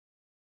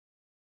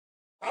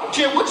I don't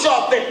care what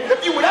y'all think. If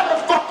you whatever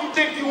the fuck you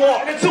think you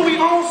are, and until we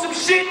own some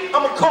shit,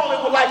 I'ma call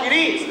it like it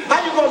is. How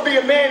you gonna be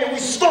a man and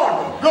we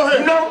starving? Go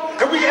ahead. You know?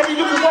 And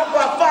you can walk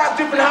by 5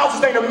 different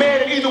houses, ain't a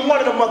man in either one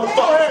of them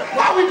motherfuckers.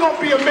 How we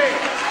gonna be a man?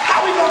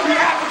 How we gonna be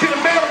African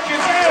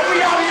Americans? And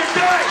we out here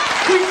dying.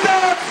 We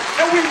thugs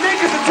and we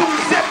niggas until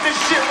we set this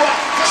shit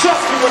right.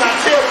 Trust me when I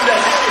tell you that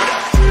shit.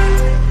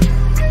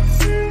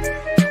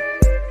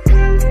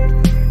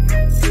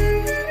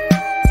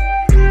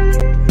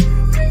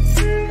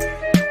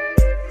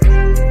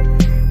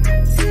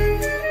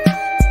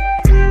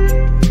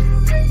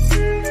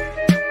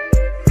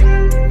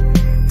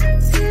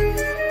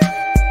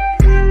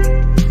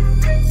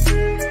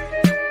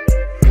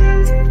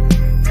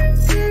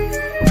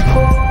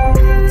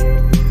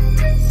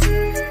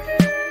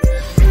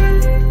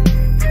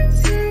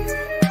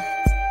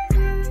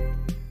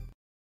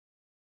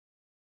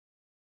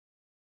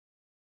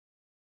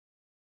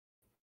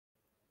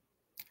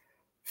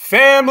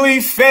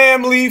 Family,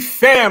 family,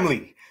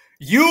 family.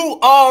 You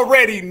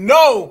already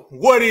know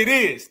what it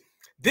is.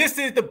 This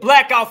is the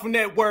Black Alpha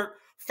Network,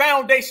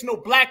 foundational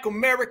Black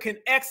American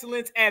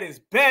excellence at its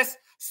best,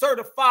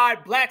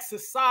 certified Black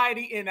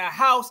society in the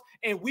house,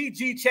 and we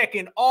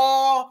G-checking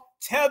all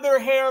tether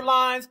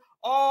hairlines,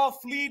 all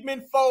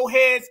Fleedman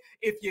foreheads.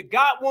 If you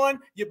got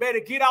one, you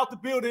better get out the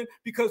building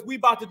because we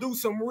about to do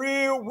some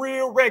real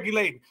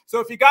regulating.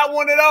 So if you got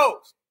one of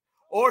those,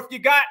 or if you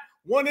got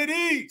one of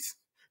these,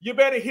 you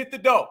better hit the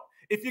door.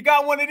 If you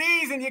got one of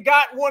these and you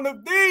got one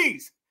of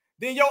these,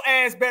 then your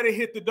ass better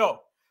hit the door.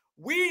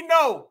 We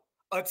know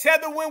a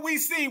tether when we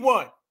see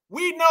one.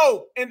 We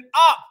know an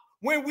op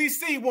when we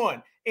see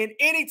one. And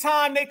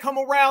anytime they come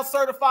around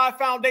certified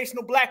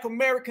foundational Black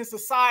American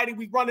society,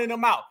 we running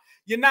them out.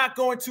 You're not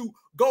going to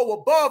go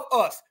above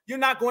us. You're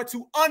not going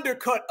to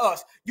undercut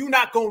us. You're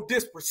not going to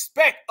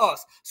disrespect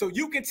us. So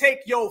you can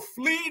take your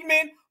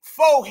Fleedman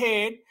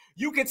forehead.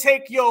 You can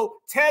take your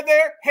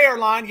tether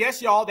hairline.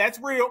 Yes, y'all, that's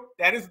real.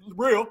 That is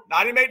real.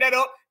 I didn't make that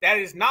up. That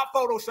is not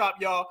Photoshop,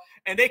 y'all.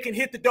 And they can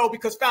hit the door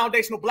because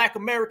foundational Black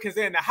Americans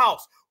are in the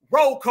house.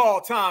 Roll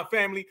call time,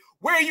 family.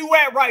 Where are you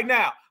at right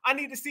now? I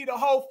need to see the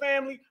whole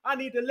family. I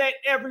need to let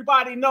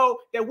everybody know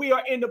that we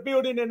are in the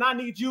building, and I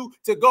need you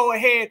to go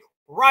ahead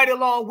right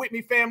along with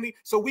me, family,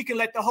 so we can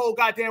let the whole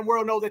goddamn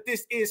world know that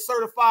this is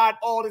certified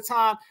all the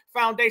time.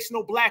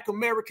 Foundational Black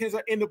Americans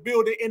are in the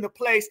building, in the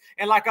place.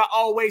 And like I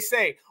always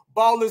say,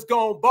 ballers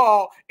gon'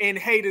 ball and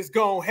haters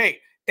gon' hate.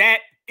 That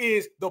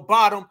is the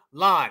bottom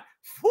line.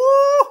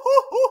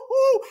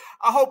 Woo-hoo-hoo-hoo.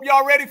 I hope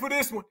y'all ready for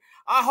this one.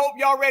 I hope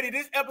y'all ready.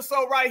 This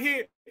episode right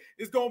here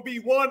is going to be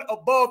one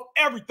above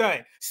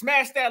everything.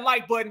 Smash that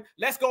like button.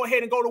 Let's go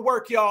ahead and go to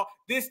work, y'all.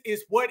 This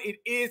is what it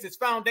is. It's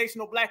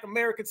foundational Black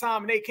American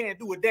time, and they can't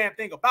do a damn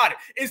thing about it.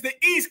 Is the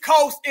East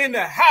Coast in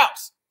the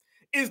house?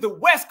 Is the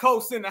West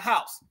Coast in the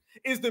house?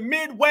 Is the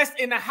Midwest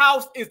in the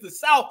house? Is the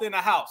South in the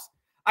house?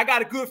 I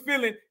got a good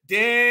feeling.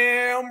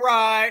 Damn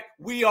right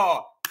we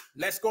are.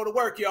 Let's go to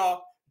work,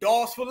 y'all.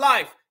 Dogs for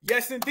life.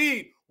 Yes,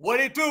 indeed. What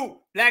it do?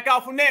 Black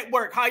Alpha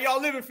Network. How y'all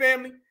living,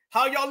 family?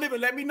 How y'all living?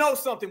 Let me know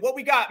something. What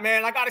we got,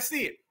 man? I got to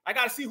see it. I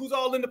got to see who's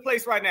all in the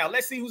place right now.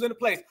 Let's see who's in the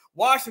place.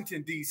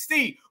 Washington,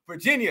 D.C.,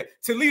 Virginia,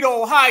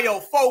 Toledo, Ohio,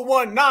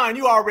 419.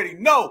 You already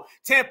know.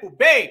 Tampa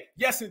Bay.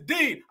 Yes,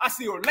 indeed. I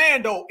see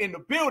Orlando in the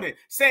building.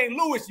 St.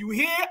 Louis, you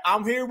here?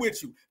 I'm here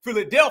with you.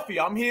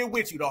 Philadelphia, I'm here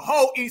with you. The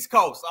whole East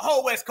Coast, the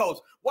whole West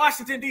Coast.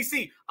 Washington,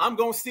 D.C., I'm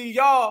going to see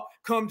y'all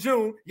come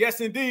June.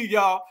 Yes, indeed,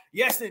 y'all.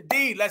 Yes,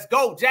 indeed. Let's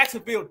go.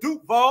 Jacksonville,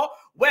 Duval,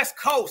 West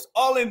Coast,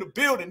 all in the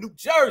building. New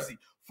Jersey.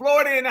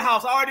 Florida in the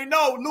house. I already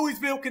know.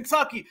 Louisville,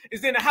 Kentucky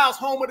is in the house.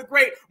 Home of the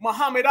great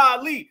Muhammad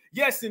Ali.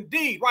 Yes,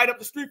 indeed. Right up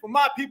the street from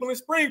my people in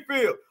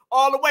Springfield.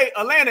 All the way.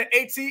 Atlanta,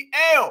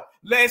 ATL.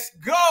 Let's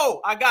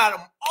go. I got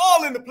them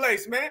all in the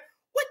place, man.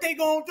 What they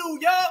gonna do,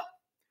 y'all?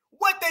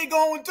 What they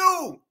gonna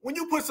do when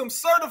you put some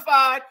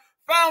certified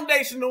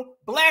foundational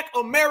Black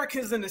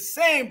Americans in the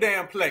same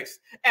damn place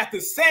at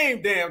the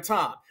same damn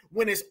time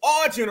when it's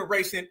our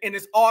generation and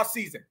it's our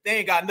season? They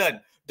ain't got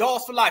nothing.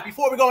 Dogs for life.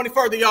 Before we go any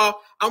further, y'all,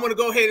 I'm going to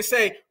go ahead and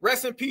say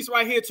rest in peace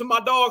right here to my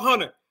dog,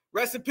 Hunter.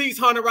 Rest in peace,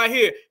 Hunter, right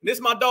here. And this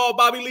is my dog,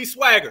 Bobby Lee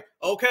Swagger,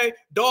 okay?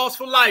 Dogs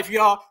for life,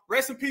 y'all.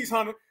 Rest in peace,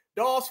 Hunter.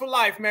 Dogs for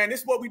life, man.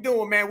 This is what we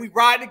doing, man. We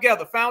ride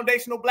together.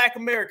 Foundational Black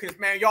Americans,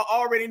 man. Y'all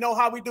already know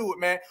how we do it,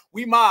 man.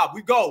 We mob.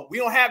 We go. We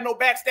don't have no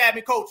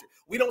backstabbing culture.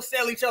 We don't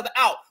sell each other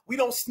out. We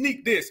don't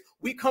sneak this.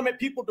 We come at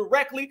people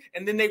directly,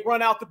 and then they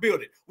run out the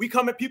building. We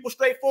come at people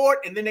straightforward,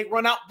 and then they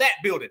run out that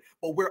building.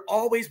 But we're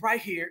always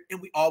right here, and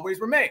we always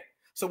remain.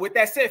 So with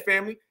that said,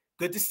 family,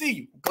 good to see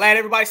you. Glad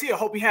everybody's here.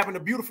 Hope you're having a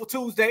beautiful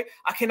Tuesday.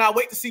 I cannot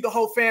wait to see the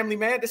whole family,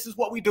 man. This is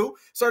what we do.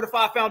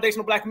 Certified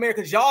Foundational Black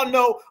Americans. Y'all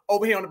know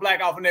over here on the Black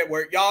Alpha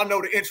Network, y'all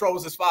know the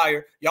intros is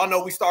fire. Y'all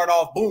know we start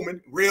off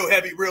booming, real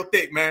heavy, real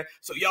thick, man.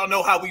 So y'all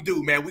know how we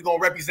do, man. We're going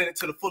to represent it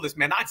to the fullest,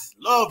 man. I just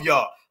love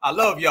y'all. I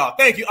love y'all.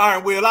 Thank you,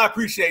 Iron Will. I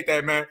appreciate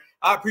that, man.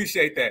 I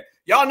appreciate that.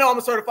 Y'all know I'm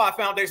a certified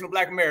foundational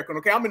Black American,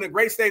 okay? I'm in the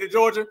great state of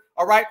Georgia,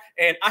 all right?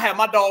 And I have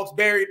my dogs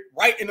buried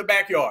right in the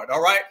backyard,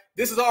 all right?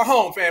 This is our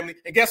home, family.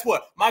 And guess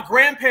what? My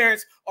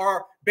grandparents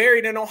are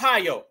buried in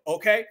Ohio,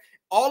 okay?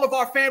 All of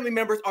our family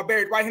members are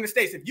buried right here in the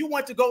States. If you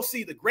want to go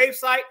see the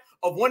gravesite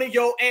of one of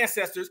your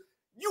ancestors,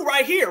 you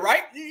right here,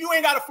 right? You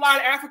ain't got to fly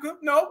to Africa.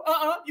 No,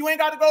 you ain't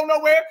got to go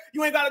nowhere.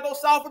 You ain't got to go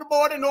south of the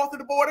border, north of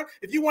the border.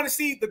 If you want to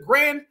see the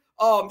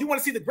you want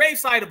to see the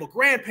gravesite of a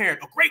grandparent,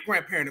 a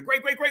great-grandparent, a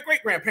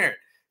great-great-great-great-grandparent,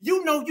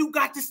 you know you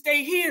got to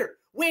stay here.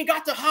 We ain't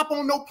got to hop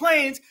on no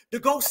planes to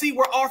go see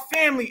where our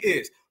family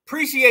is.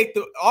 Appreciate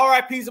the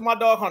RIPs of my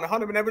dog Hunter.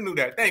 Hunter never knew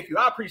that. Thank you.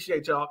 I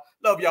appreciate y'all.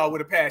 Love y'all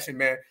with a passion,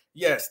 man.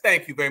 Yes,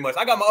 thank you very much.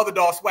 I got my other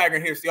dog Swagger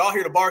in here. So y'all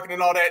hear the barking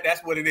and all that?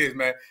 That's what it is,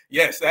 man.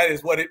 Yes, that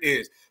is what it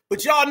is.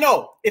 But y'all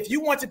know, if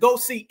you want to go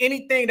see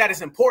anything that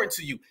is important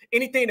to you,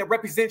 anything that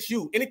represents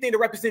you, anything that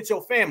represents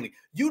your family,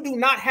 you do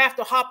not have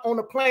to hop on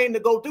a plane to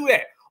go do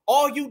that.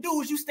 All you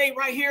do is you stay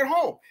right here at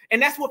home.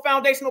 And that's what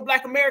foundational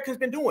Black Americans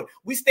been doing.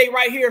 We stay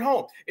right here at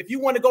home. If you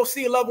want to go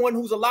see a loved one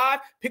who's alive,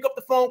 pick up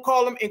the phone,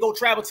 call them, and go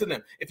travel to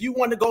them. If you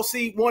want to go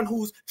see one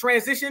who's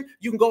transitioned,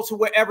 you can go to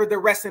wherever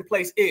their resting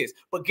place is.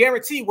 But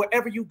guarantee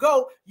wherever you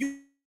go, you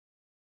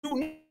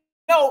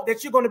know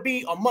that you're going to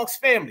be amongst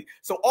family.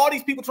 So all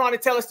these people trying to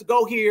tell us to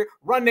go here,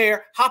 run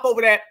there, hop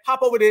over that,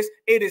 hop over this,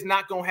 it is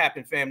not going to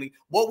happen, family.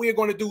 What we're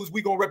going to do is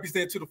we're going to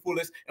represent to the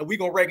fullest, and we're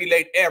going to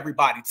regulate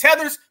everybody.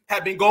 Tethers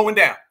have been going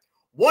down.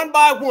 One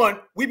by one,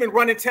 we've been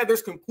running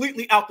tethers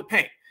completely out the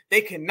paint.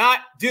 They cannot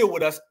deal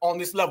with us on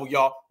this level,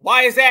 y'all.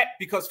 Why is that?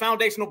 Because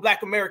foundational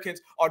Black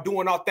Americans are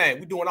doing our thing.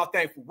 We're doing our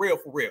thing for real,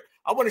 for real.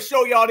 I want to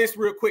show y'all this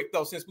real quick,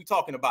 though, since we're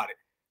talking about it.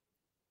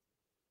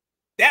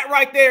 That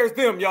right there is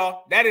them,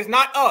 y'all. That is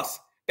not us.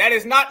 That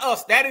is not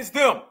us. That is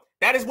them.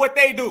 That is what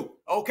they do,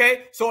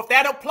 okay? So if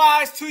that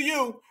applies to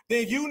you,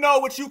 then you know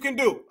what you can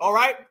do, all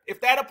right?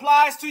 If that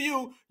applies to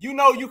you, you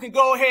know you can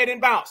go ahead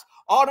and bounce.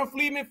 All them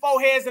fleeman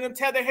foreheads and them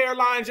tether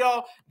hairlines,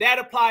 y'all, that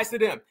applies to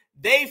them.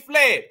 They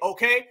fled,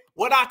 okay?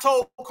 What I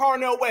told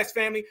Cornell West,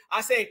 family,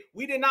 I say,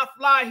 we did not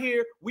fly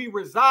here, we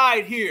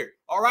reside here,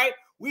 all right?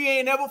 We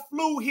ain't never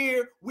flew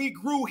here, we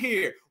grew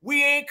here.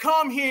 We ain't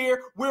come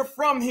here, we're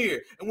from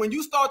here. And when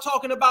you start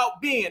talking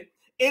about being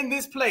in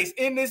this place,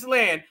 in this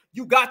land,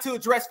 you got to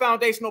address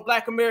foundational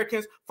Black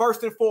Americans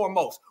first and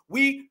foremost.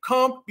 We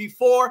come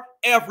before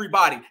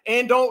everybody,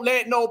 and don't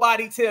let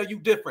nobody tell you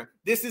different.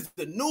 This is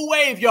the new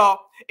wave, y'all,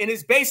 and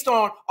it's based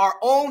on our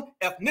own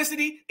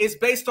ethnicity. It's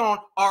based on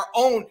our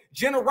own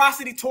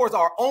generosity towards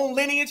our own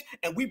lineage,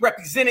 and we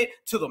represent it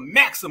to the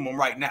maximum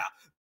right now.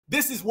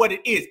 This is what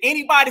it is.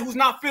 Anybody who's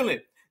not feeling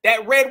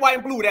that red, white,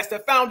 and blue, that's the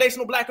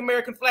foundational Black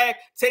American flag,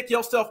 take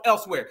yourself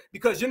elsewhere,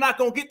 because you're not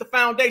going to get the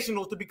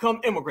foundationals to become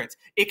immigrants.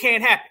 It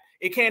can't happen.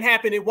 It can't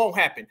happen. It won't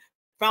happen.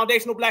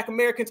 Foundational Black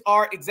Americans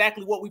are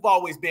exactly what we've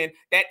always been.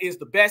 That is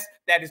the best.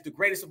 That is the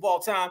greatest of all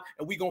time.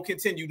 And we're going to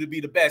continue to be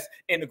the best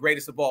and the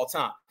greatest of all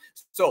time.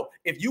 So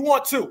if you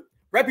want to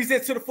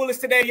represent to the fullest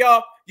today,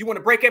 y'all, you want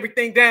to break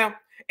everything down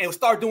and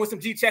start doing some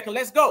G-checking,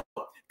 let's go.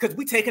 Because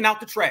we taking out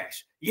the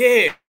trash.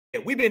 Yeah,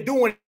 we've been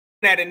doing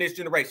that in this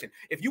generation.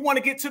 If you want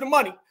to get to the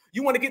money,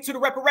 you want to get to the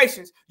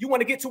reparations, you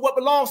want to get to what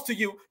belongs to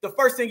you, the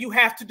first thing you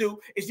have to do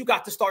is you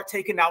got to start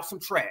taking out some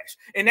trash.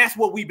 And that's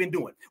what we've been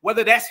doing.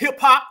 Whether that's hip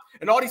hop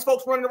and all these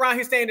folks running around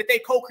here saying that they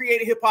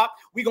co-created hip hop,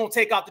 we're going to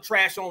take out the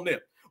trash on them.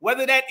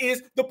 Whether that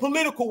is the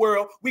political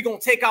world, we're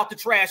going to take out the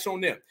trash on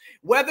them.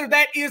 Whether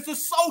that is the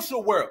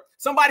social world,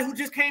 somebody who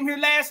just came here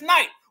last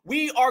night,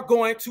 we are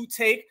going to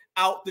take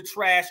out the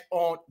trash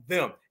on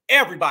them.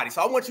 Everybody.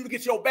 So I want you to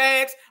get your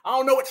bags. I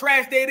don't know what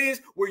trash day it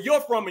is where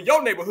you're from in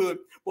your neighborhood,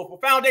 but for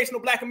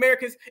foundational Black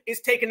Americans, it's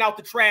taking out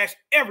the trash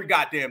every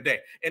goddamn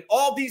day. And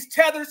all these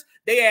tethers,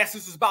 they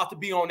asses is about to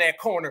be on that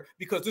corner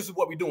because this is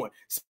what we're doing.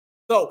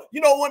 So, you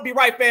know, it wouldn't be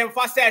right, fam, if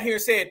I sat here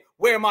and said,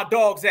 where are my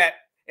dogs at?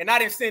 And I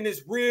didn't send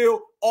this real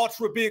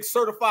ultra big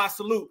certified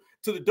salute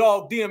to the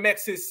dog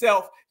DMX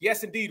himself.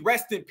 Yes, indeed.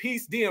 Rest in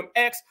peace,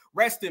 DMX.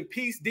 Rest in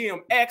peace,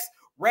 DMX.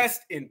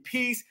 Rest in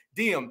peace,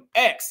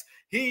 DMX.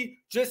 He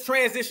just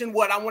transitioned,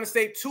 what, I want to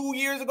say 2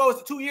 years ago. Is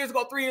it 2 years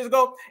ago, 3 years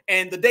ago?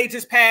 And the day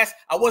just passed.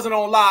 I wasn't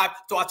on live.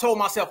 So I told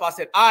myself, I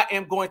said, I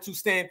am going to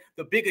send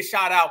the biggest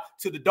shout out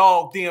to the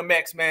dog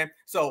DMX, man.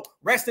 So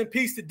rest in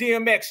peace to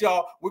DMX,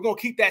 y'all. We're going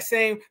to keep that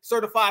same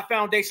certified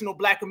foundational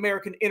Black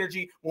American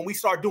energy when we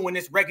start doing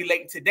this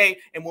regulating today.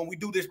 And when we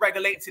do this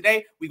regulating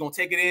today, we're going to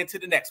take it into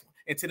the next one,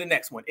 into the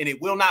next one. And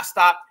it will not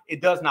stop.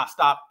 It does not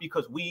stop,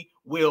 because we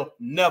will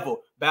never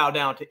bow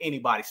down to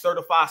anybody.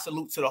 Certified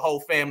salute to the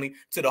whole family,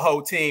 to the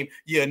whole team.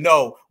 You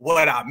know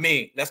what I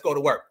mean. Let's go to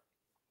work.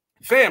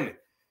 Family,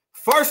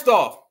 first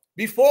off,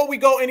 before we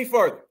go any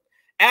further,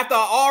 after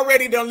I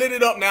already done lit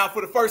it up now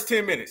for the first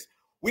 10 minutes,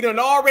 we done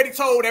already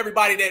told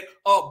everybody that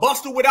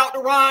Buster without the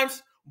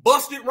rhymes,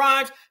 busted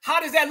rhymes. How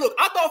does that look?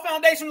 I thought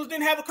foundationals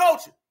didn't have a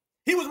culture.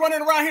 He was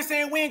running around here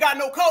saying we ain't got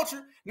no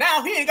culture.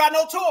 Now he ain't got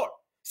no tour.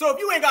 So if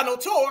you ain't got no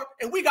tour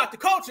and we got the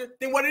culture,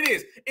 then what it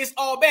is, it's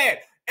all bad.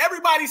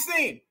 Everybody's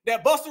seen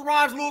that Busta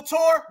Rhymes' little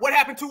tour. What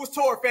happened to his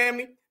tour,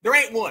 family? There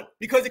ain't one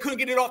because they couldn't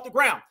get it off the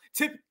ground.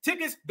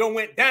 Tickets don't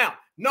went down.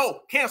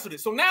 No, canceled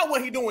it. So now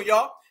what he doing,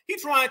 y'all? He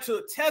trying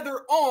to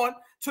tether on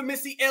to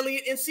Missy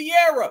Elliott and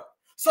Sierra.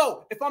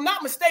 So if I'm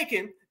not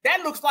mistaken,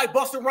 that looks like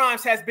Busta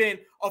Rhymes has been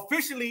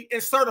officially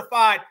and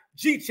certified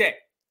G-check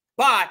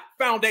by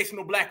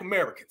foundational Black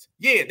Americans.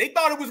 Yeah, they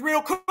thought it was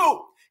real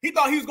cool. He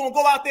thought he was going to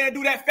go out there and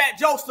do that Fat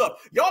Joe stuff.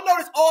 Y'all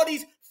notice all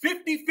these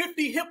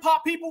 50-50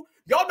 hip-hop people?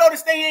 Y'all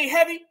notice they ain't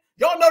heavy?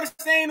 Y'all notice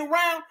they ain't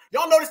around?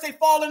 Y'all notice they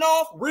falling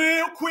off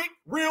real quick,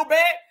 real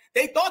bad?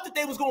 They thought that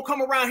they was going to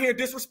come around here and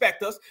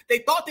disrespect us. They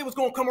thought they was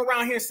going to come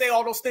around here and say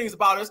all those things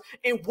about us.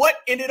 And what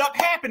ended up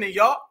happening,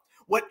 y'all?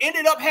 What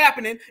ended up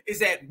happening is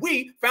that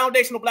we,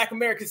 foundational Black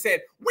Americans,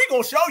 said, we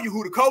going to show you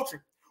who the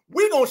culture.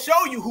 We going to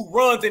show you who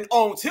runs and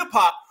owns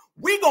hip-hop.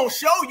 We going to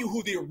show you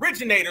who the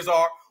originators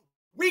are.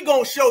 We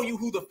going to show you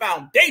who the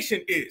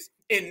foundation is.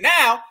 And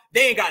now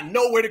they ain't got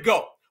nowhere to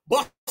go.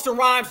 Busta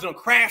Rhymes done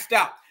crashed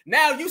out.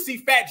 Now you see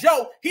Fat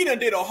Joe, he done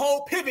did a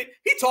whole pivot.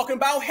 He talking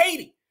about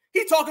Haiti.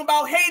 He talking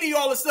about Haiti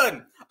all of a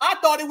sudden. I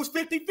thought it was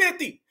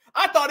 50-50.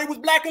 I thought it was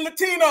Black and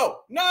Latino.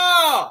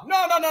 No.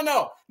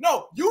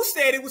 You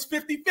said it was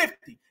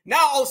 50-50.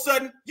 Now all of a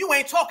sudden, you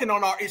ain't talking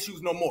on our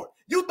issues no more.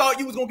 You thought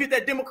you was going to get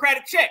that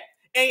Democratic check.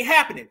 Ain't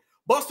happening.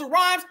 Busta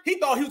Rhymes, he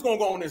thought he was going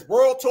to go on this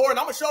world tour, and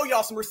I'm going to show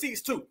y'all some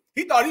receipts too.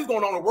 He thought he was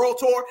going on a world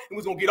tour and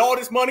was going to get all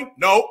this money.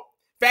 Nope.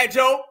 Fat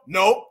Joe,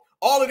 nope.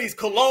 All of these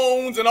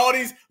colognes and all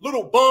these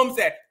little bums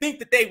that think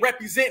that they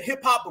represent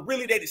hip-hop, but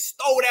really they just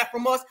stole that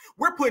from us.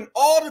 We're putting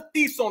all the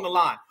thieves on the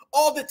line,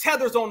 all the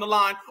tethers on the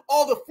line,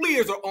 all the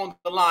fleers are on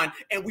the line,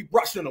 and we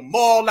brushing them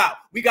all out.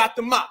 We got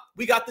the mop,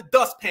 we got the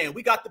dustpan,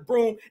 we got the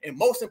broom, and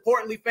most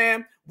importantly,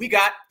 fam, we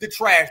got the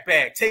trash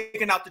bag,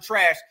 taking out the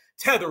trash,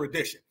 tether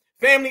edition.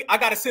 Family, I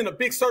got to send a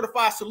big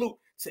certified salute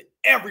to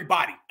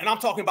everybody, and I'm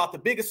talking about the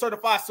biggest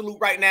certified salute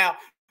right now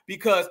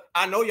because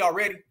I know y'all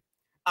ready.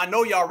 I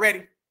know y'all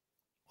ready.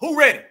 Who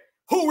ready?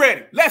 Who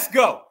ready? Let's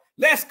go.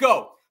 Let's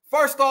go.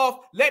 First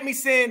off, let me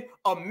send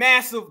a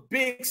massive,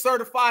 big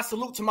certified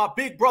salute to my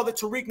big brother,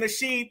 Tariq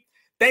Nasheed.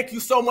 Thank you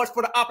so much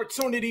for the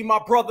opportunity,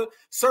 my brother.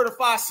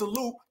 Certified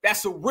salute.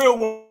 That's a real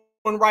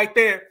one right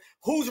there.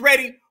 Who's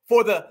ready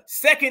for the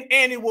second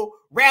annual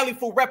Rally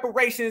for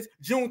Reparations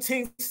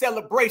Juneteenth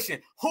celebration?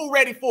 Who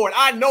ready for it?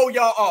 I know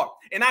y'all are.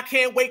 And I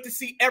can't wait to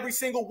see every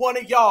single one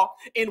of y'all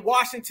in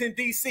Washington,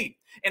 D.C.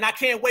 And I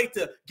can't wait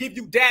to give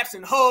you daps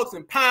and hugs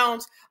and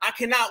pounds. I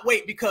cannot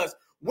wait because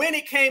when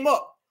it came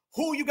up,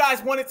 who you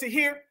guys wanted to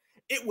hear,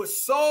 it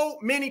was so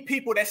many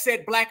people that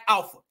said Black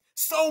Alpha.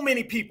 So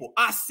many people.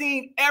 I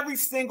seen every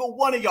single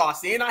one of y'all. I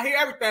see and I hear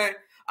everything.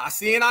 I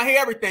see and I hear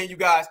everything, you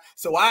guys.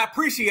 So I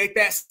appreciate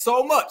that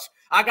so much.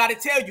 I got to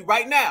tell you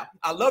right now,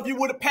 I love you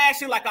with a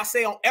passion, like I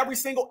say on every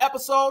single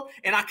episode,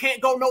 and I can't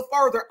go no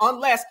further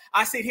unless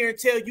I sit here and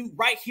tell you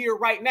right here,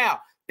 right now.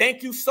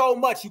 Thank you so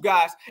much, you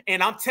guys.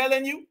 And I'm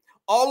telling you,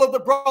 all of the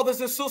brothers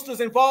and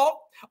sisters involved,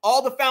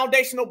 all the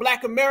foundational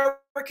Black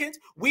Americans,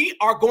 we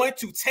are going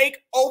to take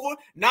over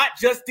not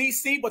just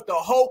DC, but the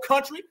whole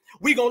country.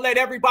 We're going to let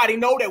everybody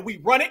know that we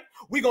run it.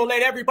 We're going to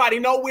let everybody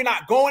know we're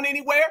not going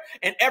anywhere,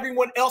 and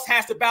everyone else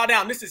has to bow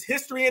down. This is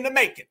history in the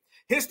making.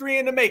 History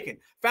in the making.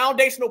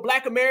 Foundational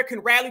Black American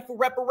Rally for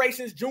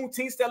Reparations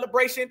Juneteenth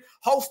celebration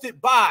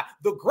hosted by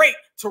the great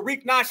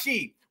Tariq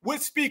Nasheed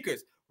with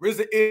speakers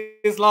Rizza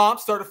Islam,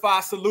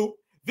 certified salute.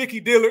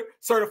 Vicky Dillard,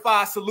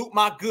 certified salute.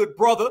 My good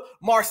brother,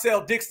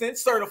 Marcel Dixon,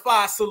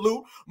 certified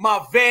salute. My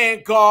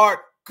Vanguard,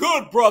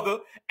 good brother,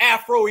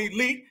 Afro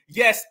Elite,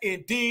 yes,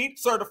 indeed,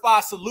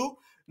 certified salute.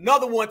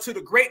 Another one to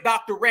the great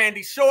Dr.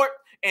 Randy Short,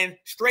 and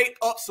straight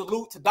up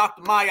salute to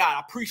Dr. Maya.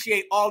 I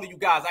appreciate all of you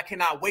guys. I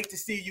cannot wait to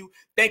see you.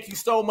 Thank you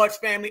so much,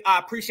 family. I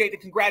appreciate the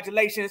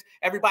congratulations.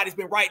 Everybody's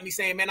been writing me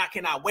saying, man, I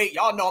cannot wait.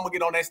 Y'all know I'm going to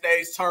get on that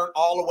stage, turn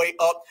all the way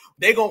up.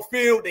 They're going to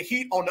feel the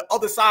heat on the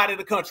other side of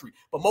the country.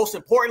 But most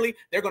importantly,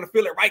 they're going to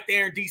feel it right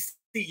there in D.C.,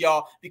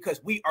 y'all,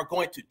 because we are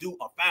going to do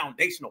a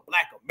foundational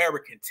Black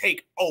American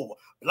takeover.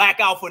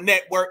 Black Alpha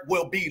Network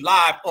will be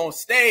live on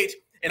stage,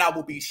 and I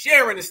will be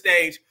sharing the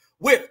stage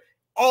with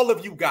all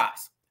of you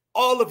guys,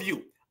 all of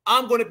you.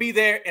 I'm going to be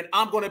there, and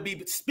I'm going to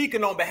be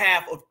speaking on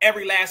behalf of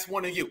every last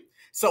one of you.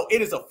 So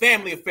it is a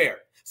family affair.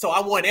 So I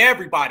want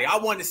everybody. I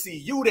want to see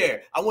you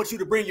there. I want you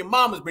to bring your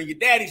mamas, bring your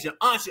daddies, your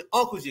aunts, your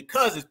uncles, your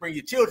cousins, bring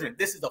your children.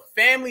 This is a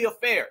family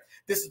affair.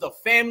 This is a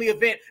family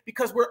event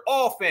because we're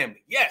all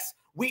family. Yes,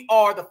 we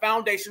are the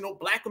foundational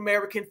Black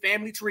American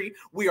family tree.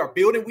 We are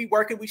building, we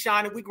working, we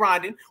shining, we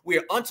grinding. We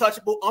are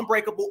untouchable,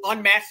 unbreakable,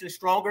 unmatched, and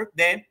stronger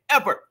than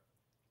ever.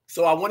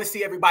 So I want to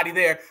see everybody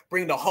there,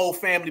 bring the whole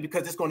family,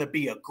 because it's going to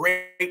be a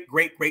great,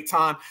 great, great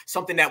time,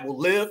 something that will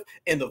live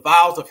in the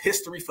vials of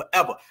history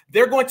forever.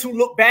 They're going to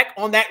look back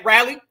on that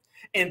rally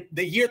in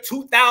the year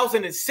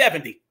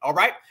 2070, all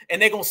right?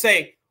 And they're going to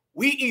say,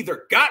 we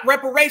either got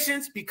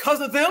reparations because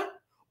of them,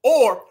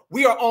 or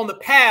we are on the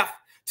path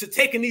to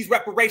taking these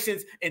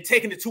reparations and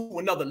taking it to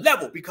another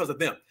level because of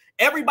them.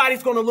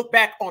 Everybody's going to look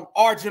back on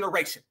our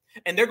generation.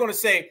 and they're going to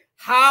say,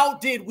 how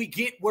did we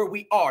get where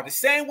we are? The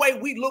same way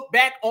we look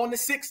back on the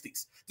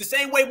 60s, the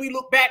same way we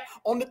look back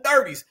on the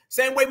 30s,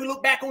 same way we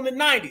look back on the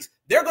 90s.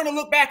 They're going to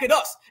look back at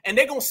us, and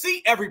they're going to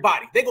see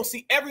everybody. They're going to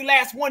see every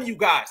last one of you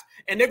guys,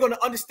 and they're going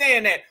to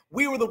understand that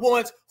we were the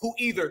ones who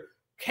either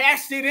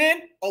cashed it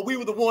in or we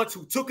were the ones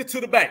who took it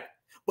to the bank.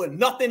 But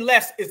nothing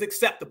less is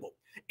acceptable.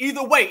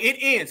 Either way, it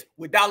ends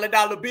with dollar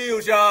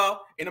bills,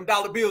 y'all. And them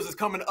dollar bills is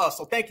coming to us.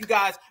 So thank you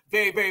guys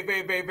very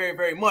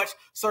much.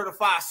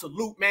 Certified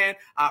salute, man.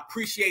 I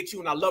appreciate you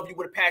and I love you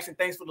with a passion.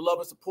 Thanks for the love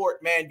and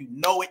support, man. You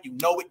know it, you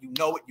know it, you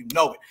know it, you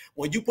know it.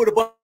 When you put a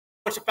bunch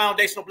of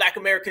foundational Black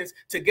Americans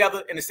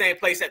together in the same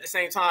place at the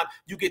same time,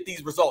 you get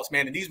these results,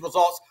 man. And these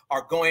results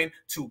are going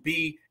to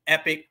be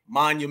epic,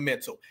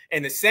 monumental.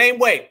 In the same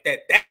way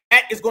that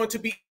is going to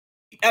be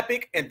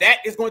epic and that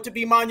is going to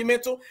be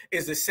monumental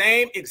is the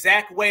same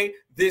exact way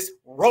this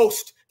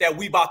roast that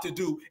we about to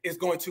do is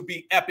going to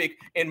be epic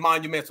and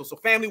monumental. So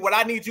family, what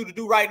I need you to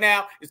do right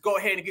now is go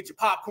ahead and get your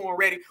popcorn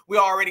ready. We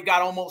already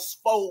got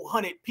almost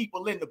 400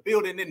 people in the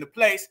building, in the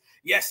place.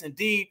 Yes,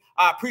 indeed.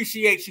 I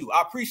appreciate you.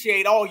 I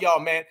appreciate all y'all,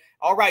 man.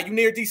 All right, you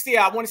near DC.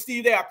 I want to see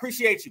you there. I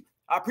appreciate you.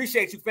 I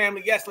appreciate you,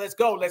 family. Yes, let's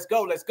go. Let's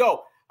go. Let's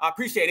go. I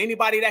appreciate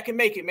anybody that can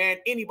make it, man.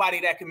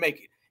 Anybody that can make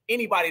it.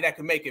 Anybody that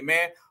can make it,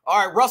 man.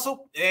 All right,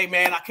 Russell. Hey,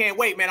 man, I can't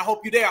wait, man. I hope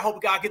you're there. I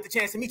hope God get the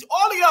chance to meet you.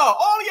 All of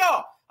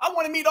y'all. I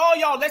want to meet all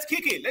y'all. Let's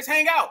kick it. Let's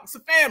hang out. It's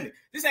a family.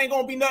 This ain't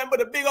going to be nothing but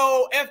a big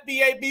old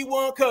FBA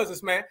B1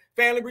 cousins, man.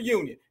 Family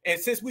reunion. And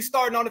since we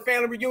starting on the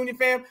family reunion,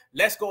 fam,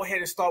 let's go ahead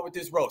and start with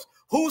this roast.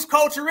 Whose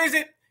culture is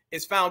it?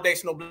 It's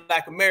foundational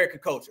Black American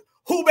culture.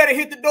 Who better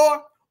hit the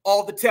door?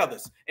 All the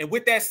tethers. And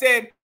with that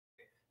said,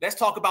 let's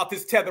talk about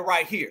this tether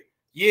right here.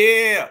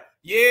 Yeah.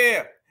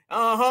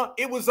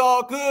 It was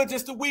all good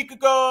just a week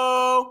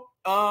ago.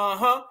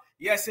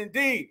 Yes,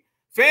 indeed.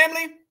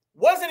 Family,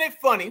 wasn't it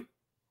funny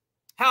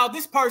how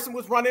this person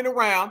was running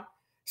around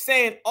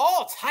saying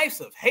all types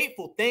of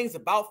hateful things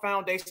about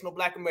foundational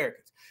Black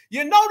Americans?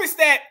 You notice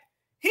that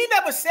he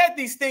never said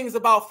these things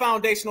about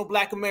foundational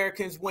Black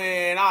Americans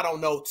when, I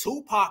don't know,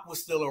 Tupac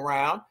was still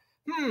around.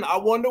 I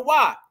wonder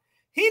why.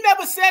 He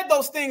never said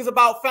those things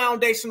about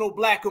foundational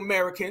Black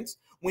Americans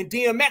when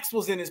DMX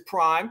was in his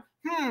prime.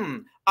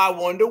 I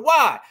wonder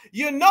why.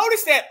 You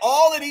notice that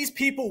all of these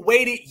people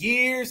waited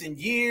years and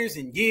years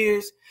and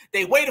years.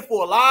 They waited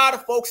for a lot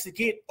of folks to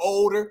get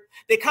older.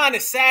 They kind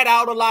of sat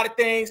out a lot of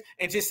things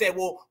and just said,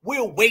 well,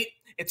 we'll wait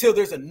until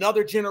there's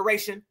another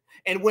generation.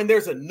 And when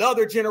there's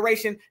another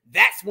generation,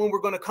 that's when we're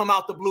going to come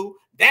out the blue.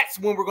 That's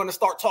when we're going to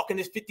start talking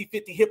this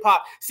 50-50 hip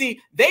hop. See,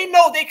 they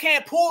know they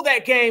can't pull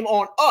that game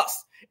on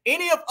us.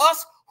 Any of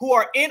us who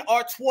are in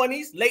our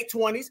 20s, late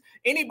 20s,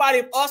 anybody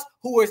of us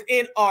who is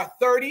in our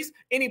 30s,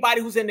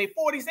 anybody who's in their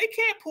 40s, they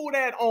can't pull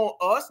that on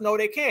us. No,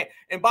 they can't.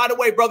 And by the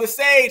way, Brother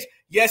Sage,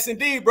 yes,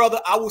 indeed, brother,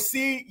 I will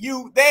see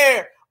you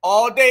there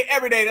all day,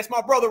 every day. That's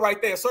my brother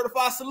right there.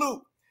 Certified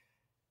salute.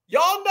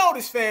 Y'all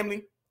notice,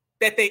 family,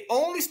 that they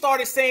only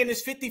started saying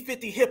this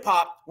 50-50 hip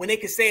hop when they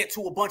could say it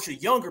to a bunch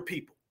of younger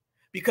people,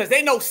 because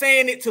they know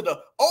saying it to the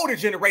older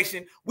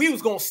generation, we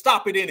was going to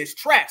stop it in its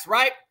tracks,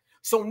 right?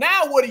 So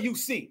now what do you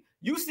see?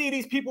 You see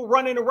these people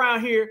running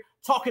around here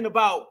talking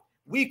about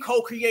we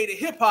co-created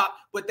hip hop,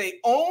 but they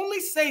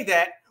only say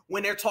that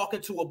when they're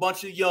talking to a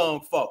bunch of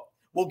young folk.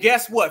 Well,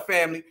 guess what,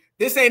 family?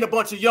 This ain't a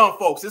bunch of young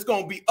folks. It's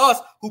going to be us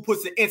who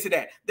puts it into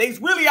that.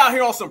 They's really out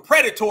here on some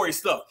predatory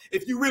stuff.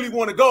 If you really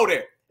want to go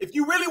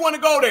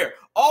there,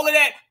 all of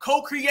that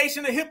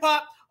co-creation of hip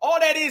hop, all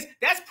that is,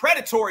 that's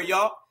predatory,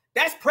 y'all.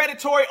 That's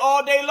predatory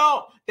all day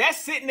long. That's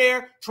sitting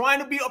there trying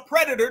to be a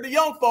predator to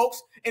young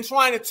folks and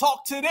trying to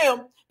talk to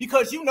them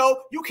because, you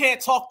know, you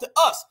can't talk to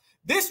us.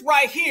 This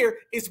right here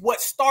is what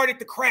started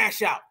the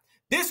crash out.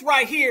 This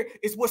right here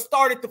is what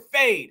started the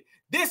fade.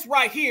 This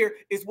right here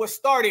is what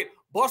started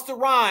Busta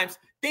Rhymes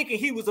thinking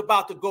he was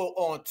about to go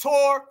on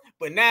tour,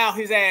 but now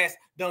his ass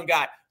done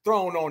got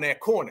thrown on that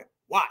corner.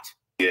 Watch.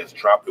 Yes,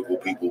 tropical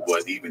people,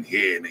 but even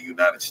here in the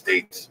United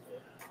States,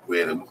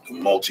 where the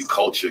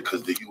multicultural,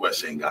 because the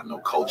U.S. ain't got no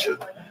culture.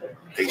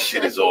 They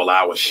shit is all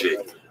our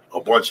shit. A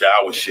bunch of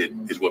our shit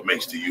is what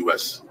makes the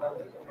U.S.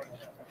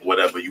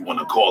 whatever you want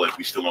to call it.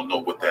 We still don't know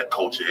what that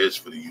culture is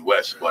for the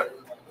U.S., but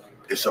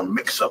it's a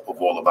mix-up of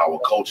all of our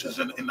cultures.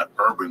 And in the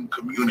urban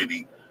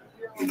community,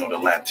 you know, the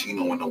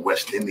Latino and the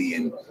West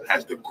Indian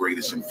has the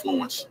greatest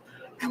influence,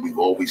 and we've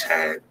always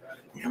had,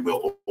 and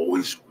we'll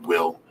always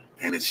will,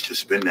 and it's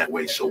just been that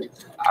way. So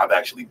I've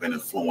actually been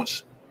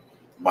influenced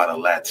by the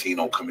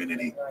Latino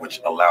community, which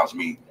allows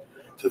me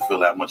to feel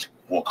that much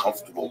more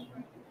comfortable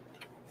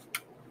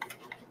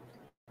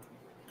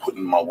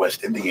putting my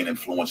West Indian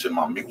influence in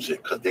my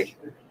music, because they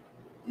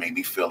made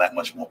me feel that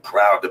much more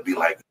proud to be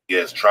like, yeah,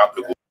 it's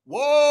tropical.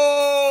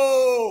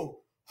 Whoa,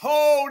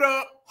 hold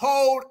up,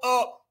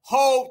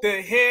 hold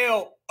the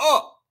hell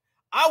up.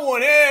 I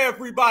want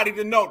everybody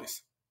to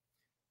notice.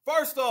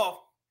 First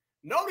off,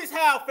 notice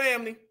how,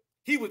 family,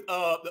 he was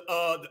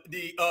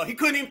he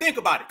couldn't even think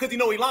about it because he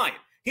know he lying.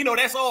 He know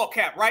that's all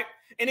cap, right?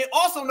 And then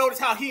also notice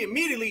how he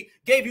immediately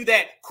gave you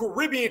that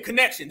Caribbean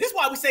connection. This is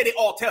why we say they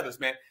all tethers,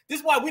 man. This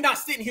is why we're not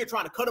sitting here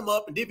trying to cut them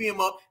up and divvy them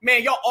up.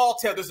 Man, y'all all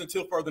tethers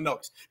until further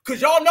notice.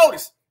 Because y'all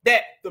notice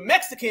that the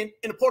Mexican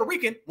and the Puerto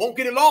Rican won't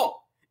get along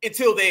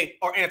until they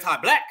are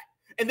anti-black.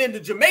 And then the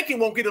Jamaican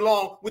won't get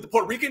along with the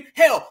Puerto Rican.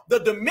 Hell, the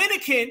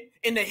Dominican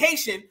and the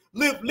Haitian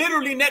live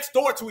literally next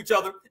door to each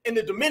other, and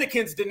the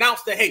Dominicans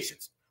denounce the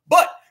Haitians.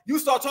 But you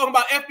start talking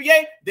about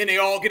FBA, then they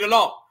all get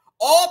along.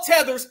 All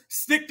tethers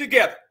stick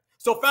together.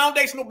 So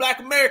foundational Black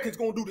Americans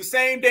going to do the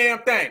same damn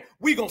thing.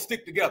 We going to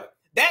stick together.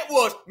 That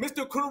was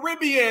Mr.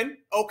 Caribbean,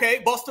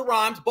 okay, Busta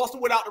Rhymes, Busta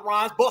without the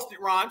rhymes, Busted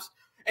Rhymes,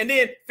 and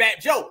then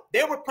Fat Joe.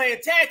 They were playing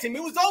tag team.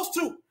 It was those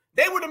two.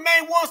 They were the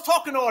main ones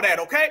talking all that,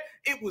 okay?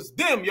 It was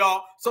them,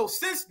 y'all. So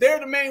since they're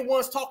the main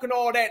ones talking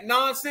all that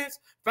nonsense,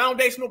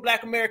 foundational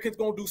Black Americans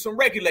going to do some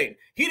regulating.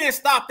 He didn't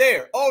stop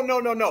there. Oh,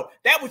 no.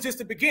 That was just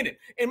the beginning.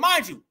 And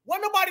mind you,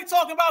 wasn't nobody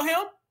talking about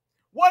him.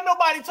 Wasn't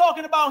nobody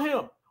talking about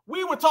him.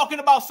 We were talking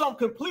about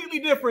something completely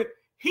different.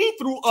 He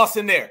threw us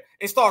in there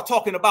and started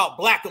talking about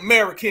Black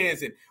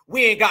Americans and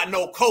we ain't got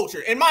no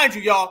culture. And mind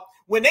you, y'all,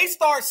 when they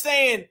start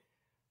saying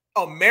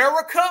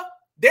America,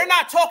 they're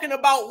not talking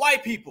about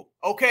white people,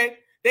 okay?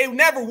 They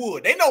never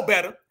would. They know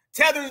better.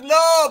 Tethers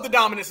love the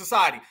dominant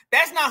society.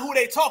 That's not who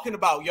they talking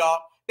about, y'all.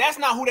 That's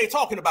not who they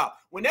talking about.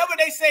 Whenever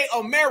they say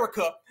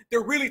America,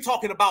 they're really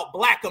talking about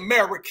Black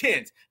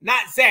Americans,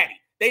 not Zaddy.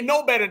 They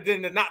know better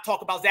than to not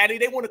talk about Zaddy.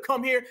 They want to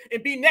come here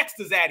and be next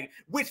to Zaddy,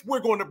 which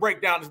we're going to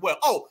break down as well.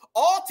 Oh,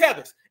 all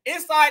tethers,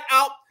 inside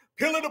out,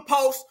 pillar to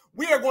post.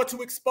 We are going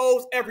to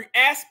expose every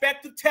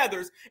aspect of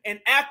tethers. And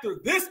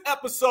after this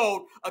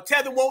episode, a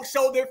tether won't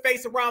show their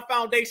face around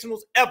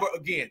foundationals ever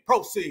again.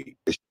 Proceed.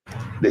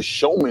 The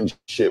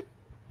showmanship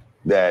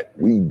that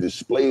we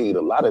displayed,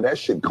 a lot of that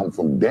shit come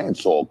from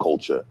dancehall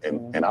culture.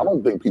 And I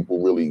don't think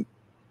people really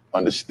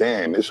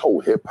understand this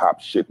whole hip hop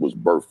shit was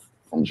birthed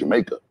from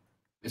Jamaica.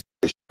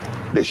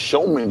 The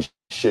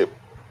showmanship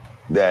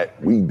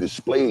that we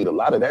displayed, a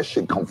lot of that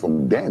shit come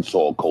from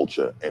dancehall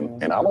culture.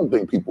 And I don't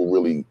think people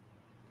really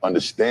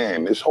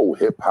understand this whole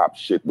hip hop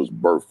shit was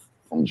birthed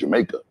from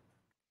Jamaica.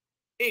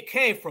 It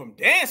came from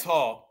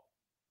dancehall?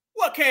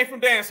 What came from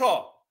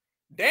dancehall?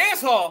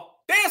 Dancehall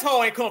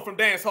ain't come from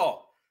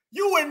dancehall.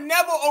 You were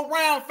never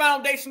around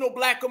foundational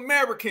Black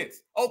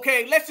Americans.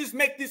 Okay, let's just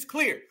make this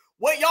clear.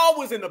 What y'all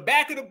was in the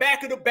back of the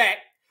back of the back.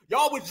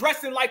 Y'all was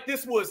dressing like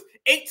this was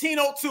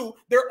 1802.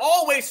 They're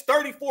always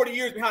 30, 40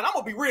 years behind. I'm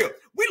going to be real.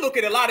 We look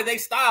at a lot of their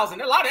styles,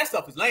 and a lot of that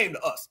stuff is lame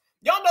to us.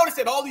 Y'all notice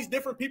that all these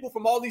different people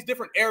from all these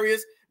different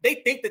areas, they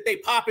think that they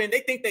pop in, they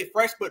think they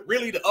fresh, but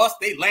really to us,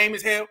 they lame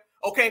as hell.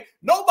 Okay?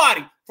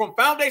 Nobody from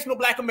foundational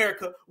Black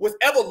America was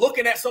ever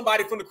looking at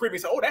somebody from the Caribbean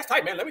and say, oh, that's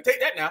tight, man. Let me take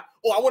that now.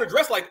 Oh, I want to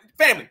dress like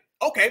family.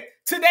 Okay.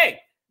 Today,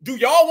 do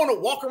y'all want to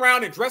walk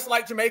around and dress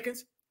like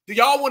Jamaicans? Do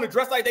y'all want to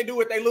dress like they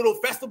do at their little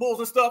festivals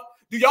and stuff?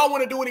 Do y'all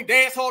want to do any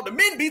dance hall? The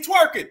men be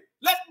twerking.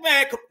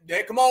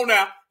 Come on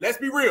now. Let's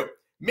be real.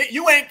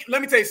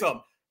 Let me tell you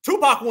something.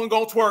 Tupac wasn't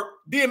going to twerk.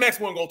 DMX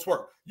wasn't going to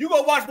twerk. You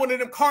go watch one of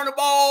them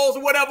carnivals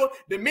or whatever,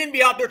 the men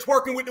be out there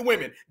twerking with the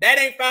women. That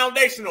ain't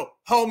foundational,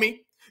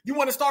 homie. You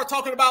want to start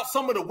talking about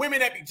some of the women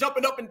that be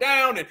jumping up and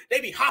down and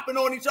they be hopping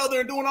on each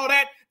other and doing all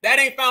that? That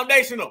ain't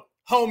foundational,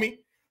 homie.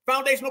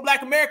 Foundational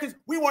Black Americans,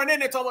 we weren't in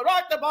there talking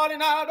about the body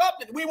now.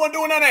 We weren't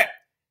doing none of that.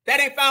 That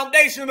ain't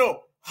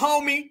foundational,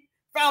 homie.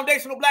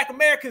 Foundational Black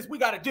Americans, we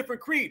got a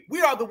different creed.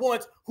 We are the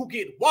ones who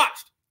get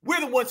watched.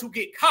 We're the ones who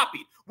get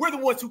copied. We're the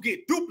ones who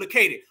get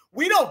duplicated.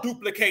 We don't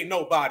duplicate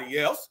nobody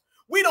else.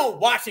 We don't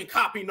watch and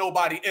copy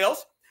nobody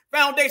else.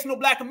 Foundational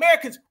Black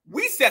Americans,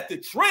 we set the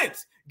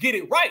trends. Get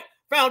it right.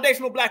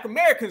 Foundational Black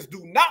Americans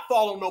do not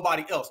follow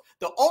nobody else.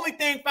 The only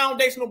thing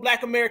foundational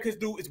Black Americans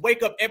do is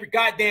wake up every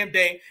goddamn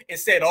day and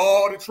set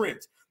all the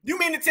trends. You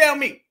mean to tell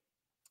me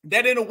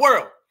that in a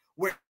world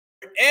where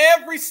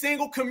every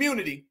single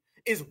community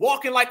is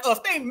walking like us,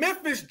 they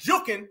Memphis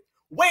juking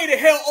way the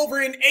hell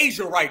over in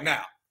Asia right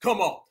now?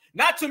 Come on.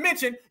 Not to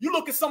mention, you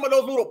look at some of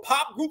those little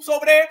pop groups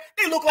over there,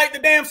 they look like the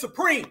damn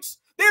Supremes.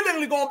 They're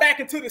literally going back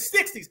into the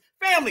 60s.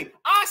 Family,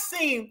 I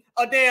seen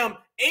a damn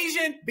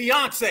Asian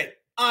Beyonce.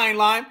 I ain't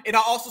lying. And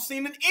I also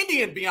seen an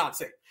Indian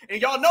Beyonce.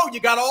 And y'all know you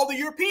got all the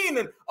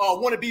European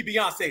wannabe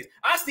Beyoncés.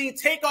 I seen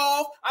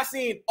Takeoff. I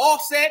seen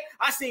Offset.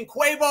 I seen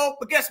Quavo.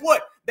 But guess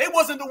what? They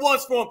wasn't the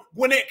ones from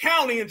Gwinnett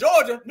County in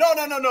Georgia.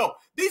 No.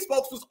 These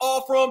folks was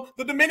all from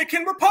the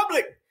Dominican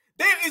Republic.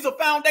 There is a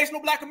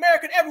foundational Black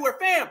American everywhere,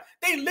 fam.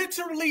 They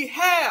literally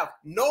have,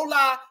 no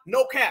lie,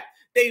 no cap.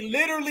 They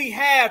literally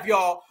have,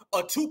 y'all,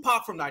 a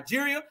Tupac from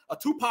Nigeria, a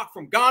Tupac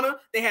from Ghana.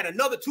 They had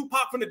another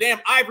Tupac from the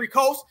damn Ivory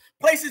Coast,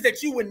 places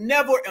that you would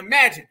never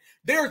imagine.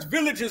 There's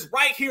villages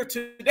right here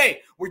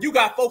today where you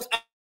got folks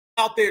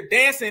out there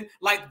dancing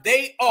like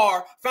they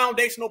are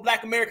foundational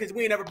Black Americans.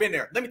 We ain't never been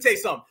there. Let me tell you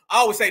something. I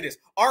always say this.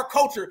 Our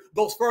culture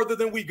goes further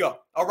than we go,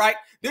 all right?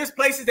 There's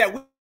places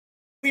that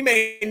we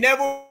may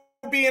never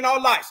be in our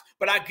lives,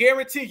 but I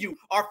guarantee you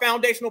our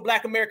foundational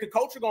Black American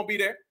culture gonna be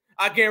there.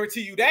 I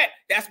guarantee you that.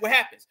 That's what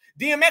happens.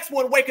 DMX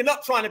wasn't waking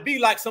up trying to be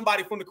like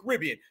somebody from the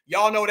Caribbean.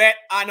 Y'all know that.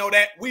 I know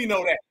that. We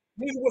know that.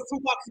 Neither was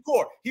Tupac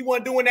Shakur. He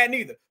wasn't doing that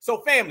neither.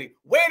 So family,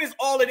 where does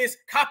all of this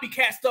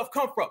copycat stuff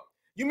come from?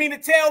 You mean to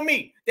tell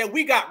me that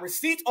we got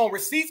receipts on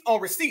receipts on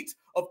receipts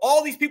of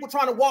all these people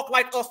trying to walk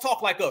like us,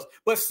 talk like us,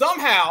 but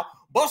somehow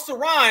Busta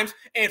Rhymes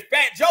and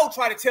Fat Joe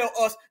try to tell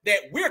us that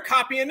we're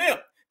copying them.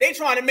 They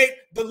trying to make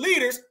the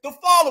leaders the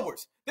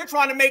followers. They're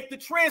trying to make the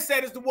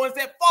trendsetters the ones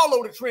that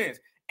follow the trends.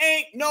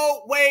 Ain't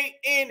no way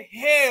in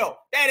hell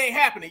that ain't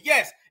happening.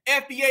 Yes,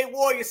 FBA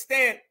warriors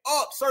stand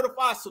up,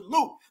 certified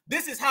salute.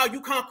 This is how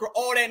you conquer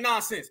all that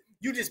nonsense.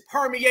 You just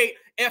permeate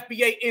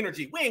FBA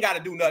energy. We ain't got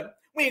to do nothing.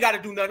 We ain't got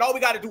to do nothing. All we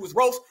got to do is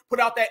roast, put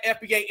out that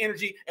FBA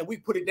energy, and we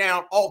put it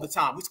down all the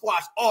time. We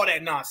squash all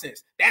that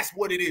nonsense. That's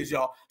what it is,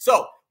 y'all.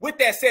 So with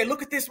that said,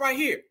 look at this right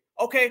here.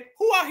 Okay,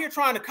 who out here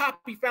trying to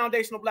copy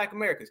foundational Black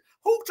Americans?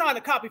 Who trying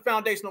to copy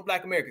foundational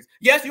Black Americans?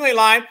 Yes, you ain't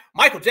lying.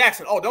 Michael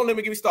Jackson. Oh, don't let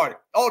me get me started.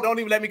 Oh, don't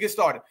even let me get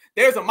started.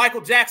 There's a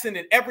Michael Jackson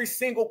in every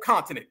single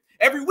continent.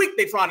 Every week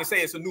they're trying to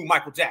say it's a new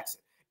Michael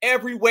Jackson.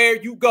 Everywhere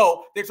you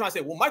go, they're trying to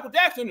say, well, Michael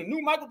Jackson, a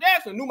new Michael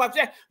Jackson, a new Michael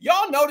Jackson.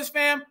 Y'all notice,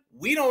 fam,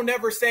 we don't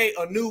never say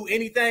a new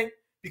anything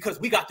because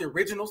we got the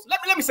originals.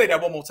 Let me say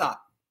that one more time.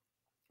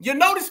 You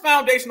notice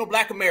foundational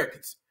Black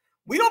Americans.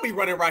 We don't be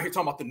running around here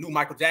talking about the new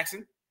Michael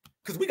Jackson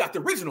because we got the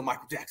original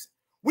Michael Jackson.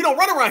 We don't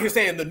run around here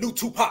saying the new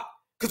Tupac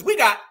because we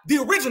got the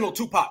original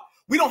Tupac.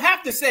 We don't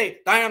have to say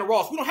Diana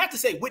Ross. We don't have to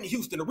say Whitney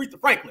Houston, Aretha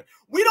Franklin.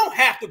 We don't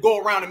have to go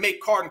around and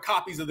make carbon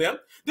copies of them.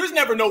 There's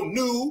never no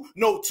new,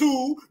 no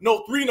two,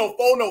 no three, no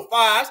four, no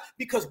fives,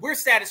 because we're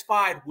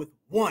satisfied with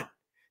one.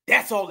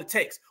 That's all it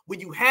takes. When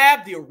you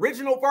have the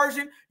original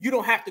version, you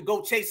don't have to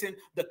go chasing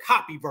the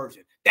copy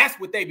version. That's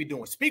what they be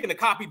doing. Speaking of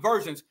copied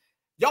versions,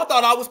 y'all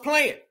thought I was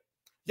playing.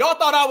 Y'all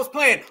thought I was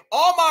playing.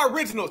 All my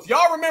originals.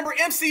 Y'all remember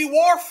MC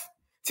Wharf?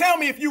 Tell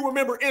me if you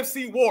remember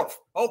MC Wharf,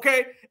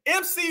 okay?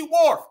 MC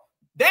Wharf.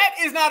 That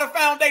is not a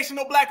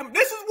foundational Black.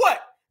 This is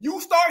what you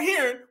start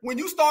hearing when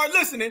you start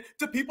listening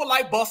to people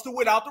like Busta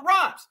without the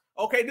rhymes.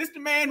 Okay, this is the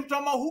man who's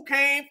talking about who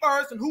came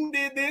first and who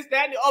did this,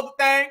 that, and the other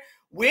thing.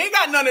 We ain't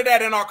got none of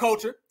that in our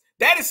culture.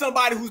 That is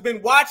somebody who's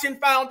been watching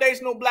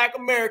foundational Black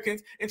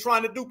Americans and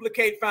trying to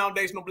duplicate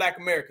foundational Black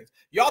Americans.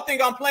 Y'all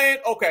think I'm playing?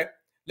 Okay,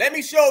 let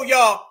me show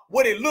y'all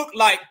what it looked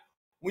like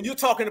when you're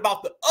talking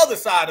about the other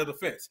side of the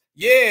fence.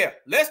 Yeah,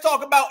 let's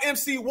talk about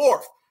MC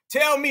Wharf.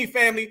 Tell me,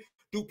 family,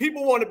 do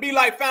people want to be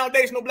like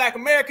foundational Black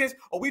Americans,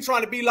 or we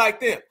trying to be like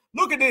them?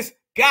 Look at this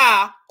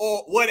guy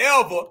or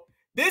whatever.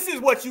 This is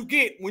what you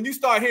get when you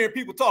start hearing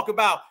people talk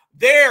about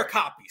their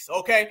copies,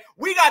 okay?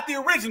 We got the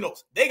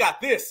originals. They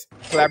got this.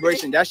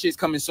 Collaboration, that shit's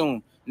coming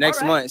soon,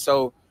 next month.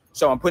 So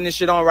I'm putting this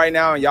shit on right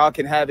now, and y'all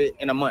can have it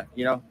in a month,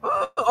 you know?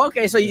 Oh,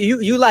 okay, so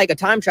you like a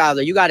time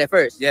traveler. You got it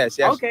first. Yes.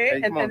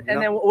 Okay, hey, and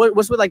then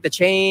what's with like the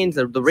chains,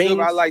 the rings?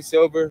 Silver, I like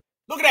silver.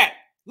 Look at that.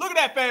 Look at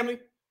that, family.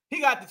 He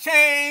got the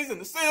chains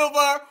and the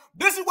silver.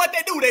 This is what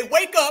they do. They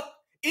wake up,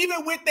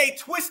 even with their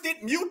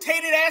twisted,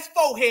 mutated ass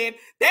forehead.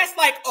 That's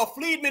like a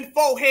Fleedman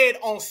forehead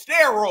on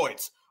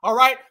steroids. All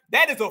right.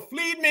 That is a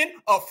Fleedman,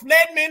 a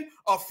Fledman,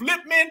 a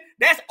Flipman.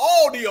 That's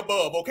all the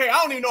above. Okay. I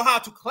don't even know how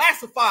to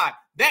classify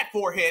that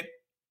forehead.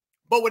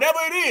 But whatever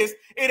it is,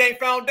 it ain't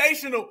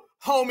foundational,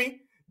 homie.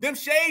 Them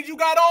shades you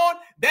got on,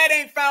 that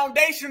ain't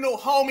foundational,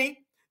 homie.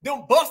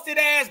 Them busted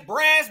ass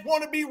brass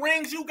wannabe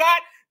rings you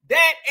got,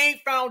 that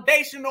ain't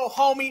foundational,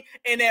 homie.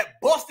 And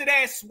that busted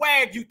ass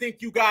swag you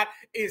think you got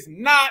is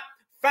not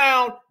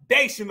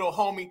foundational,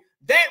 homie.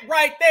 That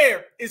right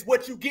there is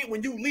what you get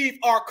when you leave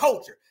our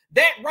culture.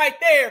 That right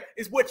there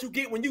is what you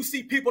get when you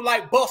see people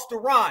like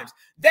Busta Rhymes.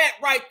 That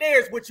right there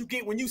is what you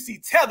get when you see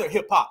tether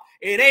hip hop.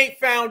 It ain't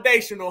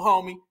foundational,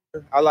 homie.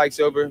 I like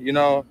silver, you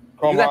know.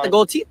 You got the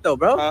gold teeth though,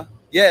 bro.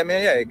 Yeah,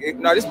 man, yeah.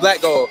 No, this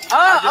black gold.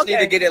 I just need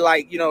to get it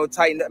like, you know,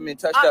 tightened up and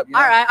touched up. You know?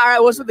 All right.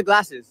 What's with the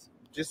glasses?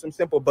 Just some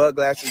simple bug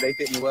glasses. They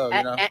fit me well,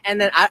 you know.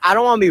 And then I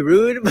don't want to be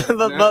rude,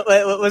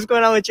 but what's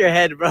going on with your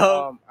head,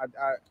 bro?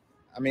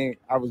 I mean,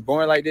 I was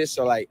born like this,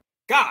 so like.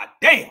 God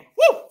damn.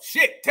 Woo.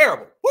 Shit.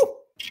 Terrible. Woo.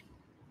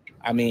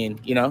 I mean,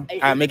 you know,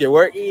 I make it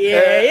work.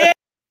 Yeah.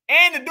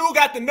 And the dude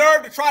got the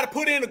nerve to try to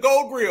put in a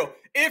gold grill.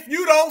 If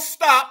you don't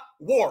stop,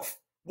 Wharf,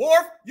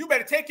 you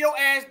better take your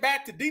ass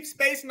back to Deep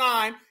Space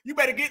Nine. You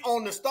better get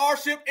on the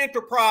Starship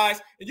Enterprise,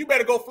 and you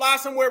better go fly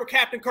somewhere with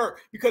Captain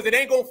Kirk, because it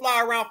ain't going to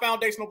fly around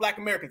foundational Black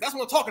Americans. That's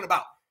what I'm talking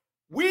about.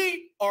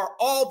 We are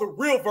all the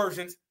real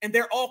versions, and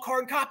they're all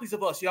carbon copies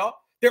of us, y'all.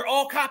 They're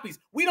all copies.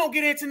 We don't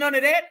get into none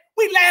of that.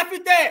 We laugh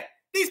at that.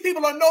 These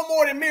people are no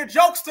more than mere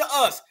jokes to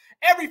us.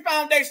 Every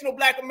foundational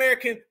Black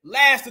American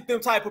laughs at them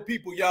type of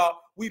people, y'all.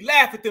 We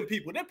laugh at them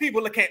people. Them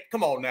people can't,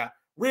 come on now.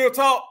 Real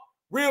talk.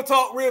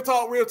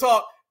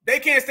 They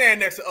can't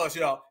stand next to us,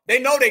 y'all. They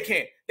know they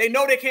can't. They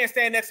know they can't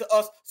stand next to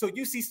us. So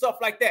you see stuff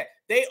like that.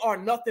 They are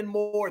nothing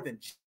more than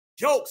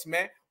jokes,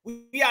 man.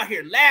 We out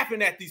here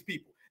laughing at these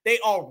people. They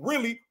are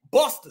really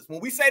busters. When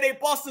we say they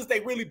busters, they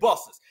really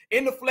busters.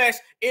 In the flesh,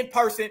 in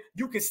person,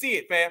 you can see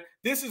it, fam.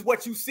 This is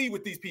what you see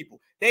with these people.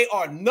 They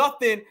are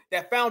nothing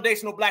that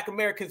foundational Black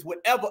Americans would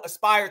ever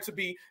aspire to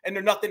be, and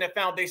they're nothing that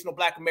foundational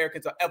Black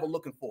Americans are ever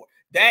looking for.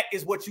 That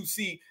is what you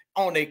see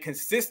on a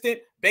consistent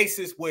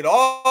basis with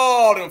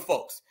all them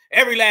folks.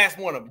 Every last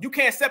one of them. You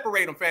can't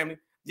separate them, family.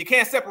 You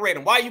can't separate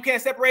them. Why you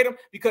can't separate them?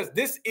 Because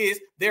this is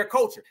their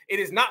culture. It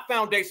is not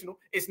foundational.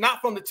 It's not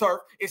from the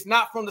turf. It's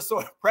not from the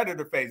sort of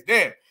Predator face.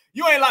 Damn,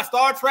 you ain't like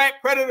Star Trek,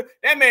 Predator.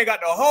 That man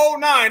got the whole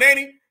nine, ain't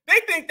he? They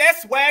think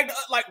that's swagged,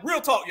 like real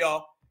talk,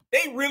 y'all.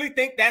 They really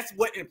think that's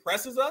what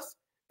impresses us.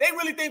 They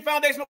really think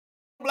foundational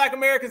Black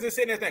Americans are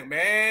sitting there thinking,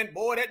 man,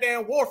 boy, that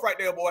damn Worf right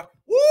there, boy.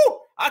 Woo!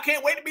 I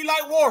can't wait to be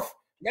like Worf.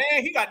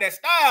 Man, he got that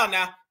style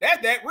now.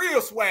 That's that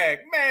real swag.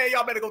 Man,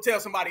 y'all better go tell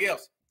somebody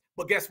else.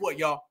 But guess what,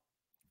 y'all?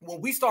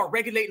 When we start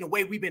regulating the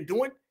way we've been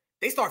doing,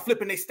 they start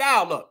flipping their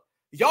style up.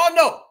 Y'all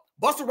know,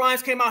 Busta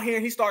Rhymes came out here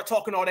and he started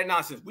talking all that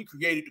nonsense. We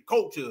created the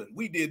culture and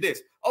we did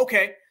this.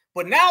 Okay,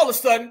 but now all of a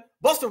sudden,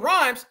 Busta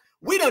Rhymes,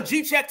 we done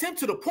G-checked him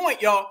to the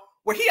point, y'all,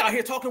 where he out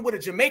here talking with a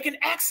Jamaican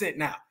accent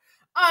now.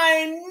 I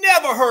ain't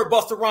never heard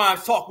Busta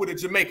Rhymes talk with a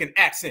Jamaican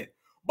accent.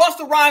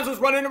 Busta Rhymes was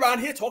running around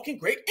here talking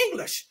great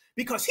English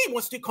because he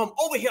wants to come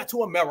over here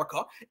to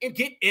America and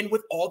get in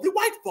with all the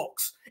white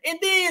folks and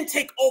then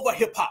take over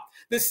hip-hop.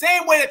 The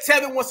same way that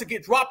Tether wants to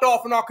get dropped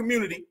off in our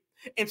community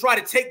and try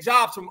to take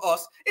jobs from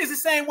us is the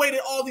same way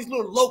that all these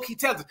little low-key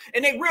Tethers,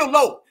 and they real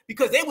low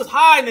because they was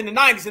hiding in the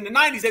 90s. In the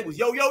 90s, they was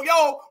yo, yo,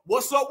 yo,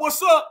 what's up,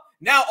 what's up?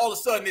 Now all of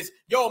a sudden it's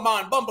yo,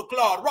 man, Bumba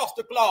Claude,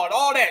 Roster Claude,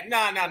 all that.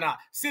 Nah.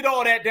 Sit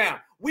all that down.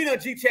 We done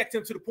G-checked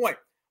him to the point.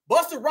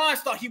 Busta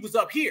Rhymes thought he was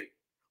up here.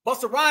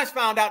 Busta Rhymes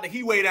found out that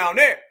he way down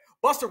there.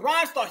 Busta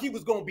Rhymes thought he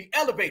was going to be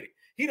elevated.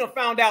 He done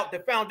found out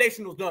that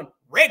foundational's done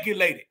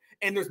regulated.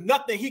 And there's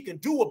nothing he can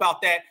do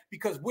about that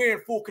because we're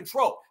in full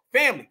control.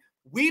 Family,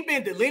 we've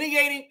been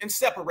delineating and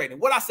separating.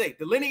 What I say,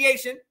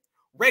 delineation,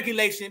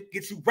 regulation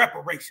gets you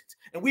reparations.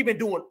 And we've been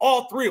doing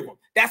all three of them.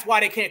 That's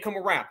why they can't come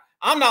around.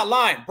 I'm not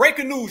lying.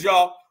 Breaking news,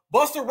 y'all.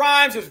 Busta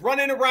Rhymes is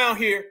running around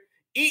here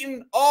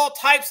eating all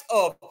types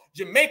of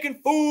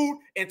Jamaican food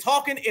and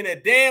talking in a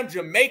damn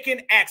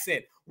Jamaican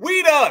accent.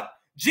 We done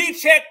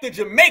G-check the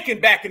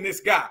Jamaican back in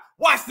this guy.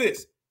 Watch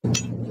this.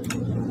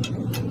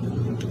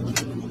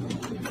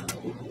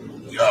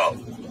 Yo.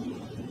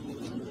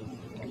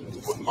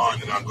 Good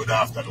morning and good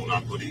afternoon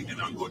and good evening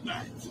and good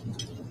night.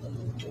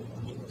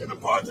 In a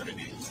part of the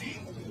day, see,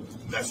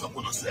 bless up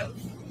on yourself.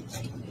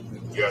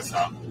 Yes,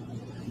 sir.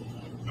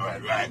 All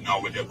right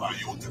now we're there on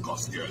Utica,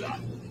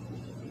 Stirland.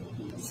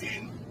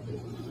 See,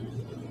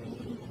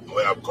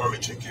 we have curry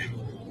chicken.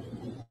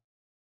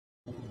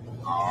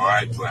 All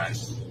right,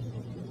 rice.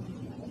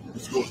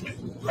 Excuse me,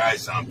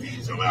 rice and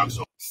peas. And we have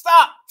some.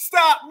 Stop.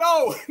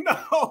 No.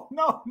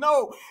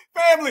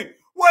 Family,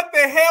 what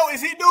the hell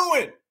is he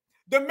doing?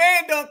 The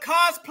man done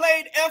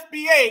cosplayed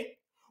FBA.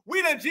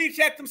 We done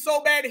G-checked him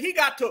so bad that he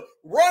got to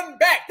run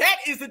back. That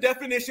is the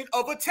definition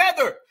of a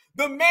tether.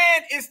 The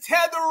man is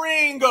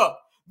tethering.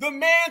 The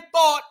man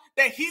thought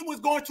that he was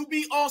going to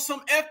be on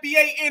some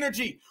FBA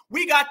energy.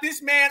 We got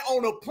this man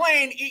on a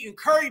plane eating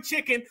curry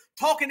chicken,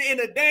 talking in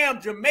a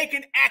damn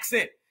Jamaican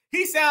accent.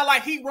 He sounds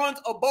like he runs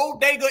a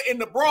bodega in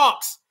the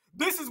Bronx.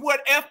 This is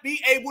what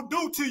FBA will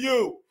do to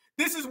you.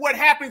 This is what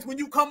happens when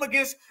you come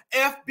against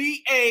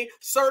FBA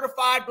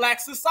certified Black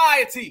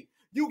society.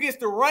 You get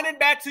to running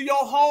back to your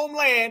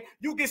homeland.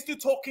 You get to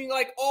talking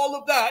like all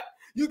of that.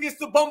 You get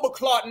to bumble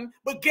clotting.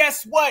 But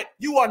guess what?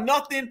 You are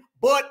nothing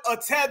but a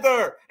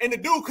tether. And the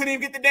dude couldn't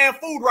even get the damn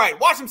food right.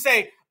 Watch him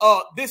say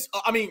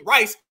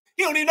rice.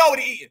 He don't even know what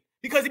he's eating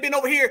because he been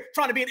over here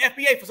trying to be an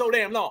FBA for so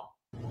damn long.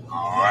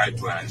 All right,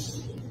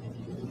 rice.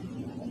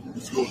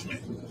 Excuse me,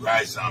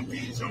 rice and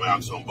peas, and we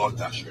have some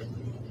butter shrimp.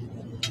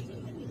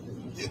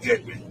 You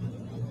get me?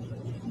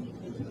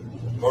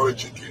 Curry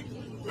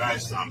chicken,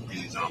 rice and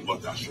peas and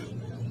butter shrimp.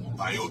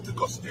 I used to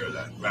go there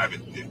like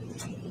private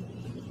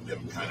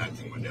them kind of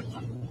thing with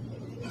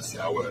them. You see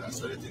how well,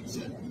 that's what the thing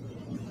said.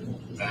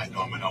 Right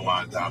now, I don't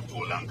want to talk too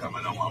long because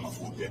I don't want my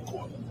food get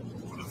cold.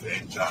 For the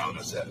enjoy on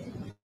yourself.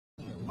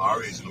 My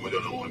reason we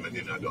don't know when my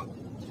dinner done.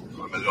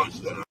 When my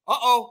lunch done.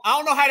 I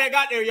don't know how that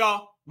got there,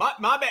 y'all. My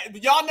bad.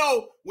 Y'all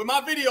know with my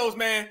videos,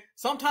 man,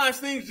 sometimes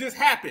things just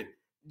happen.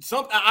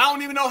 I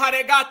don't even know how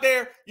that got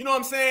there. You know what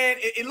I'm saying?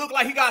 It looked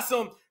like he got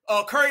some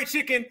curry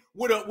chicken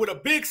with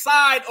a big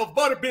side of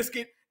butter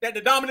biscuit that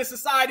the dominant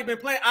society been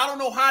playing. I don't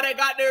know how that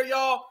got there,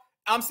 y'all.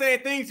 I'm saying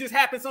things just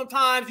happen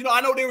sometimes. You know,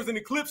 I know there was an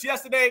eclipse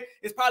yesterday.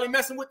 It's probably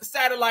messing with the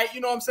satellite,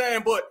 you know what I'm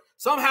saying? But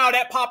somehow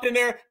that popped in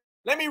there.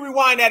 Let me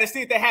rewind that and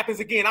see if that happens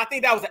again. I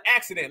think that was an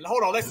accident.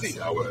 Hold on, let's see.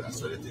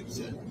 That's what the thing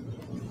said.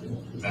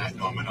 Right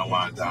now, I don't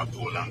want to talk too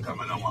long because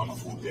I don't want my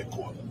food get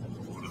cold.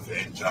 For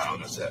the enjoy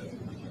on yourself.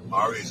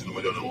 My reason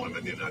we don't know when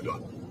my dinner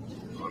done.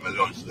 When my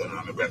lunch done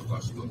and my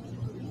breakfast done.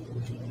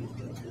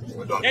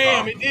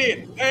 Damn, it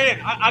did.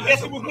 Man, I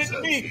guess it was meant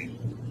to be.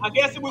 I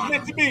guess it was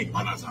meant to be.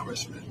 Manners and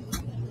respect.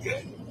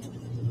 Yeah.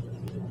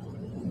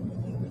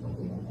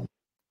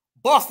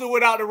 Buster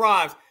without the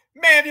rhymes.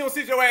 Man, if you don't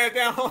sit your ass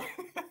down.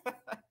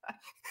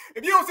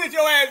 If you don't sit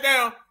your ass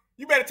down,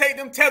 you better take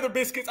them Tether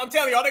biscuits. I'm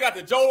telling y'all, they got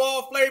the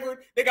Jollof flavored.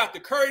 They got the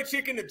curry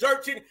chicken, the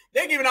jerk chicken.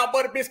 They're giving out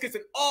butter biscuits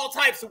in all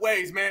types of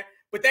ways, man.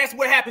 But that's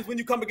what happens when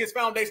you come against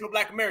foundational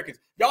Black Americans.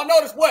 Y'all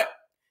notice what?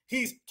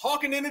 He's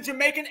talking in a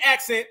Jamaican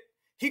accent.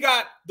 He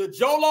got the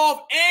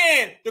Jollof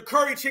and the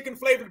curry chicken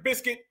flavored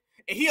biscuit.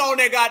 And he on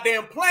that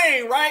goddamn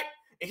plane, right?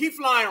 And he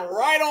flying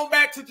right on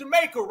back to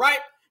Jamaica, right?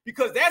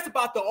 Because that's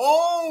about the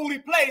only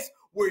place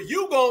where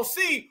you gonna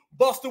see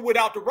Busta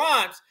without the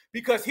rhymes,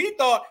 because he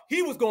thought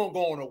he was gonna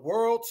go on a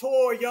world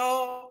tour,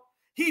 y'all.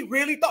 He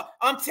really thought,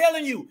 I'm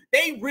telling you,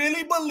 they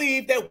really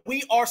believe that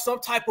we are some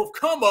type of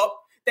come up,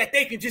 that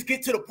they can just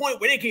get to the point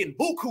where they're getting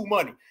buku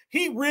money.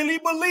 He really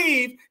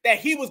believed that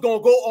he was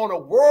gonna go on a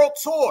world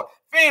tour.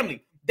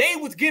 Family, they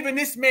was giving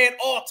this man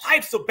all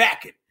types of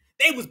backing.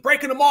 They was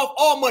breaking him off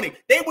all money.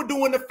 They were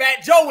doing the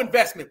Fat Joe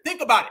investment.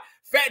 Think about it.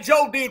 Fat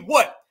Joe did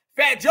what?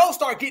 Fat Joe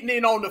started getting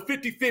in on the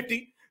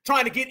 50-50,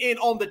 trying to get in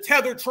on the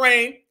Tether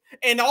train.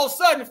 And all of a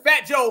sudden,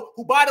 Fat Joe,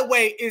 who, by the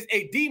way, is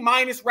a D-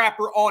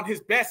 rapper on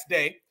his best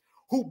day,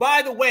 who,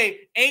 by the way,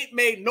 ain't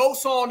made no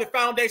song that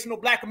foundational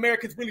Black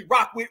Americans really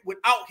rock with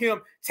without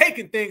him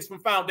taking things from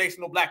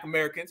foundational Black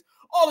Americans.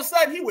 All of a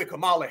sudden, he with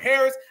Kamala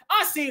Harris.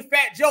 I seen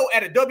Fat Joe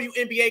at a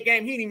WNBA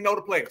game. He didn't even know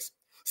the players.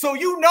 So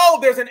you know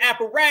there's an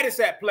apparatus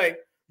at play.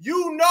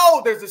 You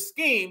know there's a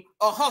scheme,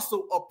 a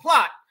hustle, a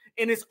plot,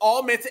 and it's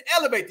all meant to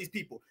elevate these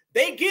people.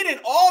 They get in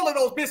all of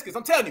those biscuits.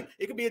 I'm telling you,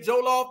 it could be a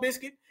Jollof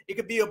biscuit. It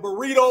could be a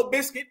burrito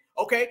biscuit,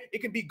 okay? It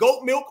could be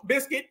goat milk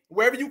biscuit,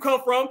 wherever you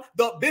come from,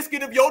 the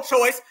biscuit of your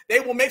choice. They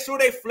will make sure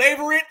they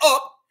flavor it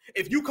up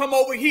if you come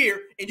over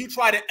here and you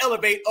try to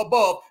elevate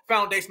above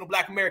foundational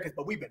Black Americans,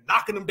 but we've been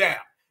knocking them down.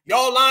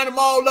 Y'all line them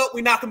all up,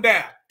 we knock them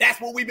down. That's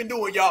what we've been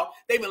doing, y'all.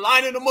 They've been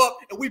lining them up,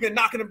 and we've been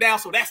knocking them down,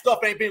 so that stuff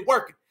ain't been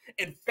working.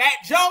 And Fat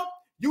Joe,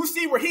 you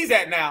see where he's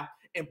at now.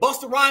 And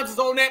Busta Rhymes is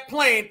on that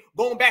plane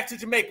going back to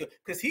Jamaica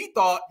because he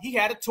thought he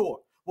had a tour.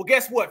 Well,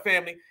 guess what,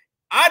 family?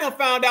 I done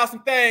found out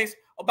some things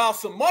about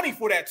some money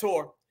for that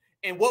tour.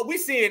 And what we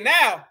seeing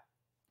now,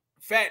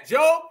 Fat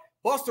Joe,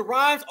 Busta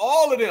Rhymes,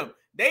 all of them,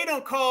 they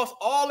done cost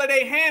all of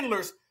their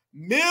handlers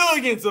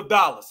millions of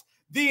dollars.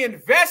 The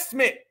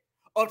investment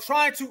of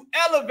trying to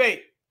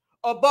elevate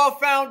above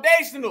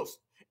foundationals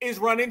is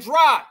running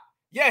dry.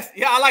 Yes,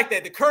 yeah, I like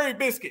that. The curry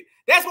biscuit.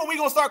 That's what we're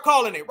going to start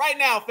calling it right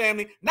now,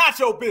 family.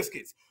 Nacho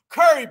biscuits.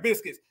 Curry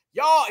biscuits.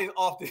 Y'all is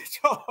off the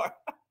chart.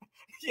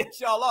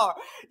 Yes, y'all are.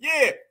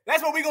 Yeah,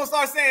 that's what we're going to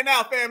start saying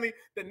now, family.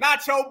 The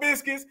nacho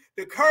biscuits,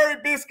 the curry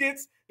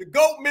biscuits, the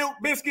goat milk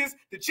biscuits,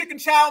 the chicken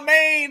chow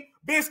mein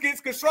biscuits,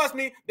 because trust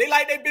me, they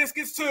like their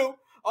biscuits too.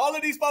 All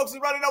of these folks is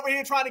running over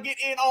here trying to get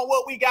in on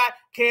what we got.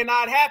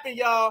 Cannot happen,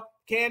 y'all.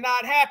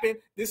 Cannot happen.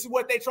 This is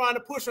what they trying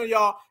to push on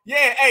y'all.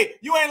 Yeah, hey,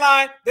 you ain't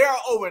lying. There are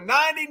over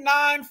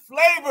 99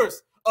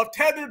 flavors of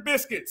tethered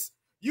biscuits.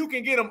 You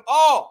can get them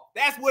all.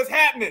 That's what's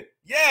happening.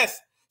 Yes.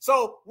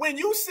 So when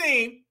you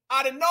seen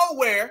out of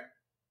nowhere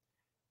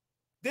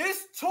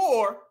this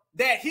tour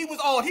that he was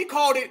on, he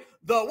called it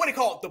the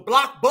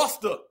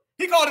blockbuster.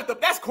 He called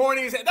it that's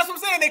corny. That's what I'm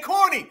saying. They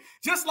corny.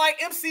 Just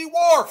like MC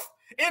Wharf.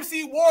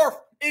 MC Wharf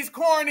is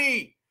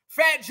corny.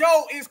 Fat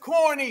Joe is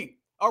corny.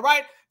 All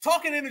right.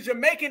 Talking in a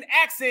Jamaican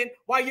accent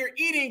while you're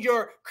eating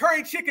your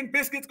curry chicken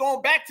biscuits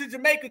going back to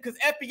Jamaica because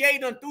FBA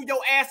done threw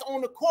your ass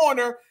on the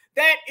corner.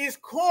 That is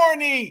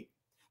corny.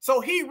 So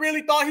he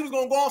really thought he was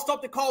going to go on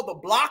something called the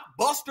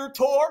Blockbuster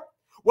Tour.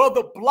 Well,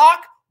 the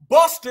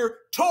Blockbuster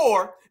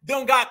Tour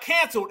done got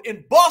canceled,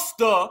 and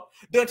Busta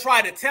done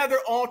tried to tether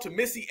on to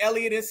Missy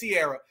Elliott and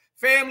Sierra.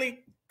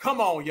 Family,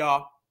 come on,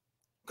 y'all.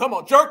 Come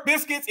on. Jerk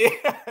biscuits?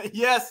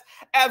 Yes,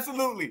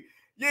 absolutely.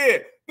 Yeah,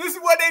 this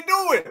is what they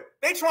doing.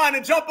 They trying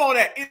to jump on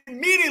that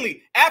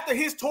immediately after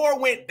his tour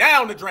went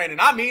down the drain,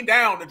 and I mean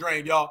down the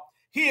drain, y'all.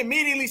 He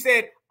immediately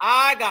said,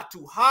 I got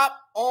to hop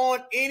on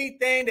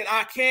anything that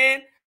I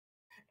can.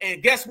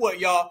 And guess what,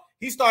 y'all?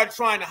 He started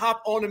trying to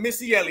hop on the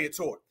Missy Elliott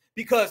tour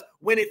because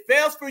when it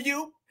fails for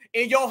you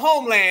in your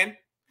homeland,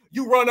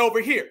 you run over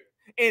here.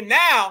 And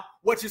now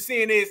what you're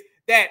seeing is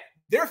that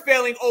they're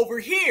failing over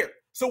here.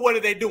 So what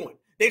are they doing?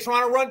 They're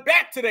trying to run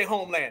back to their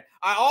homeland.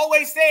 I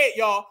always say it,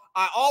 y'all.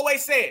 I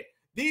always say it.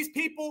 These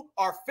people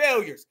are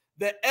failures.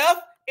 The F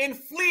in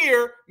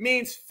FLIR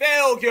means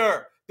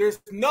failure. There's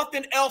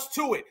nothing else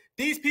to it.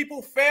 These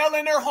people fail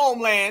in their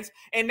homelands,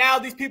 and now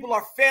these people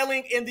are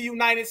failing in the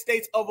United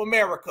States of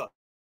America.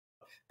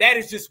 That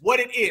is just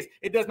what it is.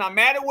 It does not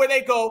matter where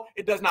they go.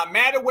 It does not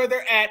matter where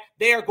they're at.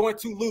 They are going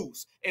to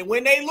lose. And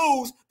when they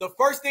lose, the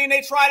first thing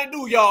they try to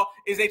do, y'all,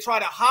 is they try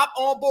to hop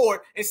on board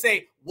and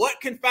say,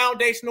 what can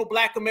foundational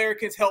Black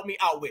Americans help me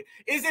out with?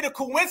 Is it a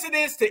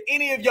coincidence to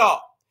any of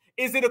y'all?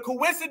 Is it a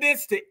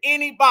coincidence to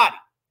anybody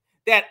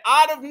that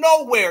out of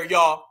nowhere,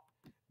 y'all,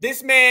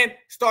 this man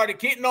started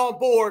getting on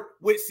board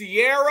with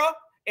Sierra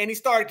and he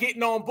started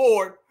getting on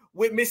board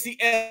with Missy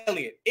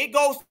Elliott? It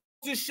goes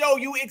to show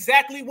you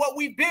exactly what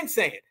we've been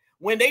saying.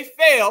 When they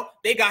fail,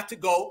 they got to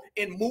go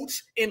and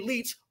mooch and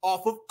leech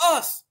off of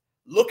us.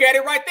 Look at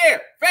it right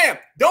there. Fam,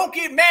 don't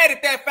get mad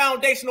at that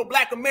foundational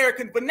Black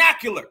American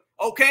vernacular,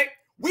 okay?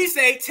 We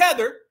say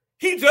tether,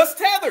 He just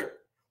tethered.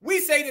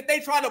 We say that they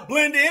try to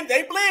blend in,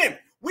 they blend.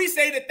 We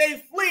say that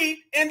they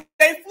flee, and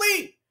they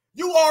flee.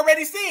 You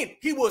already seen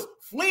he was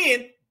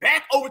fleeing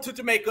back over to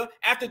Jamaica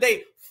after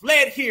they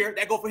fled here.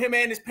 That go for him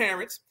and his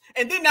parents.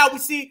 And then now we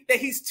see that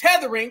he's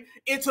tethering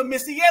into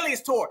Missy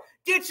Elliott's tour.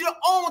 Get your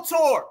own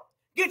tour.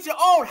 Get your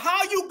own.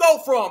 How you go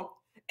from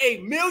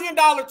 $1 million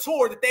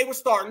tour that they were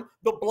starting,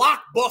 the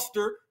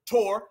Blockbuster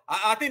tour.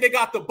 I think they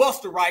got the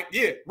Buster right.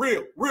 Yeah,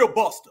 real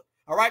Buster.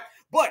 All right.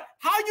 But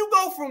how you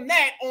go from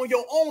that on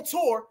your own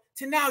tour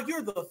to now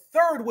you're the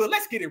third wheel?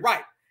 Let's get it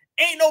right.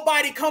 Ain't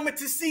nobody coming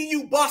to see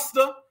you,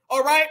 Buster.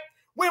 All right.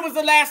 When was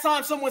the last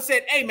time someone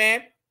said, hey,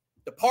 man,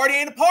 the party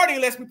ain't a party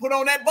unless we put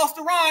on that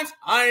Busta Rhymes?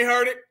 I ain't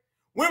heard it.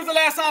 When was the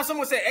last time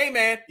someone said, hey,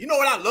 man, you know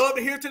what I love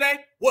to hear today?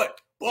 What?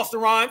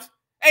 Busta Rhymes.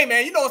 Hey,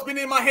 man, you know what's been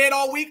in my head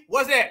all week?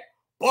 What's that?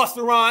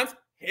 Busta Rhymes.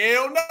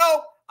 Hell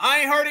no. I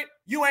ain't heard it.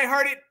 You ain't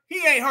heard it.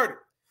 He ain't heard it.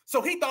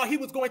 So he thought he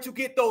was going to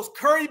get those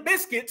curry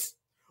biscuits,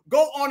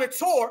 go on a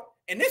tour,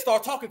 and then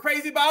start talking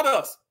crazy about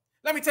us.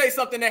 Let me tell you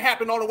something that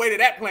happened on the way to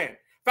that plan.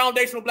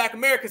 Foundational Black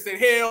Americans said,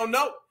 hell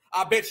no.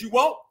 I bet you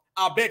won't.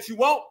 I bet you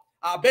won't.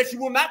 I bet you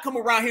will not come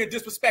around here and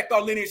disrespect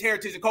our lineage,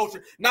 heritage, and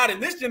culture. Not in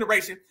this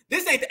generation.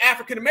 This ain't the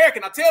African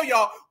American. I tell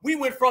y'all, we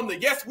went from the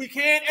yes we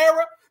can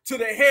era to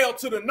the hell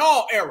to the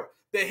no era.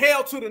 The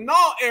hell to the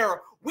no era.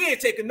 We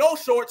ain't taking no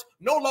shorts,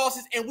 no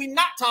losses, and we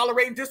not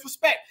tolerating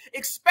disrespect,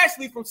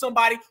 especially from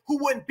somebody who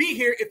wouldn't be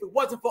here if it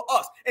wasn't for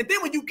us. And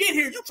then when you get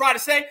here, you try to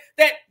say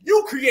that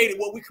you created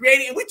what we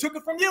created and we took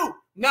it from you.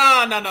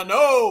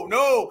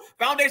 No.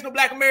 Foundational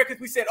Black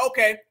Americans, we said,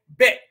 okay,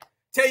 bet.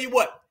 Tell you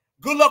what.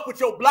 Good luck with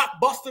your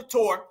Blockbuster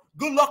tour.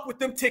 Good luck with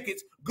them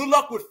tickets. Good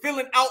luck with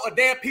filling out a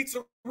damn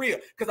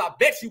pizzeria, because I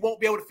bet you won't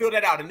be able to fill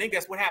that out. And then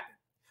guess what happened?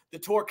 The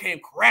tour came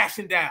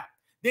crashing down.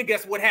 Then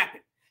guess what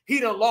happened? He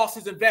done lost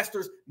his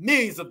investors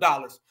millions of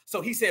dollars.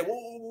 So he said,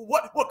 well,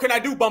 what can I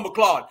do, Bumble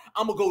Claude?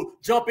 I'm going to go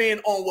jump in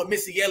on what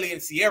Missy Elliott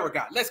and Sierra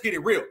got. Let's get it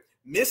real.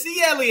 Missy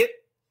Elliott,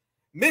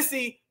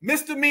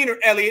 Misdemeanor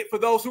Elliott, for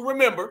those who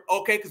remember,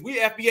 okay, because we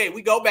FBA,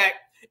 we go back,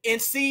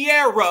 and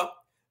Sierra,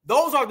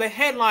 those are the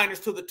headliners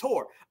to the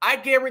tour. I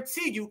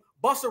guarantee you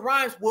Busta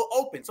Rhymes will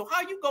open. So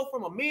how you go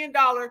from $1 million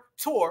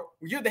tour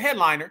where you're the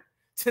headliner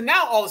to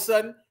now all of a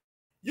sudden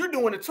you're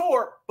doing a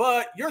tour,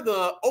 but you're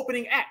the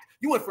opening act.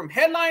 You went from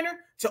headliner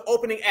to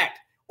opening act.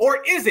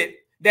 Or is it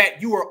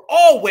that you were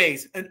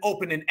always an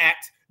opening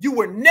act? You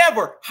were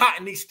never hot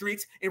in these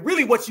streets. And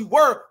really what you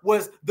were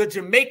was the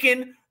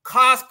Jamaican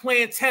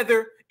cosplaying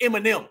tether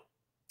Eminem.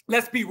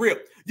 Let's be real.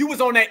 You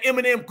was on that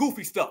Eminem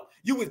goofy stuff.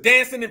 You was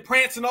dancing and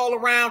prancing all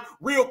around,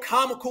 real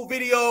comical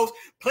videos,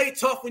 play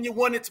tough when you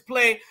wanted to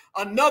play.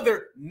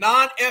 Another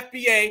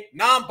non-FBA,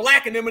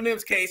 non-black in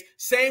Eminem's case,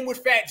 same with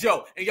Fat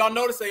Joe. And y'all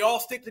notice they all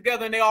stick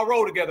together and they all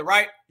roll together,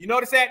 right? You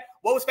notice that?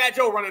 What was Fat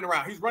Joe running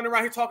around? He's running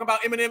around here talking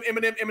about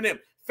Eminem.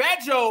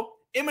 Fat Joe,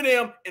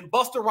 Eminem, and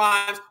Busta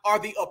Rhymes are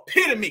the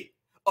epitome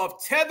of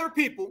tethered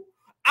people,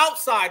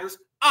 outsiders,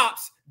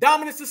 ops,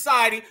 dominant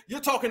society. You're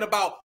talking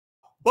about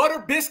butter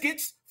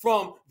biscuits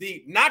from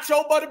the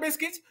nacho butter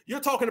biscuits. You're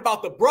talking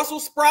about the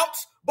Brussels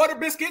sprouts butter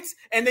biscuits.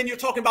 And then you're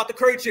talking about the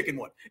curry chicken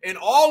one. And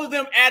all of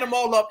them, add them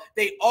all up,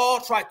 they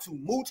all try to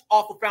mooch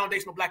off of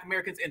foundational Black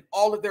Americans, and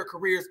all of their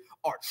careers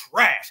are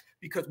trash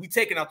because we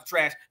taking out the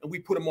trash and we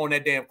put them on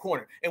that damn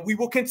corner. And we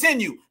will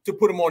continue to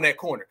put them on that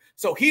corner.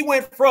 So he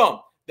went from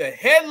the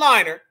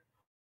headliner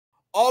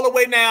all the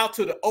way now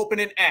to the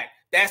opening act.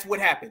 That's what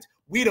happens.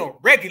 We don't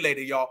regulate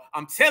it, y'all.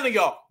 I'm telling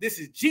y'all, this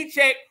is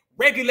G-Check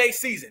regulate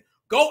season.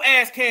 Go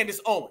ask Candace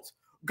Owens.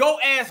 Go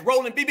ask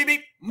Roland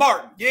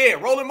Martin. Yeah,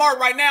 Roland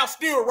Martin right now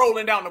still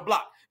rolling down the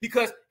block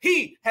because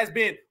he has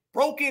been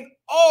broken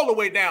all the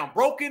way down,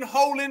 broken,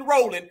 holding,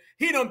 rolling.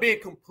 He done been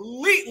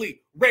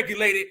completely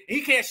regulated.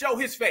 He can't show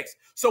his face.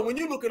 So when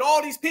you look at all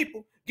these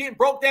people getting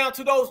broke down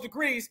to those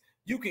degrees,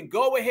 you can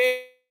go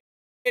ahead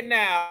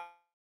now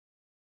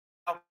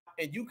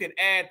and you can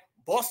add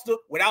Busta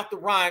without the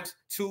rhymes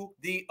to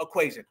the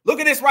equation.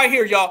 Look at this right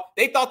here, y'all.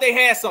 They thought they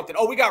had something.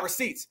 Oh, we got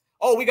receipts.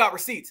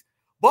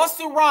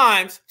 Busta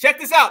Rhymes, check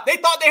this out. They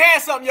thought they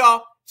had something,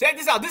 y'all. Check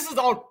this out. This is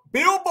on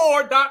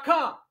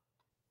Billboard.com.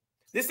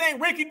 This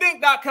ain't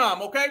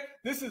rinkydink.com, okay?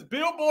 This is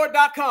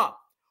Billboard.com.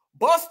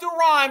 Busta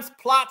Rhymes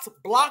plots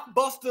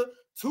Blockbuster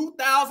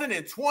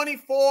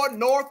 2024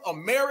 North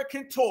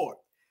American Tour.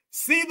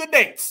 See the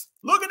dates.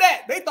 Look at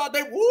that. They thought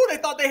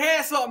they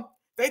had something.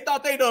 They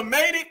thought they done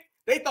made it.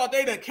 They thought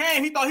they done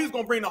came. He thought he was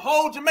going to bring the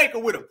whole Jamaica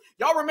with him.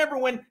 Y'all remember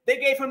when they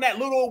gave him that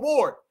little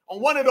award on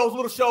one of those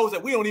little shows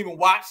that we don't even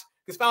watch?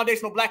 Because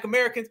foundational Black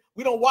Americans,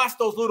 we don't watch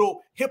those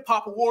little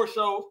hip-hop award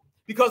shows.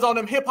 Because on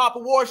them hip-hop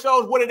award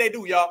shows, what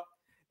do, y'all?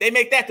 They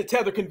make that the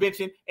Tether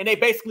Convention, and they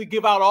basically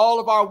give out all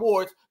of our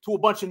awards to a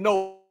bunch of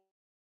nobodies,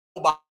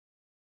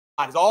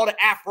 all the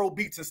Afro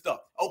beats and stuff.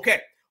 Okay,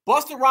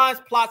 Busta Rhymes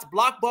plots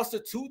Blockbuster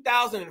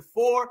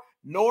 2004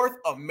 North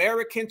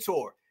American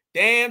Tour.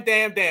 Damn,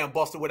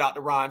 Busta without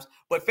the rhymes.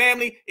 But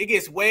family, it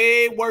gets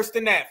way worse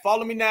than that.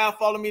 Follow me now.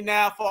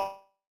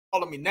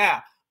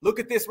 Look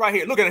at this right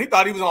here. Look at him. He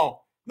thought he was on.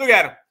 Look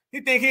at him.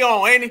 He think he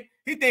on, ain't he?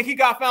 He think he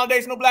got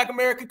foundational Black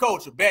American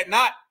culture. Bet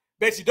not.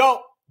 Bet you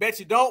don't. Bet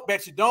you don't.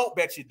 Bet you don't.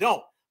 Bet you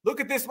don't. Look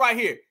at this right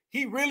here.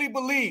 He really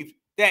believed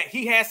that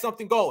he had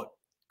something going.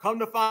 Come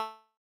to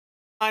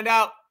find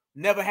out,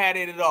 never had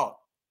it at all.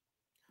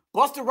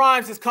 Busta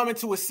Rhymes is coming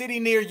to a city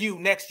near you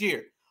next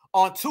year.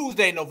 On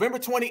Tuesday, November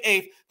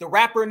 28th, the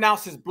rapper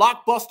announced his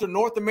blockbuster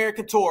North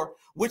American tour,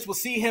 which will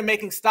see him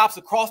making stops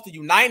across the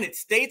United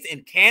States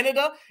and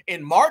Canada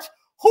in March.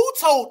 Who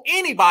told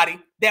anybody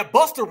that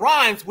Busta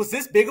Rhymes was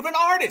this big of an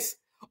artist?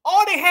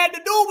 All they had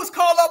to do was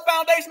call up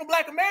foundational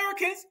Black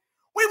Americans.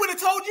 We would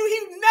have told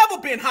you he'd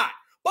never been hot.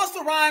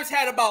 Busta Rhymes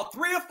had about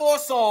 3 or 4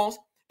 songs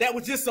that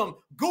was just some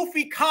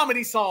goofy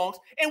comedy songs,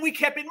 and we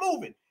kept it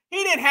moving.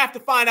 He didn't have to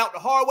find out the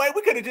hard way.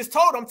 We could have just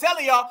told him. I'm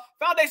telling y'all,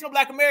 foundational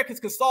Black Americans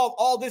can solve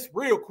all this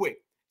real quick.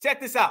 Check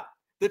this out.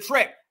 The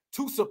trek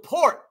to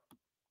support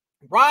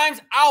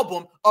Rhymes'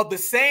 album of the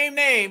same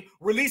name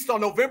released on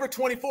November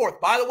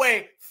 24th. By the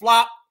way,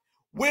 flop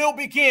will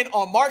begin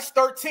on March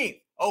 13th.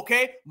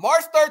 Okay,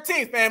 March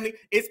 13th, family.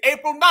 It's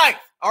April 9th.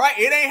 All right,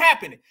 it ain't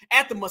happening.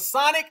 At the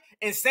Masonic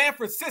in San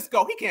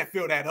Francisco. He can't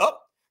fill that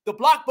up. The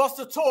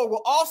blockbuster tour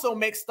will also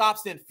make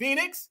stops in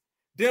Phoenix,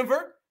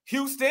 Denver,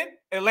 Houston,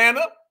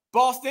 Atlanta,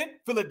 Boston,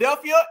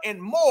 Philadelphia,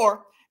 and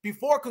more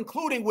before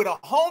concluding with a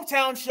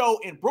hometown show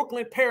in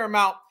Brooklyn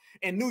Paramount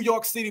and New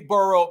York City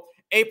Borough,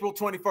 April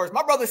 21st.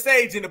 My brother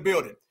Sage in the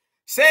building.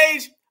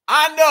 Sage,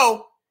 I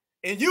know,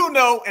 and you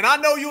know, and I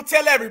know you'll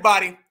tell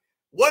everybody,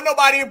 wasn't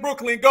nobody in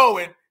Brooklyn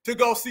going to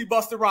go see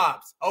Busta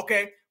Rhymes,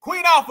 okay?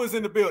 Queen Alpha's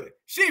in the building.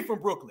 She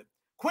from Brooklyn.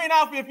 Queen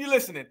Alpha, if you're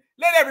listening,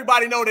 let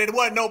everybody know that there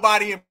wasn't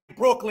nobody in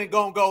Brooklyn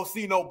gonna go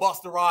see no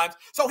Busta Rhymes.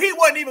 So he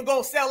wasn't even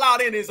gonna sell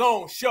out in his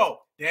own show.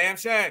 Damn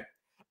shame.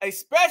 A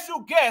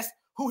special guest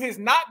who has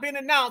not been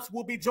announced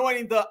will be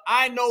joining the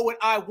I Know What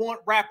I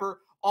Want rapper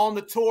on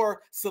the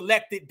tour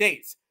selected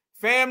dates.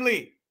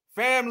 Family,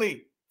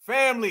 family,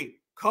 family.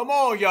 Come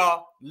on,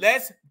 y'all.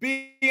 Let's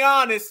be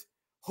honest.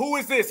 Who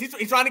is this?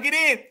 He's trying to get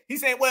in.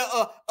 He's saying,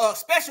 well, a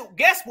special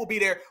guest will be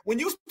there. When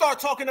you start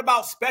talking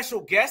about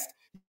special guest,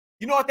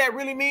 you know what that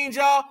really means,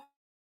 y'all?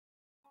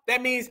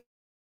 That means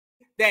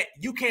that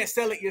you can't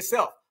sell it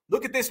yourself.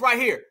 Look at this right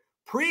here.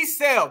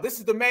 Pre-sale. This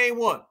is the main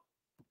one.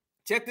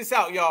 Check this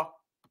out, y'all.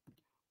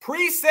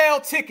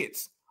 Pre-sale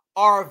tickets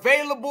are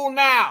available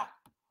now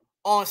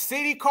on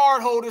City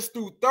card holders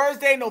through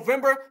Thursday,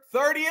 November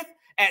 30th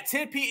at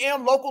 10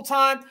 p.m. local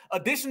time.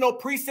 Additional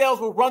pre-sales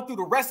will run through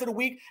the rest of the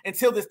week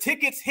until the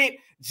tickets hit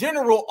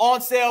general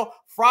on sale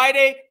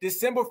Friday,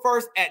 December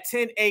 1st at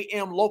 10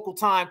 a.m. local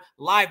time,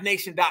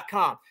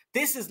 livenation.com.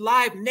 This is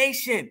Live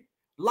Nation.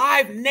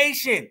 Live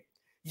Nation.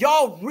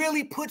 Y'all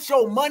really put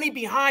your money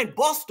behind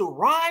Busta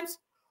Rhymes?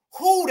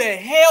 Who the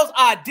hell's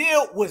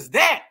idea was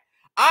that?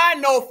 I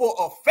know for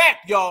a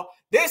fact, y'all,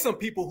 there's some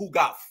people who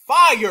got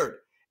fired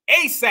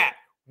ASAP,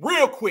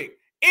 real quick,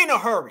 in a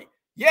hurry.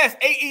 Yes,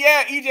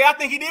 EJ, I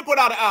think he did put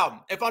out an album,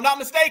 if I'm not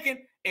mistaken,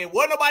 and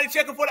wasn't nobody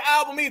checking for the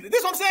album either. This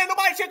is what I'm saying,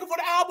 nobody checking for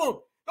the album.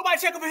 Nobody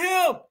checking for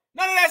him.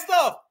 None of that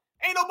stuff.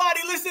 Ain't nobody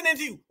listening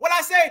to you. What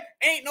I say,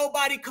 ain't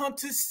nobody come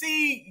to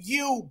see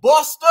you,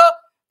 Busta.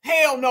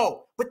 Hell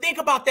no. But think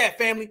about that,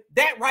 family.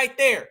 That right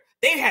there,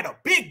 they had a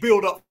big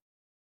build-up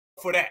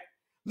for that.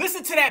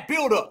 Listen to that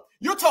build-up.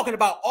 You're talking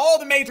about all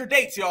the major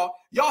dates, y'all.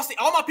 Y'all see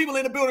all my people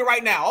in the building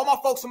right now. All my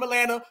folks from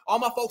Atlanta, all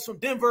my folks from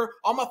Denver,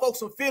 all my folks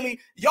from Philly.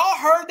 Y'all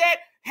heard that?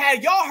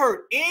 Had y'all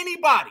heard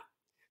anybody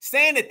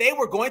saying that they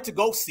were going to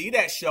go see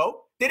that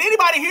show? Did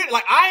anybody hear it?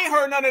 Like, I ain't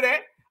heard none of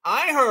that.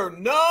 I ain't heard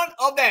none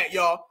of that,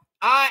 y'all.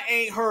 I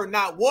ain't heard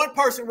not one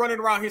person running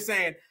around here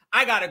saying,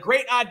 I got a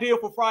great idea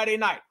for Friday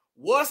night.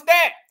 What's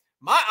that?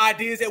 My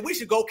idea is that we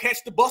should go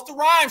catch the Busta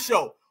Rhymes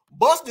show.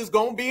 Busta's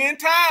going to be in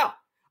town.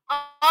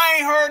 I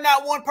ain't heard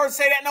not one person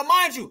say that. Now,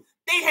 mind you,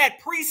 they had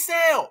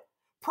pre-sale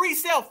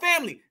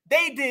family.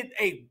 They did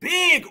a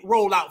big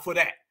rollout for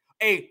that,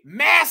 a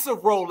massive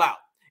rollout,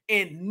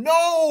 and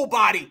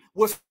nobody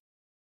was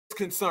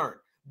concerned.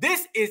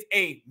 This is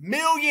 $1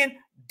 million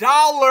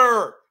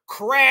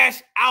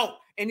crash out,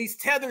 and these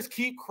tethers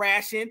keep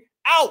crashing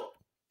out.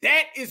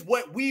 That is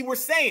what we were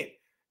saying.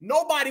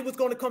 Nobody was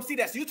going to come see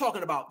that. So you're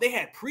talking about they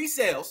had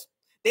pre-sales,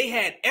 they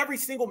had every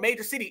single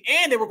major city,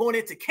 and they were going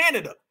into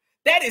Canada.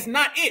 That is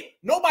not it.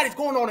 Nobody's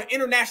going on an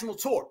international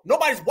tour.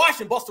 Nobody's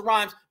watching Busta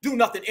Rhymes do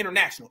nothing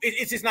international.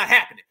 It's just not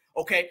happening,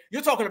 okay?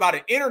 You're talking about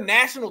an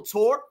international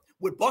tour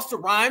with Busta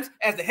Rhymes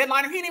as the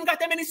headliner. He ain't even got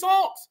that many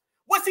songs.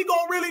 What's he going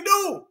to really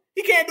do?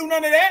 He can't do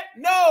none of that.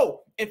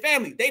 No. And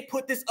family, they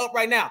put this up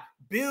right now.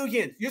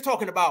 Billions. You're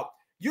talking about,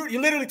 you're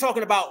literally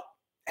talking about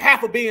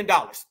 $500 million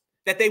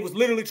that they was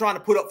literally trying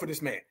to put up for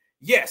this man.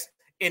 Yes,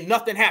 and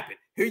nothing happened.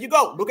 Here you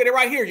go. Look at it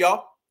right here,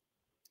 y'all.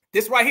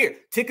 This right here.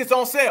 Tickets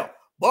on sale.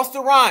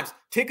 Busta Rhymes,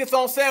 tickets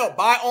on sale,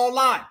 buy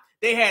online.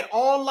 They had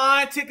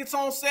online tickets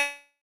on sale,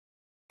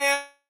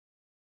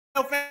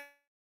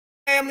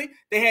 family.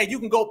 They had, you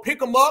can go pick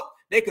them up.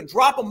 They can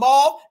drop them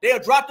off. They'll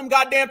drop them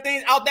goddamn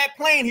things out that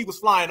plane he was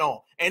flying on.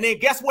 And then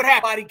guess what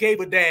happened? Nobody gave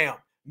a damn.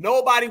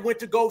 Nobody went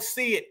to go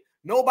see it.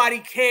 Nobody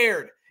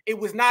cared. It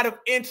was not of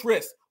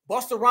interest.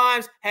 Busta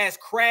Rhymes has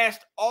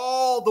crashed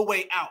all the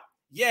way out.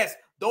 Yes,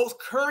 those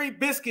curry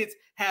biscuits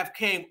have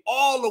came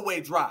all the way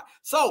dry.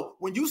 So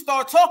when you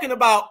start talking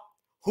about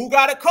who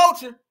got a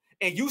culture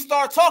and you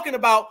start talking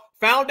about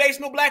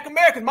foundational Black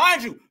Americans,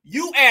 mind you,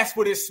 you asked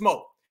for this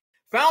smoke.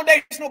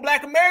 Foundational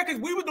Black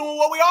Americans, we were doing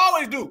what we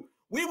always do.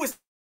 We was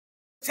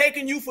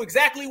taking you for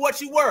exactly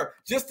what you were,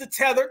 just a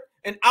tether,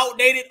 an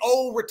outdated,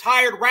 old,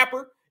 retired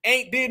rapper,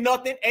 ain't did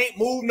nothing, ain't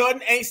moved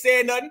nothing, ain't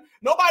said nothing.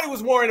 Nobody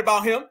was worrying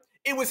about him.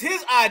 It was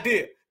his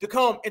idea to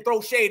come and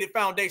throw shade at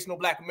foundational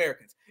Black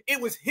Americans. It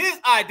was his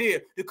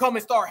idea to come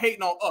and start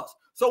hating on us.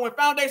 So when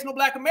foundational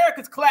Black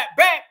Americans clap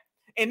back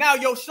and now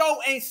your show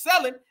ain't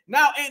selling,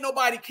 now ain't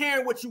nobody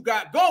caring what you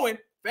got going,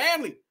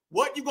 family,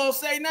 what you gonna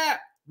say now?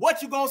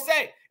 What you gonna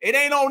say? It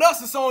ain't on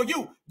us, it's on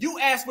you. You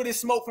asked for this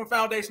smoke from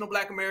foundational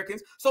Black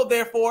Americans, so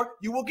therefore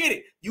you will get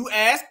it. You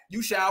ask,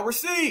 you shall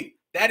receive.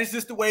 That is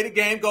just the way the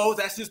game goes.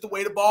 That's just the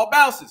way the ball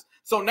bounces.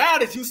 So now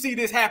that you see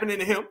this happening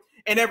to him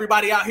and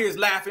everybody out here is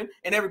laughing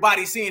and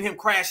everybody's seeing him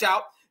crash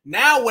out,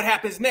 now what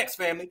happens next,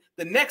 family?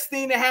 The next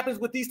thing that happens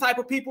with these type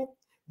of people,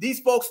 these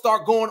folks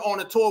start going on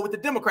a tour with the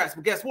Democrats.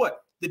 But guess what?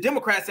 The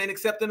Democrats ain't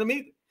accepting them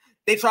either.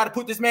 They try to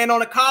put this man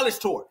on a college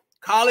tour.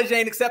 College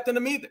ain't accepting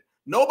them either.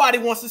 Nobody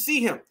wants to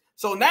see him.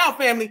 So now,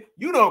 family,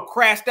 you done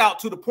crashed out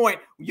to the point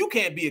where you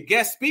can't be a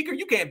guest speaker.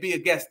 You can't be a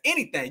guest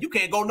anything. You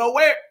can't go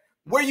nowhere.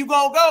 Where you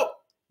gonna go?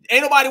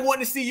 Ain't nobody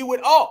wanting to see you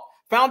at all.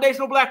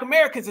 Foundational Black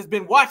Americans has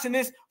been watching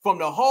this from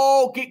the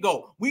whole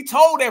get-go. We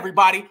told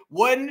everybody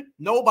wasn't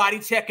nobody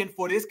checking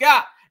for this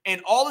guy.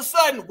 And all of a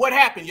sudden, what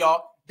happened,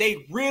 y'all?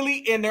 They really,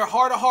 in their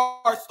heart of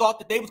hearts, thought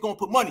that they was going to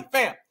put money.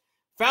 Fam,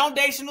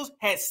 Foundationals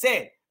had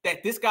said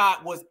that this guy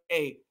was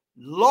a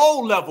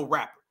low-level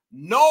rapper.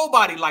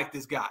 Nobody liked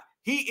this guy.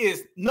 He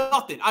is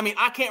nothing. I mean,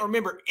 I can't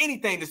remember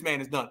anything this man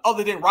has done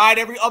other than ride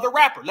every other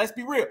rapper. Let's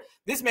be real.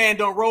 This man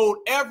done rode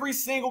every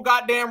single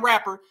goddamn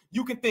rapper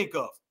you can think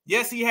of.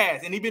 Yes, he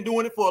has. And he's been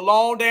doing it for a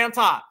long damn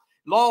time.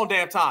 Long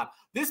damn time.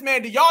 This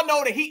man, do y'all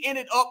know that he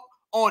ended up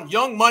on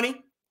Young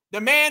Money? The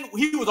man,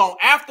 he was on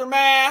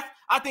Aftermath.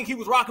 I think he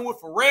was rocking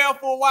with Pharrell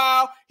for a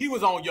while. He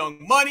was on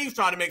Young Money. He was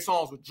trying to make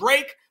songs with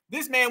Drake.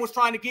 This man was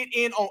trying to get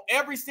in on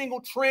every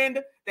single trend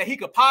that he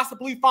could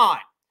possibly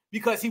find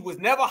because he was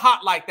never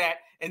hot like that.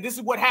 And this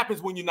is what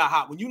happens when you're not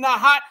hot. When you're not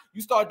hot,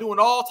 you start doing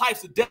all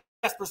types of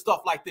desperate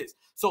stuff like this.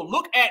 So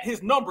look at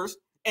his numbers.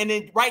 And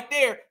then right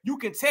there, you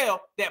can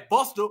tell that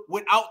Busta,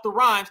 without the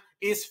rhymes,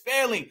 is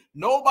failing.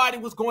 Nobody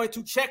was going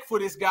to check for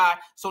this guy.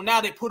 So now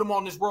they put him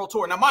on this world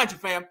tour. Now, mind you,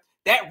 fam,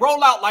 that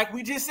rollout, like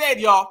we just said,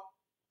 y'all,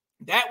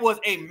 that was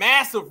a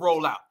massive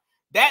rollout.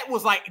 That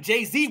was like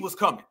Jay-Z was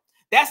coming.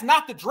 That's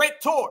not the Drake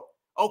tour,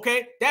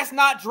 okay? That's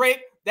not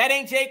Drake. That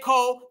ain't J.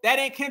 Cole. That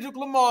ain't Kendrick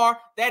Lamar.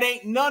 That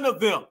ain't none of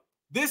them.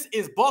 This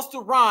is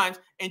Busta Rhymes,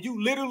 and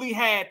you literally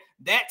had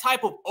that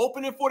type of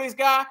opening for this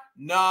guy?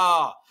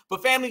 Nah.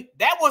 But family,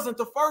 that wasn't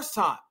the first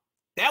time.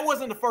 That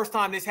wasn't the first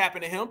time this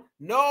happened to him.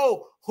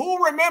 No.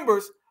 Who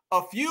remembers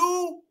a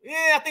few,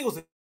 I think it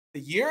was a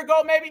year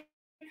ago maybe?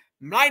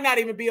 Might not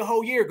even be a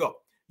whole year ago.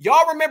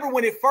 Y'all remember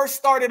when it first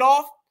started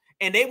off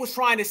and they was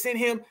trying to send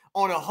him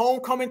on a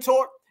homecoming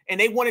tour and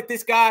they wanted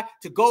this guy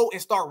to go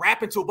and start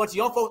rapping to a bunch of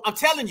young folks? I'm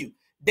telling you,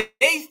 they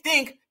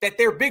think that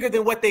they're bigger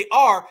than what they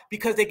are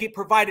because they get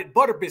provided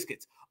butter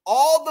biscuits.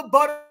 All the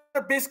butter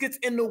biscuits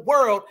in the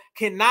world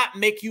cannot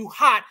make you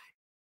hot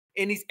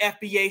in these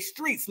FBA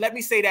streets. Let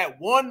me say that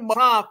one more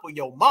time for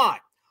your mind.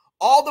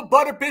 All the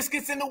butter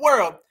biscuits in the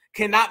world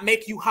cannot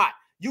make you hot.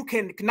 You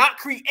cannot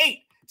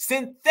create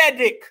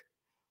synthetic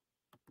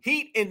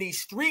heat in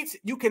these streets.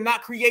 You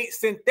cannot create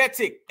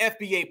synthetic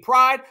FBA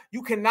pride.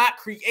 You cannot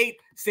create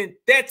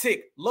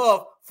synthetic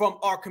love from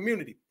our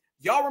community.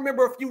 Y'all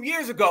remember a few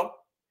years ago,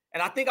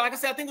 and I think, like I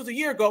said, I think it was a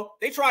year ago,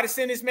 they tried to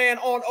send this man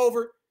on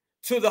over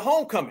to the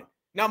homecoming.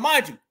 Now,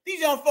 mind you,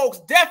 these young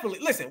folks definitely,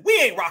 listen, we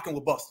ain't rocking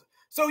with Busta.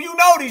 So you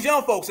know these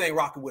young folks ain't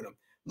rocking with him.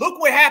 Look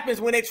what happens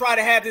when they try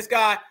to have this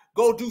guy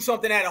go do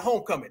something at a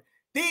homecoming.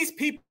 These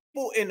people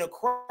in the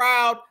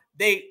crowd,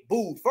 they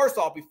booed. First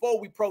off,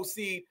 before we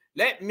proceed,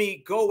 let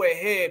me go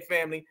ahead,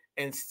 family,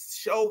 and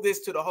show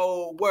this to the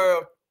whole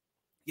world.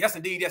 Yes,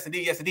 indeed. Yes,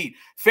 indeed. Yes, indeed.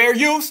 Fair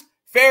use,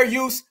 fair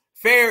use,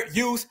 fair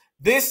use.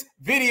 This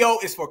video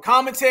is for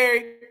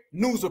commentary,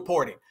 news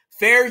reporting.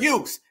 Fair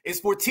use is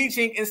for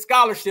teaching and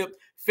scholarship.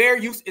 Fair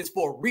use is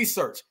for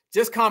research,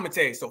 just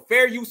commentary. So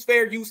fair use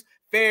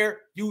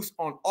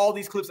on all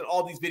these clips and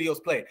all these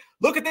videos played.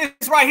 Look at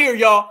this right here,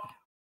 y'all.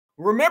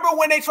 Remember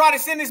when they tried to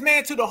send this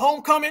man to the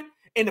homecoming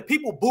and the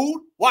people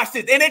booed? Watch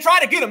this. And they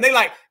tried to get him. They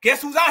like,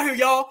 guess who's out here,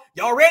 y'all?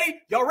 Y'all ready?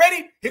 Y'all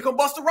ready? Here come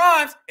Busta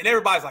Rhymes. And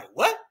everybody's like,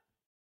 what?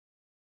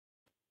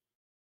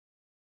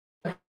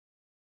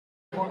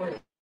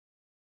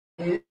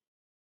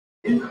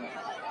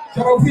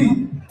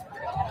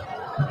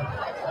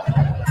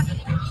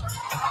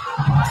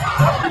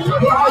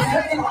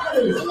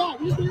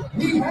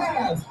 We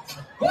have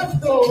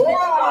Busta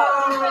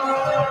Rhymes.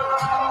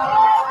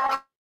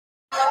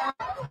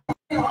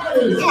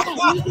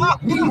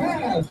 We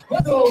have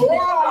Busta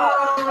Rhymes.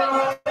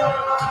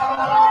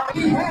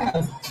 We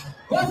have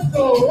Busta Let's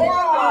go.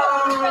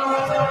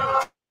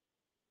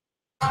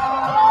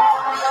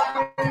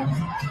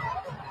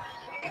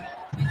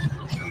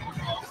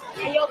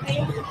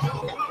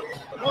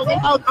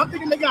 I'm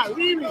thinking they got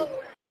Riri.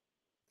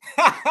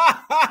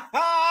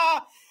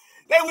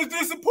 They was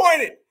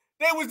disappointed.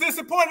 They was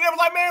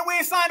like, man, we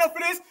ain't signed up for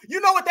this.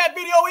 You know what that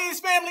video is,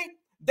 family?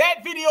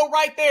 That video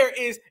right there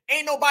is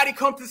ain't nobody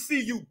come to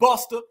see you,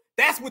 Buster.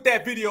 That's what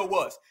that video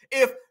was.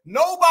 If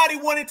nobody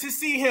wanted to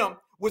see him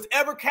was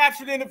ever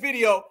captured in the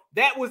video,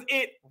 that was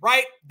it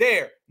right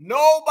there.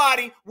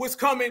 Nobody was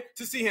coming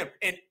to see him.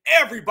 And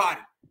everybody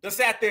that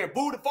sat there and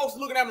booed. The folks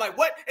looking at him like,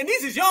 what? And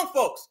these is young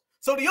folks.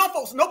 So the young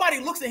folks, nobody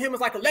looks at him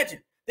as like a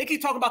legend. They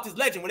keep talking about this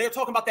legend. When they were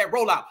talking about that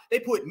rollout, they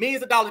put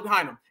millions of dollars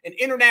behind him, an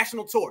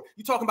international tour.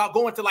 You're talking about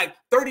going to like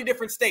 30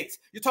 different states.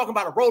 You're talking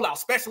about a rollout,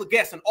 special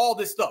guests, and all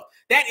this stuff.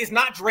 That is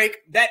not Drake.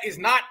 That is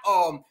not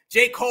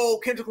J. Cole,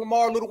 Kendrick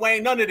Lamar, Lil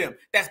Wayne, none of them.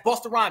 That's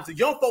Busta Rhymes. The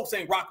young folks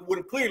ain't rocking with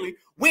him. Clearly,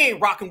 we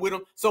ain't rocking with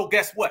him. So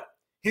guess what?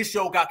 His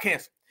show got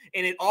canceled.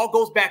 And it all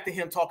goes back to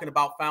him talking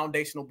about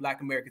foundational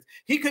Black Americans.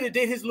 He could have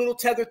did his little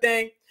tether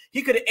thing.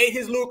 He could have ate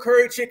his little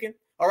curry chicken.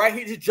 All right,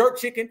 his jerk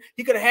chicken.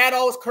 He could have had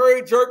all his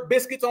curry jerk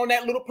biscuits on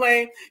that little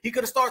plane. He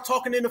could have started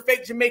talking in a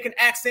fake Jamaican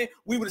accent.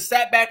 We would have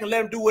sat back and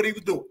let him do what he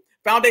was doing.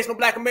 Foundational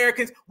Black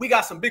Americans, we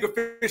got some bigger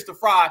fish to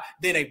fry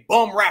than a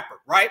bum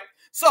rapper, right?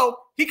 So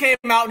he came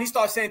out and he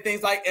started saying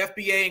things like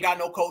FBA ain't got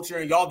no culture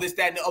and y'all this,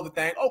 that, and the other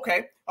thing.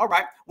 Okay, all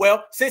right.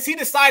 Well, since he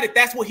decided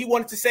that's what he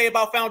wanted to say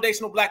about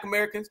foundational Black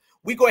Americans,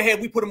 we go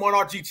ahead, we put him on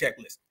our G-check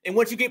list. And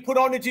once you get put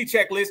on the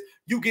G-check list,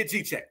 you get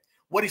G-checked.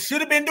 What he should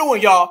have been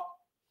doing, y'all,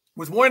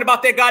 was worrying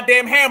about that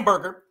goddamn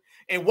hamburger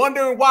and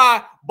wondering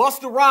why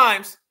Busta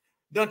Rhymes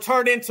done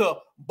turned into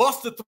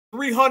Busta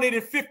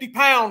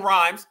 350-pound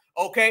Rhymes,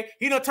 okay?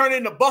 He done turned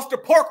into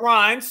Busta Pork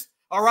Rhymes,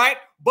 all right?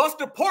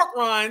 Busta Pork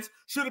Rhymes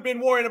should have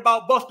been worrying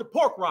about Busta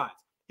Pork Rhymes.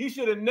 He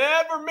should have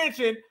never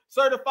mentioned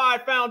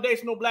certified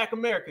foundational Black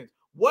Americans.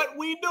 What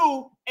we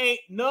do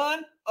ain't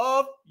none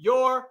of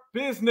your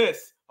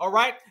business, all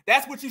right?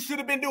 That's what you should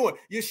have been doing.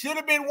 You should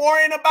have been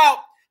worrying about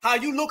how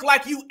you look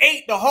like you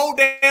ate the whole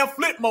damn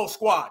Flipmo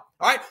squad,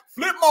 all right?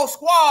 Flipmo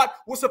squad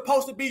was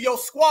supposed to be your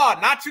squad,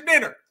 not your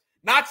dinner,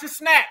 not your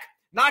snack,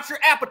 not your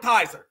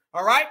appetizer,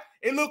 all right?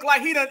 It looked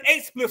like he done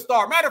ate Spliff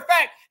Star. Matter of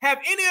fact, have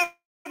any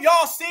of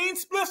y'all seen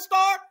Spliff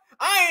Star?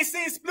 I ain't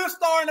seen Spliff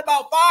Star in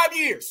about 5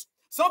 years.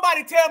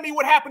 Somebody tell me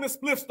what happened to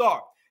Spliff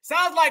Star.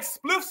 Sounds like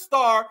Spliff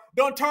Star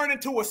done turned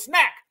into a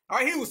snack, all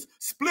right? He was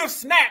Spliff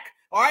Snack,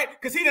 all right?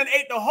 Because he done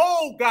ate the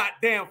whole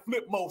goddamn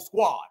Flipmo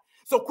squad.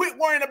 So quit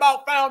worrying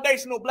about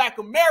foundational Black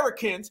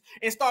Americans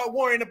and start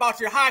worrying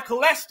about your high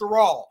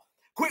cholesterol.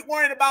 Quit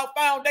worrying about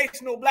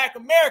foundational Black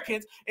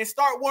Americans and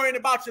start worrying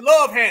about your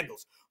love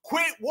handles.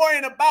 Quit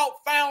worrying about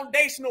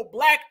foundational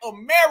Black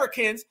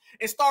Americans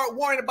and start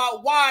worrying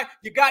about why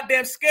your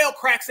goddamn scale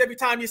cracks every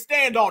time you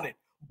stand on it.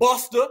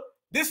 Buster,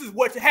 this is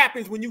what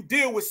happens when you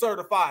deal with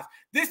certifieds.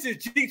 This is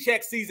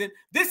G-check season.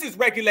 This is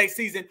regulate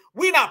season.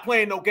 We not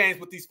playing no games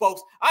with these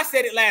folks. I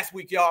said it last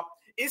week, y'all.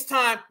 It's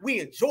time we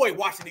enjoy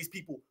watching these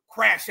people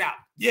crash out.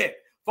 Yeah.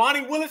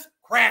 Fonnie Willis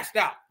crashed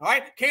out. All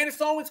right.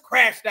 Candace Owens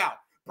crashed out.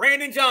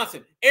 Brandon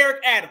Johnson, Eric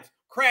Adams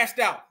crashed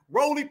out.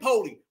 Roly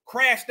Poly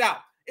crashed out.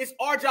 It's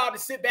our job to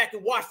sit back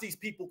and watch these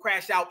people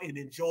crash out and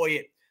enjoy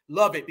it.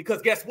 Love it.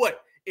 Because guess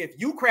what? If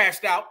you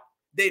crashed out,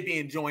 they'd be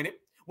enjoying it.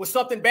 When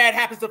something bad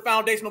happens to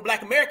foundational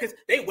Black Americans,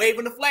 they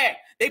waving the flag.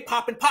 They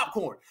popping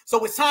popcorn.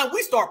 So it's time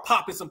we start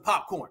popping some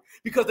popcorn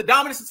because the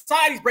dominant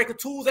society's breaking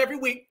tools every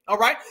week, all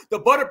right? The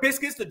butter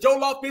biscuits, the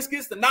Jollof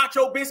biscuits, the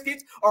nacho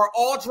biscuits are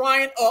all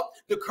drying up.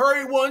 The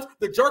curry ones,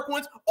 the jerk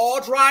ones, all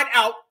dried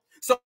out.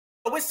 So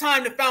it's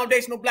time to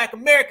foundational Black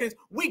Americans,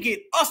 we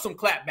get us some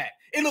clapback.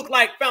 It looked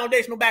like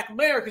foundational Black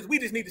Americans, we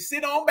just need to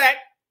sit on back,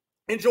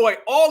 enjoy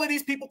all of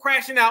these people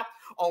crashing out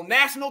on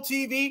national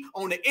TV,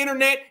 on the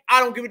internet. I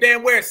don't give a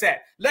damn where it's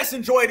at. Let's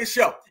enjoy the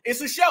show. It's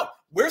a show.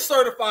 We're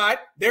certified.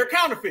 They're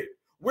counterfeit.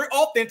 We're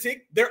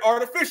authentic. They're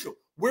artificial.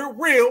 We're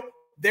real.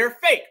 They're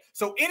fake.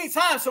 So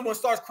anytime someone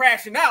starts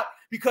crashing out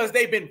because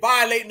they've been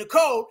violating the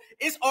code,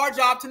 it's our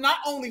job to not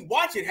only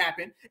watch it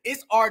happen,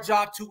 it's our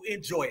job to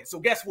enjoy it. So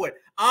guess what?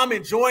 I'm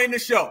enjoying the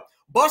show.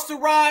 Busta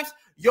Rhymes,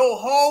 your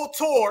whole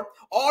tour,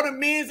 all the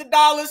millions of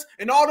dollars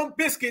and all them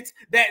biscuits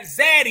that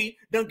Zaddy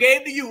done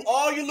gave to you,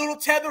 all your little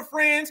Tether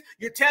friends,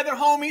 your Tether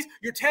homies,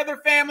 your Tether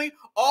family,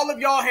 all of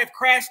y'all have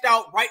crashed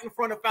out right in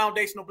front of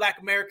foundational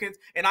Black Americans.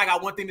 And I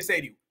got one thing to say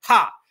to you.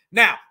 Ha!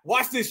 Now,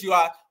 watch this, you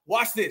guys.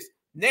 Watch this.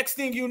 Next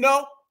thing you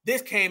know,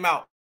 this came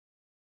out.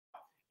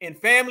 And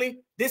family,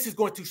 this is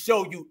going to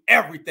show you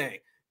everything.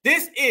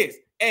 This is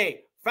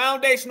a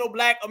foundational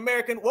Black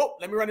American. Whoa,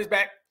 let me run this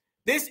back.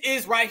 This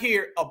is right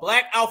here a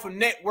Black Alpha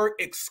Network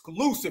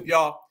exclusive,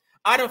 y'all.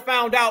 I done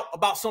found out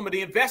about some of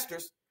the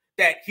investors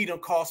that he done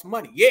cost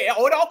money. Yeah,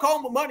 oh, it all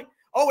come with money.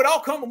 Oh, it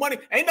all come with money.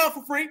 Ain't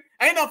nothing for free.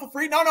 Ain't nothing for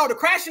free. No, the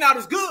crashing out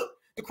is good.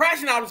 The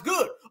crashing out is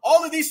good.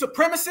 All of these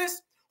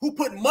supremacists who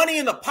put money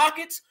in the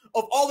pockets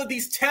of all of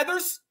these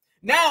tethers,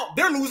 now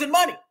they're losing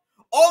money.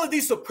 All of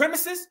these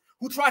supremacists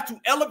who try to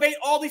elevate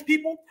all these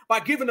people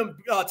by giving them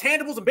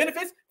tangibles and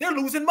benefits, they're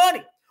losing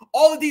money.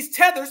 All of these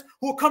tethers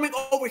who are coming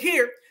over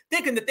here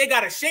thinking that they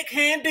got a shake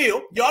hand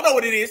deal. Y'all know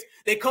what it is.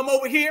 They come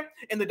over here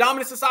and the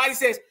dominant society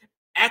says,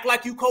 act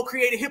like you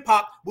co-created hip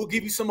hop, we'll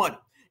give you some money.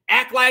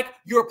 Act like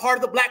you're a part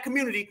of the black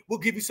community, we'll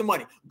give you some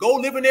money. Go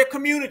live in their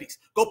communities.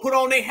 Go put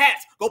on their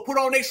hats. Go put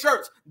on their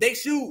shirts, their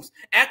shoes.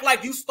 Act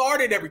like you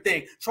started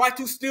everything. Try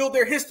to steal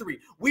their history.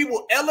 We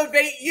will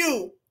elevate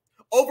you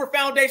over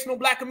foundational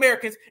black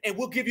Americans and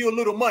we'll give you a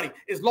little money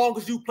as long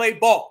as you play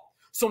ball.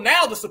 So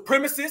now the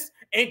supremacists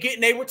ain't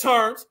getting their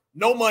returns,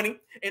 no money,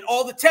 and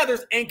all the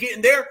tethers ain't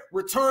getting their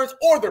returns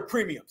or their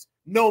premiums,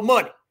 no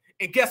money.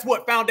 And guess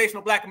what?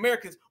 Foundational black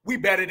Americans, we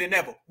better than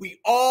ever. We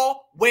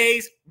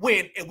always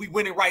win, and we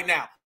winning right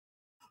now.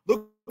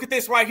 Look at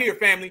this right here,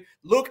 family.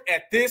 Look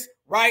at this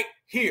right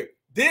here.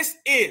 This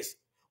is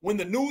when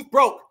the news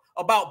broke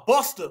about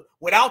Busta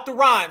without the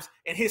rhymes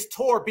and his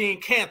tour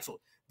being canceled.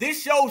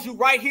 This shows you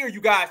right here,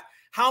 you guys,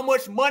 how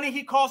much money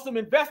he cost some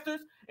investors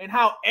and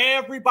how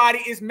everybody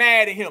is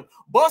mad at him.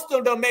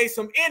 Busta done made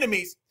some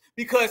enemies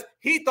because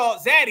he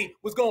thought Zaddy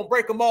was going to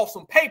break him off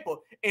some paper.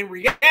 In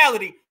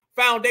reality,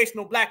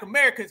 foundational black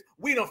Americans,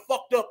 we done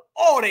fucked up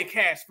all their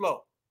cash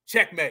flow.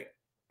 Checkmate.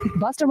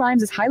 Busta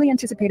Rhymes' highly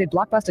anticipated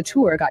blockbuster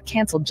tour got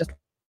canceled just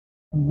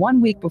 1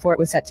 week before it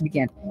was set to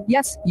begin.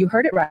 Yes, you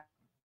heard it right.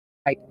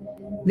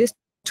 This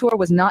tour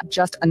was not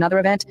just another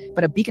event,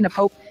 but a beacon of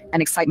hope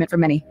and excitement for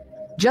many.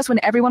 Just when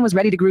everyone was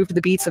ready to groove to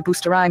the beats of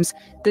Busta Rhymes,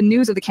 the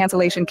news of the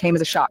cancellation came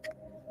as a shock.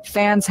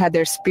 Fans had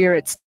their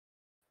spirits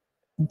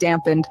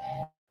dampened,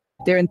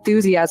 their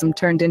enthusiasm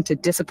turned into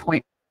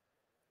disappointment.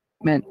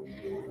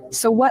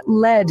 So what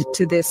led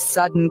to this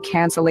sudden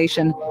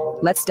cancellation?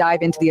 Let's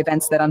dive into the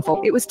events that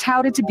unfolded. It was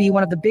touted to be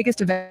one of the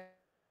biggest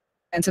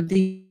events of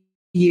the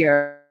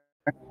year.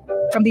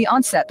 From the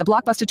onset, the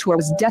blockbuster tour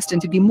was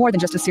destined to be more than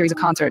just a series of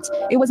concerts.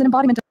 It was an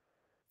embodiment of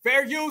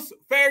fair use,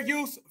 fair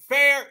use,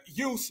 fair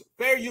use,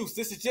 fair use.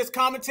 This is just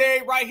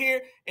commentary right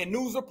here and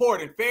news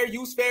reporting. Fair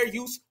use, fair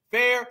use,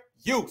 fair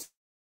use.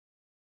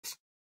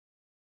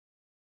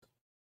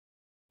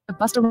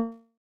 Busta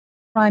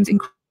Rhymes'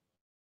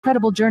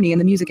 incredible journey in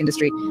the music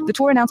industry. The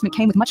tour announcement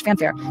came with much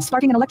fanfare,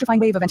 sparking an electrifying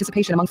wave of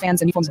anticipation among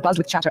fans, and new forms buzzed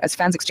with chatter as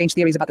fans exchanged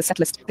theories about the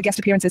setlist, the guest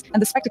appearances,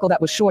 and the spectacle that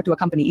was sure to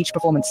accompany each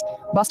performance.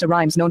 Busta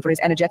Rhymes, known for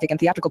his energetic and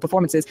theatrical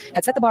performances,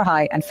 had set the bar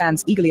high, and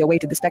fans eagerly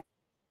awaited the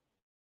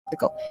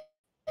spectacle.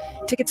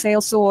 Ticket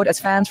sales soared as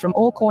fans from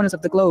all corners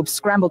of the globe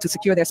scrambled to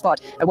secure their spot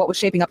at what was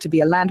shaping up to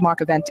be a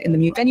landmark event in the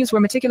music. Venues were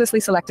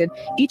meticulously selected,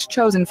 each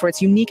chosen for its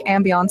unique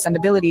ambiance and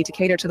ability to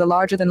cater to the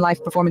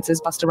larger-than-life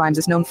performances Busta Rhymes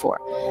is known for.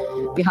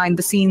 Behind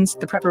the scenes,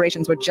 the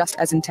preparations were just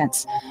as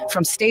intense.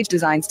 From stage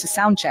designs to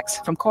sound checks,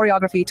 from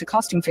choreography to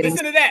costume fittings.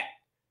 Listen to that.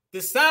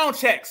 The sound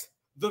checks,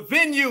 the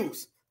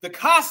venues, the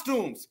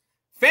costumes,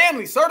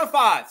 family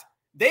certifieds.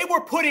 They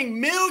were putting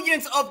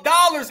millions of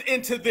dollars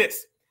into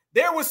this.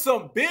 There was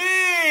some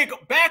big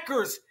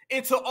backers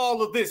into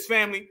all of this,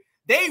 family.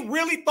 They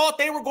really thought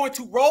they were going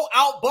to roll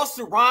out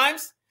Busta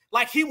Rhymes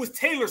like he was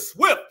Taylor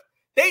Swift.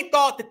 They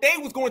thought that they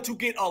was going to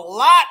get a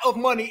lot of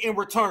money in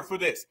return for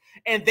this,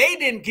 and they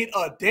didn't get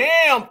a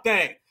damn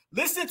thing.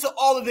 Listen to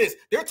all of this.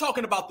 They're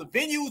talking about the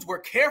venues were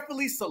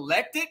carefully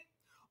selected.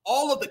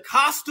 All of the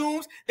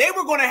costumes, they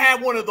were going to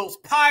have one of those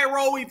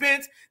pyro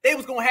events. They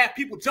was going to have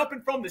people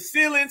jumping from the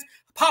ceilings,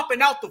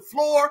 popping out the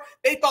floor.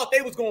 They thought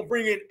they was going to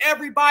bring in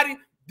everybody.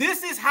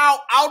 This is how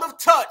out of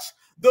touch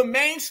the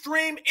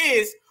mainstream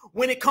is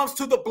when it comes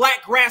to the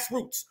black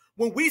grassroots.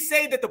 When we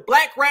say that the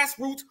black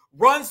grassroots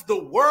runs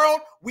the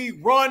world, we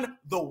run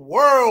the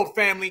world,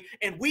 family.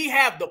 And we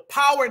have the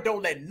power, and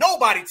don't let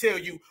nobody tell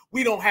you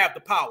we don't have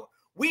the power.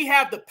 We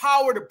have the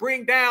power to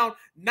bring down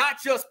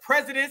not just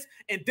presidents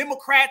and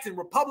Democrats and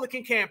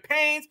Republican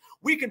campaigns.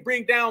 We can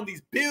bring down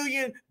these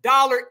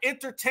billion-dollar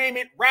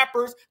entertainment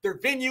rappers, their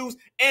venues,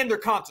 and their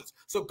concerts.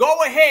 So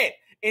go ahead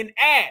and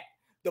add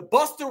the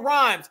Busta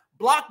Rhymes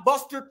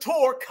blockbuster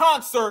tour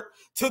concert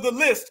to the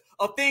list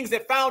of things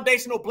that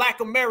foundational black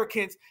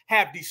Americans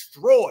have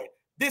destroyed.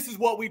 This is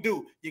what we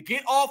do. You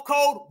get off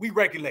code, we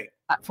regulate.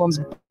 Platforms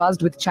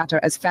buzzed with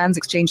chatter as fans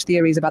exchanged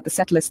theories about the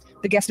setlist,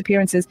 the guest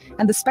appearances,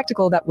 and the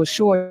spectacle that was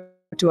sure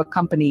to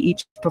accompany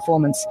each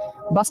performance.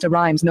 Busta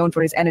Rhymes, known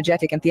for his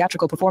energetic and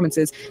theatrical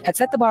performances, had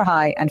set the bar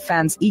high, and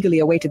fans eagerly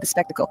awaited the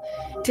spectacle.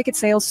 Ticket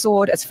sales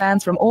soared as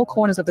fans from all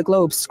corners of the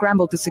globe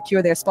scrambled to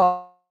secure their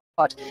spot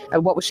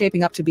at what was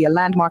shaping up to be a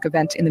landmark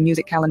event in the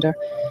music calendar.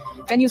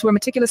 Venues were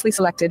meticulously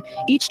selected,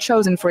 each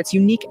chosen for its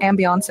unique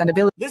ambiance and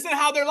ability. Listen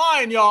how they're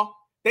lying, y'all.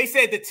 They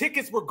said the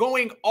tickets were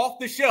going off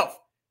the shelf.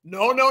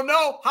 No.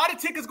 How did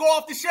tickets go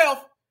off the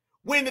shelf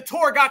when the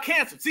tour got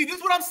canceled? See, this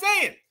is what I'm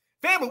saying.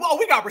 Family, well,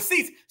 we got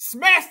receipts.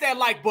 Smash that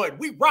like button.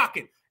 We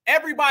rocking.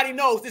 Everybody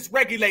knows this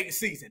regulating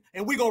season,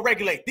 and we're going to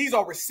regulate. These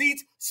are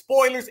receipts,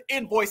 spoilers,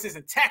 invoices,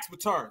 and tax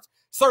returns.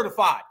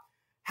 Certified.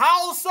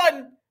 How all of a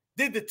sudden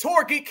did the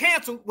tour get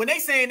canceled when they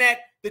saying that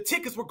the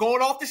tickets were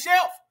going off the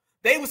shelf?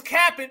 They was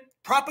capping,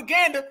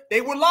 propaganda,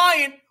 they were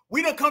lying.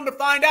 We done come to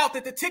find out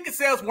that the ticket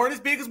sales weren't as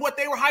big as what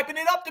they were hyping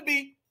it up to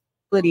be.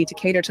 to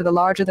cater to the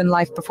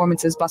larger-than-life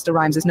performances Busta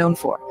Rhymes is known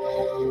for.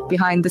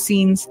 Behind the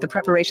scenes, the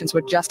preparations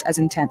were just as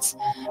intense.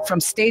 From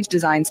stage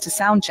designs to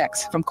sound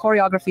checks, from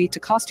choreography to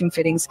costume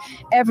fittings,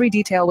 every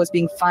detail was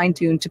being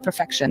fine-tuned to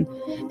perfection.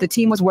 The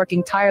team was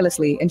working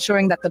tirelessly,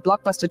 ensuring that the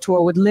Blockbuster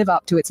Tour would live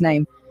up to its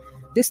name.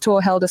 This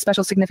tour held a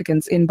special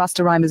significance in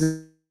Busta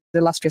Rhymes'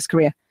 illustrious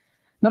career.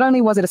 Not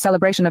only was it a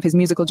celebration of his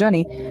musical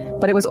journey,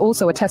 but it was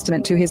also a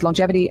testament to his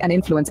longevity and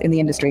influence in the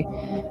industry.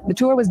 The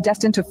tour was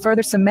destined to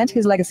further cement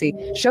his legacy,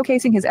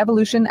 showcasing his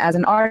evolution as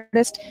an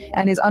artist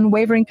and his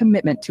unwavering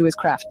commitment to his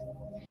craft.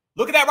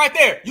 Look at that right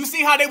there. You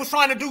see how they was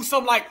trying to do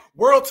some like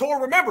world tour?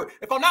 Remember,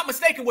 if I'm not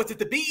mistaken, was it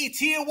the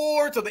BET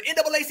Awards or the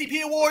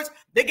NAACP Awards?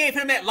 They gave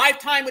him that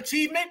lifetime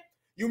achievement.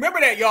 You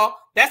remember that, y'all?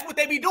 That's what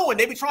they be doing.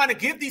 They be trying to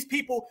give these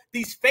people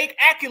these fake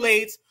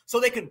accolades so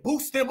they can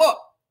boost them up.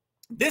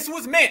 This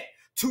was meant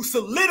to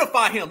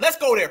solidify him. Let's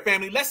go there,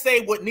 family. Let's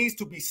say what needs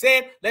to be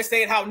said. Let's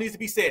say it how it needs to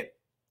be said.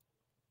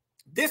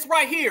 This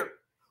right here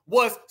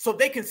was so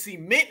they can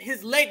cement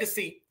his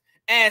legacy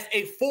as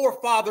a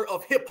forefather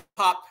of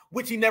hip-hop,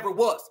 which he never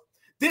was.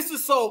 This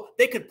is so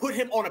they can put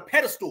him on a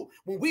pedestal.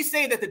 When we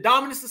say that the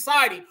dominant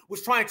society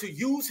was trying to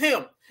use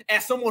him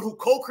as someone who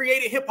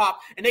co-created hip-hop,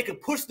 and they can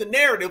push the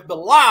narrative, the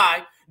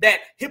lie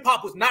that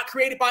hip-hop was not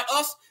created by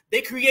us,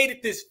 they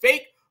created this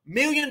fake $1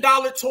 million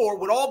tour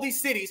with all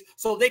these cities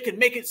so they can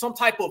make it some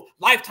type of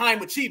lifetime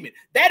achievement.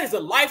 That is a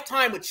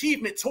lifetime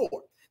achievement tour.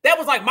 That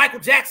was like Michael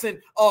Jackson,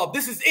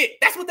 this is it.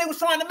 That's what they was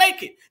trying to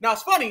make it. Now,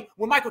 it's funny,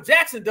 when Michael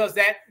Jackson does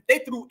that, they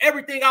threw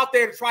everything out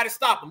there to try to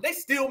stop him. They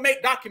still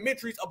make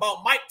documentaries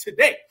about Mike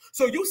today.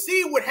 So you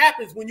see what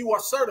happens when you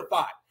are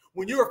certified,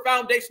 when you're a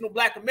foundational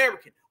Black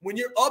American, when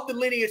you're of the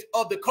lineage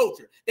of the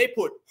culture. They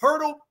put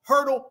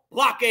hurdle,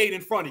 blockade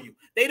in front of you.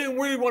 They didn't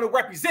really want to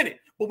represent it.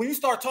 But when you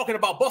start talking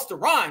about Busta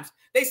Rhymes,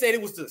 they said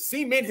it was to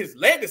cement his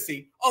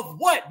legacy of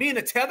what? Being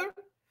a tether?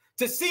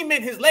 To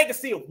cement his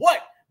legacy of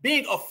what?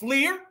 Being a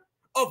fleer?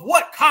 Of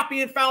what?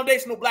 Copying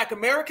foundational Black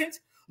Americans?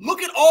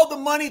 Look at all the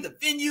money, the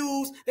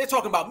venues. They're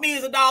talking about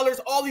millions of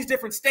dollars, all these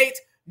different states.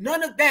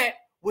 None of that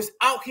was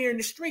out here in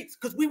the streets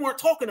because we weren't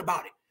talking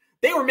about it.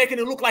 They were making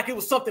it look like it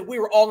was something we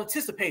were all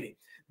anticipating.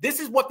 This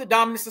is what the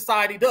dominant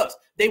society does.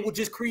 They will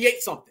just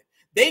create something.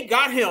 They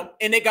got him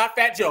and they got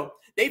Fat Joe.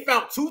 They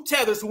found two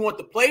tethers who want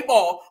to play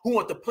ball, who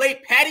want to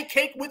play patty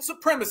cake with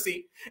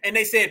supremacy. And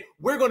they said,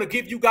 we're going to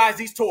give you guys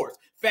these tours.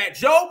 Fat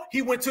Joe,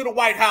 he went to the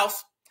White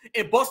House.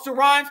 And Busta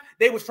Rhymes,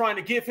 they was trying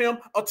to give him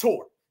a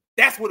tour.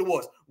 That's what it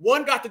was.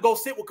 One got to go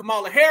sit with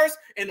Kamala Harris,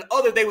 and the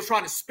other they was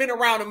trying to spin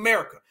around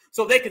America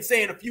so they can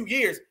say in a few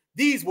years,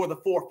 these were the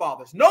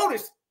forefathers.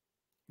 Notice,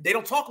 they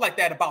don't talk like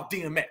that about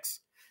DMX.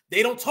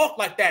 They don't talk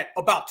like that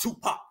about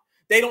Tupac.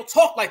 They don't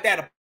talk like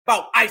that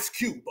about Ice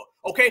Cube,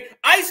 okay?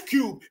 Ice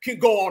Cube can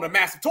go on a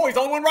massive tour. He's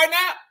on one right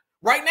now.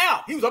 Right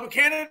now. He was up in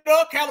Canada,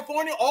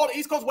 California, all the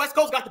East Coast, West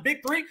Coast, got the big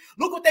three.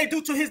 Look what they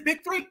do to his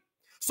big three.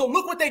 So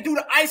look what they do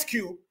to Ice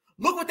Cube.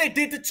 Look what they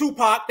did to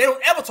Tupac. They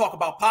don't ever talk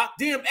about Pac.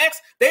 DMX,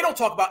 they don't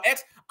talk about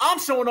X. I'm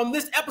showing on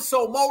this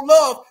episode more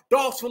love,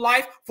 Dogs for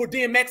Life, for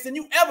DMX than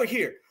you ever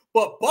hear.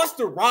 But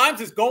Busta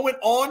Rhymes is going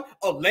on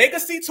a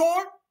legacy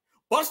tour?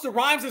 Busta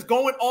Rhymes is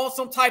going on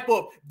some type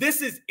of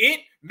this is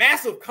it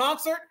massive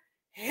concert?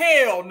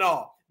 Hell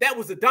no. That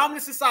was the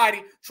dominant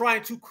society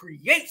trying to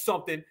create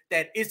something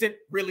that isn't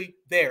really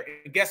there.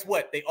 And guess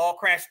what? They all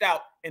crashed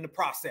out in the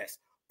process.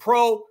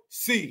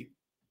 Proceed.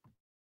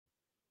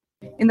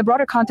 In the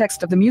broader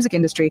context of the music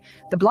industry,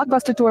 the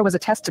Blockbuster Tour was a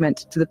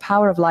testament to the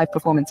power of live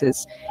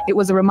performances. It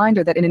was a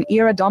reminder that in an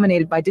era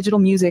dominated by digital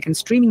music and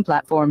streaming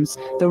platforms,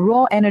 the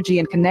raw energy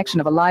and connection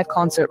of a live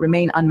concert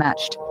remain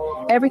unmatched.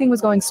 Everything was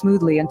going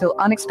smoothly until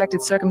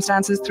unexpected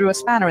circumstances threw a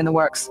spanner in the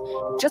works.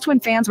 Just when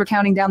fans were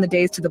counting down the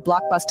days to the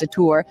Blockbuster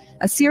Tour,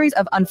 a series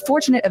of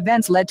unfortunate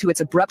events led to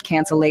its abrupt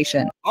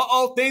cancellation.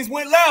 Uh-oh, things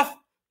went left.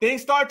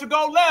 Things started to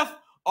go left.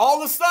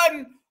 All of a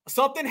sudden,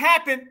 something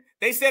happened.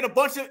 They said a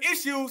bunch of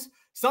issues.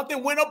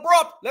 Something went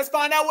abrupt. Let's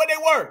find out what they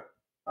were.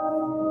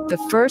 The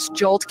first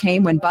jolt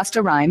came when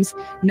Busta Rhymes,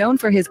 known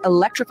for his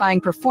electrifying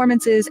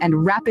performances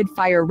and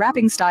rapid-fire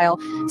rapping style,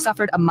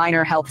 suffered a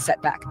minor health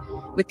setback.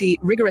 With the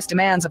rigorous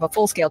demands of a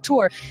full-scale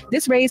tour,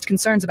 this raised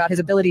concerns about his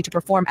ability to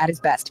perform at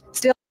his best.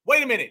 Still,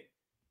 wait a minute.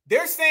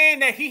 They're saying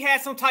that he had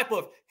some type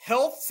of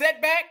health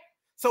setback,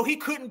 so he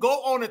couldn't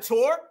go on a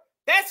tour?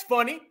 That's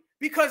funny,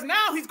 because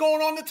now he's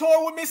going on the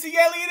tour with Missy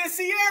Elliott and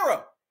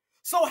Sierra.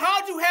 So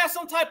how'd you have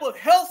some type of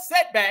health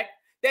setback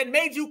that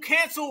made you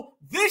cancel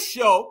this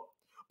show,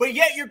 but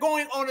yet you're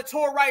going on a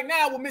tour right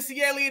now with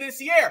Missy Elliott and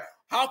Sierra?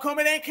 How come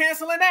it ain't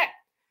canceling that?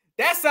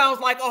 That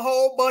sounds like a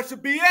whole bunch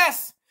of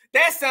BS.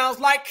 That sounds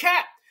like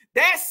cap.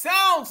 That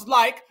sounds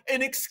like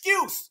an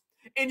excuse.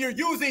 And you're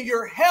using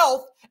your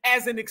health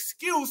as an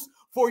excuse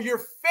for your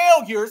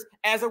failures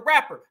as a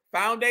rapper.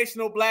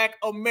 Foundational Black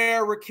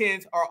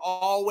Americans are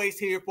always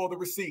here for the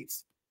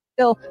receipts.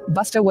 Still,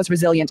 Busta was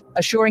resilient,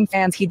 assuring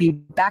fans he'd be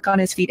back on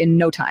his feet in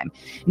no time.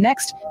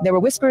 Next, there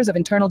were whispers of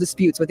internal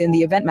disputes within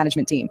the event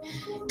management team.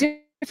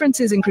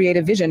 differences in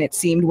creative vision, it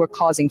seemed, were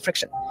causing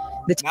friction.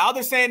 Now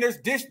they're saying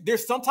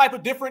there's some type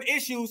of different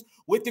issues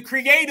with the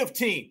creative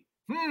team.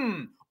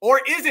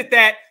 Or is it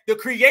that the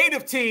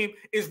creative team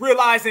is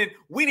realizing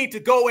we need to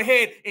go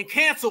ahead and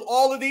cancel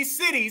all of these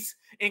cities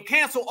and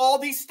cancel all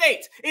these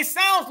states? It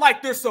sounds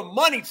like there's some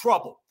money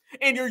trouble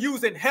and you're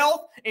using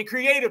health and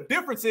creative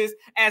differences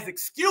as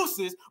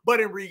excuses. But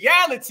in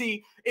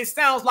reality, it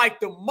sounds like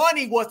the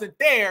money wasn't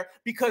there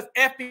because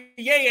FBA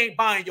ain't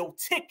buying your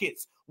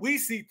tickets. We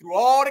see through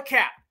all the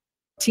cap.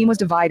 Team was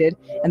divided,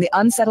 and the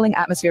unsettling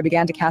atmosphere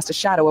began to cast a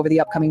shadow over the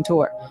upcoming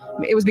tour.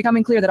 It was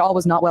becoming clear that all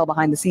was not well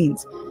behind the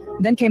scenes.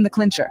 Then came the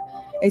clincher.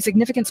 A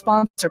significant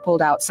sponsor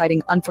pulled out,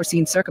 citing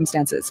unforeseen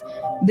circumstances.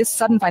 This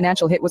sudden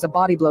financial hit was a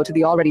body blow to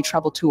the already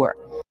troubled tour.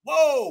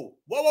 Whoa.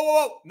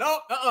 No,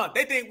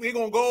 They think we're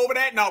going to go over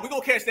that? No, we're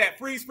going to catch that.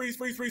 Freeze.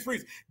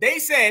 They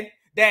said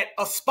that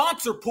a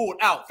sponsor pulled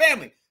out.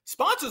 Family,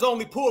 sponsors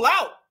only pull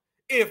out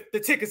if the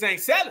tickets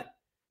ain't selling.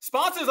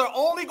 Sponsors are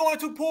only going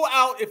to pull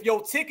out if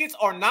your tickets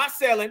are not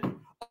selling.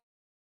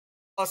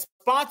 A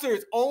sponsor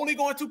is only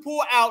going to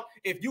pull out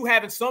if you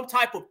having some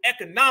type of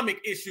economic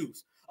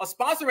issues. A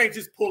sponsor ain't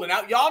just pulling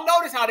out. Y'all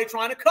notice how they're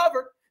trying to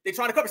cover.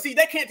 See,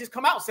 they can't just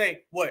come out and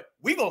say what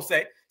we gonna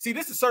say. See,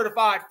 this is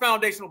certified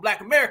foundational Black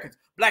Americans,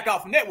 Black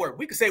Alpha Network.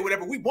 We can say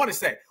whatever we want to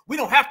say. We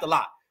don't have to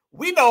lie.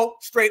 We know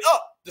straight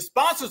up the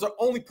sponsors are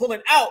only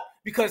pulling out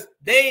because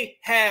they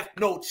have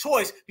no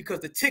choice because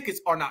the tickets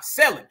are not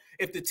selling.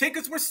 If the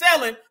tickets were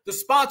selling, the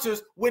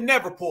sponsors would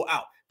never pull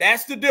out.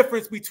 That's the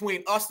difference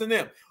between us and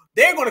them.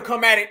 They're going to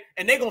come at it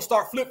and they're going to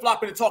start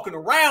flip-flopping and talking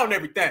around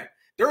everything.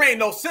 There ain't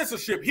no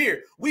censorship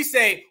here. We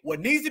say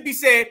what needs to be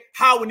said,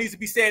 how it needs to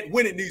be said,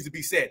 when it needs to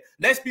be said.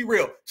 Let's be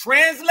real.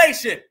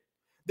 Translation,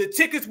 the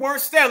tickets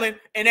weren't selling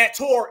and that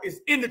tour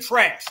is in the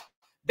trash.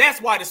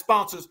 That's why the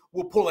sponsors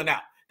were pulling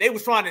out. They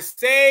was trying to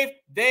save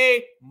their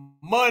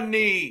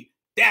money.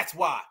 That's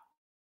why.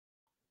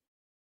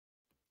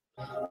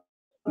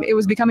 It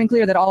was becoming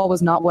clear that all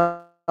was not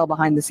well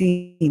behind the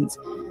scenes.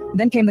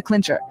 Then came the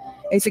clincher.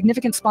 A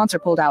significant sponsor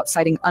pulled out,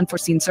 citing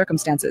unforeseen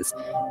circumstances.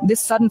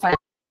 This sudden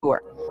financial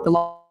tour, the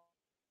loss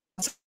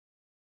of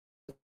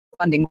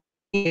funding,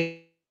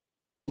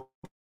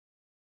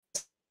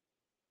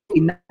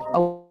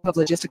 of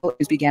logistical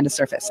issues began to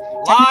surface.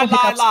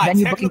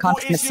 Venue booking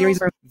conflicts in a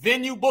series of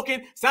venue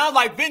booking. Sounds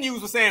like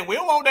venues were saying, we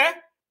don't want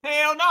that.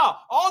 Hell no.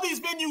 All these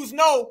venues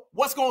know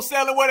what's going to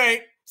sell and what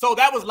ain't. So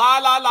that was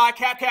lie,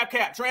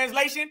 cap.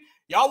 Translation,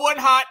 y'all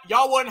wasn't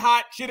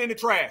hot, shit in the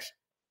trash.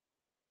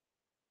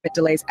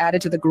 Delays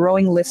added to the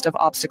growing list of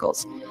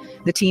obstacles.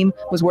 The team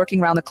was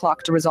working around the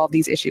clock to resolve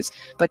these issues,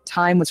 but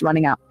time was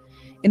running out.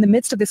 In the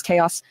midst of this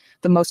chaos,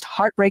 the most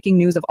heartbreaking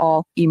news of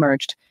all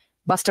emerged.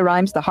 Busta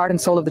Rhymes, the heart and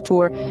soul of the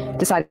tour,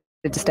 decided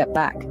to step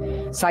back.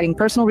 Citing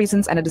personal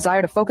reasons and a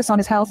desire to focus on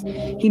his health,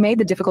 he made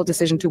the difficult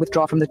decision to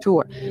withdraw from the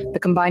tour. The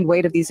combined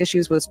weight of these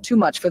issues was too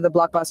much for the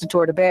Blockbuster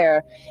tour to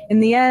bear.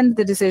 In the end,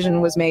 the decision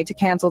was made to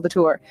cancel the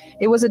tour.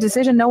 It was a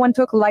decision no one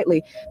took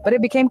lightly, but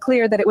it became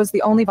clear that it was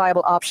the only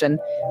viable option.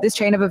 This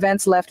chain of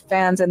events left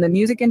fans and the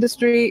music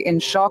industry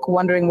in shock,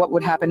 wondering what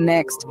would happen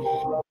next.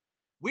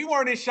 We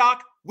weren't in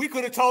shock. We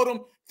could have told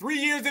them 3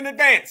 years in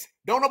advance.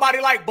 Don't nobody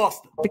like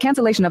Busta. The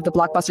cancellation of the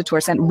Blockbuster tour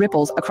sent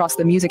ripples across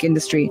the music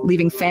industry,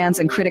 leaving fans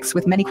and critics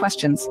with many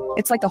questions.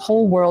 It's like the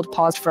whole world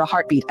paused for a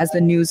heartbeat as the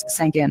news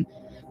sank in.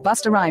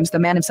 Busta Rhymes, the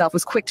man himself,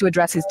 was quick to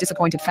address his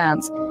disappointed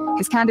fans.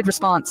 His candid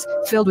response,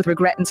 filled with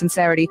regret and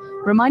sincerity,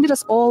 reminded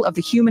us all of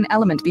the human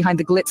element behind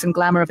the glitz and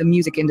glamour of the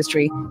music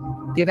industry.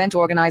 The event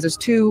organizers,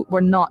 too,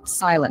 were not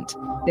silent.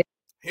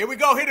 Here we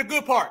go. Here's the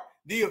good part.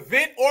 The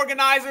event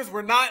organizers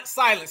were not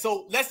silent.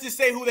 So let's just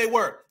say who they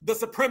were. The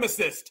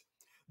supremacists.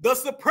 The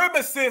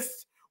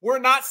supremacists were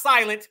not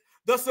silent.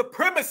 The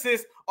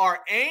supremacists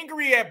are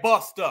angry at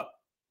Busta.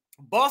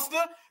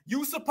 Busta,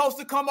 you supposed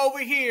to come over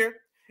here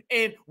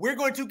and we're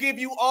going to give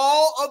you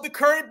all of the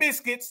curry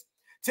biscuits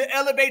to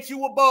elevate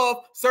you above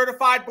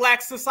certified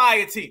Black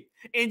society.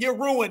 And you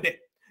ruined it.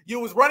 You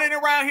was running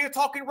around here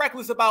talking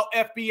reckless about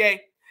FBA.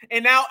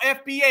 And now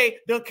FBA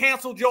done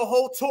canceled your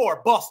whole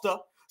tour, Busta.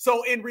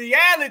 So in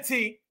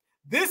reality,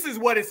 this is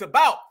what it's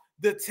about.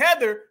 The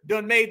tether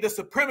done made the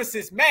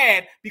supremacists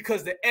mad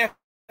because the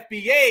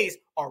FBAs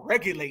are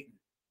regulating.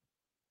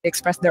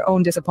 Expressed their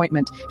own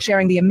disappointment,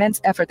 sharing the immense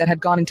effort that had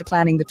gone into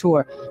planning the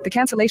tour. The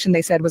cancellation,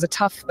 they said, was a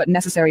tough but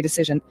necessary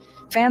decision.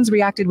 Fans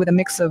reacted with a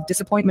mix of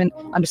disappointment,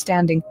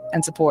 understanding,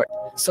 and support.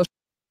 So,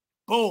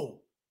 boom.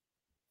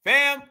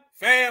 Fam.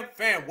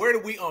 Where do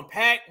we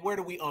unpack?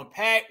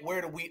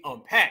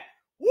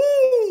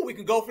 Woo! We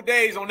can go for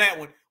days on that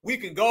one. We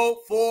can go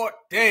for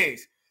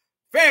days.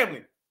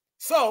 Family.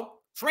 So,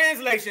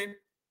 translation,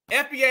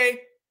 FBA,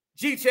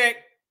 G-check,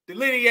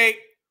 delineate,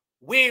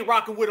 we ain't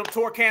rocking with them,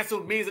 tour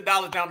canceled, millions of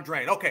dollars down the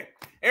drain. Okay,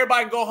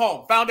 everybody can go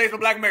home. Foundation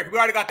of Black America, we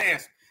already got the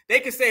answer. They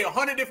can say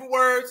 100 different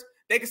words.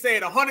 They can say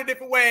it 100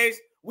 different ways.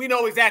 We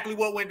know exactly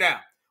what went down.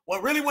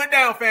 What really went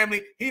down,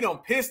 family, he done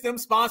pissed them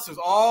sponsors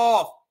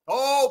off.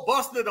 Oh,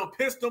 Busta done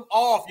pissed them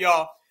off,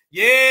 y'all.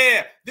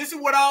 Yeah, this is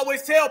what I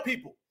always tell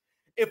people.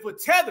 If a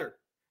tether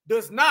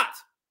does not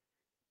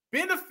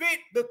benefit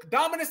the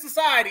dominant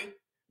society,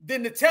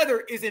 then the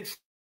tether is in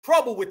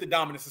trouble with the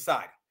dominant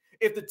society.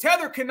 If the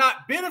tether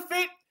cannot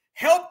benefit,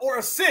 help, or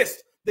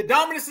assist the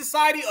dominant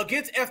society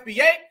against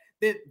FBA,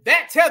 then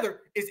that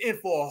tether is in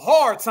for a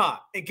hard time.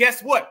 And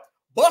guess what?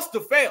 Buster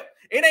failed.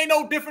 It ain't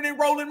no different than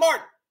Roland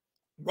Martin.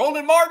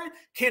 Roland Martin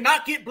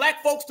cannot get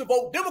black folks to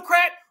vote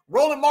Democrat.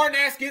 Roland Martin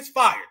ass gets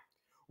fired.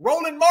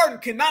 Roland Martin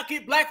cannot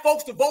get black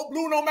folks to vote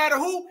blue no matter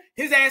who.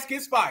 His ass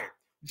gets fired.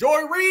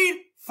 Joy Reid,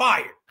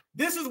 fired.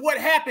 This is what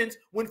happens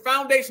when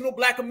foundational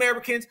black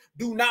Americans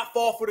do not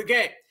fall for the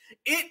game.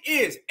 It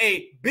is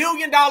a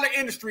billion-dollar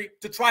industry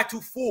to try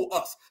to fool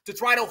us, to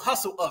try to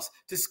hustle us,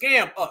 to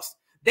scam us.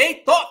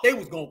 They thought they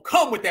was going to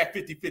come with that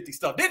 50-50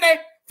 stuff, didn't they?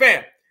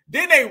 Fam,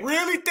 didn't they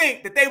really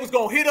think that they was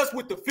going to hit us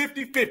with the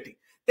 50-50?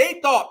 They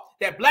thought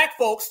that black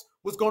folks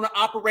was going to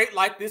operate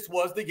like this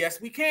was the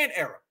yes we can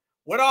era.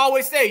 What I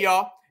always say,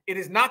 y'all, it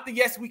is not the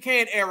yes we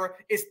can era,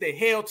 it's the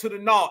hell to the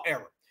no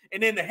era.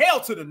 And in the hell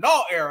to the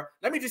no era,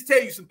 let me just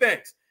tell you some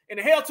things. In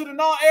the hell to the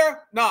no era,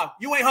 nah,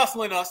 you ain't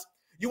hustling us.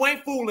 You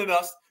ain't fooling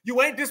us.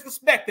 You ain't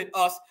disrespecting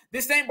us.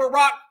 This ain't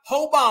Barack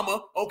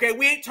Obama, okay?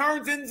 We ain't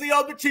turns in the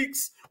other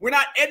cheeks. We're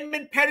not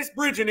Edmund Pettis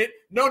bridging it.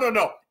 No, no,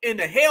 no. In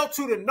the hell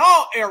to the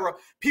no era,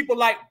 people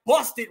like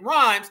Busted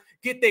Rhymes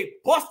get they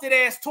busted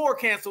ass tour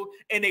canceled,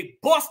 and they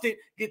busted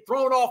get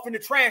thrown off in the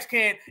trash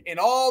can, and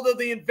all of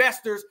the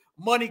investors'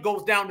 money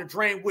goes down the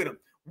drain with them.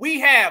 We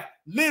have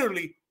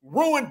literally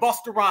ruined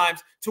Busta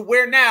Rhymes to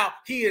where now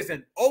he is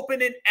an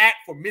opening act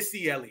for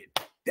Missy Elliott.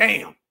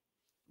 Damn.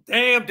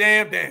 Damn,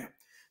 damn, damn.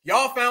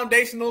 Y'all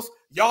foundationals,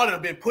 y'all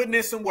have been putting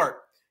in some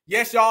work.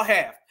 Yes, y'all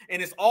have. And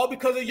it's all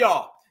because of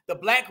y'all. The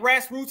black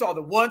grassroots are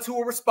the ones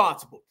who are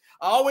responsible.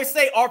 I always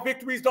say our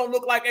victories don't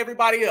look like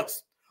everybody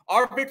else.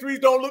 Our victories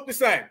don't look the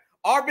same.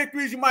 Our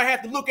victories, you might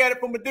have to look at it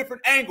from a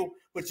different angle,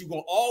 but you're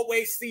going to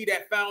always see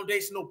that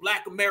foundational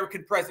black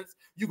American presence.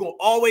 You're going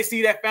to always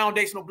see that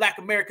foundational black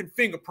American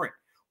fingerprint.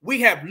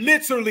 We have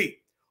literally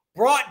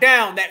brought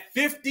down that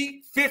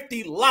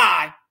 50-50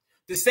 lie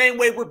the same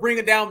way we're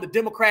bringing down the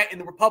Democrat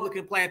and the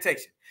Republican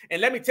plantation. And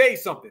let me tell you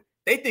something.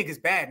 They think it's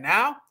bad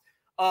now.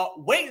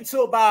 Wait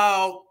until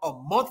about a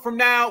month from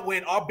now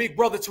when our big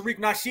brother Tariq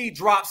Nasheed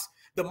drops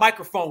the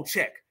microphone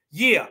check.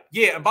 Yeah.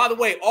 And by the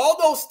way, all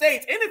those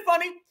states, isn't it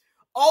funny?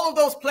 All of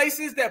those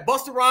places that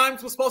Busta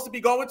Rhymes was supposed to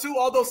be going to,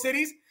 all those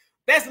cities,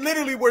 that's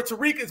literally where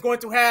Tariq is going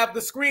to have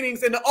the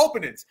screenings and the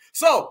openings.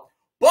 So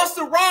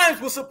Busta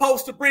Rhymes was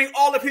supposed to bring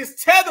all of his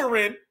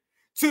tethering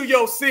to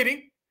your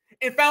city,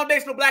 and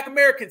foundational black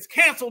Americans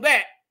canceled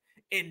that.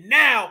 And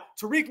now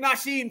Tariq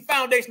Nasheed and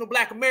foundational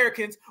black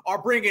Americans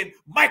are bringing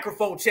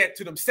microphone check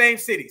to them same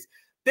cities.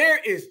 There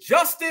is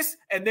justice,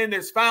 and then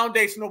there's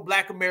foundational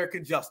black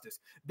American justice.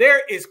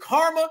 There is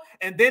karma,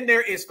 and then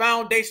there is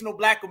foundational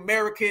black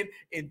American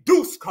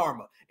induced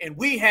karma. And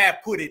we have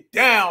put it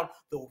down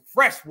the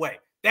fresh way.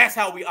 That's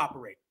how we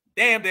operate.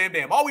 Damn.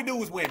 All we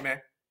do is win,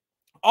 man.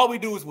 All we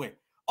do is win.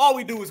 All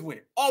we do is win.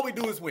 All we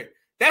do is win.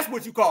 That's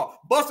what you call.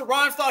 Busta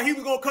Rhymes thought he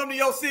was going to come to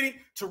your city.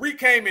 Tariq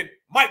came and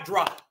mic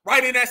dropped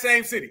right in that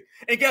same city.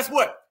 And guess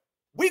what?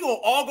 We going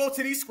to all go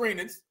to these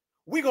screenings.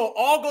 We going to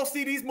all go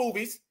see these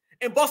movies.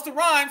 And Busta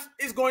Rhymes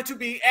is going to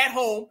be at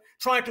home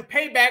trying to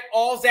pay back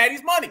all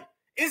Zaddy's money.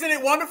 Isn't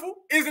it wonderful?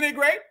 Isn't it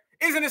great?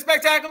 Isn't it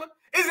spectacular?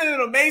 Isn't it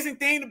an amazing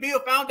thing to be a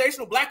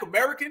foundational black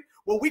American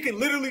where we can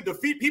literally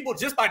defeat people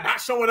just by not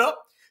showing up?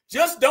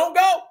 Just don't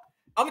go.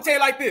 I'm going to tell you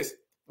like this.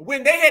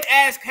 When they had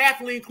asked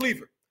Kathleen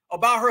Cleaver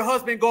about her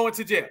husband going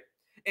to jail,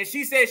 and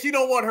she said she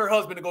don't want her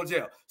husband to go to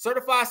jail.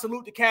 Certified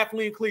salute to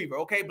Kathleen Cleaver,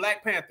 okay,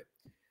 Black Panther.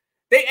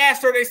 They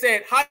asked her, they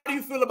said, how do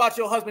you feel about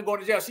your husband going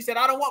to jail? She said,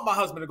 I don't want my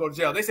husband to go to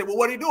jail. They said, well,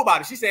 what do you do about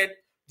it? She said,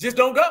 just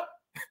don't go.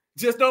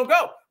 Just don't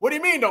go. What do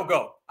you mean don't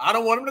go? I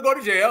don't want him to go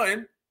to jail,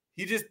 and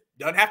he just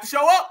doesn't have to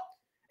show up.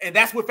 And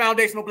that's what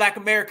foundational black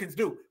Americans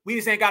do. We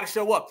just ain't got to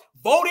show up.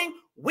 Voting,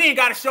 we ain't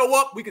got to show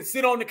up. We can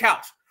sit on the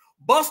couch.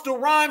 Busta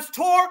Rhymes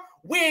tour,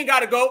 we ain't got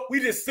to go. We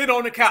just sit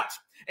on the couch.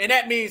 And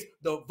that means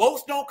the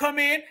votes don't come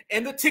in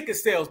and the ticket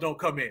sales don't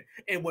come in.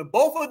 And when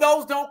both of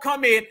those don't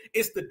come in,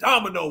 it's the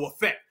domino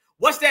effect.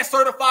 What's that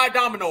certified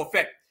domino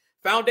effect?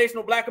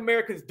 Foundational black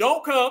Americans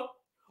don't come.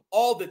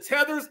 All the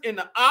tethers in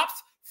the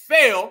ops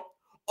fail.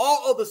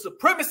 All of the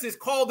supremacists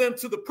call them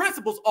to the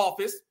principal's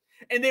office.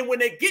 And then when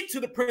they get to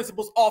the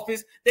principal's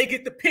office, they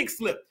get the pink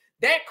slip.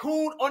 That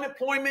coon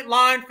unemployment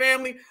line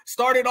family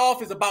started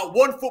off as about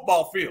one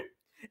football field.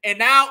 And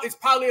now it's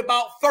probably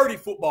about 30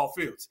 football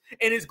fields.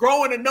 And it's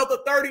growing another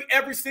 30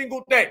 every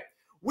single day.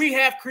 We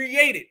have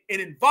created an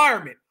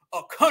environment,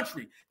 a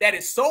country that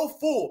is so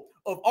full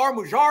of our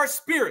Mujahid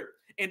spirit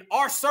and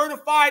our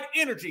certified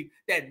energy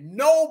that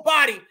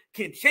nobody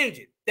can change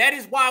it. That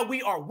is why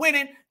we are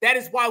winning. That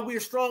is why we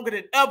are stronger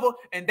than ever.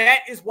 And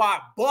that is why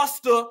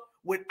Busta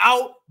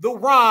without the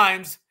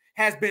rhymes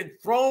has been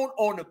thrown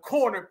on the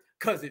corner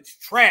because it's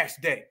trash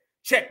day.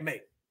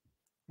 Checkmate.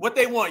 What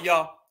they want,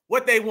 y'all.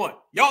 What they want.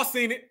 Y'all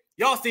seen it.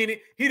 Y'all seen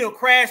it. He done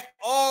crashed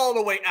all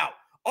the way out.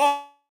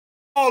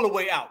 All the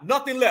way out.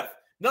 Nothing left.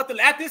 Nothing.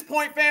 At this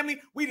point,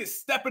 family, we just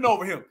stepping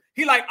over him.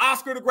 He like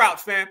Oscar the Grouch,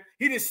 fam.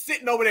 He just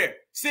sitting over there,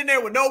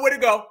 with nowhere to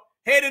go.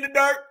 Head in the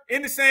dirt,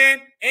 in the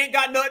sand, ain't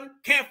got nothing,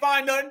 can't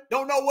find nothing,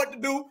 don't know what to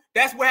do.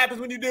 That's what happens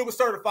when you deal with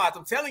certifieds.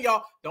 I'm telling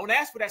y'all, don't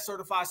ask for that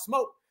certified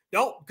smoke.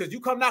 Don't, because you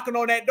come knocking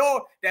on that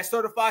door, that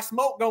certified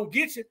smoke gonna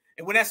get you.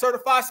 And when that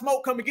certified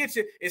smoke come and get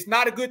you, it's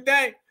not a good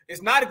thing.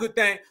 It's not a good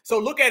thing. So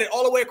look at it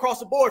all the way across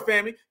the board,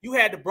 family. You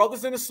had the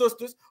brothers and the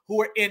sisters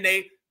who are in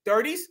their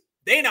 30s.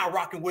 They not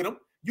rocking with them.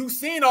 You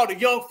seen all the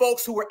young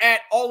folks who were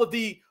at all of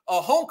the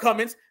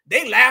homecomings.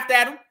 They laughed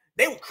at them.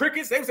 They were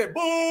crickets. They said,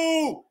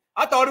 boo.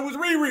 I thought it was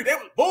Riri. They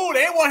was boo. They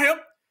didn't want him.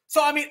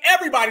 So, I mean,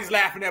 everybody's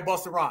laughing at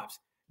Busta Rhymes.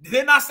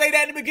 Didn't I say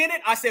that in the beginning?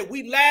 I said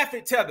we laugh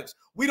at Tethers.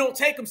 We don't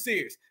take them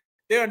serious.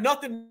 They are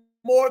nothing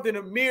more than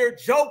a mere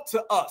joke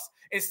to us.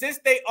 And since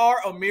they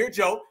are a mere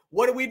joke,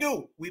 what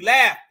do? We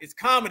laugh. It's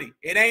comedy.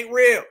 It ain't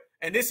real.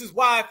 And this is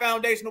why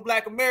foundational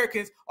Black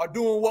Americans are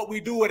doing what we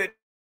do at an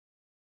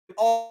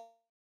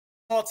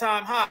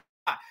all-time high.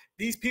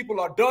 These people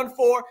are done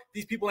for.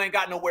 These people ain't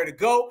got nowhere to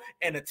go.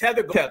 And a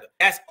tether.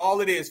 That's all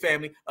it is,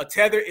 family. A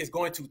tether is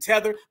going to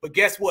tether. But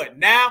guess what?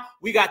 Now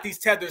we got these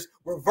tethers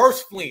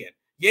reverse fleeing.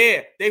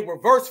 Yeah, they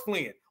reverse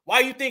fleeing. Why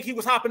you think he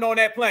was hopping on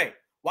that plane?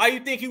 Why you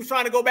think he was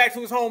trying to go back to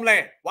his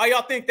homeland? Why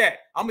y'all think that?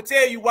 I'm going to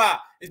tell you why.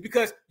 It's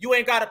because you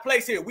ain't got a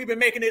place here. We've been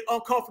making it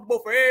uncomfortable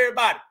for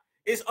everybody.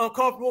 It's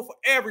uncomfortable for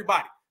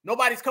everybody.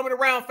 Nobody's coming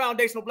around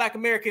foundational Black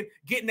American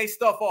getting their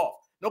stuff off.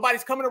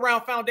 Nobody's coming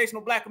around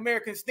foundational Black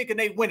Americans thinking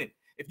they winning.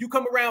 If you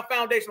come around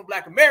foundational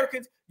Black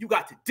Americans, you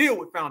got to deal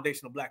with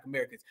foundational Black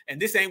Americans.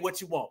 And this ain't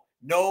what you want.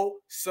 No,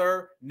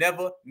 sir,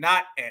 never,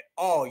 not at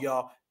all,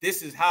 y'all.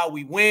 This is how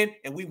we win,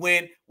 and we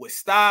win with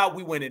style.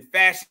 We win in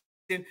fashion.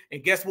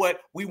 And guess what?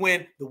 We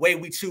win the way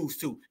we choose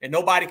to. And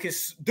nobody can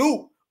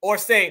do or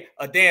say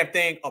a damn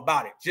thing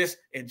about it. Just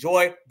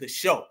enjoy the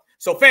show.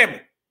 So,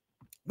 family,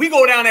 we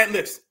go down that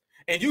list.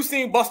 And you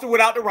seen Busta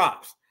without the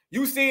rhymes.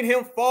 You seen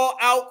him fall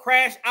out,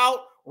 crash out,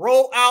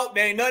 roll out.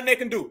 There ain't nothing they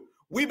can do.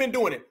 We've been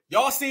doing it.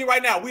 Y'all see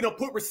right now, we done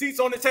put receipts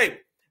on the table.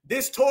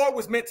 This tour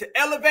was meant to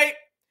elevate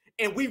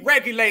and we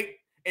regulate,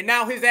 and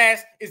now his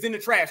ass is in the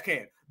trash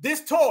can.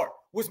 This tour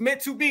was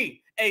meant to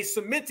be a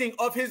cementing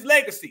of his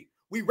legacy.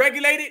 We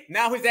regulated,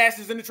 now his ass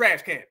is in the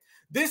trash can.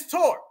 This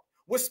tour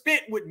was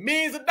spent with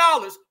millions of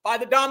dollars by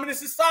the dominant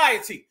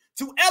society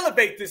to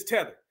elevate this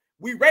tether.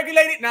 We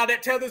regulated, now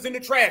that tether's in the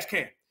trash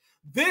can.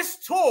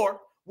 This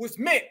tour was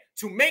meant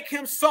to make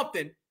him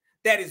something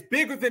that is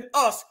bigger than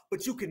us,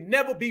 but you can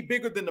never be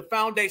bigger than the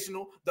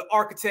foundational, the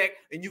architect,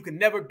 and you can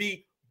never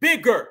be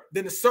bigger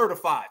than the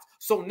certifieds.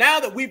 So now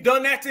that we've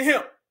done that to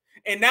him,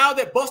 and now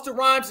that Busta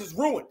Rhymes is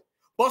ruined,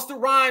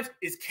 Busta Rhymes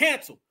is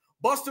canceled,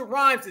 Busta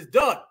Rhymes is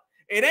done.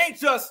 It ain't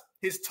just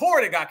his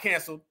tour that got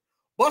canceled.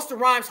 Busta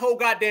Rhymes' whole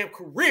goddamn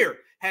career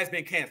has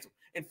been canceled.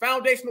 And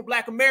foundational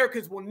Black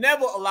Americans will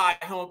never allow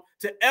him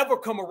to ever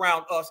come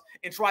around us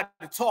and try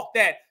to talk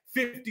that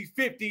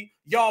 50-50,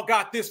 y'all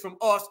got this from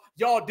us,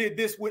 y'all did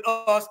this with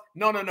us.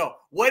 No.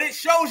 What it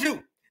shows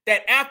you,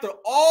 that after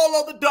all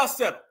of the dust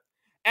settled,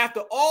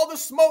 after all the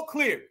smoke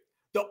cleared,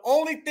 the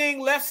only thing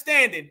left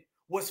standing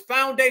was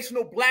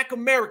foundational Black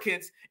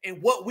Americans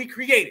and what we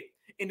created.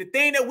 And the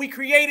thing that we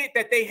created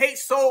that they hate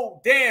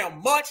so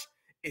damn much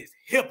is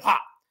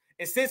hip-hop.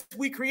 And since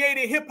we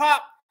created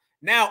hip-hop,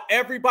 now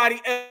everybody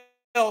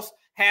else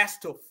has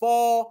to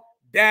fall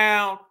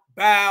down,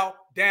 bow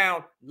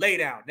down, lay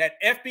down.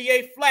 That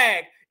FBA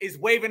flag is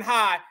waving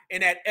high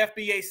in that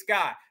FBA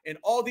sky. And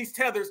all these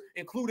tethers,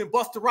 including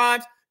Busta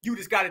Rhymes, you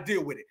just got to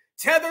deal with it.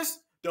 Tethers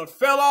done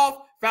fell off.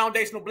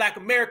 Foundational Black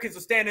Americans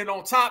are standing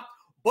on top.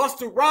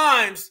 Busta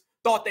Rhymes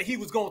thought that he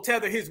was going to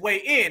tether his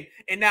way in.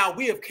 And now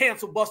we have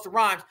canceled Busta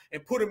Rhymes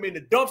and put him in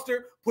the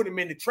dumpster, put him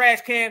in the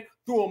trash can,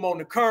 threw him on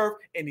the curb,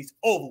 and he's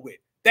over with.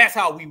 That's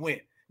how we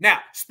win. Now,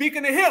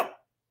 speaking of him,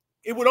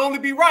 it would only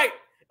be right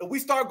if we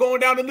start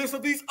going down the list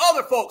of these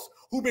other folks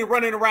who've been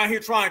running around here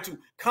trying to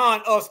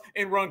con us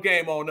and run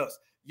game on us.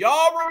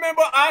 Y'all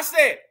remember I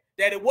said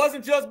that it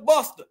wasn't just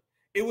Busta.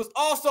 It was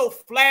also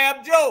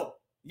Flab Joe.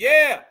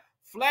 Yeah,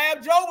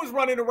 Flab Joe was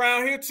running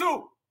around here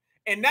too.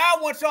 And now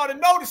I want y'all to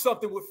notice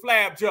something with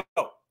Flab Joe.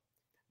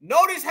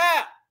 Notice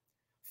how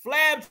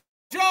Flab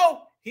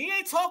Joe, he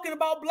ain't talking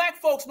about black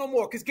folks no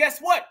more. Because guess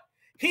what?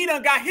 He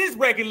done got his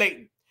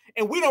regulating.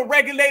 And we done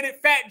regulated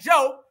Fat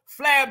Joe,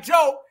 Flab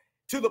Joe,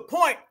 to the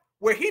point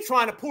where he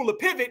trying to pull a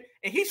pivot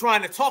and he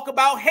trying to talk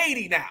about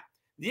Haiti now.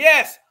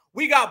 Yes,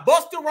 we got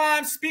Busta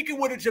Rhymes speaking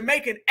with a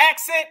Jamaican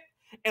accent,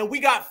 and we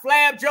got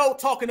Flab Joe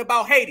talking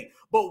about Haiti.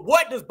 But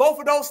what does both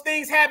of those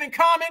things have in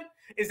common?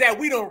 Is that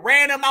we done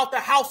ran them out the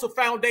house of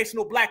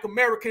foundational Black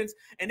Americans,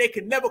 and they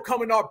can never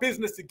come in our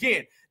business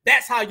again.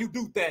 That's how you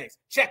do things.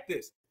 Check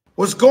this.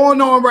 What's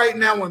going on right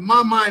now in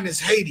my mind is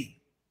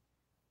Haiti.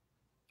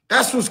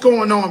 That's what's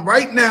going on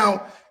right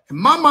now in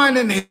my mind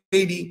in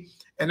Haiti.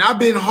 And I've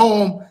been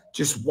home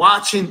just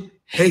watching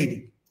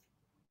Haiti.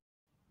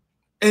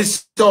 And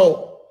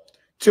so,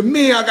 to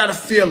me, I got a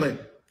feeling,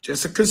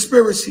 just a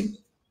conspiracy,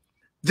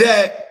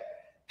 that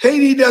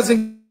Haiti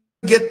doesn't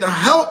get the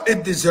help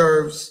it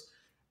deserves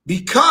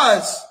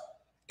because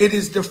it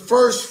is the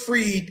first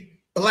freed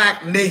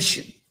black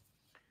nation.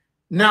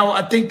 Now,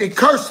 I think they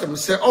cursed them and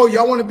said, oh,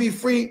 y'all want to be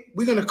free?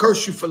 We're going to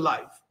curse you for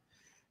life.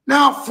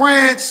 Now,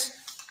 France,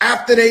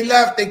 after they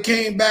left, they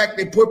came back.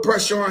 They put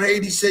pressure on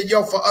Haiti, said,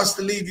 yo, for us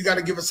to leave, you got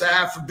to give us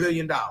 $500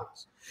 million.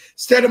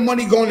 Instead of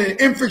money going in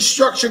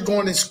infrastructure,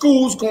 going in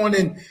schools, going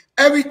in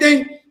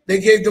everything,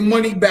 they gave the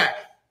money back.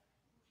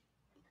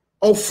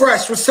 Oh,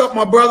 Fresh, what's up,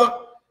 my brother?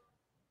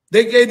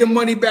 They gave the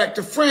money back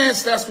to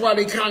France. That's why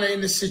they kind of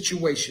in this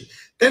situation.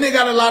 Then they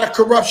got a lot of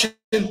corruption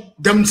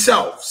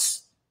themselves.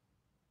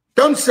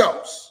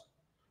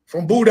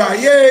 From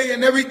Boudaye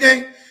and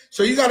everything.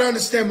 So you got to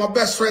understand, my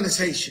best friend is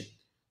Haitian.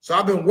 So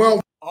I've been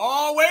well.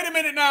 Oh, wait a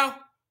minute now.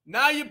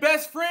 Now your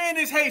best friend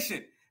is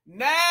Haitian.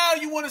 Now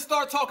you want to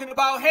start talking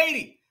about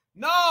Haiti.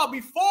 No,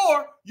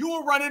 before you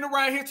were running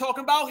around here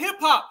talking about hip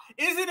hop.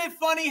 Isn't it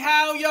funny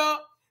how y'all,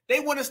 they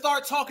want to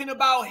start talking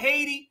about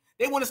Haiti?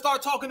 They want to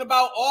start talking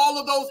about all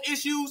of those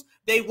issues.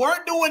 They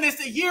weren't doing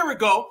this a year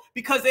ago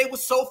because they were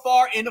so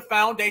far in the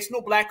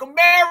foundational Black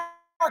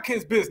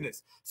Americans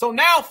business. So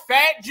now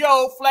Fat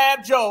Joe,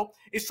 Flab Joe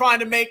is trying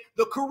to make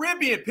the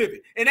Caribbean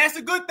pivot. And that's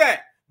a good thing.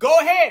 Go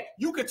ahead.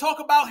 You can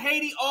talk about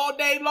Haiti all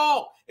day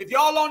long. If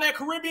y'all on that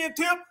Caribbean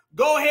tip,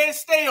 go ahead and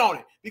stay on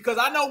it. Because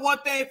I know one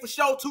thing for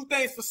sure, two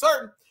things for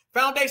certain.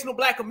 Foundational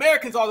Black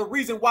Americans are the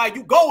reason why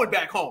you going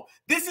back home.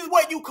 This is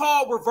what you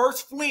call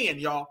reverse fleeing,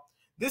 y'all.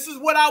 This is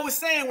what I was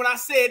saying when I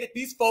said that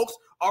these folks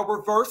are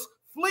reverse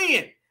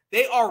fleeing.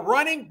 They are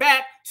running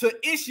back to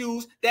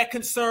issues that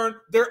concern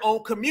their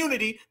own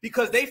community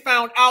because they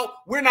found out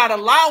we're not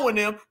allowing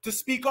them to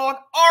speak on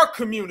our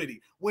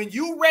community. When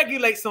you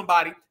regulate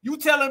somebody, you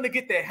tell them to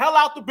get the hell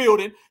out the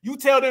building. You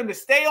tell them to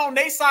stay on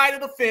their side of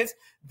the fence.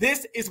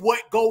 This is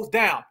what goes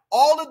down.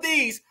 All of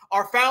these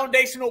are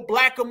foundational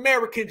Black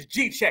Americans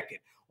G-checking.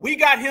 We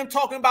got him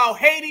talking about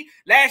Haiti.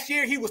 Last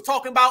year, he was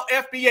talking about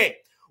FBA.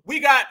 We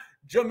got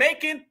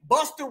Jamaican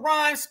Busta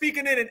Rhymes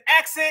speaking in an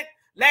accent.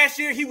 Last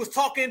year, he was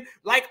talking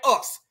like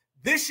us.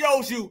 This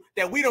shows you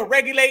that we don't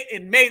regulate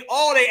and made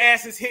all their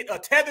asses hit a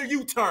tether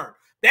U-turn.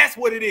 That's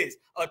what it is.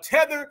 A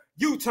tether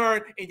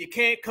U-turn, and you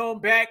can't come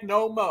back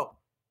no more.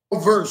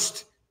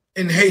 Versed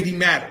in Haiti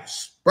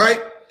matters,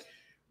 right?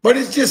 But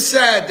it's just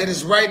sad that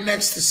it's right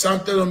next to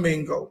Santo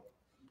Domingo.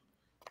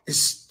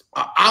 It's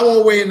an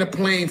hour away in the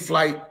plane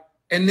flight,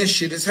 and this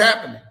shit is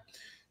happening.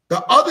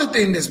 The other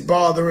thing that's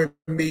bothering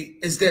me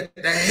is that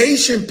the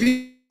Haitian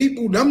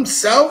people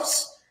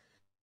themselves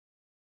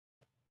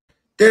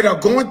that are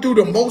going through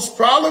the most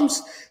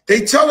problems,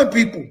 they telling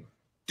people,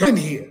 don't come in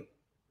here.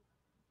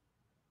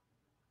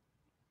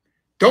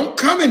 Don't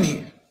come in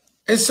here.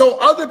 And so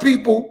other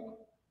people,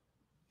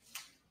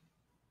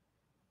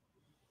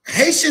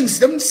 Haitians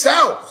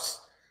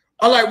themselves,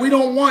 are like, we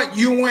don't want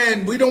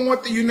UN. We don't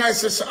want the United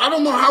States. I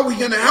don't know how we're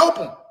going to help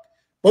them,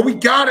 but we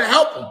got to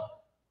help them.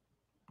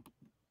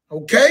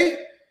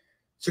 Okay?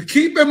 So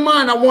keep in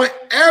mind, I want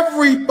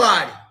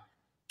everybody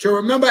to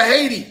remember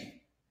Haiti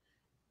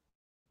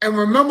and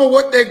remember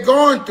what they're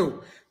going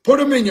through. Put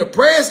them in your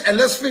prayers, and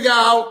let's figure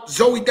out,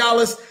 Zoe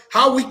Dallas,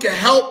 how we can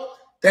help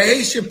the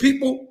Haitian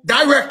people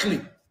directly.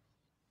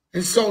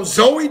 And so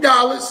Zoe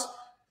Dallas,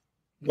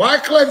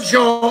 Wyclef Jean,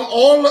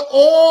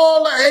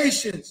 all the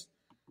Haitians,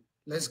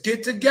 let's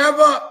get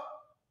together.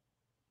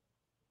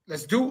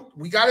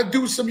 We got to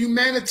do some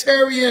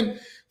humanitarian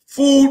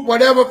food,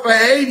 whatever, for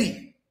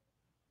Haiti.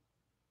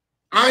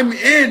 I'm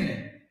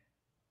in.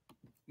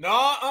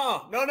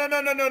 No.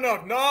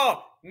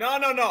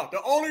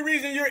 The only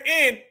reason you're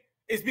in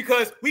is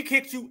because we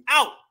kicked you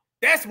out.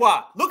 That's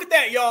why. Look at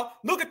that, y'all.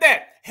 Look at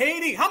that.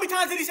 Haiti. How many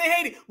times did he say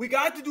Haiti? We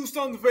got to do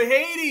something for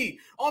Haiti.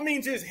 I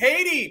mean, just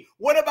Haiti.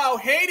 What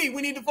about Haiti?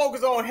 We need to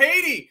focus on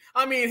Haiti.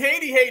 I mean,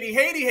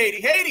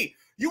 Haiti.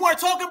 You weren't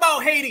talking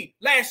about Haiti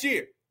last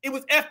year. It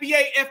was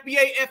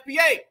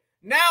FBA.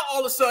 Now, all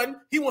of a sudden,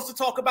 he wants to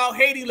talk about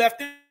Haiti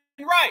left and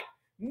right.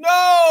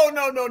 No.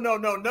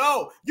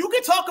 You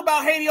can talk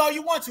about Haiti all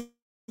you want to.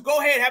 Go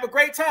ahead, have a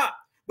great time.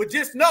 But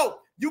just know,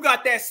 you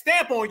got that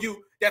stamp on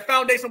you that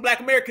Foundational Black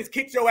Americans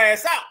kicked your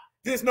ass out.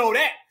 Just know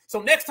that. So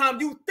next time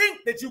you think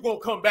that you're going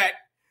to come back,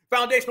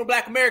 Foundational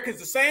Black Americans,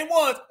 the same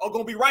ones, are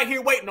going to be right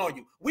here waiting on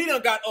you. We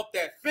done got up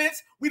that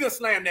fence. We done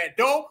slammed that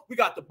door. We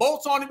got the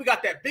bolts on it. We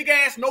got that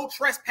big-ass no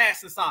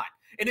trespassing sign.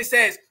 And it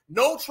says,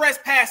 no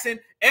trespassing,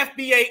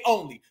 FBA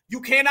only.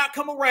 You cannot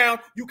come around.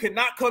 You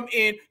cannot come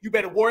in. You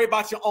better worry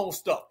about your own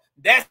stuff.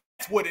 That's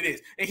what it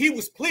is. And he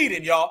was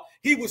pleading, y'all.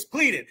 He was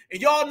pleading.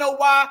 And y'all know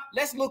why?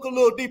 Let's look a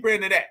little deeper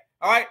into that.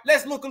 All right?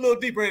 Let's look a little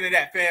deeper into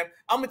that, fam.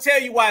 I'm going to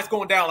tell you why it's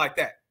going down like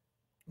that.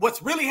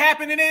 What's really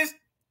happening is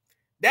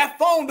that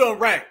phone done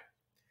rang.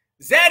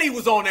 Zaddy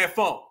was on that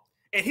phone.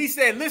 And he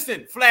said,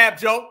 listen, Flab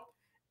Joe,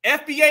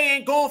 FBA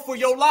ain't going for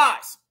your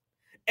lies.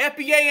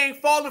 FBA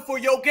ain't falling for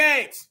your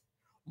games.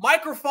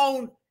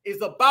 Microphone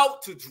is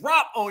about to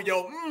drop on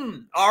your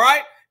all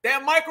right?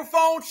 That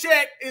microphone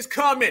check is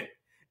coming.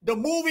 The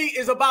movie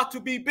is about to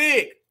be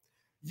big.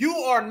 You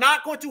are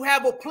not going to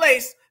have a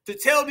place to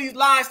tell these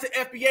lies to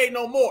FBA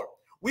no more.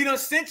 We done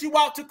sent you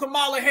out to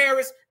Kamala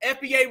Harris.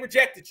 FBA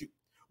rejected you.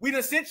 We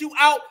done sent you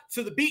out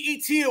to the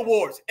BET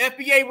Awards.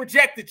 FBA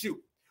rejected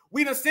you.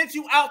 We done sent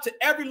you out to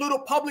every little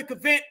public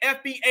event.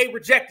 FBA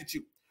rejected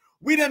you.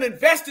 We done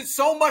invested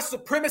so much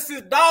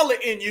supremacist dollar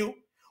in you,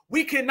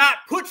 we cannot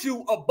put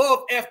you above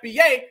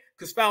FBA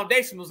because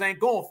foundationals ain't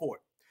going for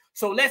it.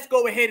 So let's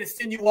go ahead and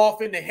send you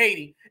off into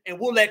Haiti, and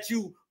we'll let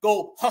you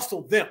go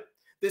hustle them.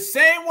 The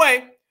same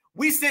way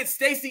we sent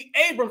Stacey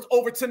Abrams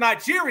over to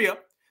Nigeria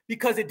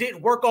because it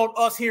didn't work on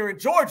us here in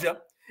Georgia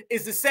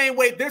is the same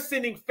way they're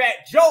sending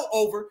Fat Joe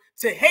over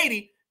to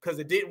Haiti because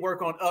it didn't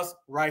work on us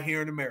right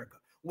here in America.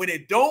 When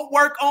it don't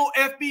work on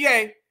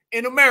FBA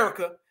in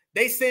America,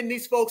 they send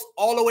these folks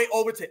all the way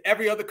over to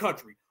every other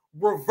country.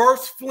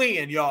 Reverse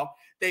fleeing, y'all.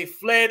 They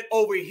fled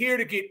over here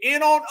to get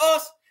in on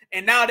us,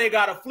 and now they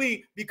got to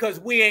flee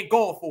because we ain't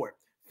going for it.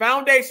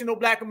 Foundational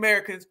Black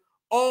Americans,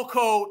 on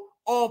code,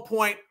 on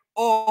point,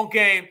 on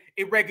game.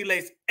 It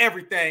regulates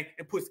everything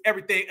and puts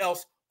everything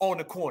else on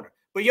the corner.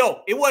 But,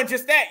 yo, it wasn't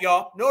just that,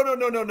 y'all. No.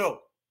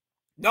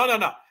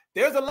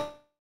 There's a lot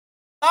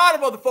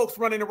of other folks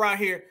running around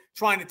here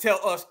trying to tell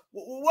us,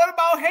 what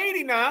about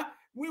Haiti now?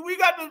 We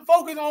got to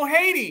focus on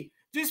Haiti.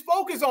 Just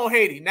focus on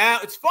Haiti. Now,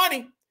 it's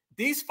funny.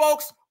 These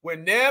folks were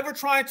never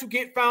trying to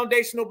get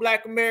foundational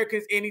Black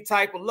Americans any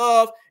type of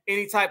love,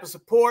 any type of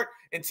support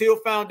until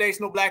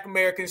foundational Black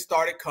Americans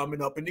started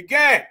coming up in the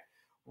game.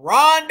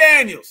 Ron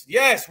Daniels.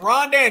 Yes,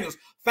 Ron Daniels,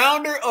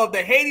 founder of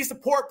the Haiti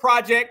Support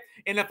Project.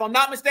 And if I'm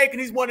not mistaken,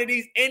 he's one of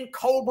these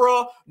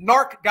N-Cobra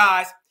narc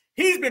guys.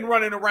 He's been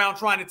running around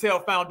trying to tell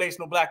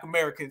foundational Black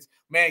Americans,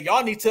 man,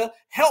 y'all need to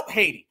help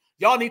Haiti.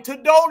 Y'all need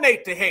to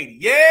donate to Haiti.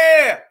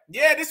 Yeah,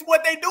 this is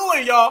what they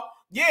doing, y'all.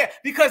 Yeah,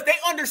 because they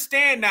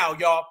understand now,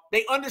 y'all.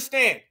 They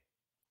understand.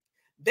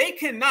 They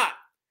cannot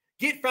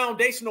get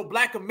foundational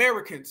Black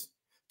Americans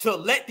to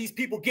let these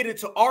people get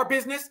into our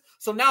business.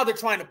 So now they're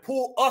trying to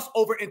pull us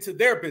over into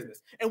their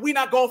business. And we're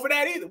not going for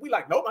that either. We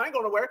like, nope, I ain't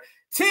going nowhere.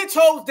 10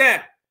 toes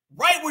down.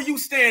 Right where you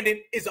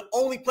standing is the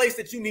only place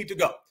that you need to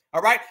go.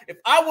 All right. If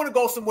I want to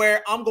go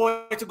somewhere, I'm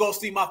going to go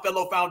see my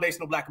fellow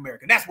foundational Black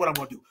American. That's what I'm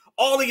going to do.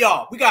 All of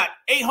y'all, we got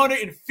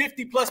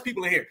 850 plus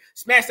people in here.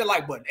 Smash that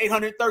like button.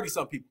 830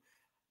 some people.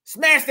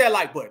 Smash that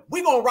like button.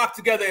 We're going to rock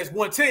together as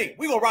one team.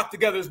 We're going to rock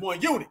together as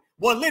one unit,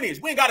 one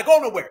lineage. We ain't got to go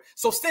nowhere.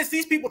 So since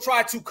these people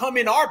try to come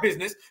into our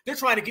business, they're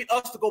trying to get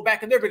us to go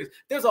back in their business.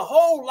 There's a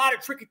whole lot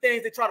of tricky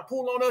things they try to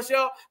pull on us,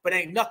 y'all, but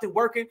ain't nothing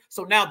working.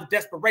 So now the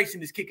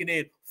desperation is kicking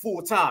in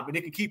full time, and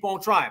they can keep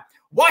on trying.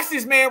 Watch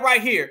this man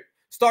right here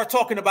start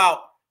talking about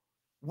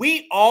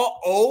we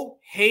all owe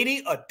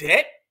Haiti a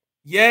debt.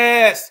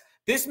 Yes,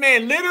 this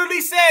man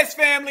literally says,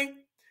 family,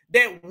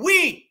 that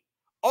we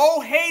owe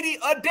Haiti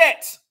a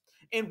debt.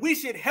 And we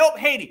should help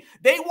Haiti.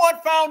 They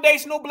want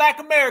foundational Black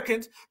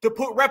Americans to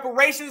put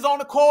reparations on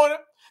the corner.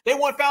 They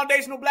want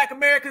foundational Black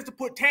Americans to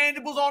put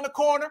tangibles on the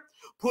corner,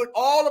 put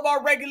all of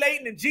our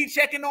regulating and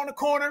G-checking on the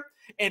corner,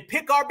 and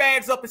pick our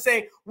bags up and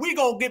say, we're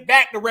going to get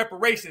back to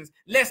reparations.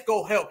 Let's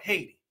go help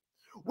Haiti.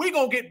 We're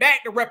going to get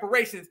back to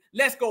reparations.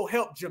 Let's go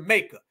help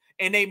Jamaica.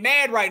 And they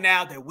mad right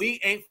now that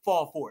we ain't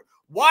fall for it.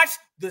 Watch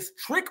the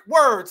trick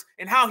words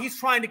and how he's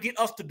trying to get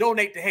us to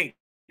donate to Haiti.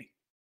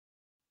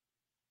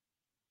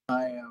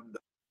 I am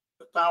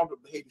the founder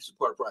of the Haiti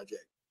Support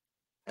Project.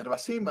 And if I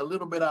seem a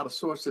little bit out of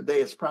sorts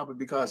today, it's probably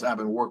because I've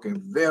been working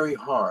very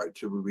hard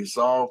to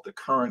resolve the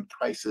current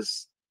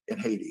crisis in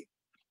Haiti.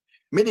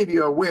 Many of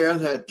you are aware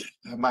that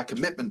my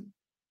commitment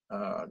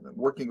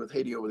working with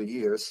Haiti over the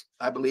years,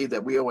 I believe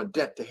that we owe a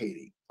debt to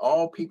Haiti.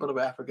 All people of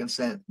African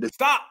descent.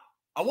 Stop.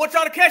 I want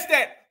y'all to catch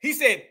that. He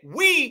said,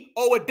 we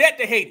owe a debt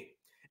to Haiti.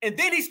 And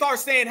then he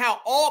starts saying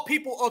how all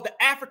people of the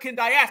African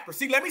diaspora.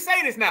 See, let me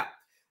say this now.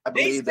 I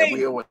believe that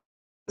we owe a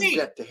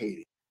debt to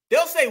Haiti.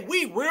 They'll say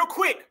we real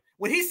quick.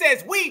 When he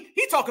says we,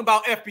 he's talking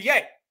about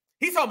FBA.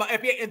 He's talking about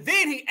FBA. And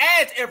then he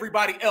adds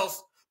everybody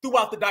else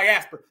throughout the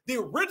diaspora. The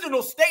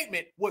original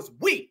statement was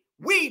we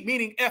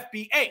meaning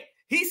FBA.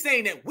 He's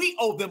saying that we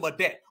owe them a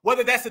debt,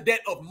 whether that's a debt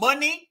of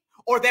money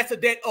or that's a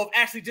debt of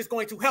actually just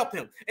going to help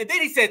him. And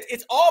then he says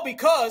it's all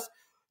because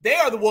they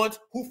are the ones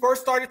who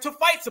first started to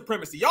fight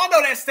supremacy. Y'all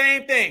know that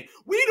same thing.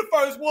 We the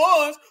first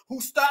ones who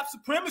stopped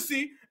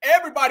supremacy.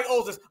 Everybody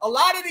owes us. A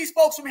lot of these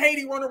folks from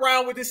Haiti run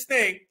around with this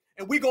thing,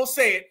 and we gonna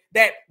say it,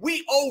 that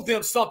we owe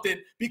them something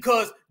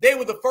because they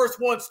were the first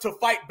ones to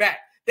fight back.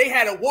 They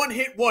had a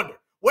one-hit wonder.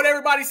 What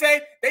everybody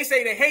say? They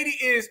say that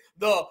Haiti is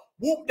the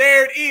whoop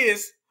there it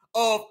is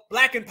of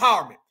Black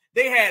empowerment.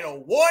 They had a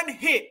one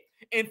hit,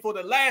 and for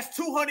the last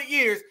 200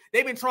 years,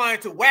 they've been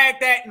trying to wag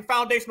that in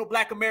foundational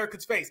Black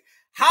Americans' face.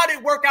 How did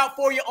it work out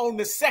for you on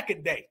the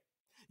second day?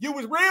 You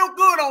was real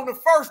good on the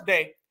first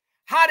day.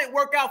 How did it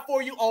work out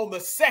for you on the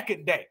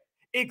second day?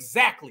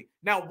 Exactly.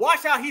 Now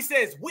watch how he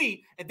says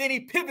we, and then he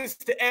pivots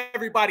to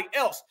everybody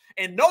else.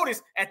 And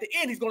notice at the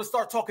end, he's going to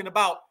start talking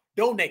about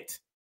donate.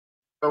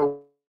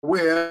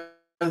 Aware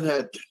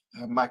that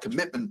my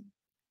commitment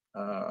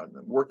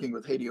working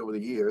with Haiti over the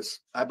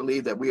years, I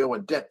believe that we owe a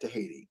debt to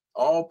Haiti.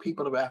 All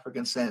people of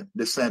African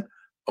descent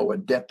owe a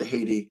debt to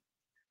Haiti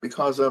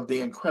because of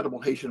the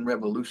incredible Haitian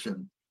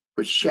Revolution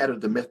which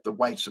shattered the myth of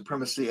white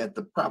supremacy at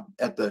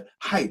the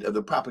height of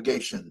the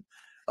propagation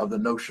of the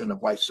notion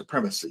of white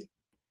supremacy.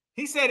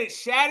 He said it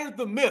shattered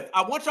the myth.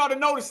 I want y'all to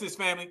notice this,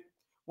 family.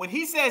 When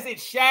he says it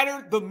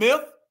shattered the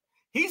myth,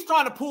 he's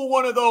trying to pull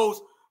one of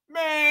those,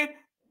 man,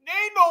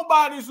 ain't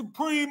nobody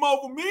supreme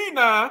over me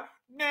now.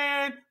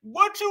 Man,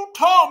 what you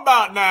talking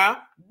about now?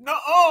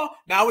 Nuh-uh.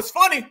 Now, it's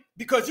funny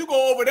because you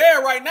go over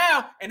there right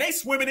now and they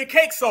swimming in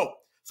cake soap.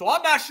 So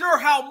I'm not sure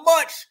how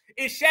much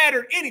it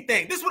shattered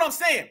anything. This is what I'm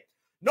saying.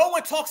 No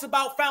one talks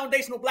about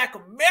foundational Black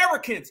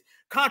Americans'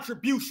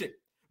 contribution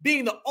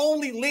being the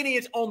only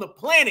lineage on the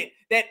planet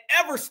that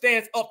ever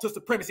stands up to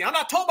supremacy. I'm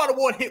not talking about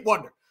a one-hit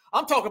wonder.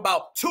 I'm talking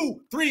about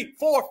 2, 3,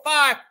 4,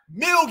 5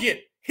 million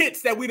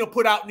hits that we done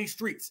put out in these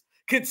streets.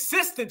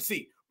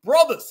 Consistency,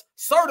 brothers,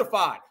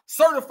 certified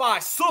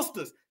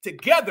sisters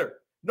together.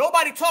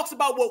 Nobody talks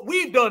about what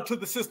we've done to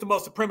the system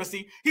of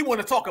supremacy. He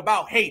want to talk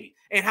about Haiti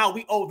and how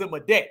we owe them a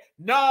debt.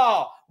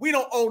 No, we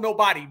don't owe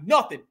nobody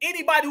nothing.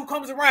 Anybody who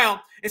comes around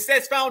and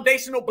says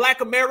foundational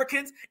Black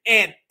Americans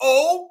and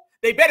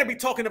they better be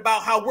talking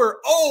about how we're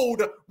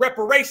owed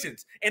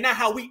reparations and not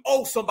how we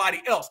owe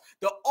somebody else.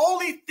 The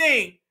only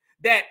thing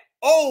that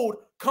owed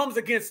comes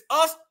against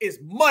us is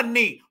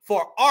money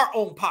for our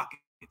own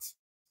pockets.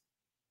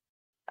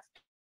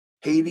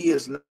 Haiti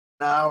is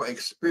now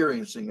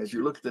experiencing, as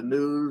you look at the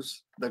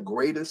news, the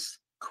greatest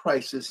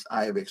crisis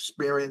I have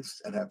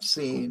experienced and have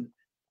seen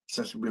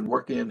since we've been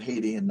working in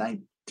Haiti in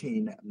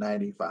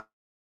 1995.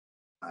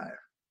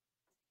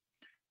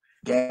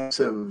 Gangs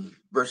have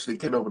virtually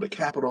taken over the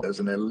capital. There's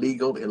an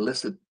illegal,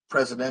 illicit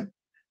president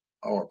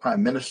or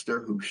prime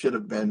minister who should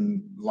have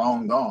been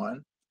long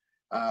gone,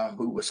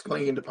 who was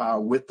clinging to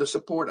power with the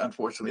support,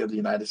 unfortunately, of the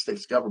United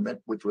States government,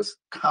 which was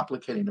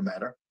complicating the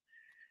matter.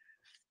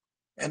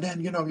 And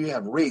then, you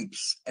have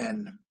rapes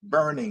and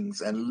burnings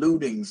and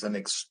lootings and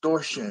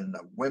extortion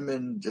of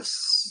women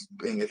just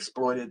being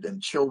exploited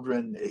and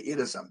children. It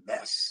is a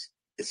mess.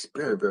 It's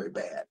very, very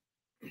bad.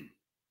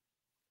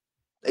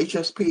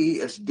 HSP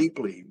is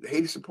the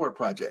Haiti Support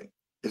Project,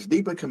 is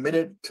deeply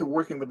committed to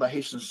working with the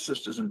Haitian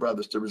sisters and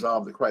brothers to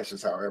resolve the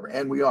crisis, however.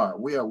 And we are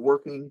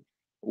working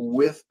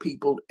with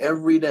people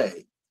every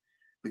day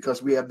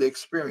because we have the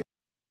experience.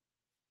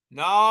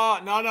 No.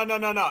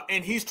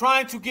 And he's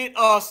trying to get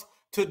us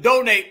to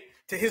donate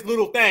to his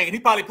little thing. And he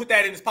probably put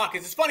that in his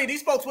pockets. It's funny,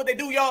 these folks, what they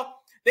do, y'all,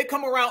 they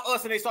come around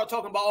us and they start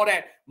talking about all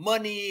that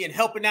money and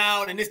helping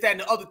out and this, that, and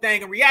the other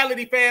thing. In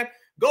reality, fam,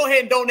 go ahead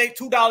and donate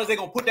 $2. They're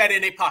going to put that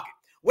in their pocket.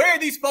 Where are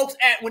these folks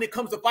at when it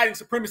comes to fighting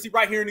supremacy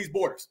right here in these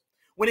borders?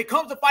 When it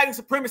comes to fighting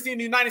supremacy in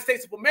the United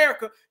States of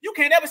America, you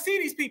can't ever see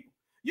these people.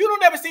 You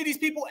don't ever see these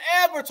people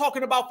ever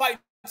talking about fighting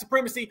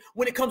supremacy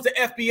when it comes to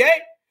FBA.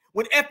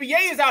 When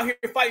FBA is out here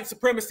fighting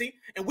supremacy,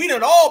 and we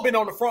done all been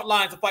on the front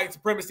lines of fighting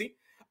supremacy,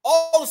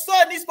 all of a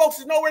sudden these folks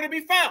is nowhere to be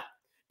found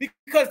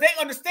because they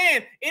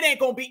understand it ain't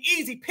going to be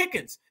easy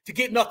pickings to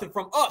get nothing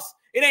from us.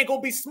 It ain't going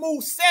to be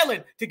smooth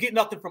sailing to get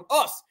nothing from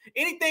us.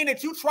 Anything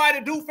that you try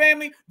to do,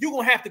 family, you're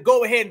going to have to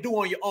go ahead and do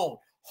on your own.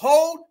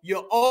 Hold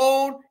your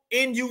own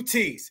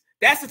NUTs.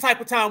 That's the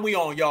type of time we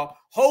on, y'all.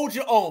 Hold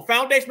your own.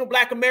 Foundational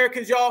Black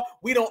Americans, y'all,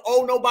 we don't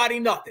owe nobody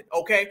nothing,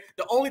 okay?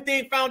 The only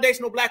thing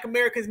foundational Black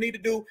Americans need to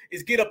do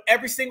is get up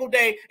every single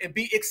day and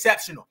be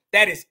exceptional.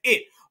 That is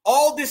it.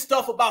 All this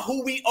stuff about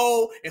who we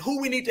owe and who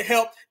we need to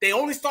help, they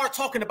only start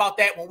talking about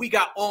that when we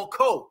got on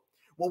code.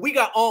 When we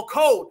got on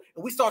code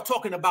and we start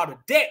talking about a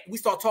debt, we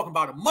start talking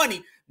about a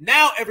money,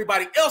 now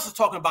everybody else is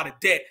talking about a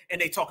debt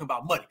and they talking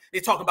about money.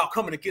 They're talking about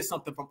coming to get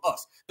something from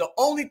us. The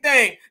only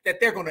thing that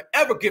they're going to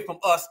ever get from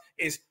us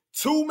is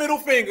 2 middle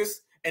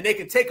fingers, and they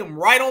can take them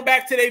right on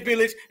back to their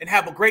village and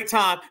have a great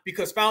time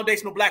because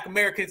foundational Black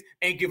Americans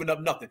ain't giving up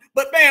nothing.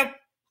 But, fam,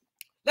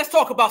 let's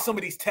talk about some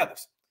of these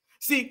tethers.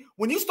 See,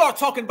 when you start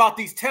talking about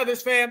these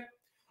tethers, fam,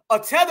 a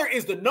tether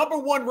is the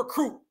 #1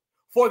 recruit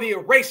for the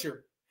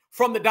erasure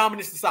from the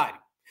dominant society.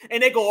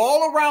 And they go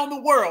all around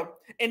the world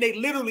and they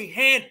literally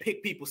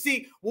handpick people.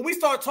 See, when we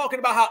start talking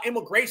about how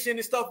immigration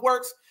and stuff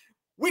works,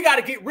 we got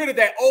to get rid of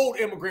that old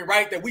immigrant,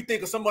 right? That we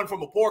think of someone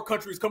from a poor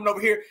country is coming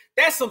over here.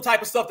 That's some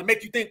type of stuff to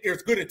make you think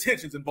there's good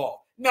intentions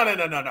involved. No.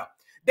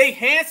 They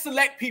hand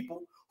select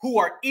people who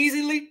are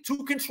easily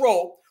to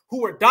control,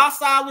 who are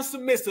docile and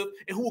submissive,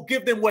 and who will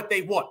give them what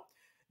they want.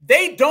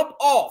 They dump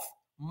off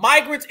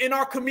migrants in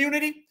our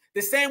community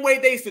the same way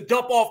they used to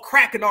dump off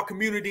crack in our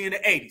community in the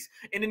 80s.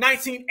 In the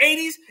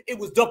 1980s, it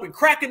was dumping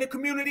crack in the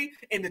community.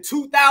 In the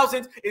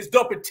 2000s, it's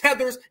dumping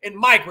tethers and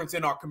migrants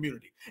in our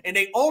community. And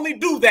they only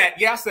do that.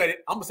 Yeah, I said it.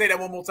 I'm going to say that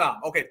one more time.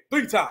 Okay,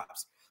 3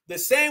 times. The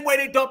same way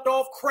they dumped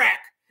off crack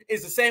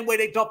is the same way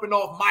they dumping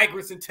off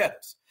migrants and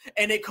tethers.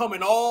 And they come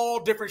in all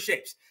different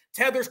shapes.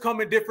 Tethers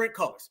come in different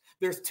colors.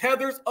 There's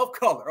tethers of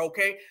color,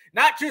 okay?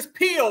 Not just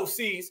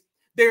POCs,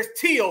 there's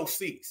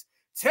TOCs,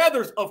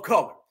 tethers of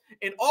color.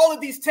 And all of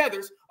these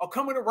tethers are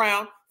coming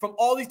around from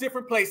all these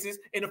different places.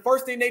 And the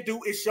first thing they do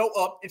is show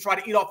up and try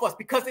to eat off us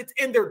because it's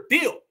in their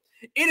deal.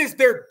 It is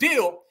their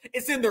deal.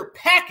 It's in their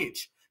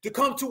package to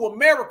come to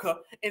America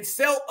and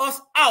sell us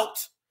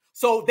out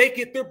So they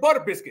get their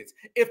butter biscuits.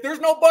 If there's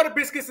no butter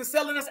biscuits and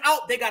selling us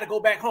out, they got to go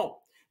back home.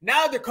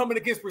 Now they're coming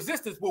against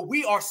resistance where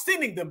we are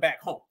sending them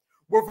back home.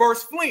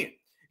 Reverse fleeing.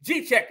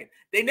 G-checking.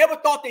 They never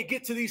thought they'd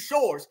get to these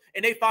shores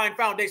and they find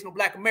foundational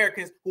Black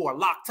Americans who are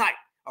locked tight.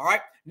 All right.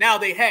 Now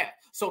they have.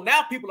 So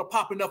now people are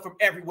popping up from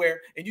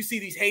everywhere and you see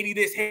these Haiti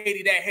this,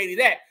 Haiti that, Haiti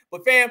that.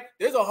 But fam,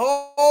 there's a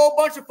whole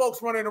bunch of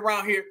folks running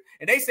around here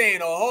and they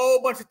saying a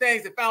whole bunch of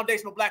things that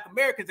foundational Black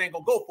Americans ain't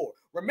gonna go for.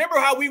 Remember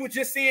how we were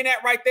just seeing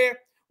that right there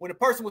when the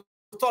person was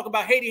talking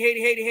about Haiti, Haiti,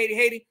 Haiti, Haiti,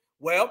 Haiti?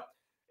 Well,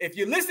 if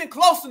you listen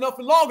close enough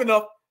and long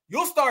enough,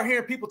 you'll start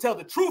hearing people tell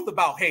the truth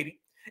about Haiti.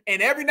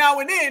 And every now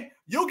and then,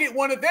 you'll get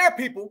one of their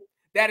people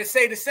that'll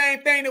say the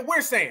same thing that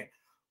we're saying.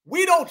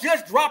 We don't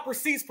just drop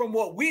receipts from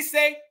what we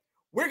say.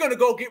 We're going to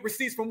go get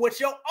receipts from what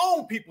your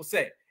own people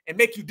say and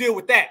make you deal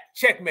with that.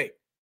 Checkmate.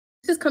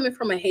 This is coming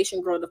from a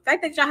Haitian girl. The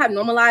fact that y'all have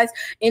normalized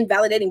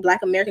invalidating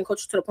Black American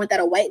culture to the point that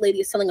a white lady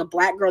is telling a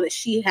Black girl that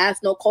she has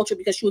no culture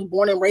because she was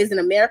born and raised in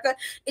America.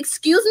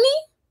 Excuse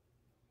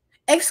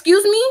me?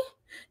 Excuse me?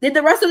 Did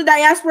the rest of the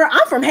diaspora?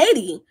 I'm from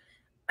Haiti.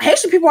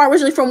 Haitian people are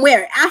originally from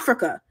where?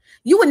 Africa.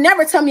 You would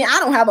never tell me I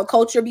don't have a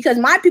culture because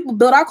my people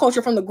build our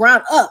culture from the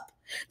ground up.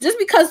 Just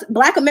because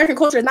Black American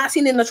culture is not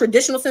seen in the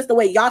traditional sense the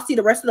way y'all see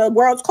the rest of the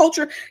world's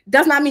culture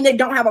does not mean they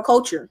don't have a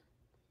culture.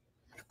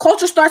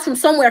 Culture starts from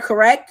somewhere,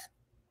 correct?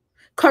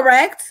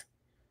 Correct?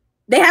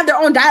 They have their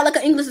own dialect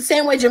of English the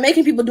same way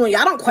Jamaican people do.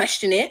 Y'all don't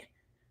question it.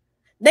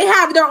 They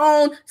have their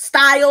own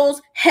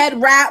styles, head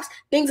wraps,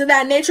 things of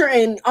that nature,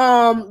 and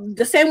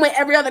the same way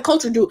every other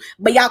culture do.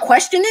 But y'all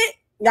question it?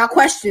 Y'all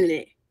question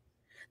it.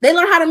 They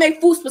learn how to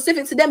make food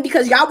specific to them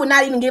because y'all would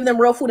not even give them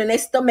real food and they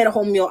still made a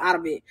whole meal out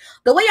of it.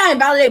 The way y'all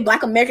invalidate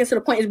Black Americans to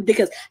the point is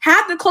ridiculous.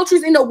 Half the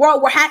cultures in the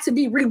world had to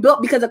be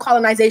rebuilt because of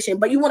colonization,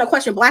 but you want to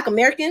question Black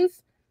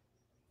Americans?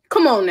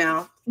 Come on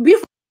now.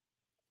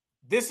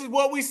 This is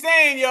what we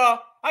saying,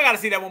 y'all. I got to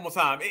see that one more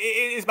time.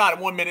 It's about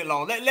 1 minute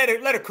long. Let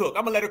her cook.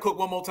 I'm going to let her cook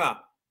one more time.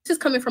 This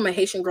is coming from a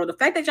Haitian girl. The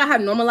fact that y'all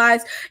have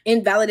normalized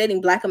invalidating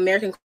Black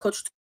American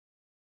culture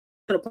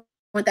to the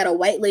point that a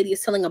white lady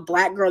is telling a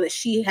Black girl that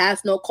she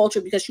has no culture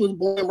because she was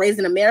born and raised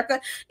in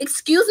America.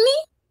 Excuse me?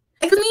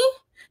 Excuse me?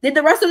 Did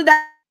the rest of the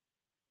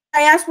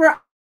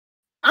diaspora?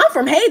 I'm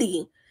from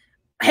Haiti.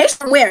 Haiti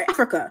from where?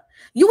 Africa.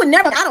 You would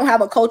never, I don't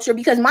have a culture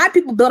because my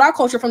people build our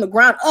culture from the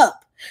ground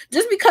up.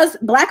 Just because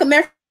Black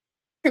American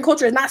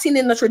culture is not seen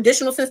in the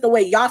traditional sense the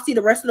way y'all see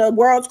the rest of the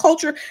world's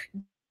culture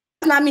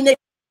does not mean they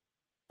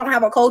don't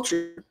have a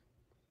culture.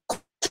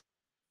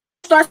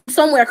 Starts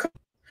somewhere,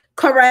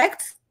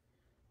 correct?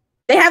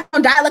 They have their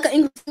own dialect of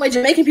English way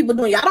Jamaican people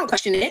do. Y'all don't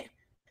question it.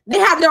 They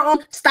have their own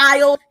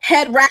style,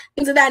 head wrap,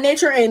 things of that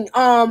nature, and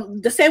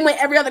the same way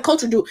every other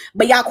culture do.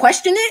 But y'all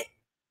question it?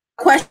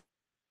 Questioning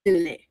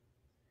it.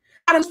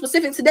 I'm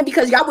specific to them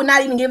because y'all would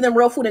not even give them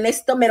real food and they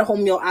still made a whole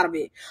meal out of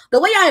it. The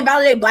way y'all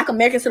invalidate Black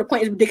Americans to the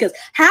point is ridiculous.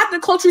 Half the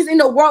cultures in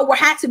the world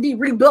had to be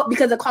rebuilt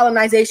because of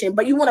colonization,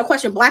 but you want to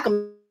question Black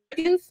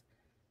Americans?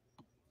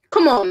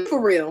 Come on, for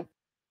real.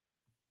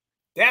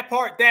 That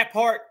part.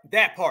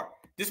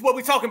 This is what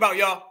we talking about,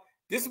 y'all.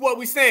 This is what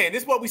we saying.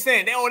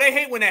 They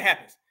hate when that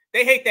happens.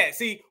 They hate that.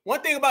 See,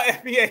 one thing about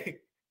FBA,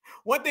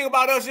 one thing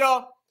about us,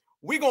 y'all,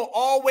 we going to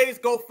always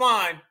go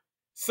find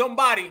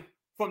somebody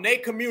from their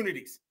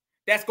communities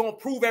that's going to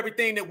prove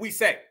everything that we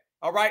say,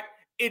 all right?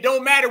 It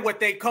don't matter what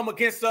they come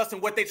against us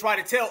and what they try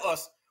to tell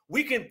us.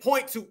 We can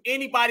point to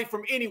anybody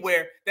from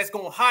anywhere that's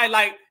going to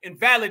highlight and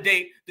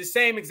validate the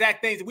same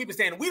exact things that we've been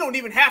saying. We don't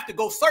even have to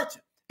go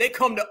searching. They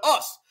come to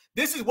us.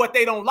 This is what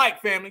they don't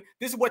like, family.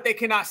 This is what they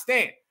cannot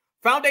stand.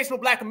 Foundational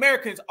Black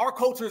Americans, our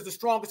culture is the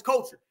strongest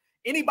culture.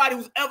 Anybody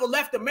who's ever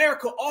left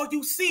America, all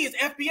you see is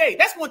FBA.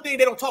 That's one thing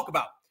they don't talk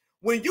about.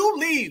 When you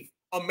leave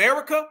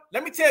America,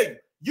 let me tell you,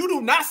 you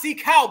do not see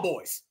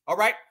cowboys, all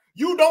right?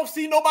 You don't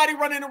see nobody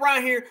running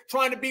around here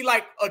trying to be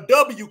like a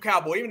W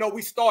cowboy, even though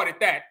we started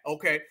that,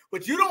 okay?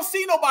 But you don't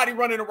see nobody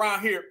running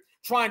around here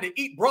trying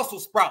to eat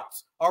Brussels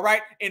sprouts, all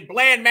right, and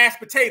bland mashed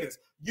potatoes.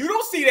 You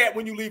don't see that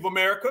when you leave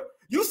America.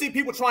 You see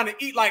people trying to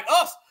eat like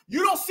us.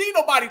 You don't see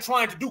nobody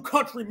trying to do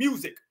country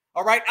music,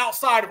 all right,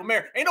 outside of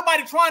America. Ain't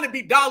nobody trying to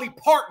be Dolly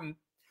Parton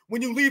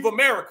when you leave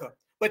America,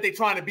 but they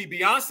trying to be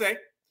Beyonce.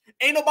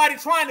 Ain't nobody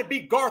trying to be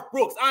Garth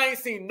Brooks. I ain't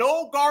seen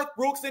no Garth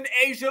Brooks in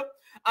Asia.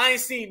 I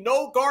ain't seen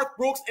no Garth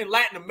Brooks in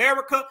Latin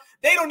America.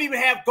 They don't even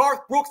have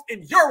Garth Brooks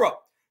in Europe.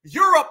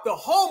 Europe, the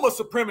home of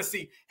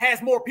supremacy,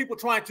 has more people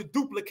trying to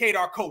duplicate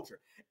our culture.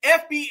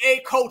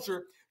 FBA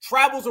culture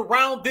travels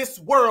around this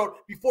world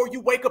before you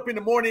wake up in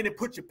the morning and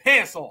put your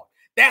pants on.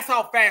 That's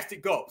how fast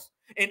it goes.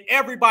 And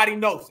everybody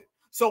knows it.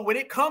 So when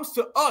it comes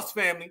to us,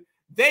 family,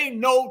 they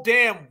know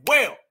damn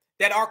well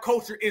that our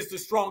culture is the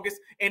strongest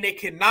and they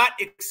cannot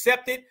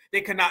accept it.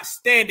 They cannot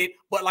stand it.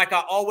 But like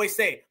I always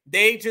say,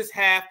 they just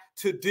have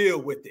to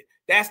deal with it.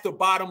 That's the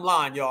bottom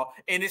line, y'all.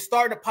 And it's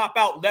starting to pop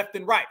out left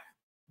and right.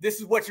 This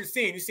is what you're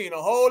seeing. You're seeing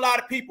a whole lot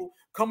of people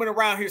coming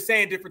around here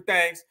saying different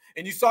things.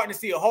 And you're starting to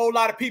see a whole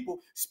lot of people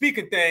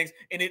speaking things.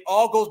 And it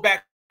all goes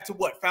back to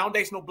what?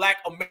 Foundational Black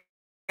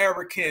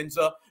Americans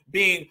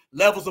being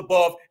levels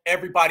above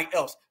everybody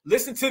else.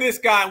 Listen to this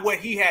guy and what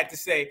he had to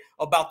say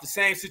about the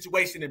same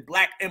situation in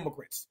black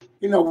immigrants.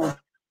 You know what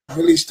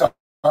really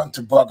starting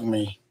to bug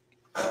me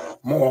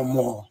more and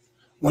more?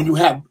 When you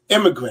have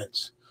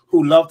immigrants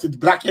who love to,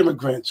 black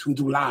immigrants who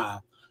do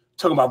live,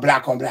 talking about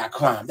black on black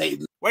crime.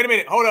 Wait a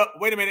minute, hold up,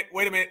 wait a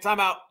minute, time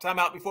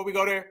out before we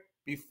go there.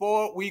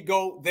 Before we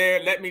go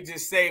there, let me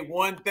just say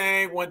one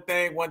thing.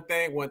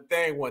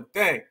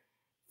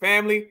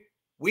 Family,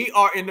 we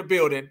are in the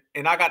building,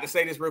 and I got to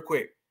say this real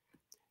quick.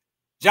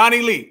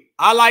 Johnny Lee,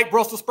 I like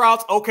Brussels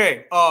sprouts.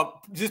 Okay,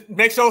 just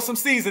make sure some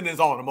seasoning's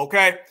on them,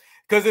 okay?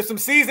 Because if some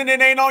seasoning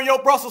ain't on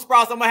your Brussels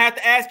sprouts, I'm going to have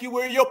to ask you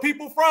where your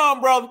people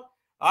from, brother.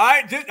 All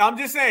right, I'm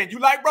just saying, you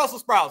like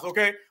Brussels sprouts,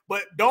 okay?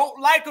 But don't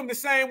like them the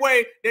same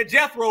way that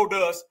Jethro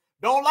does.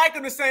 Don't like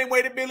them the same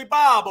way that Billy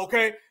Bob,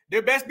 okay?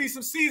 There best be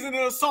some seasoning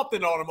or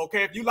something on them,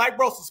 okay? If you like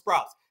Brussels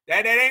sprouts.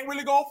 That ain't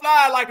really going to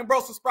fly like in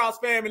Brussels sprouts,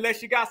 fam,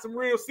 unless you got some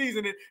real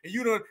seasoning and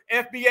you done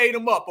FBA'd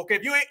them up, okay?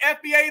 If you ain't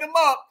FBA'd them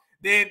up,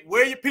 then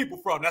where your people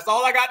from? That's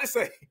all I got to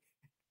say.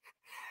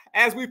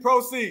 As we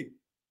proceed.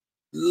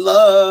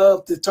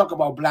 Love to talk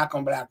about black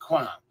on black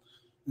crime.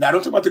 Now,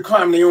 don't talk about the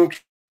crime in their own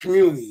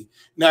community.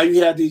 Now,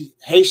 you have the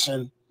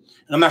Haitian,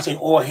 and I'm not saying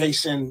all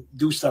Haitian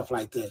do stuff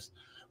like this,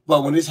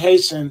 but when it's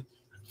Haitian,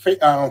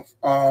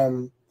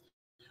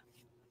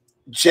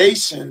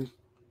 Jason,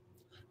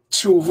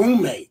 two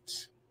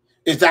roommates,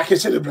 is that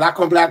considered black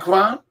on black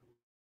crime?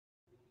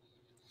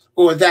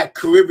 Or is that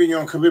Caribbean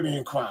on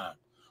Caribbean crime?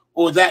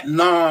 Or is that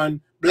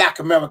non-black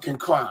American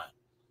crime?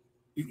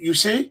 You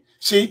see?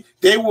 See,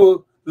 they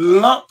will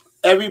lump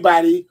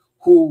everybody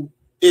who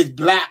is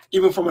black,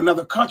 even from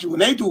another country, when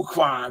they do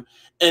crime,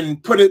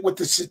 and put it with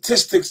the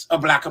statistics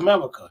of black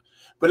America.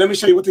 But let me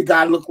show you what the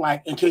guy looked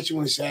like in case you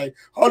want to say,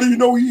 how do you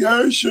know he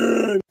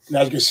Haitian? Now,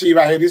 as you can see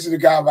right here, this is the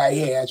guy right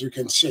here, as you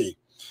can see.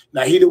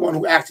 Now, he's the one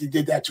who actually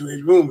did that to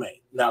his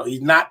roommate. Now,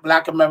 he's not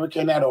black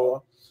American at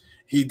all.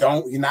 He's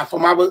not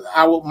from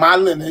my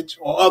lineage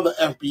or other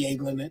FBA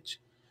lineage.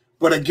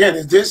 But again,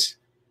 is this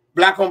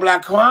black on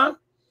black crime?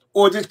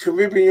 Or is this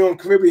Caribbean on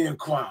Caribbean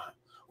crime?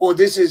 Or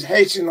this is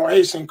Haitian or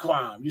Haitian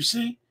crime? You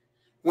see?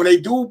 When they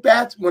do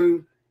bad,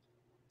 when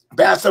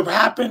bad stuff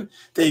happen,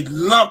 they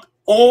lump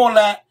all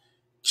that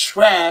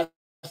trash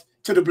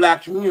to the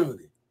black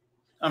community.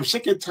 I'm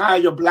sick and tired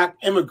of your black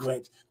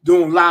immigrants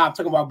doing live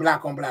talking about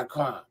black on black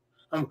crime.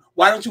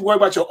 Why don't you worry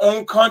about your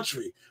own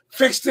country?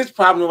 Fix this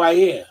problem right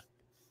here.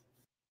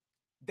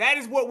 That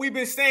is what we've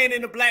been saying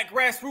in the black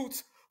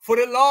grassroots for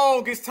the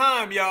longest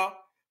time, y'all.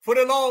 For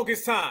the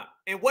longest time.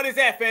 And what is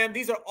that, fam?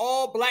 These are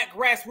all black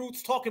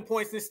grassroots talking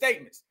points and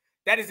statements.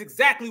 That is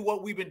exactly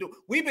what we've been doing.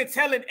 We've been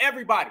telling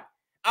everybody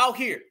out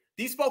here,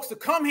 these folks to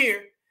come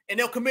here and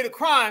they'll commit a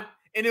crime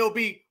and it'll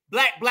be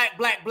black, black,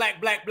 black, black,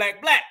 black,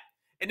 black, black.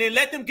 And then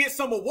let them get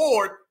some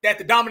award that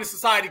the dominant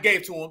society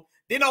gave to them.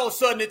 Then all of a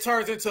sudden it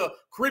turns into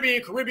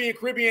Caribbean, Caribbean,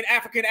 Caribbean,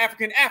 African,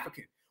 African,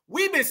 African.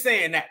 We've been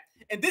saying that.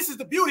 And this is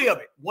the beauty of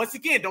it. Once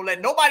again, don't let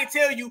nobody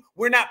tell you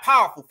we're not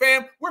powerful,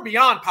 fam. We're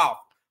beyond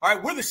powerful. All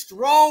right, we're the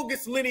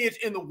strongest lineage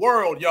in the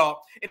world,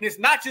 y'all. And it's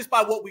not just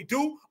by what we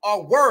do.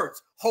 Our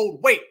words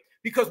hold weight.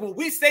 Because when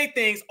we say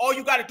things, all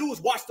you got to do is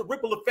watch the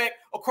ripple effect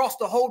across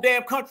the whole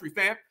damn country,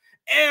 fam.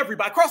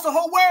 Everybody, across the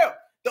whole world.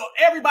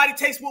 Everybody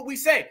takes what we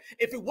say.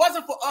 If it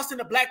wasn't for us in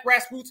the black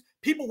grassroots,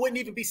 people wouldn't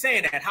even be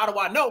saying that. How do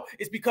I know?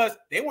 It's because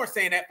they weren't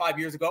saying that 5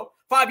 years ago.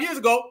 5 years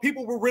ago,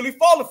 people were really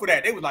falling for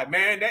that. They were like,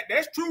 man,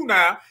 that's true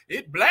now.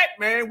 It's black,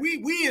 man.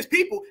 We as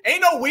people,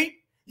 ain't no we.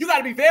 You got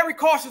to be very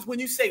cautious when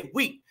you say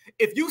we.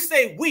 If you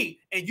say we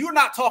and you're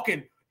not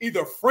talking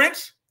either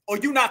French or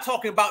you're not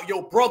talking about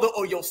your brother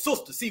or your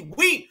sister. See,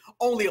 we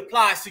only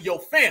applies to your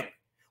family.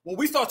 When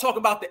we start talking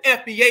about the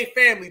FBA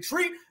family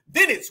tree,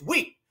 then it's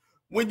we.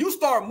 When you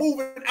start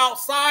moving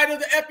outside of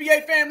the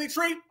FBA family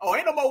tree, oh,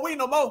 ain't no more we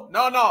no more.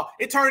 No.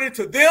 It turned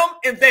into them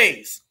and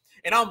theys.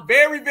 And I'm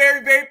very,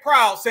 very, very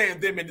proud saying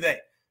them and they.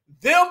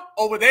 Them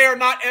over there are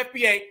not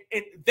FBA,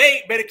 and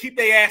they better keep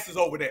their asses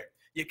over there.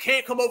 You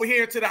can't come over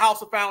here into the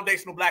House of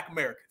Foundational Black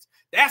Americans.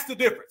 That's the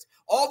difference.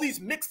 All these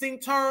mixing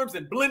terms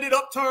and blended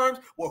up terms,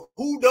 well,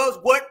 who does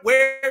what,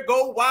 where,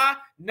 go, why?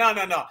 No.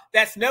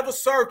 That's never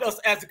served us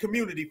as a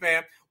community,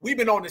 fam. We've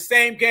been on the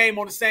same game,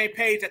 on the same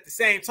page at the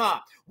same time.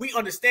 We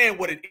understand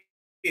what it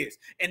is.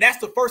 And that's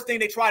the first thing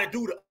they try to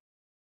do to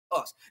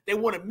us. They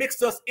want to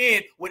mix us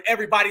in with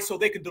everybody so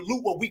they can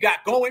dilute what we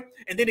got going,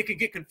 and then it can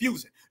get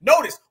confusing.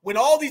 Notice when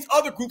all these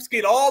other groups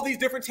get all these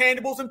different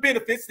tangibles and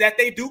benefits that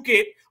they do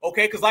get,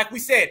 okay, because like we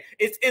said,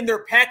 it's in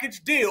their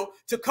package deal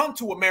to come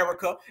to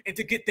America and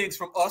to get things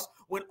from us.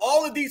 When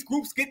all of these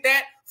groups get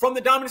that from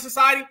the dominant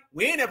society,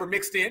 we ain't ever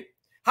mixed in.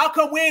 How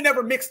come we ain't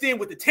never mixed in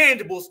with the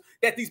tangibles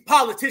that these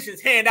politicians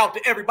hand out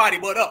to everybody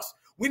but us?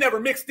 We never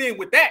mixed in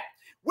with that.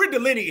 We're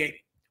delineating.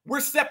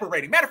 We're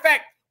separating. Matter of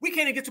fact, we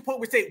can't even get to the point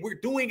where we say we're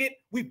doing it.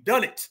 We've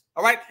done it.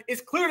 All right.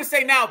 It's clear to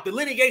say now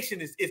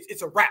delineation is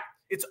it's a wrap.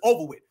 It's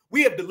over with.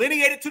 We have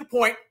delineated to the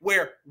point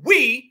where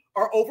we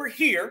are over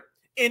here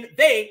and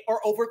they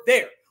are over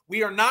there.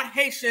 We are not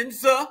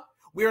Haitians.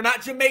 We are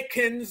not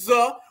Jamaicans.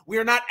 We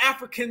are not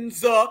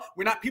Africans.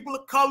 We're not people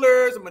of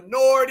colors,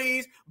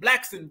 minorities,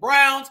 blacks and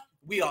browns.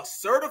 We are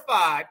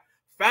certified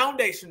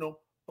foundational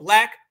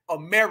Black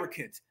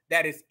Americans.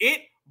 That is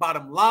it,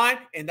 bottom line,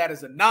 and that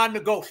is a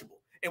non-negotiable.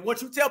 And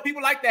once you tell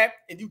people like that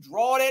and you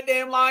draw that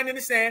damn line in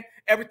the sand,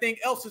 everything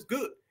else is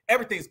good.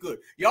 Everything's good.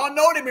 Y'all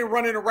know they've been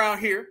running around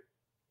here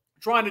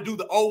trying to do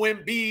the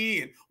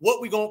OMB and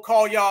what we gonna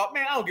call y'all.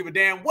 Man, I don't give a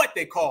damn what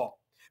they call,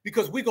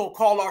 because we gonna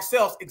call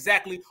ourselves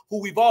exactly who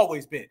we've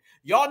always been.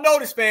 Y'all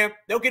notice, fam,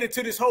 they'll get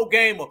into this whole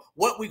game of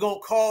what we gonna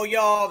call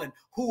y'all and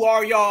who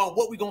are y'all and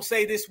what we gonna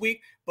say this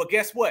week. But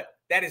guess what?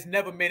 That has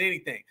never meant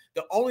anything.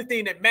 The only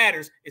thing that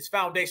matters is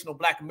foundational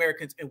Black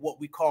Americans and what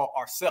we call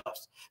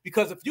ourselves.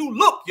 Because if you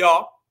look,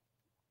 y'all,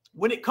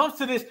 when it comes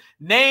to this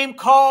name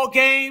call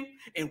game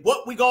and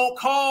what we gonna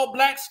call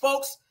blacks,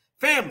 folks,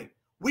 family,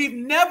 we've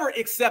never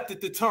accepted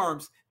the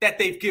terms that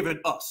they've given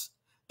us.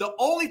 The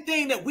only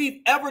thing that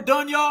we've ever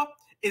done, y'all,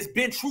 is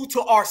been true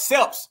to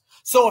ourselves.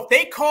 So if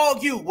they call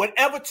you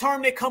whatever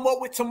term they come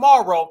up with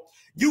tomorrow,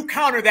 you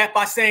counter that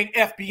by saying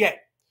FBA.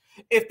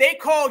 If they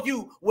call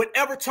you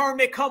whatever term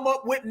they come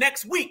up with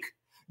next week,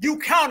 you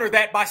counter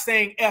that by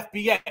saying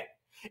FBA.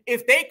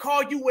 If they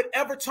call you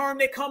whatever term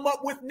they come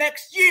up with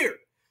next year,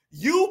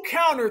 you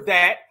counter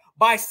that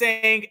by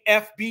saying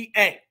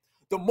FBA.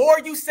 The more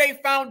you say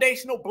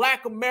foundational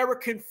Black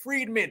American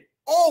freedmen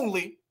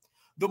only,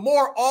 the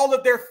more all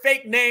of their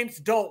fake names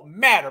don't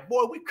matter.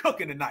 Boy, we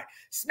cooking tonight.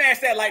 Smash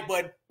that like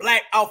button.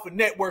 Black Alpha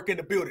Network in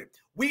the building.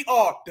 We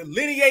are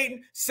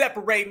delineating,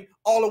 separating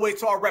all the way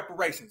to our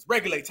reparations.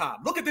 Regulate time.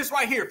 Look at this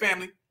right here,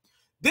 family.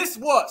 This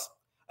was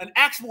an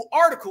actual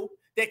article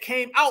that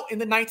came out in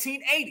the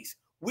 1980s.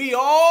 We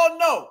all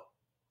know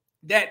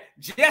that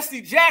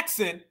Jesse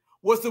Jackson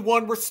was the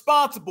one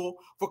responsible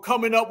for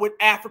coming up with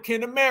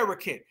African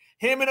American.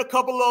 Him and a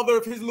couple other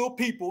of his little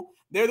people,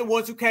 they're the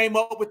ones who came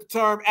up with the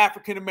term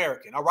African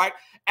American, all right?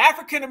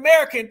 African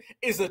American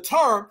is a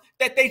term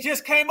that they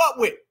just came up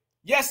with.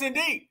 Yes,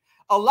 indeed.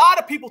 A lot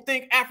of people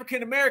think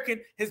African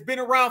American has been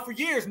around for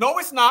years. No,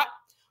 it's not.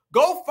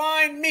 Go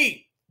find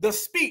me the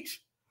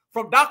speech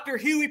from Dr.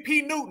 Huey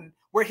P. Newton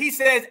where he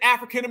says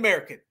African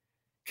American.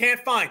 Can't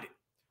find it.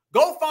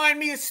 Go find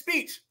me a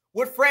speech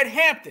with Fred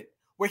Hampton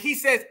where he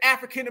says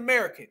African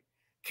American.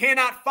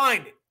 Cannot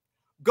find it.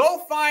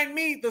 Go find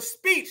me the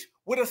speech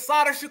with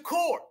Assata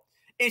Shakur,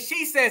 and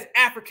she says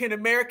African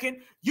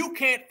American. You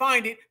can't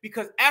find it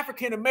because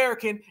African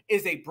American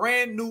is a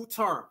brand new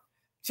term.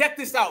 Check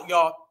this out,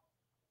 y'all.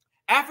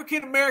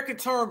 African American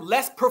term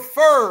less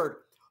preferred,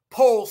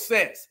 poll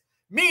says,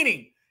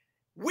 meaning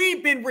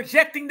we've been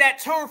rejecting that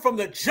term from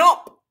the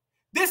jump.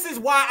 This is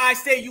why I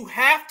say you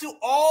have to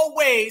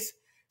always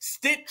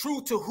stick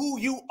true to who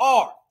you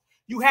are.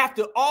 You have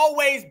to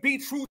always be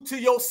true to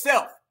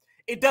yourself.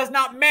 It does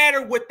not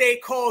matter what they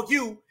call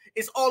you.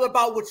 It's all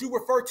about what you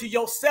refer to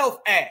yourself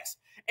as.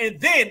 And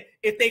then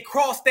if they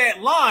cross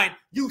that line,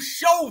 you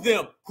show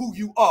them who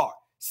you are.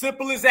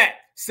 Simple as that.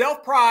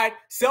 Self-pride,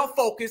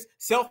 self-focus,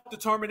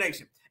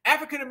 self-determination.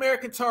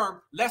 African-American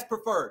term less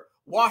preferred.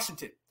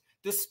 Washington.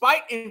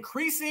 Despite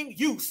increasing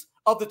use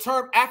of the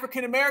term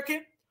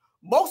African-American,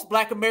 most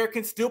Black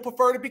Americans still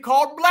prefer to be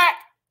called Black.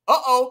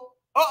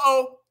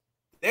 Uh-oh.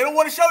 They don't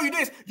want to show you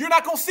this. You're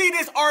not going to see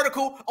this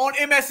article on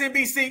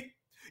MSNBC.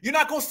 You're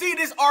not going to see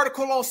this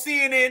article on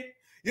CNN.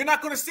 You're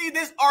not going to see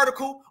this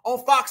article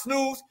on Fox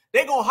News.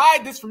 They're going to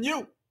hide this from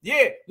you.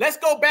 Yeah, let's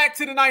go back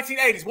to the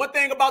 1980s. One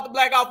thing about the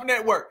Black Alpha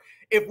Network,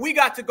 if we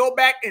got to go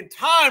back in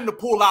time to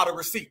pull out a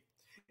receipt,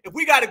 if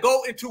we got to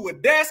go into a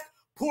desk,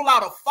 pull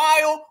out a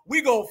file,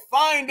 we going to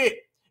find it.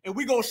 And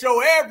we going to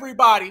show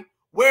everybody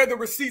where the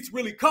receipts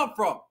really come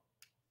from.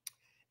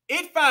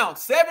 It found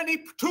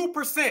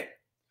 72%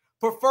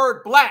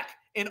 preferred Black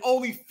and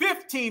only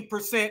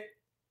 15%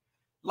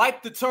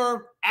 like the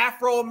term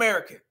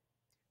Afro-American.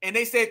 And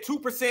they said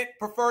 2%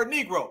 preferred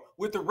Negro,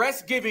 with the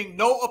rest giving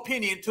no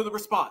opinion to the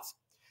response.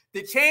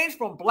 The change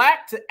from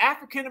Black to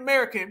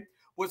African-American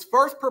was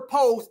first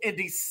proposed in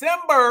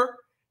December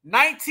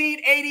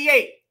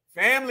 1988.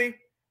 Family,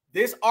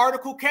 this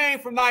article came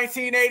from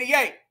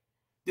 1988.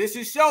 This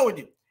is showing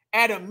you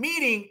at a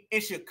meeting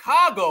in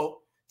Chicago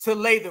to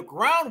lay the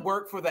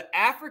groundwork for the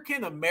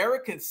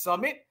African-American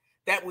Summit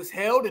that was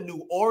held in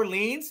New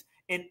Orleans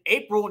in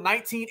April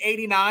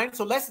 1989.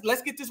 So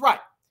let's get this right.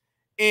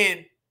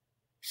 In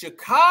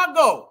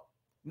Chicago,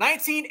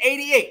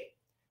 1988,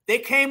 they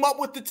came up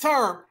with the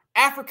term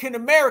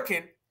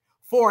African-American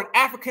for an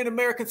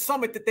African-American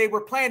summit that they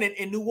were planning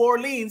in New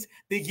Orleans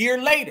the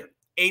year later,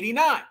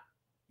 89.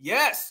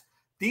 Yes,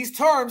 these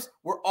terms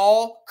were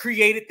all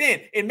created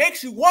then. It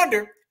makes you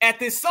wonder at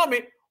this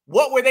summit,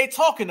 what were they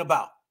talking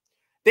about?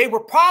 They were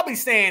probably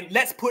saying,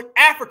 let's put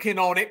African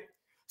on it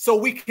so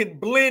we can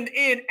blend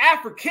in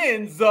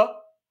Africans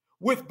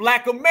with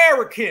Black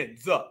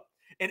Americans.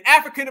 An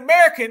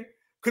African-American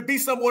could be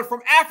someone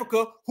from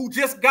Africa who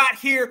just got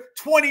here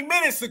 20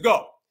 minutes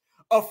ago.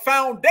 A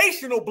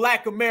foundational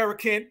Black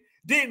American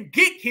didn't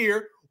get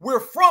here.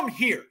 We're from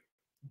here.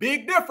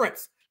 Big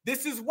difference.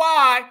 This is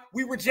why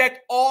we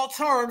reject all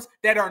terms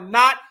that are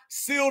not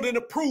sealed and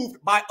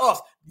approved by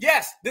us.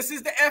 Yes, this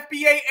is the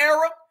FBA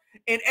era,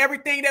 and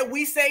everything that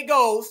we say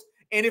goes.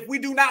 And if we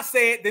do not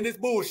say it, then it's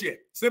bullshit.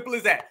 Simple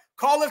as that.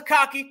 Call us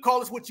cocky,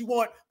 call us what you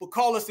want, but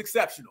call us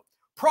exceptional.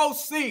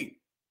 Proceed.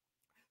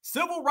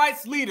 Civil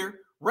rights leader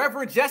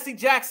Reverend Jesse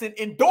Jackson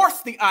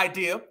endorsed the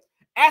idea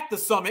at the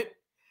summit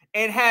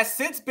and has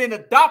since been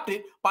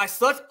adopted by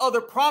such other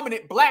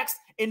prominent blacks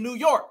in New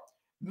York.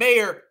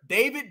 Mayor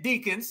David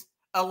Deakins,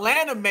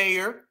 Atlanta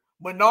Mayor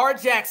Menard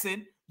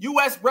Jackson,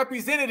 U.S.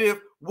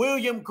 Representative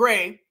William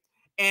Gray,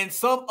 and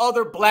some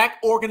other black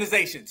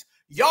organizations.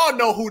 Y'all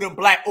know who them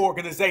black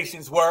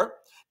organizations were.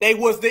 They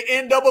was the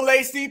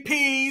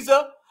NAACPs.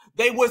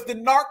 They was the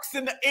Narcs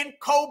and the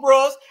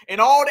N-Cobras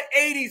and all the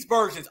 80s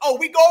versions. Oh,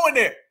 we going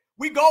there.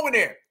 We going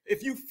there.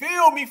 If you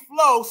feel me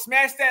flow,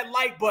 smash that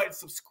like button.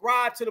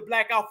 Subscribe to the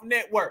Black Alpha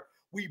Network.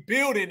 We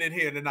building in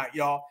here tonight,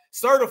 y'all.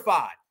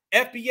 Certified.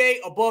 FBA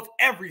above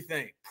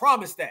everything.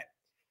 Promise that.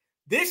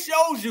 This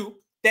shows you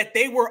that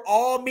they were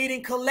all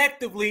meeting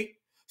collectively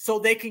so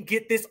they can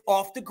get this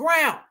off the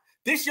ground.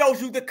 This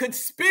shows you the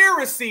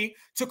conspiracy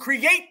to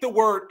create the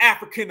word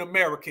African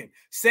American.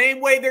 Same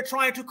way they're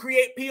trying to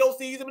create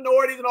POCs and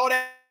minorities and all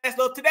that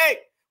stuff today.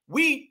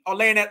 We are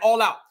laying that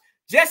all out.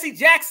 Jesse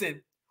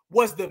Jackson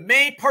was the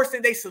main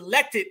person they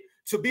selected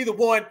to be the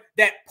one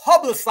that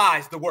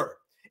publicized the word.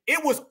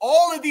 It was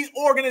all of these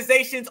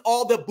organizations,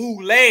 all the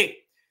boule.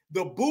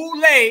 The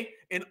boule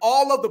and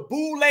all of the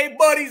boule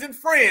buddies and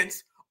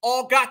friends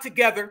all got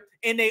together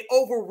and they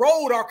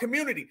overrode our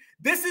community.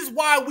 This is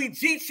why we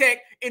G-check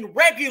and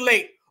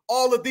regulate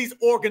all of these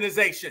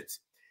organizations.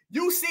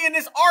 You see in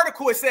this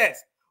article, it says,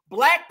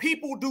 black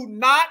people do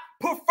not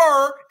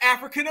prefer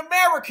African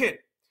American.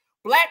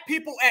 Black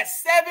people at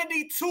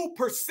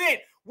 72%,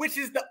 which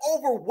is the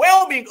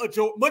overwhelming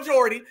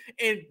majority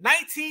in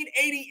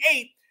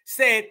 1988,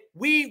 said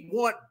we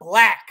want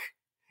black.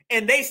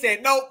 And they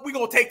said, no, we're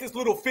going to take this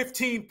little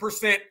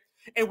 15%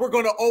 and we're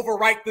going to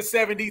overwrite the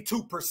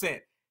 72%.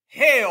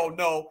 Hell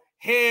no,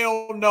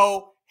 hell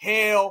no,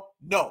 hell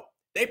no.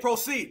 They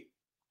proceed.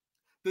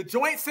 The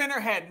Joint Center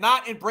had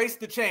not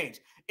embraced the change.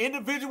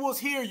 Individuals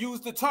here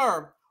use the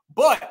term,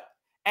 but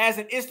as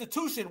an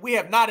institution, we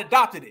have not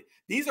adopted it.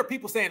 These are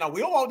people saying, no, we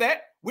don't want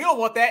that. We don't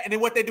want that. And then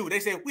what they do, they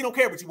say, we don't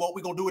care what you want.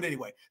 We're going to do it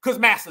anyway because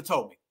Master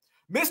told me.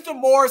 Mr.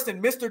 Morris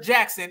and Mr.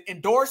 Jackson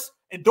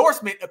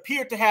endorsement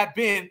appeared to have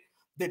been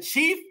the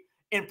chief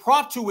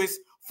impromptuous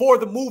for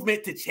the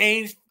movement to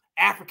change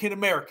African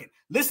American.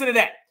 Listen to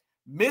that.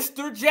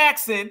 Mr.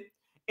 Jackson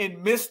and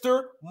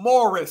Mr.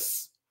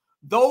 Morris.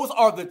 Those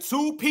are the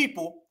two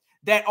people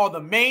that are the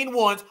main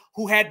ones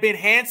who had been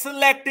hand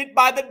selected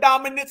by the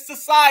dominant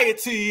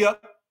society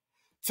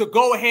to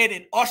go ahead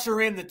and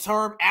usher in the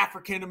term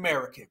African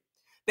American.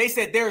 They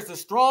said there is a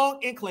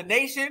strong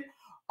inclination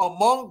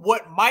among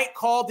what might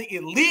call the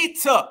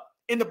elite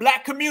in the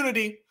black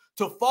community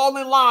to fall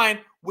in line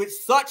with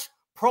such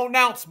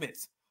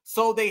pronouncements.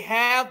 So they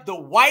have the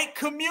white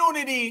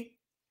community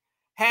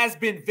has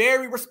been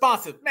very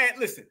responsive. Man,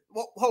 listen,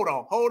 hold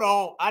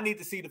on. I need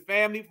to see the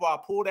family before I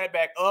pull that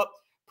back up.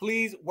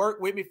 Please work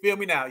with me. Feel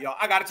me now, y'all.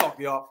 I got to talk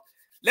to y'all.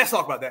 Let's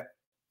talk about that.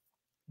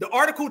 The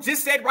article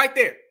just said right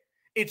there.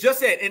 It just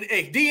said, and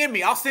hey, DM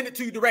me. I'll send it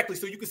to you directly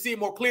so you can see it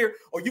more clear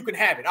or you can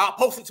have it. I'll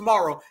post it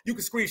tomorrow. You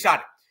can screenshot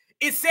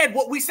it. It said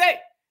what we say.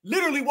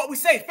 Literally what we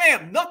say.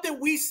 Fam, nothing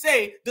we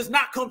say does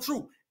not come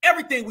true.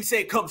 Everything we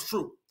say comes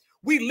true.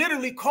 We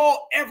literally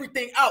call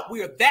everything out.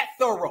 We are that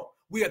thorough.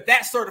 We are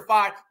that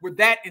certified. We're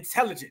that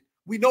intelligent.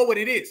 We know what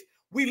it is.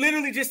 We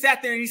literally just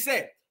sat there and he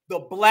said, the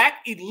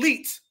black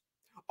elites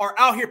are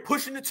out here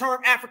pushing the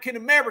term African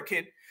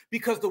American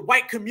because the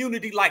white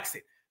community likes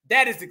it.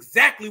 That is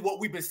exactly what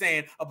we've been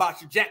saying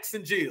about your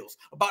Jackson Jills,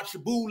 about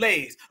your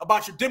Boulets,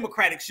 about your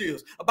Democratic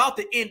Shields, about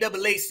the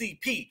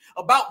NAACP,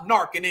 about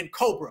NARC and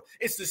N-Cobra.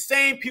 It's the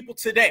same people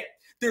today.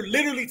 They're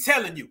literally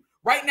telling you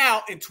right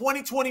now in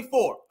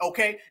 2024,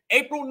 okay,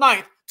 April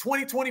 9th,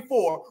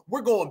 2024,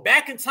 we're going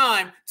back in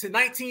time to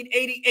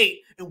 1988,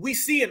 and we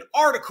see an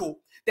article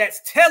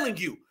that's telling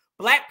you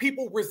black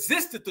people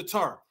resisted the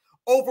term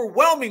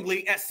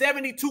overwhelmingly at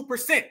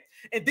 72%.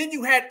 And then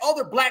you had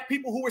other black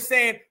people who were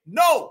saying,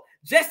 no,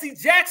 Jesse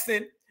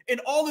Jackson and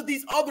all of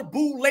these other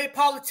boule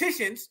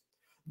politicians,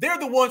 they're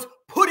the ones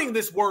putting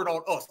this word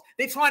on us.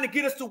 They're trying to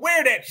get us to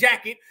wear that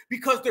jacket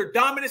because their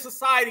dominant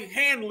society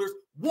handlers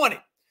want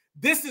it.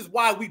 This is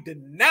why we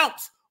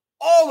denounce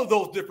all of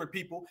those different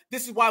people.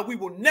 This is why we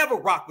will never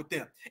rock with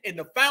them. And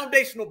the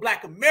foundational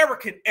Black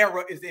American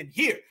era is in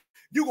here.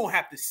 You're going to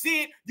have to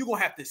see it. You're going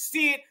to have to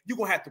see it. You're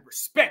going to have to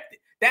respect it.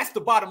 That's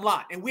the bottom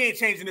line. And we ain't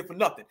changing it for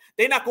nothing.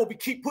 They're not going to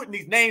keep putting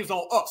these names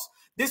on us.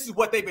 This is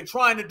what they've been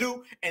trying to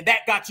do. And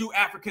that got you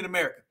African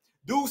American.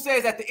 Dude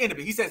says at the end of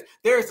it, he says,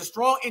 there is a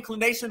strong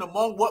inclination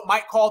among what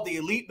might call the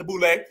elite, the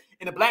boule,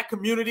 in the black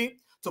community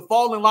to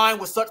fall in line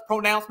with such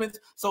pronouncements.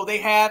 So they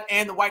have,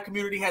 and the white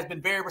community has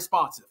been very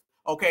responsive.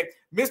 Okay.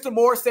 Mr.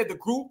 Moore said the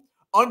group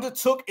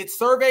undertook its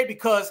survey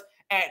because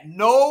at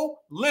no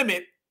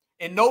limit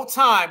in no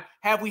time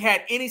have we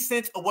had any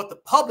sense of what the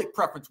public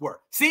preference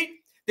were. See,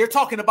 they're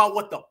talking about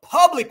what the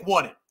public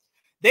wanted.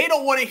 They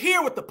don't want to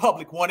hear what the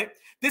public wanted.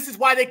 This is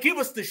why they give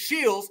us the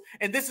shills,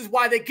 and this is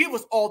why they give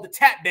us all the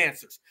tap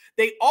dancers.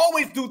 They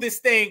always do this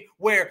thing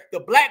where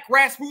the black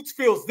grassroots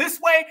feels this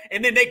way,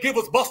 and then they give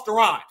us Busta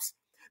Rhymes.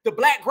 The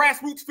black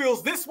grassroots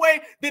feels this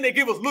way, then they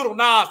give us Lil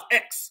Nas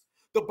X.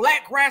 The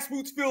black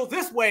grassroots feels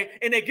this way,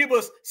 and they give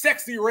us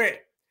Sexy Red.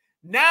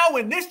 Now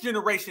in this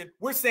generation,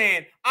 we're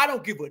saying, I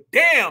don't give a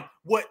damn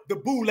what the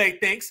Boule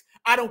thinks.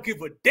 I don't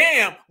give a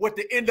damn what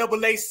the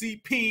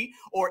NAACP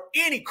or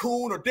any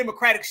coon or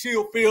Democratic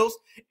shield feels.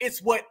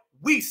 It's what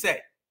we say.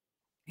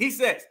 He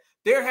says,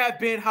 there have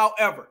been,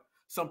 however,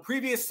 some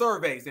previous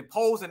surveys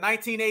imposed in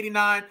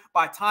 1989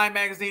 by Time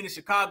Magazine and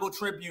Chicago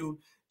Tribune.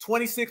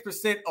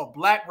 26% of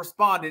black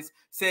respondents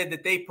said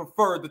that they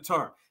preferred the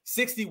term.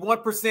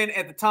 61%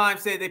 at the time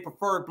said they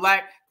preferred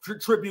black,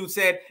 Tribune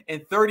said,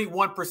 and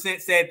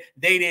 31% said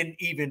they didn't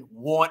even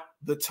want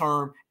the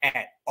term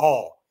at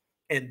all.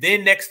 And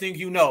then next thing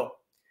you know,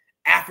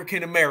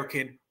 African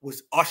American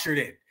was ushered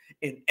in.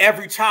 And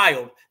every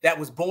child that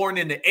was born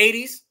in the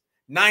 80s,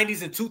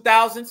 90s, and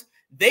 2000s,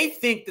 they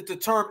think that the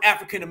term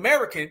African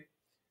American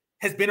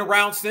has been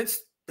around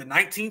since the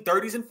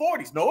 1930s and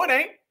 40s. No, it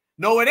ain't.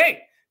 No, it ain't.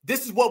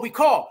 This is what we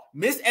call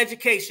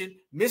miseducation,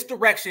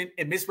 misdirection,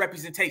 and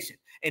misrepresentation.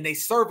 And they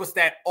serve us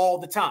that all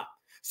the time.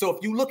 So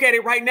if you look at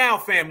it right now,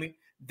 family,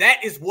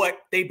 that is what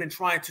they've been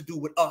trying to do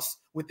with us,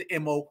 with the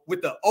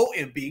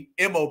OMB,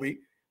 MOB,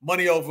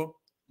 money over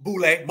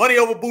Boule, money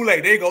over Boule.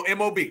 There you go,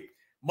 MOB,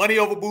 money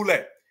over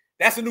Boule.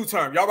 That's a new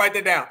term. Y'all write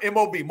that down,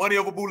 MOB, money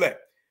over Boule.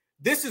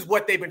 This is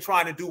what they've been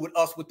trying to do with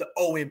us with the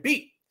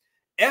OMB.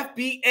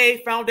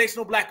 FBA,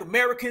 Foundational Black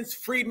Americans,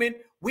 Freedmen,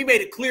 we made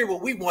it clear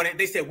what we wanted.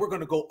 They said, we're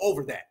going to go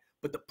over that.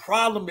 But the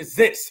problem is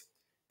this.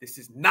 This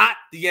is not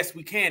the yes,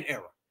 we can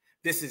era.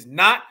 This is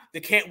not the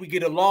can't we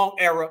get along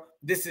era.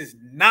 This is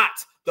not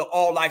the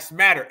all lives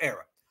matter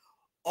era.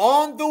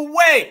 On the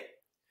way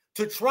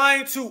to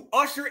trying to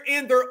usher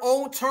in their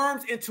own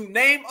terms and to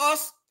name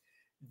us,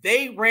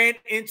 they ran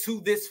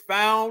into this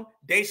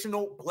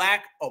foundational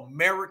Black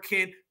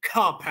American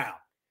compound,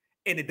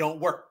 and it don't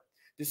work.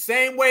 The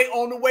same way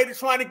on the way to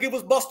trying to give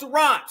us Busta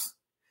Rhymes,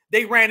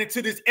 they ran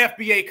into this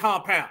FBA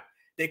compound.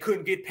 They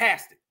couldn't get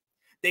past it.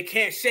 They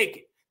can't shake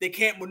it. They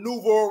can't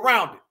maneuver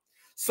around it.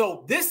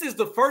 So this is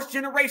the first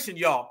generation,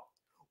 y'all,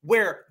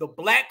 where the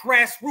black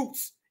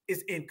grassroots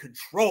is in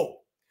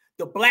control.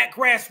 The black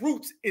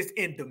grassroots is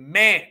in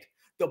demand.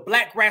 The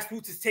black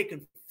grassroots is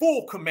taking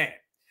full command.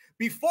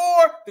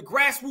 Before, the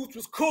grassroots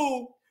was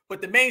cool,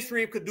 but the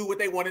mainstream could do what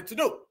they wanted to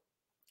do.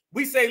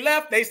 We say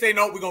left, they say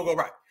no, we're going to go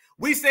right.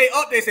 We say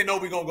up, they say no,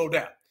 we're going to go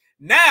down.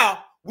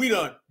 Now, we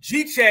done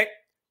G-check,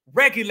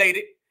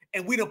 regulated,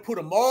 and we done put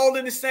them all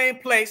in the same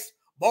place,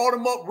 balled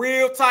them up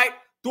real tight,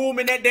 threw them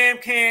in that damn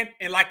can,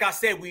 and like I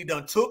said, we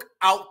done took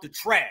out the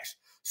trash.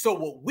 So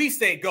what we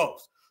say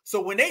goes.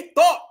 So when they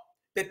thought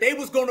that they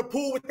was going to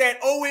pull with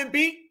that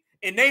OMB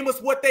and name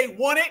us what they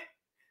wanted,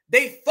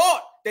 they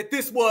thought that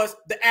this was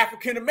the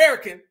African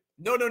American.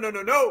 No.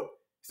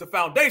 It's the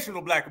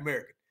foundational Black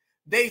American.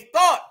 They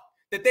thought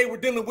that they were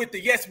dealing with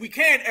the yes, we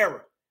can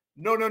era.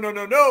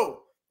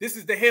 No. This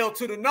is the hell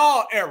to the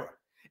no era.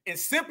 And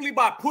simply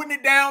by putting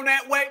it down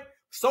that way,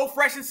 so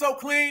fresh and so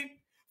clean,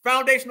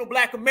 foundational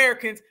Black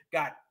Americans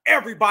got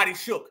everybody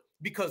shook,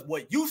 because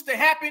what used to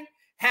happen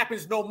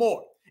happens no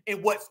more.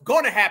 And what's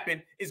going to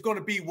happen is going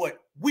to be what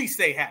we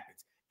say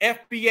happens.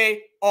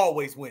 FBA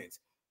always wins.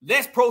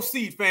 Let's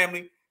proceed,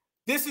 family.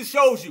 This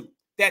shows you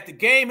that the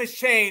game has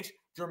changed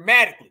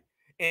dramatically.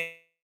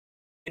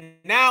 And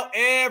now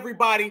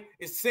everybody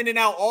is sending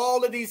out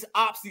all of these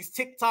ops, these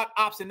TikTok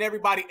ops and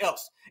everybody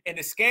else. And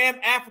the scam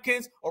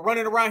Africans are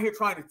running around here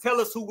trying to tell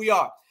us who we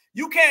are.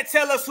 You can't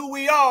tell us who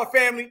we are,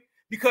 family,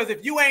 because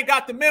if you ain't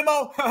got the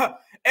memo,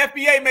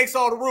 FBA makes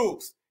all the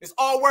rules. It's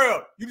all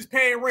world. You just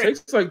paying rent.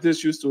 Takes like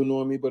this used to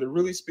annoy me, but it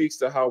really speaks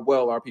to how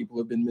well our people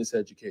have been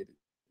miseducated.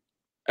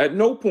 At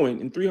no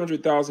point in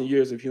 300,000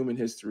 years of human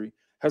history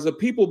has a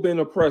people been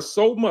oppressed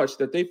so much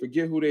that they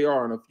forget who they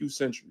are in a few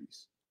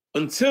centuries.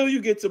 Until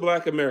you get to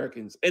Black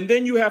Americans. And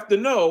then you have to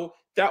know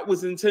that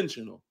was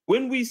intentional.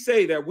 When we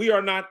say that we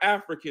are not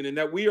African and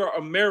that we are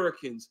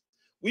Americans,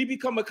 we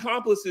become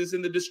accomplices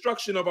in the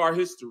destruction of our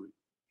history.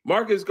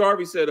 Marcus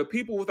Garvey said, a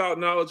people without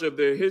knowledge of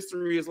their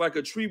history is like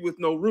a tree with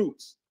no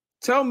roots.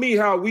 Tell me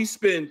how we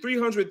spend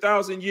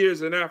 300,000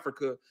 years in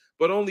Africa,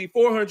 but only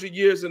 400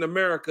 years in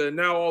America, and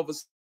now all of a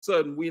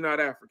sudden we not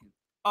African.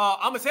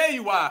 I'm going to tell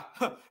you why.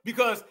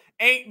 Because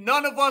ain't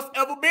none of us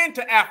ever been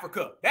to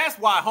Africa. That's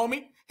why,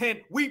 homie. And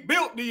we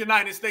built the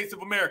United States of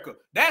America.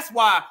 That's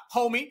why,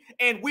 homie.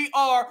 And we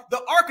are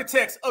the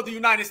architects of the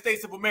United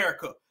States of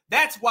America.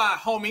 That's why,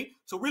 homie.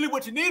 So really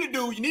what you need to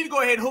do, you need to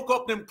go ahead and hook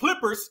up them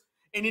clippers,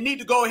 and you need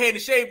to go ahead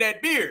and shave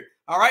that beard,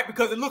 all right?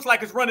 Because it looks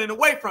like it's running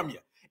away from you.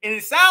 And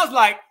it sounds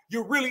like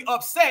you're really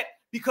upset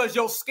because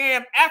your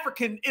scam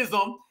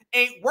Africanism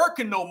ain't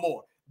working no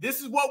more. This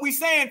is what we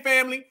saying,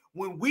 family.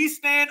 When we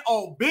stand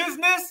on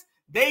business,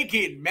 they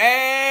get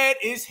mad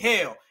as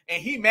hell.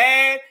 And he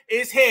mad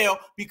as hell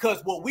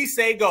because what we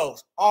say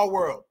goes. Our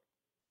world.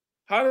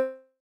 How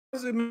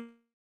does it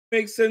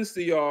make sense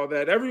to y'all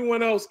that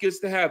everyone else gets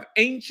to have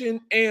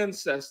ancient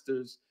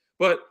ancestors,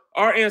 but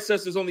our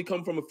ancestors only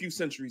come from a few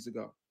centuries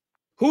ago?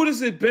 Who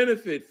does it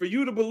benefit for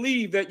you to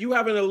believe that you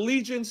have an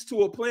allegiance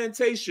to a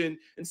plantation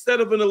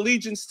instead of an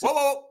allegiance to...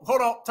 Whoa,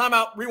 hold on, time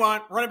out,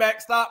 rewind, run it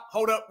back, stop,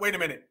 hold up, wait a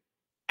minute.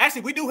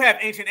 Actually, we do have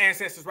ancient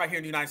ancestors right here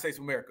in the United States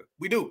of America.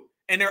 We do.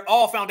 And they're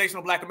all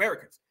foundational Black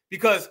Americans,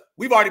 because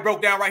we've already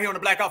broke down right here on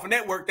the Black Alpha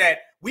Network that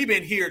we've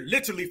been here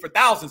literally for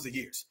thousands of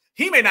years.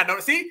 He may not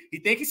know. See, he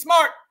think he's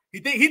smart.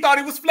 He thought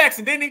he was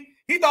flexing, didn't he?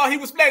 He thought he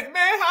was flexing.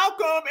 Man, how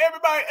come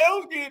everybody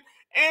else get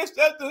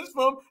ancestors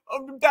from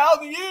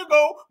 1,000 years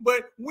ago,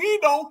 but we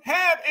don't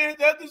have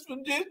ancestors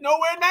from just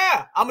nowhere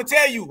now? I'm going to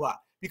tell you why.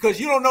 Because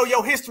you don't know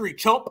your history,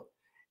 chump.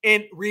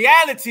 And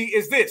reality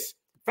is this.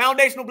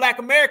 Foundational Black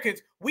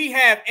Americans, we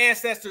have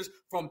ancestors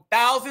from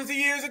thousands of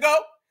years ago.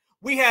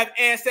 We have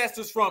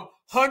ancestors from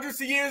hundreds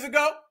of years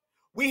ago.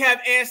 We have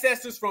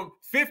ancestors from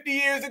 50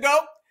 years ago.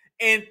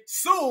 And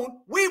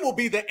soon we will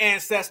be the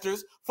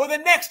ancestors for the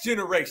next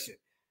generation.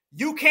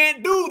 You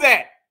can't do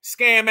that,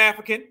 scam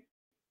African.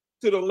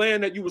 To the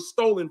land that you were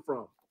stolen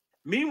from.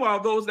 Meanwhile,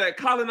 those that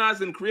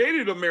colonized and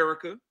created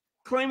America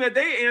claim that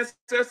their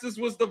ancestors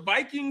was the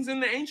Vikings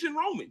and the ancient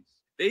Romans.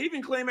 They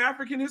even claim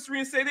African history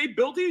and say they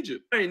built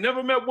Egypt. I ain't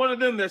never met one of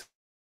them that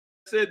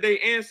said their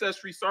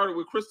ancestry started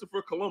with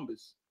Christopher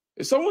Columbus.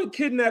 If someone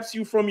kidnaps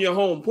you from your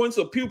home, points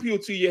a pew-pew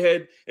to your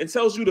head, and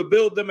tells you to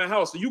build them a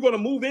house, are you going to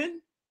move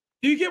in?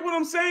 Do you get what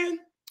I'm saying?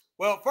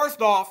 Well,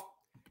 first off,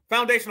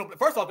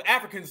 the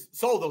Africans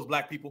sold those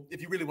Black people,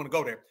 if you really want to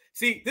go there.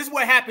 See, this is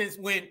what happens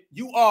when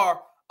you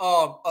are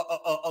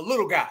a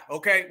little guy,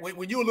 okay?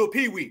 When you're a little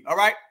peewee, all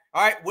right?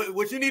 All right,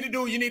 what you need to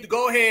do, you need to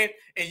go ahead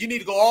and you need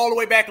to go all the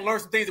way back and learn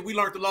some things that we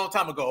learned a long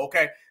time ago,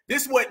 okay?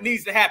 This is what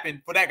needs to happen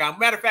for that guy.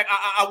 Matter of fact,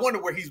 I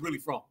wonder where he's really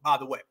from, by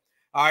the way,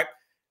 all right?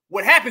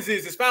 What happens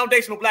is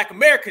foundational Black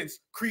Americans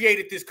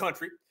created this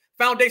country.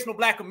 Foundational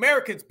Black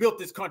Americans built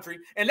this country.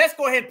 And let's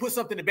go ahead and put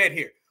something to bed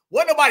here.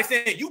 What nobody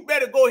saying, you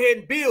better go ahead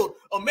and build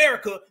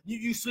America,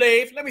 you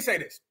slaves. Let me say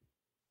this.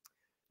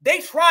 They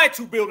tried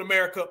to build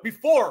America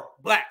before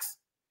Blacks,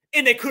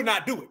 and they could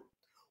not do it.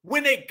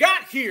 When they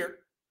got here,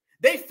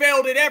 they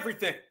failed at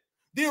everything.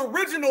 The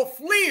original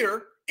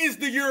fleer is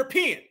the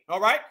European, all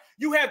right?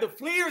 You have the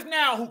fleers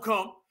now who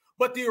come,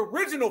 but the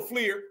original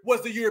fleer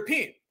was the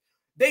European.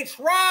 They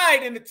tried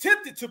and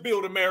attempted to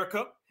build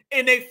America,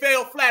 and they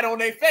fell flat on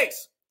their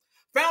face.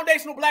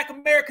 Foundational Black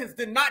Americans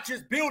did not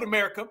just build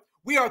America.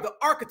 We are the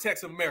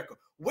architects of America.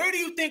 Where do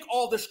you think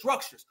all the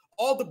structures,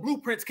 all the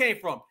blueprints came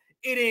from?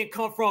 It didn't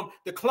come from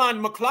the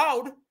Clan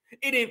MacLeod.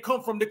 It didn't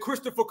come from the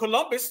Christopher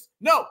Columbus.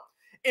 No.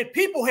 And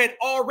people had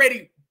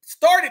already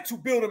started to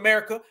build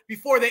America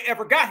before they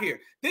ever got here.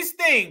 This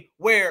thing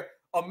where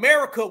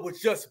America was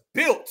just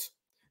built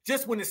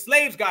just when the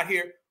slaves got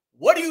here,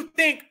 what do you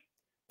think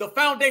the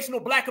foundational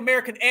Black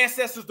American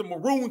ancestors, the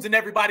Maroons and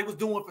everybody was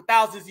doing for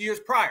thousands of years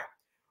prior?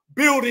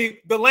 Building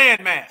the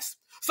landmass.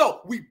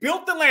 So we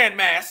built the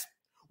landmass,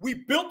 we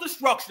built the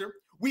structure,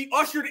 we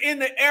ushered in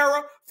the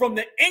era from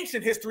the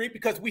ancient history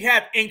because we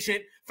have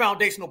ancient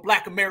foundational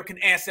Black American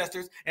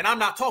ancestors. And I'm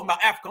not talking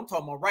about Africa, I'm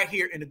talking about right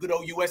here in the good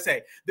old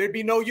USA. There'd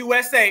be no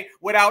USA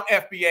without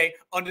FBA.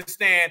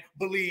 Understand,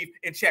 believe,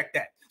 and check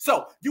that.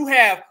 So you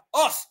have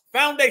us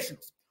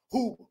foundationals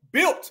who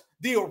built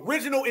the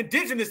original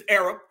indigenous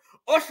era,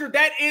 ushered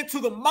that into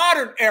the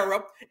modern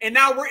era, and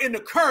now we're in the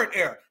current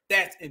era.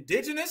 That's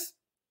indigenous,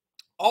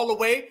 all the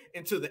way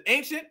into the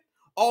ancient,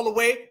 all the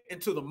way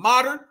into the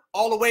modern,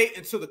 all the way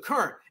into the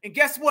current. And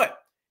guess what?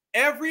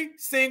 Every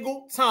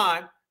single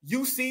time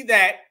you see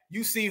that,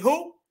 you see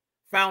who?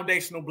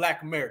 Foundational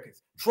Black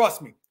Americans.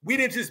 Trust me, we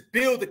didn't just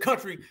build the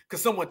country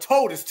because someone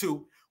told us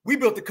to. We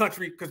built the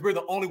country because we're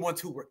the only ones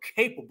who were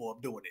capable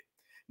of doing it.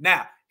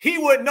 Now, he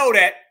wouldn't know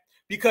that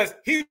because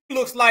he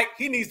looks like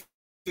he needs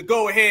to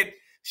go ahead,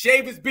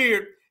 shave his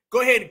beard,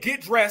 go ahead and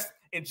get dressed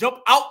and jump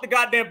out the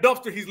goddamn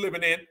dumpster he's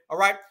living in, all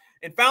right?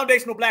 And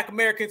foundational Black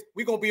Americans,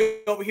 we're going to be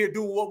over here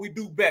doing what we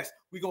do best.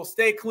 We're going to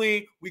stay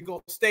clean. We're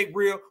going to stay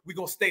real. We're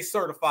going to stay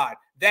certified.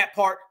 That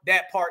part,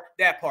 that part,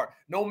 that part.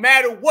 No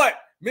matter what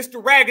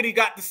Mr. Raggedy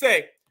got to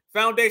say,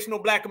 foundational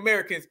Black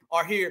Americans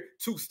are here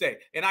to stay.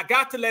 And I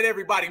got to let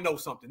everybody know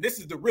something. This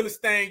is the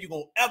realest thing you're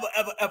going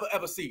to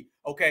ever see,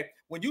 okay?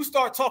 When you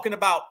start talking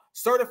about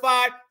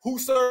certified,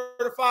 who's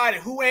certified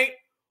and who ain't,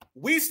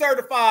 we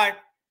certified,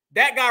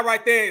 that guy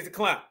right there is a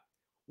clown.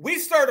 We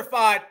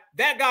certified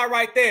that guy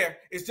right there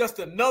is just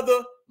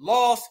another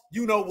lost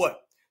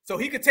you-know-what. So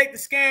he can take the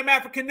scam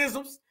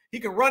Africanisms. He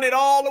can run it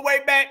all the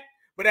way back.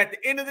 But at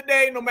the end of the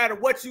day, no matter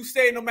what you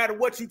say, no matter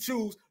what you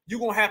choose, you're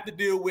going to have to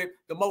deal with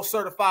the most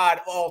certified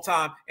of all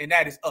time, and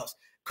that is us.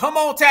 Come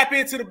on, tap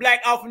into the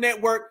Black Alpha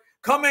Network.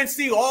 Come and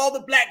see all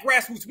the Black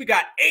grassroots. We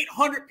got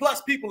 800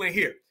 plus people in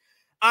here.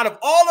 Out of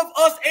all of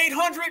us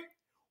 800,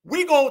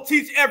 we're going to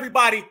teach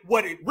everybody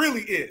what it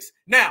really is.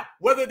 Now,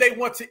 whether they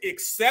want to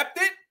accept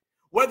it,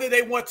 whether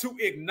they want to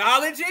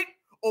acknowledge it,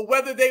 or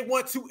whether they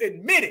want to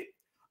admit it,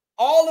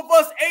 all of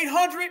us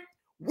 800,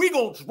 we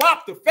going to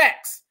drop the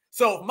facts.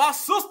 So if my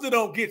sister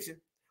don't get you,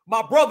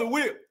 my brother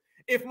will.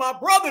 If my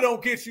brother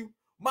don't get you,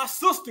 my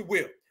sister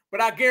will.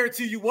 But I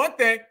guarantee you one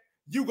thing,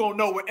 you gonna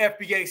know where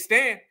FBA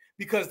stand,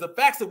 because the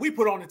facts that we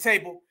put on the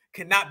table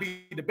cannot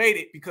be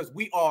debated because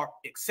we are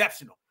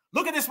exceptional.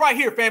 Look at this right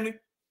here, family.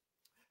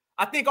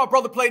 I think our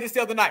brother played this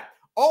the other night.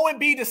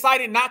 OMB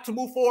decided not to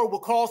move forward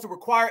with calls to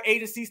require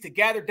agencies to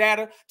gather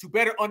data to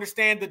better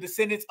understand the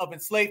descendants of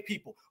enslaved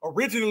people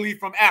originally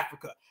from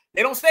Africa.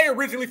 They don't say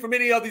originally from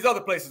any of these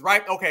other places,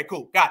 right? Okay,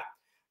 cool. Got it.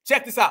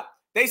 Check this out.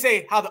 They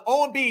say how the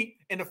OMB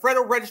in the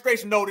Federal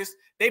Registration Notice,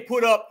 they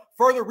put up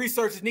further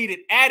research is needed,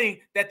 adding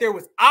that there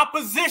was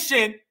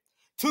opposition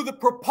to the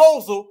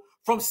proposal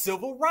from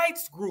civil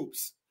rights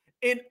groups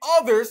and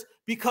others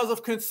because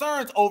of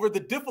concerns over the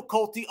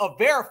difficulty of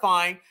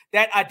verifying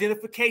that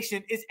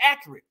identification is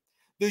accurate.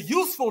 The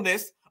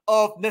usefulness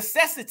of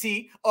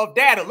necessity of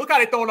data. Look how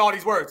they're throwing all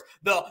these words.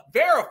 The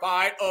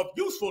verified of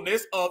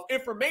usefulness of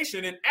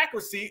information and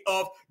accuracy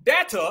of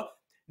data.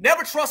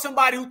 Never trust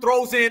somebody who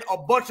throws in a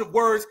bunch of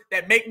words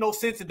that make no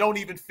sense and don't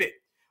even fit.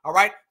 All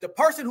right. The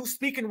person who's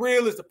speaking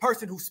real is the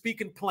person who's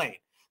speaking plain.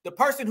 The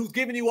person who's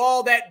giving you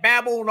all that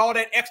babble and all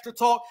that extra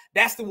talk,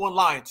 that's the one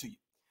lying to you.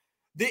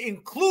 The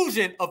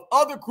inclusion of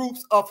other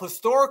groups of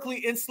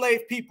historically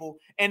enslaved people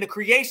and the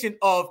creation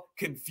of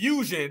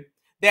confusion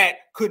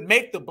that could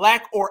make the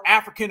Black or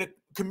African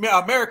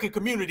American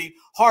community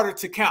harder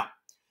to count.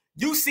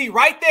 You see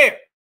right there,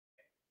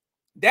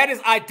 that is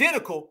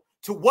identical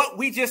to what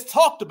we just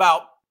talked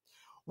about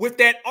with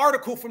that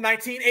article from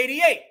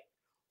 1988.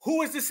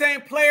 Who is the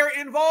same player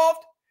involved?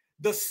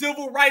 The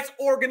civil rights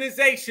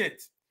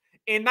organizations.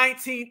 In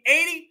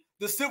 1980,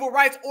 the civil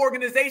rights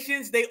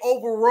organizations, they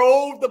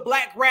overrode the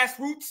Black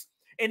grassroots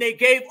and they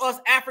gave us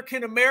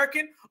African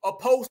American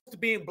opposed to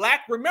being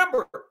Black.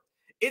 Remember,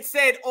 it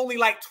said only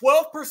like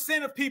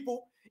 12% of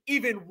people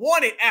even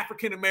wanted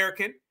African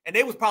American, and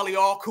they was probably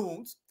all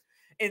coons,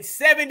 and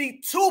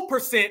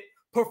 72%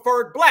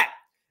 preferred Black.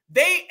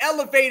 They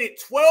elevated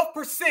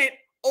 12%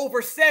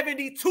 over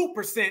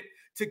 72%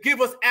 to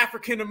give us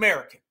African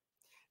American.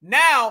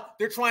 Now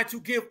they're trying to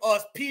give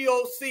us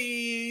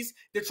POCs.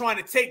 They're trying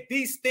to take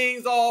these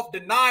things off,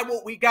 deny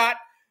what we got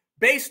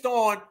based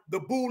on the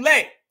boule.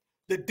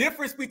 The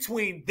difference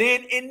between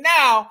then and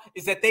now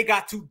is that they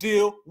got to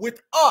deal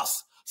with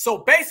us. So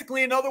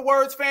basically, in other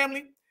words,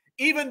 family,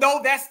 even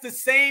though that's the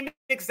same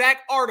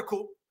exact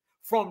article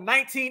from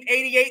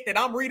 1988 that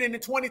I'm reading in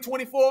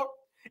 2024,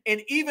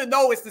 and even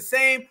though it's the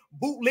same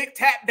bootlick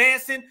tap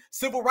dancing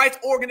civil rights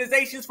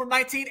organizations from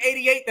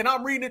 1988 that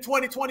I'm reading in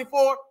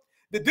 2024,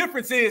 the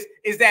difference is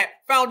that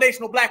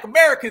foundational Black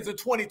Americans in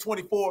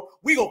 2024,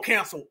 we gonna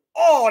cancel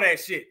all that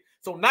shit.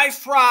 So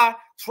nice try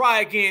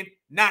again,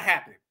 not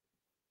happening.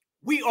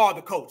 We are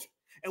the culture,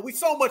 and we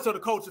so much of the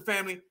culture,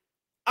 family.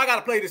 I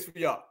gotta play this for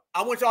y'all.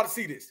 I want y'all to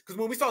see this, because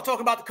when we start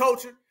talking about the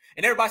culture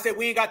and everybody said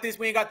we ain't got this,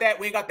 we ain't got that,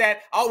 we ain't got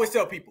that, I always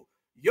tell people,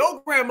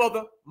 your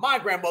grandmother, my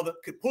grandmother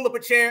could pull up a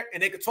chair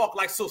and they could talk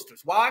like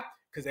sisters. Why?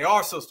 Because they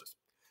are sisters.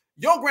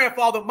 Your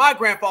grandfather, my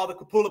grandfather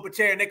could pull up a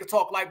chair and they could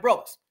talk like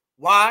brothers.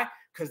 Why?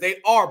 Because they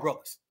are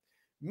brothers.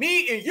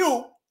 Me and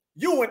you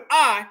and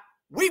I,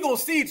 we gonna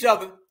see each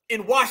other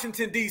in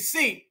Washington,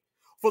 D.C.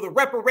 for the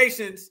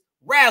reparations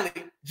rally,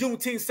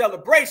 Juneteenth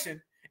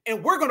celebration,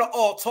 and we're gonna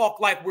all talk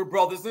like we're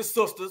brothers and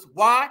sisters.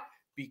 Why?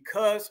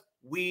 Because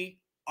we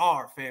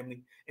are,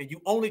 family. And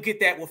you only get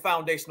that with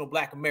foundational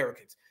Black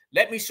Americans.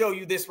 Let me show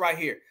you this right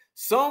here.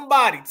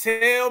 Somebody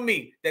tell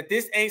me that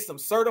this ain't some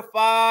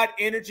certified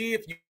energy.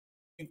 If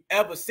you've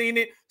ever seen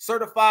it,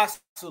 certified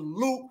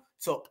salute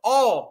to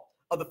all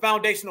of the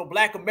foundational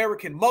Black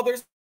American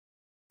mothers,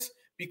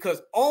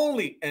 because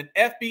only an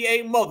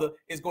FBA mother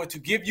is going to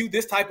give you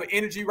this type of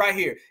energy right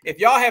here. If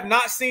y'all have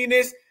not seen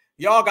this,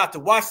 y'all got to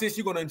watch this.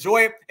 You're going to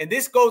enjoy it. And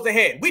this goes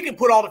ahead. We can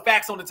put all the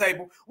facts on the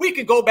table. We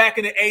can go back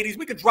in the 80s.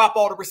 We can drop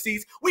all the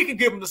receipts. We can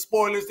give them the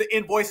spoilers, the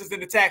invoices,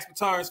 and the tax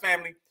returns,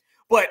 family.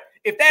 But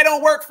if that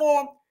don't work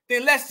for them,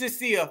 then let's just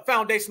see a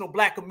foundational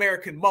Black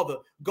American mother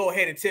go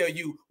ahead and tell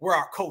you where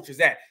our coach is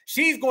at.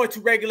 She's going to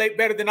regulate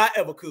better than I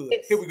ever could.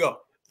 Here we go.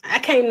 I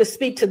came to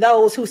speak to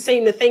those who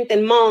seem to think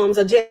that moms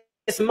are just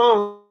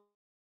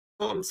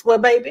moms. Well,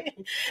 baby,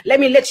 let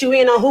me let you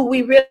in on who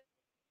we really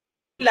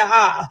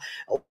are.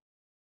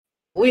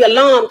 We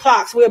alarm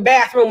clocks, we're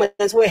bathroom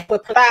attendants, we're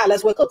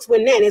providers, we're cooks,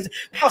 we're nannies,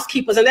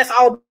 housekeepers, and that's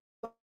all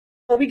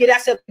we get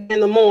ourselves in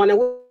the morning.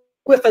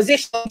 We're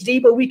physicians,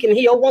 but we can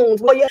heal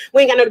wounds. Well, yeah,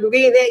 we ain't got no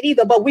degree in that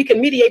either, but we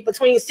can mediate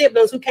between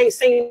siblings who can't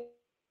seem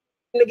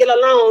to get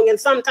along, and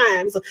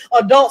sometimes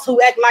adults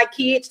who act like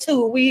kids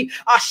too. We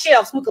are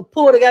chefs who could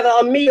pull together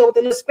a meal with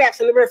the little scraps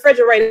in the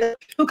refrigerator,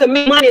 who can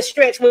make money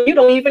stretch when you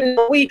don't even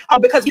know we are,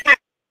 because you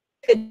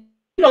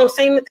don't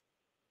seem to.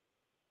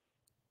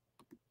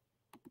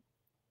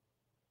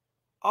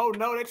 Oh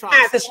no, they're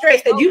trying to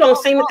stress that you don't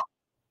seem to.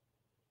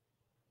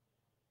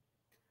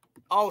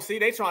 Oh, see,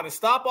 they trying to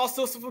stop our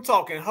sister from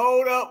talking.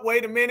 Hold up,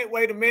 wait a minute.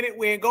 We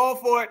ain't going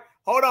for it.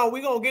 Hold on,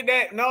 we gonna get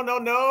that. No.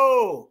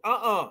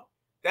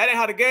 That ain't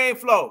how the game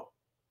flow.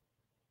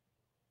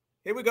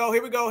 Here we go.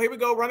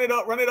 Run it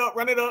up.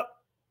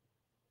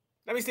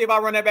 Let me see if I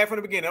run that back from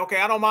the beginning.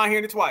 Okay, I don't mind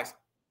hearing it twice.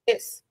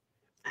 Yes.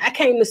 I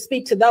came to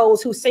speak to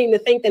those who seem to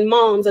think that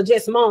moms are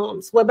just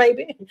moms. Well,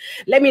 baby,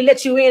 let me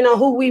let you in on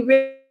who we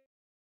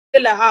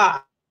really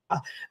are.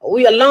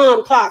 We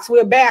alarm clocks,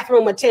 we're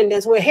bathroom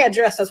attendants, we're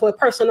hairdressers, we're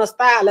personal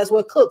stylists,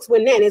 we're cooks,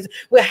 we're nannies,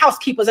 we're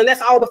housekeepers, and that's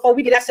all before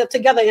we get ourselves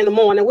together in the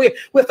morning.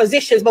 We're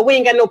physicians, but we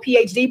ain't got no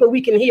PhD, but we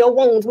can heal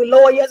wounds. We're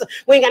lawyers,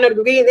 we ain't got no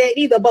degree in that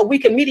either, but we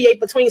can mediate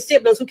between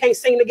siblings who can't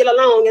seem to get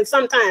along, and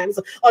sometimes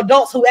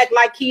adults who act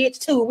like kids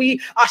too. We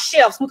are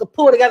chefs who can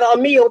pull together a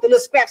meal with the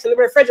little scraps in the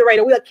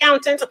refrigerator. We're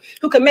accountants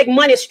who can make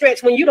money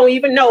stretch when you don't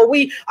even know.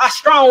 We are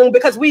strong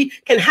because we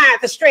can hide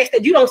the stress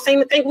that you don't seem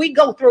to think we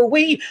go through.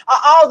 We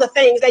are all the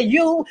things that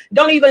you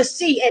don't even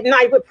see at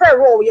night. With prayer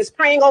warriors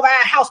praying over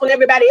our house when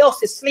everybody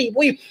else is asleep.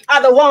 We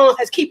are the ones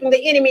that's keeping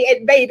the enemy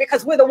at bay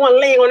because we're the one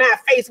laying on our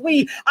face.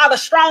 We are the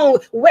strong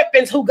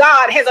weapons who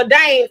God has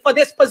ordained for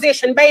this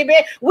position, baby.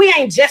 We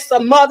ain't just a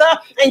mother,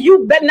 and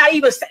you better not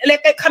even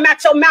let that come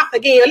out your mouth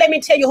again. Let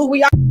me tell you who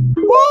we are.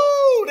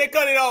 Woo! They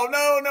cut it off.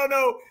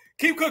 No.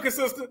 Keep cooking,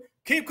 sister.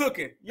 Keep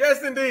cooking.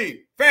 Yes,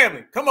 indeed.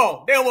 Family, come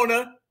on. They don't want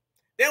none.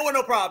 They don't want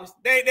no problems.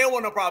 They don't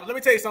want no problems. Let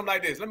me tell you something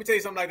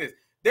like this.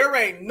 There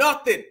ain't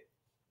nothing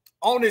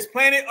on this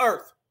planet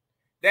Earth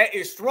that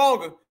is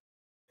stronger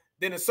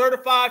than a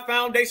certified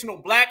foundational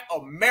Black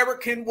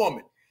American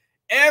woman.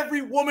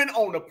 Every woman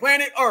on the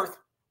planet Earth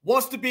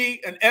wants to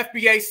be an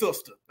FBA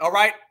sister, all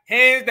right?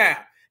 Hands down.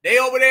 They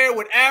over there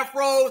with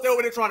afros. They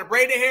over there trying to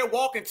braid their hair,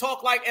 walk and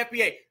talk like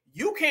FBA.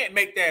 You can't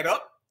make that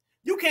up.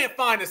 You can't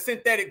find a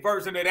synthetic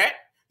version of that.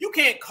 You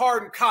can't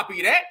carbon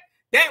copy that.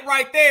 That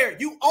right there,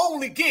 you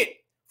only get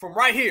from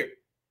right here,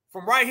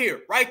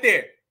 right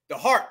there, the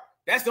heart.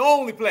 That's the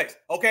only place,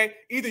 okay?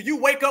 Either you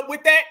wake up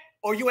with that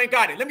or you ain't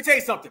got it. Let me tell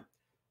you something.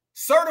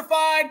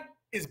 Certified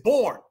is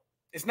born.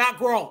 It's not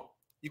grown.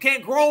 You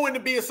can't grow into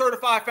be a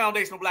certified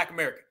foundational Black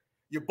American.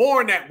 You're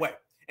born that way.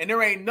 And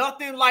there ain't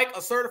nothing like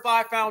a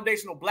certified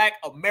foundational Black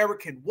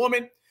American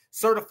woman.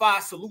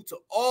 Certified salute to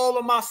all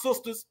of my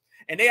sisters.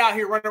 And they out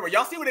here running around.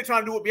 Y'all see what they're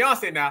trying to do with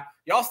Beyonce now.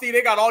 Y'all see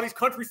they got all these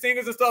country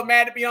singers and stuff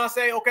mad at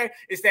Beyonce, okay?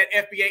 It's that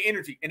FBA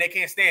energy, and they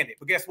can't stand it.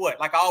 But guess what?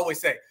 Like I always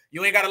say,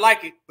 you ain't got to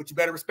like it, but you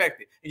better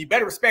respect it. And you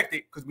better respect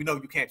it because we know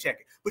you can't check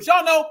it. But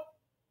y'all know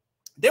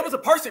there was a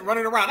person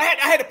running around. I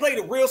had to play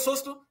the real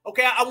sister,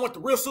 okay? I want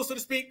the real sister to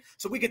speak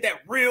so we get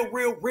that real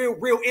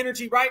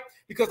energy, right?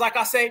 Because like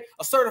I say,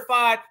 a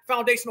certified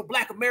foundational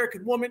Black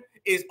American woman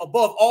is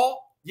above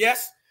all,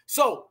 yes?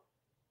 So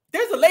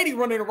there's a lady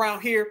running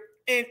around here,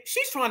 and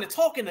she's trying to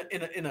talk in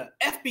a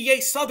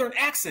FBA Southern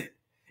accent.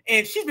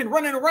 And she's been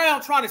running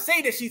around trying to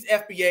say that she's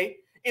FBA.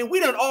 And we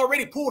done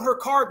already pulled her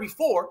card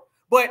before.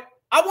 But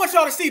I want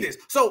y'all to see this.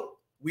 So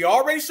we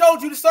already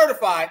showed you the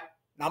certified.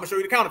 Now I'm going to show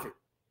you the counterfeit.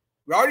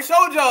 We already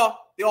showed y'all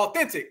the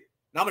authentic.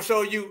 Now I'm going to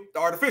show you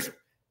the artificial.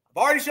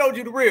 I've already showed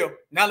you the real.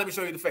 Now let me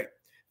show you the fake.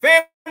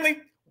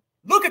 Family,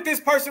 look at this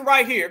person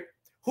right here,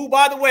 who,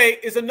 by the way,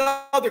 is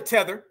another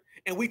tether.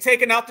 And we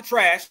taking out the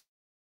trash.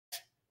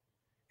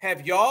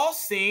 Have y'all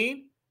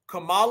seen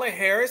Kamala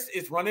Harris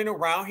is running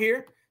around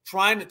here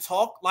trying to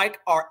talk like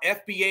our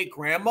FBA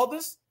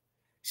grandmothers?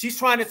 She's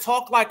trying to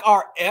talk like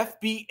our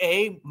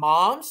FBA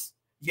moms.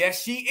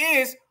 Yes, she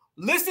is.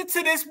 Listen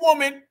to this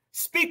woman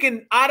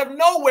speaking out of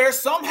nowhere,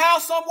 somehow,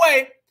 some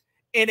way,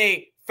 in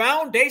a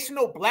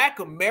foundational Black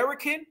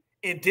American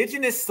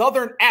indigenous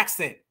Southern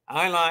accent.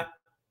 I ain't lying.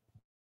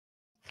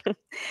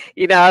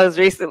 You know, I was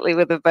recently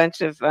with a bunch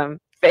of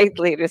faith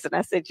leaders, and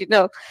I said, you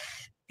know,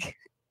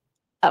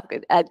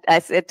 I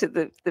said to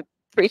the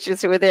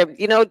preachers who were there,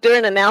 you know,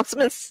 during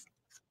announcements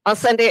on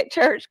Sunday at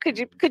church, could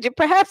you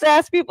perhaps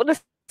ask people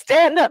to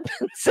stand up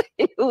and say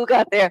who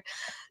got their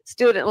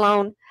student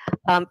loan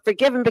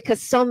forgiven,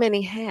 because so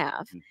many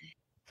have.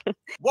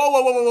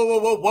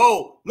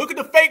 Whoa. Look at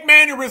the fake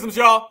mannerisms,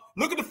 y'all.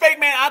 Look at the fake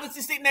man. I was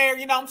just sitting there,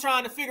 you know, I'm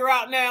trying to figure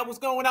out now what's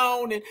going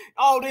on and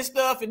all this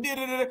stuff and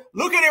da-da-da-da.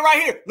 Look at it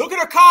right here. Look at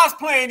her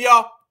cosplaying,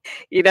 y'all.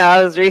 You know,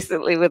 I was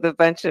recently with a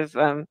bunch of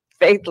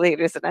faith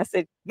leaders, and I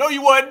said, no,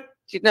 you wasn't.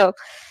 You know,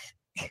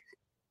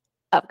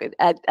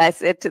 I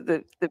said to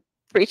the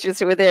preachers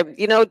who were there,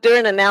 you know,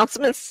 during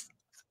announcements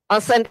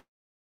on Sunday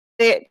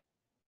at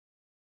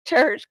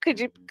church, could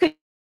you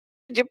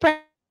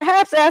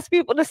perhaps ask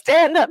people to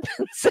stand up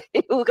and say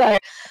who got a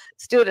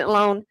student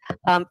loan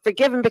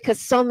forgiven, because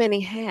so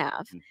many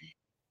have.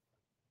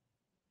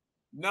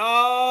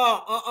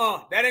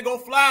 No, that ain't gonna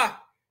fly.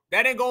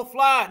 That ain't gonna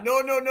fly.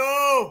 No.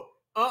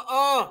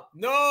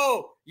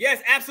 No.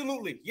 Yes,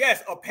 absolutely.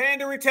 Yes, a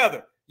pandering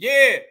tether.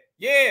 Yeah,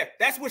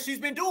 that's what she's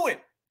been doing.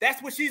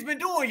 That's what she's been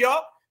doing,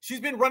 y'all. She's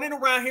been running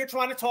around here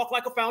trying to talk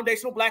like a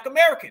foundational Black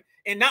American.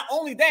 And not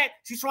only that,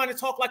 she's trying to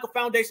talk like a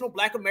foundational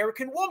Black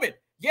American woman.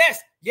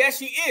 Yes,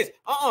 she is.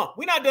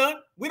 We're not done.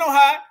 We don't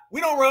hide.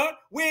 We don't run.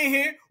 We ain't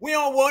here. We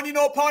on one. You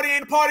know, party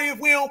ain't a party if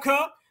we don't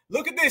come.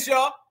 Look at this,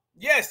 y'all.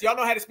 Yes, y'all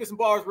know how to spit some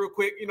bars real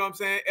quick. You know what I'm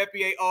saying?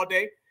 FBA all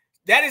day.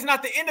 That is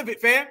not the end of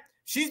it, fam.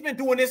 She's been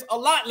doing this a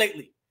lot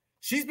lately.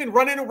 She's been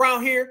running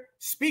around here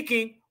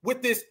speaking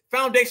with this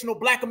foundational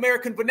Black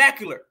American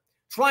vernacular,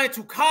 trying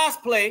to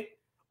cosplay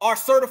our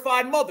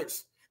certified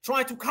mothers,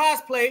 trying to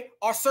cosplay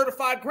our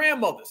certified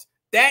grandmothers.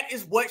 That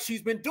is what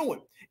she's been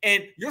doing.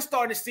 And you're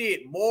starting to see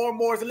it more and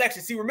more as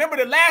elections. See, remember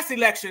the last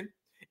election,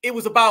 it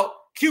was about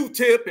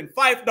Q-Tip and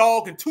Phife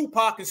Dawg and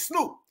Tupac and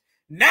Snoop.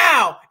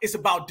 Now it's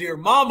about Dear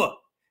Mama.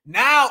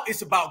 Now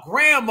it's about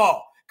Grandma,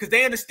 because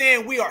they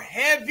understand we are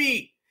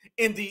heavy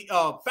in the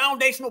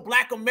foundational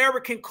Black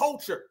American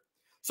culture.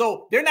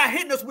 So they're not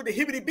hitting us with the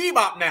hibbity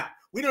bebop now.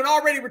 We done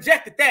already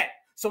rejected that.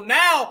 So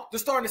now they're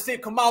starting to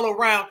send Kamala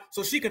around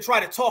so she can try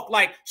to talk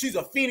like she's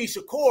a Feeny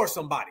Shakur or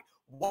somebody.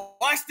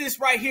 Watch this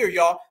right here,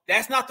 y'all.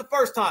 That's not the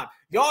first time.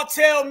 Y'all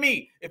tell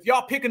me if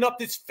y'all picking up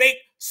this fake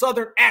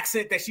Southern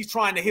accent that she's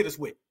trying to hit us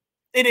with.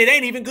 And it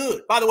ain't even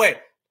good. By the way,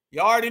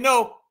 y'all already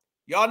know.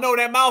 Y'all know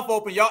that mouth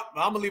open. Y'all,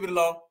 I'm going to leave it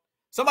alone.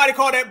 Somebody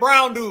call that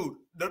brown dude.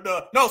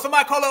 No,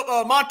 somebody call up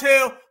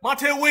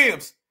Montel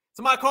Williams.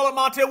 Somebody call up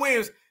Montel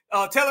Williams.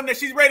 Tell him that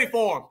she's ready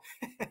for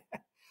him.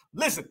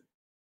 Listen.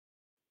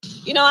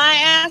 You know, I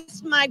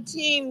asked my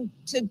team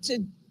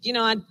to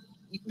I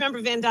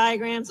remember Venn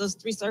diagrams, those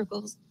 3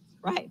 circles,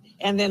 right?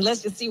 And then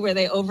let's just see where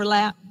they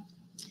overlap.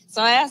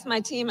 So I asked my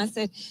team, I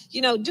said,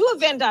 do a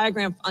Venn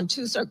diagram on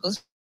 2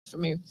 circles for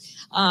me.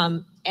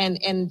 And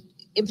in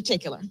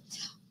particular,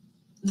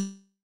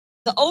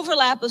 the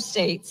overlap of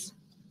states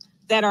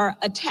that are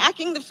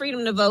attacking the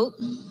freedom to vote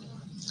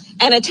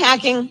and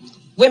attacking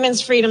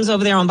women's freedoms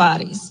over their own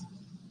bodies.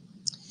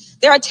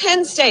 There are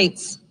 10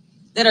 states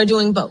that are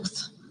doing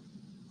both.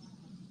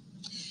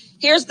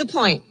 Here's the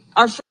point.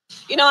 I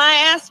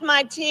asked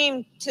my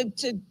team to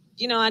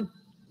I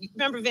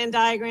remember Venn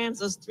diagrams,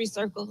 those 3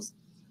 circles,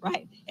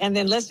 right? And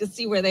then let's just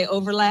see where they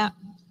overlap.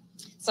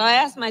 So I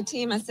asked my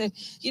team, I said,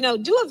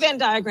 do a Venn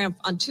diagram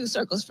on 2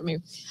 circles for me.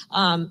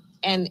 And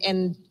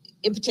in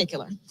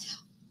particular,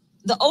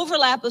 the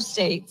overlap of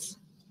states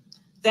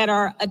that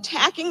are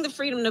attacking the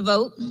freedom to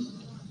vote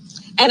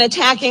and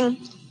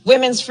attacking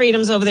women's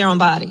freedoms over their own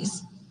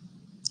bodies.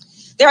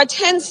 There are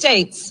 10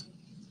 states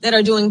that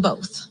are doing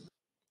both.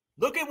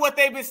 Look at what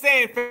they've been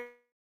saying,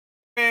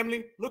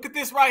 family. Look at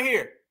this right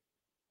here.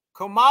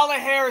 Kamala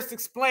Harris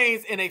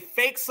explains in a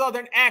fake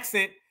Southern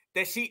accent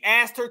that she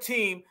asked her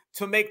team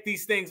to make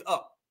these things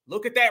up.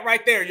 Look at that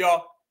right there,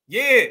 y'all.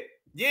 Yeah.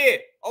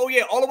 Oh,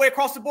 yeah, all the way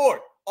across the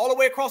board. All the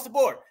way across the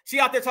board. She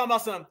out there talking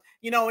about something,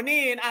 and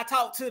then I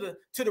talked to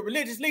the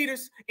religious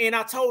leaders, and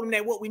I told them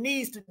that what we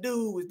need to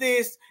do is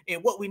this,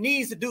 and what we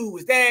need to do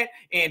is that,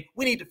 and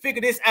we need to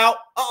figure this out.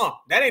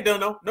 That ain't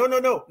done,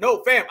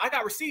 no, fam. I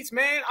got receipts,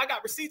 man. I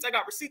got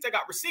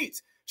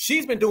receipts.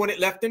 She's been doing it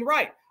left and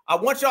right. I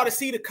want y'all to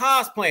see the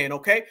cosplaying,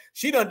 okay?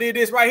 She done did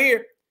this right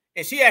here,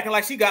 and she acting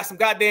like she got some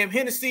goddamn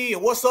Hennessy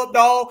and what's up,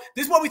 dog?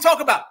 This is what we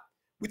talk about.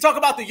 We talk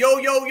about the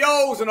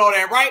yo-yo-yos and all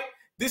that, right?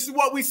 This is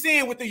what we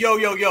seeing with the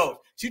yo-yo-yos.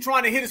 She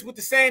trying to hit us with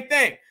the same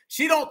thing.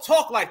 She don't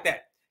talk like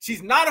that.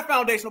 She's not a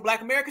foundational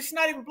Black American. She's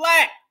not even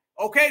Black,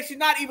 okay? She's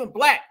not even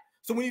Black.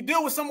 So when you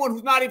deal with someone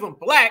who's not even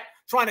Black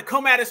trying to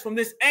come at us from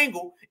this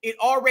angle, it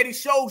already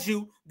shows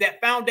you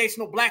that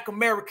foundational Black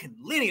American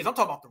lineage. I'm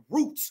talking about the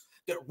roots,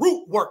 the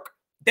root work.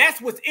 That's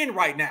what's in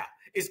right now,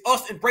 is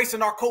us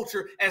embracing our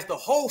culture as the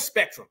whole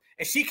spectrum.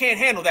 And she can't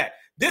handle that.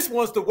 This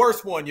one's the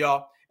worst one,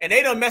 y'all. And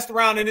they done messed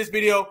around in this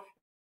video,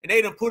 and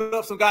they done put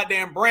up some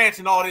goddamn branch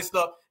and all this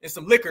stuff and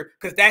some liquor,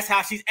 because that's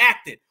how she's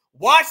acting.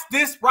 Watch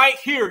this right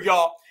here,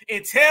 y'all,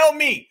 and tell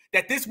me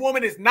that this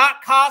woman is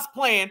not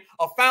cosplaying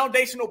a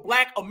foundational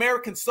Black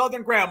American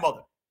Southern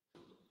grandmother.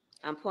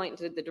 I'm pointing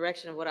to the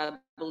direction of what I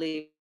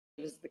believe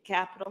is the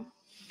Capitol.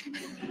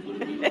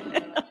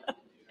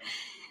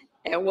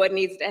 And what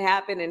needs to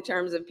happen in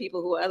terms of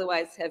people who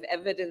otherwise have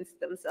evidenced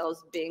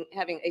themselves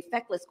having a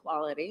feckless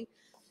quality,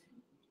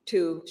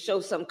 to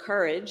show some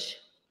courage,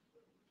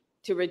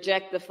 to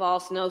reject the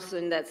false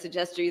notion that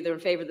suggests you're either in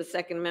favor of the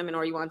Second Amendment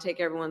or you want to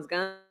take everyone's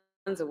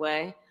guns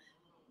away,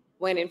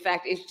 when in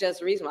fact it's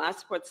just reasonable. I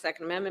support the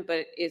Second Amendment,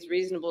 but it's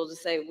reasonable to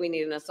say we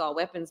need an assault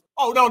weapons.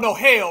 Oh, no,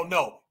 hell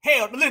no.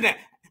 Listen to that.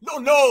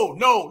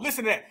 No,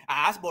 listen to that.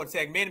 I support the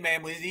Second Amendment,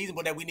 man, but it's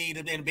reasonable that we need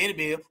an independent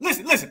bill.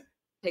 Listen.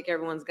 Take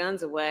everyone's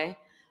guns away,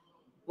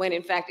 when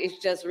in fact it's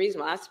just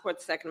reasonable. I support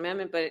the Second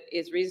Amendment, but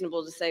it's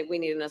reasonable to say we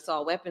need an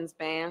assault weapons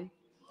ban.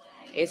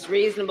 It's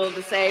reasonable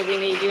to say we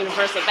need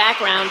universal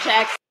background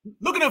checks.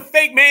 Look at them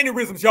fake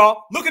mannerisms,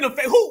 y'all. Look at them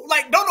fake.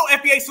 Don't no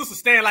FBA sister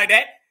stand like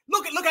that.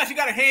 Look how she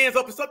got her hands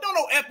up and stuff. Don't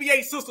no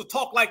FBA sister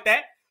talk like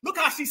that. Look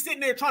how she's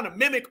sitting there trying to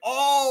mimic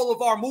all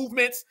of our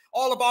movements,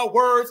 all of our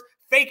words,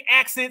 fake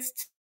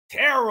accents.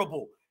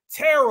 Terrible.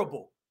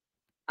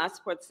 I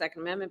support the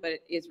Second Amendment, but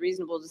it's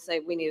reasonable to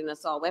say we need an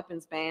assault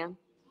weapons ban.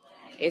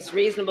 It's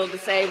reasonable to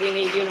say we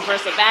need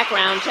universal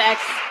background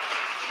checks,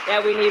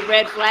 that we need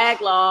red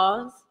flag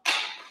laws.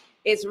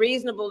 It's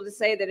reasonable to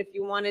say that if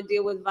you want to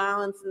deal with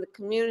violence in the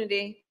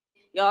community,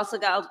 you also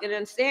got to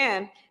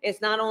understand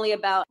it's not only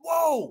about.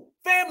 Whoa,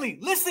 family,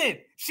 listen.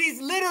 She's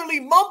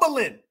literally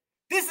mumbling.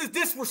 This is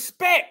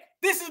disrespect.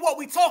 This is what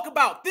we talk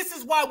about. This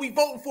is why we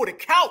voting for the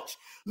couch.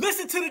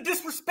 Listen to the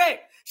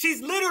disrespect. She's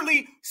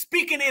literally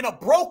speaking in a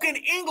broken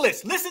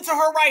English. Listen to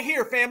her right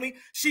here, family.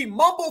 She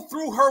mumbled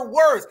through her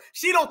words.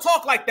 She don't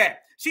talk like that.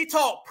 She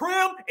talk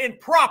prim and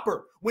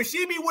proper. When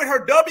she be with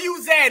her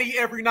W Zaddy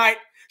every night,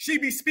 She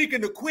be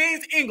speaking the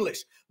Queen's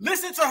English.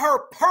 Listen to her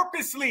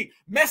purposely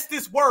mess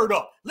this word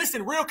up.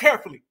 Listen real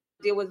carefully.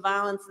 Deal with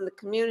violence in the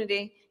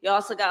community. You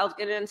also got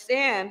to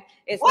understand.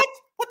 It's what?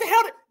 What the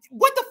hell?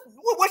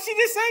 What she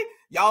just say?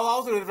 Y'all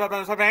also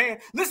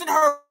listen to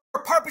her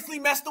purposely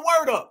mess the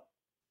word up.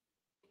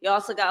 You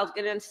also got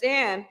to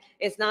understand.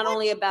 It's not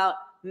only about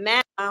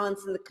mass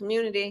violence in the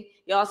community.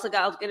 You also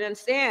got to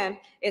understand.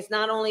 It's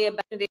not only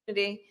about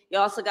community. You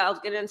also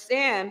got to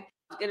understand.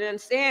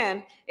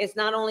 It's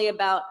not only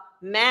about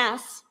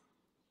mass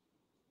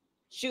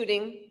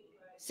shooting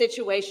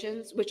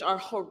situations, which are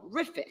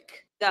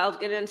horrific. Y'all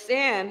get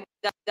understand.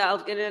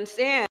 Y'all get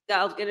understand.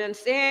 Y'all get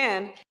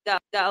understand.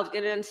 Y'all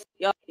get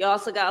understand. You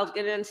also got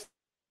to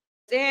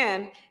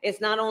understand.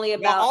 It's not only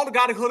about. Y'all all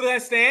got to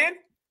understand.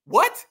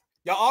 What?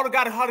 Y'all all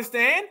got to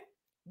understand.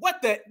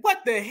 What the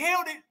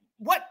hell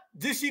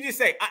did she just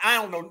say?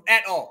 I don't know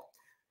at all.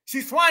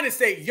 She's trying to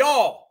say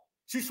y'all.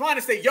 She's trying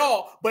to say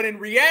y'all, but in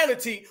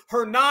reality,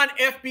 her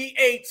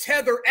non-FBA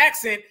tether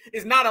accent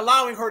is not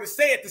allowing her to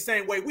say it the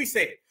same way we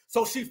say it.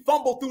 So she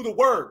fumbled through the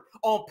word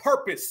on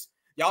purpose.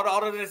 Y'all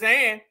don't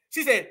understand.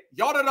 She said,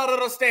 y'all don't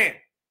understand.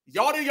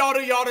 Y'all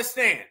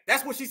understand.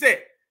 That's what she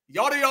said.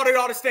 Y'all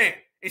understand.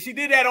 And she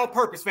did that on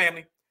purpose,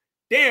 family.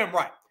 Damn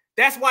right.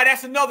 That's why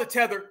that's another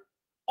tether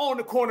on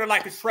the corner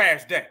like it's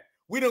trash day.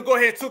 We done go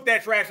ahead and took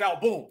that trash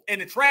out, boom.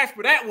 And the trash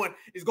for that one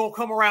is going to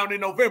come around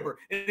in November,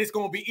 and it's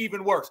going to be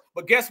even worse.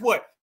 But guess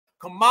what?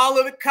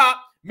 Kamala the cop,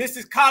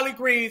 Mrs. Collard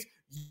Greens,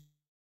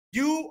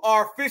 you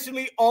are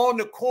officially on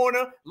the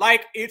corner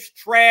like it's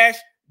trash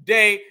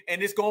day,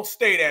 and it's going to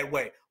stay that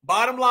way.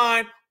 Bottom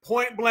line,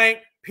 point blank,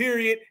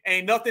 period.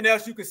 Ain't nothing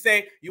else you can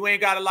say. You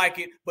ain't got to like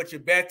it, but you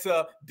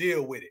better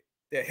deal with it.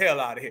 The hell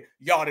out of here.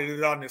 Y'all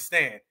didn't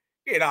understand.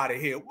 Get out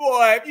of here.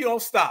 Boy, if you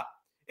don't stop.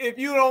 If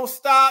you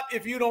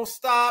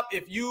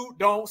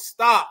don't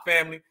stop,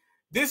 family.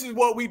 This is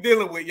what we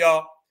dealing with,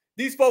 y'all.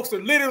 These folks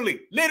are literally,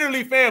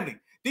 family.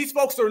 These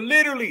folks are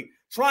literally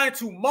trying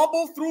to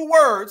mumble through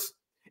words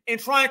and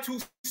trying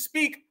to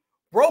speak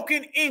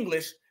broken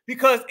English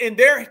because in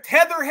their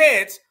tether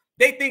heads,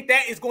 they think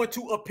that is going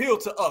to appeal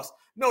to us.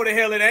 No, the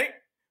hell it ain't.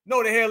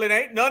 No, the hell it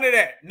ain't. None of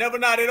that. Never,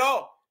 not at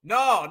all.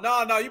 No.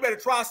 You better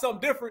try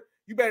something different.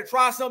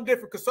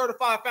 Because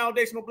certified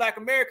foundational Black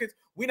Americans,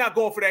 we're not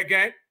going for that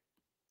game.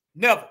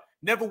 Never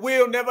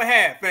will, never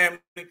have, family.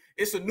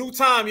 It's a new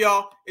time,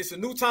 y'all. It's a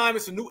new time.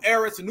 It's a new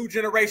era. It's a new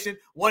generation,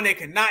 one they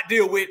cannot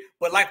deal with.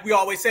 But like we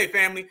always say,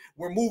 family,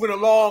 we're moving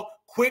along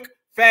quick,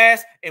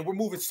 fast, and we're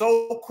moving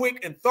so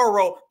quick and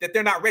thorough that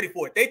they're not ready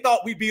for it. They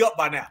thought we'd be up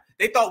by now.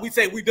 They thought we'd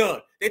say we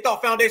done. They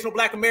thought foundational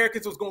Black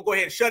Americans was going to go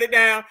ahead and shut it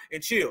down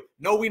and chill.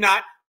 No, we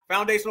not.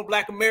 Foundational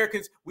Black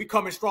Americans, we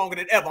coming stronger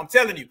than ever. I'm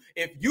telling you,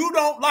 if you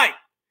don't like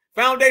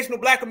foundational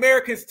Black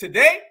Americans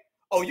today,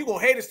 oh, you're going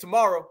to hate us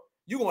tomorrow.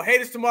 You're going to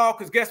hate us tomorrow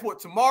because guess what?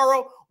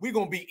 Tomorrow, we're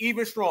going to be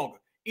even stronger.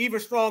 Even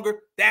stronger.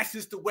 That's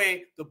just the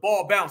way the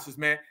ball bounces,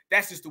 man.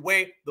 That's just the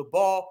way the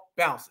ball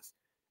bounces.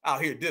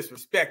 Out here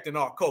disrespecting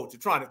our culture,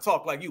 trying to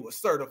talk like you were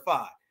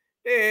certified.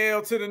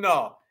 Hell to the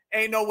no.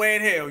 Ain't no way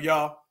in hell,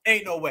 y'all.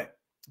 Ain't no way.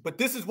 But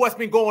this is what's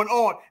been going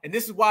on, and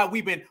this is why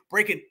we've been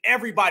breaking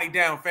everybody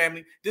down,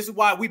 family. This is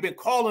why we've been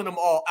calling them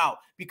all out,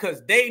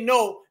 because they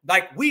know,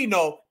 like we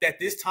know, that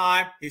this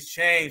time has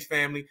changed,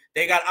 family.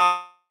 They got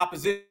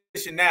opposition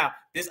now.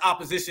 This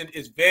opposition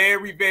is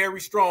very,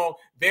 very strong,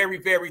 very,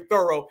 very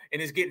thorough,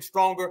 and it's getting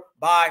stronger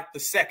by the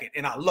second,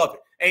 and I love it.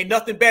 Ain't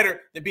nothing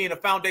better than being a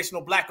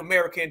foundational Black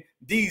American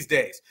these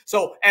days.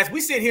 So as we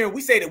sit here and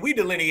we say that we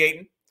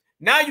delineating,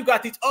 now you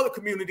got these other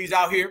communities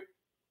out here,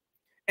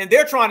 and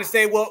they're trying to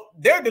say, well,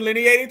 they're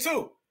delineating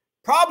too.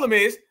 Problem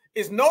is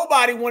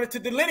nobody wanted to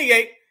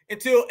delineate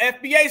until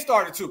FBA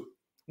started to.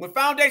 When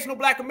foundational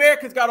Black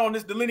Americans got on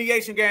this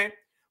delineation game,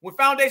 when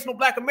foundational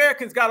Black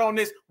Americans got on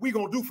this, we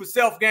gonna do for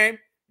self game,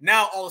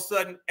 now all of a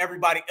sudden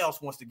everybody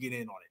else wants to get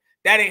in on it.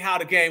 That ain't how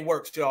the game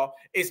works, y'all.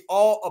 It's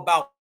all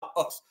about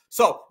us.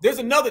 So there's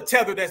another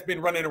tether that's been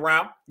running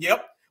around.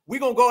 Yep. We're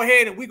gonna go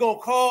ahead and we're gonna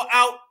call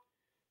out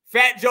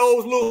Fat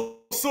Joe's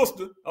little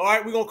sister. All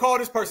right, we're gonna call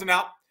this person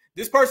out.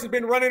 This person's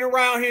been running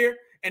around here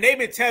and they've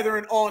been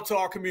tethering on to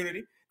our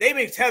community. They've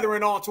been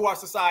tethering on to our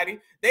society.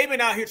 They've been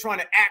out here trying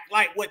to act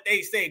like what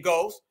they say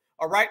goes.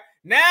 All right.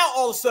 Now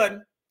all of a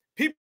sudden,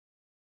 people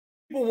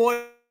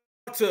want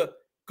to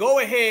go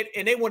ahead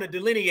and they want to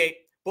delineate,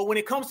 but when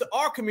it comes to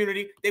our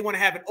community, they want to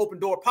have an open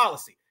door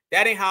policy.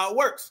 That ain't how it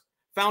works.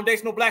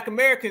 Foundational Black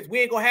Americans,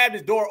 we ain't gonna have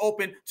this door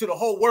open to the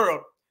whole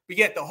world, but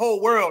yet the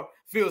whole world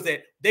feels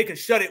that they can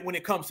shut it when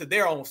it comes to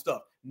their own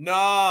stuff.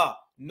 No,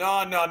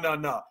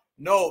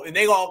 and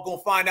they all gonna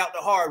find out the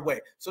hard way.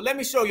 So let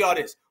me show y'all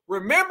this.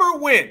 Remember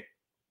when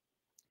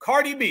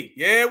Cardi B,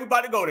 yeah, we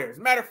about to go there. As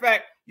a matter of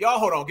fact, y'all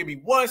hold on, give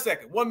me 1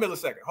 second, 1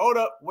 millisecond. Hold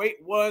up, wait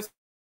 1 second.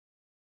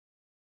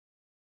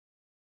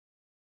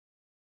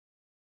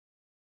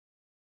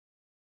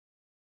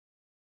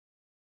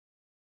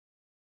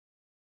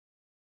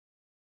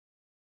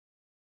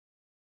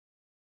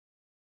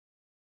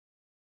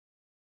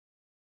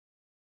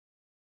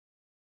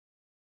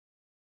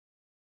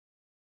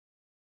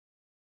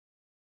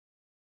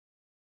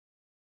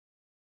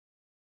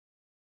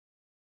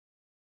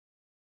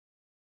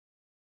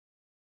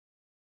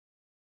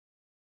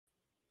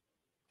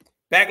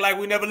 Back like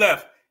we never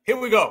left. Here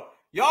we go.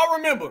 Y'all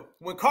remember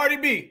when Cardi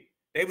B,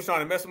 they was trying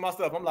to mess with my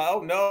stuff. I'm like,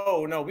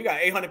 oh, no, we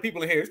got 800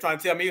 people in here. It's trying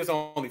to tell me it's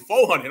only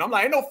 400. I'm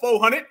like, ain't no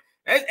 400.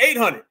 That's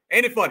 800.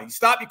 Ain't it funny? You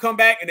stop, you come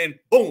back, and then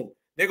boom,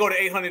 they go to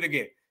 800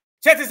 again.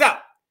 Check this out.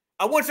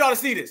 I want y'all to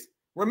see this.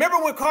 Remember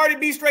when Cardi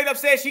B straight up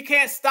said she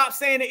can't stop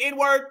saying the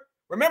N-word?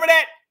 Remember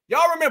that?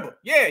 Y'all remember?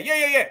 Yeah.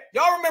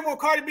 Y'all remember when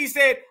Cardi B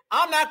said,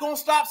 I'm not going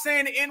to stop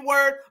saying the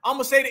N-word. I'm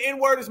going to say the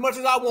N-word as much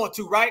as I want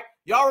to, right?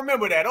 Y'all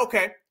remember that?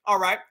 Okay. All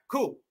right.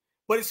 Cool.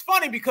 But it's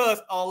funny because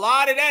a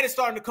lot of that is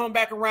starting to come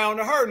back around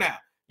to her now.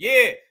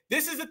 Yeah,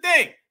 this is the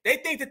thing. They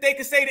think that they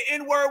can say the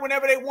N-word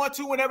whenever they want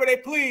to, whenever they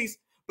please.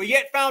 But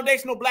yet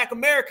foundational Black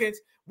Americans,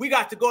 we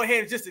got to go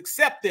ahead and just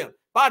accept them.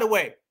 By the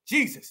way,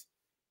 Jesus,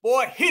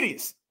 boy,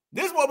 hideous.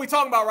 This is what we're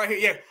talking about right here.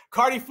 Yeah,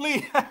 Cardi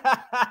Flea.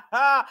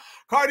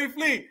 Cardi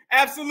Flea,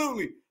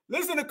 absolutely.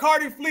 Listen to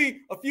Cardi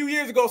Flea a few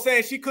years ago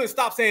saying she couldn't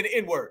stop saying the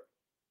N-word.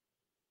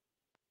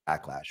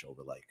 Backlash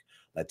over like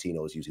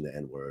Latinos using the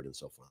N-word and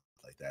so forth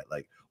like that.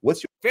 Like,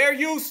 what's your fair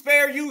use,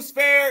 family?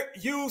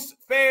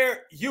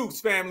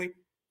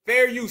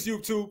 Fair use,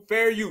 YouTube,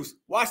 fair use.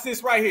 Watch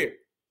this right here.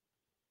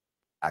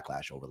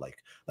 Backlash over like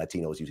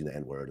Latinos using the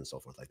N-word and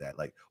so forth like that.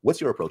 Like, what's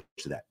your approach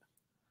to that?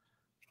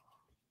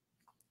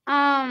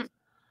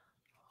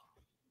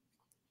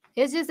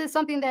 It's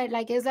something that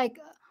like is like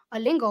a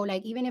lingo.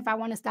 Like even if I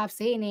want to stop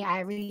saying it, I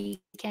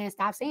really can't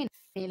stop saying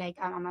it. Like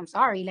I'm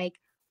sorry. Like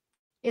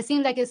it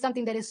seems like it's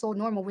something that is so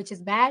normal, which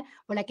is bad,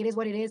 but like it is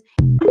what it is.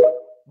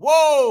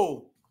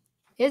 Whoa!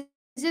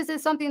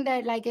 It's something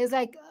that like is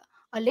like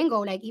a lingo.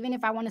 Like even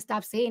if I want to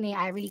stop saying it,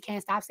 I really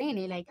can't stop saying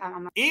it. Like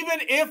even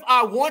if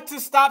I want to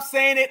stop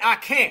saying it, I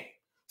can't.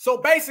 So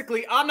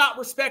basically, I'm not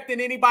respecting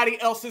anybody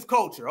else's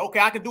culture. Okay,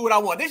 I can do what I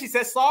want. Then she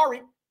says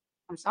sorry.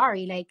 I'm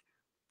sorry. Like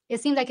it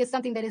seems like it's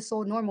something that is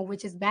so normal,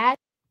 which is bad.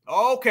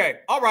 Okay.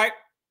 All right.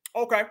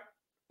 Okay.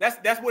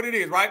 That's what it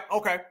is, right?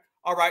 Okay.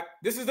 All right.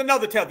 This is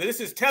another tether. This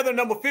is tether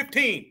number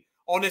 15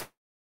 on this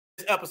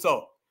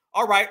episode.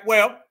 All right.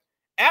 Well,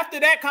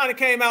 after that kind of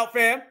came out,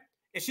 fam,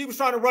 and she was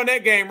trying to run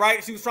that game,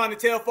 right? She was trying to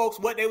tell folks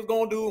what they was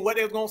going to do and what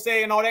they was going to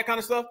say and all that kind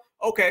of stuff.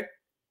 Okay.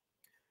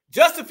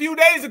 Just a few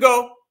days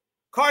ago,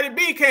 Cardi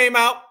B came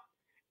out,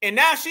 and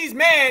now she's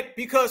mad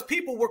because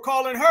people were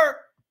calling her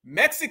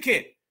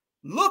Mexican.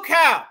 Look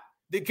how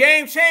the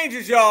game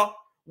changes, y'all,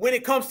 when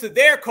it comes to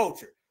their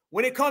culture.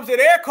 When it comes to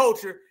their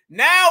culture,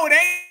 now it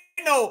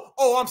ain't no,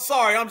 oh, I'm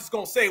sorry, I'm just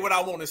going to say what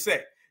I want to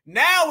say.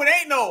 Now it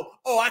ain't no,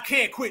 oh, I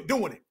can't quit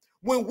doing it.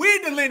 When we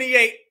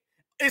delineate,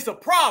 it's a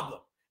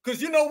problem.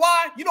 Because you know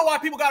why? You know why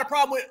people got a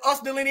problem with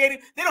us delineating?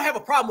 They don't have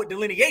a problem with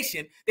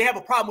delineation. They have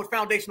a problem with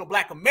foundational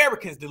Black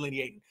Americans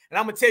delineating. And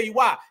I'm going to tell you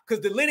why.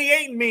 Because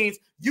delineating means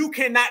you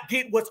cannot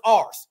get what's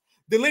ours.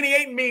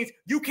 Delineating means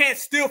you can't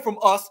steal from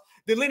us.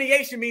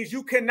 Delineation means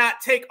you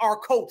cannot take our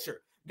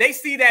culture. They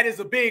see that as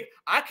a big,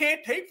 I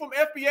can't take from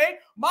FBA.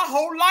 My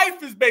whole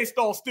life is based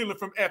on stealing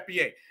from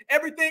FBA.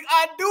 Everything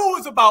I do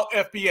is about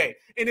FBA.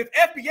 And if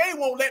FBA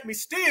won't let me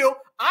steal,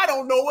 I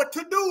don't know what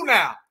to do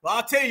now. Well,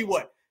 I'll tell you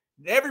what,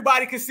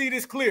 everybody can see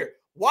this clear.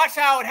 Watch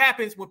how it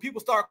happens when people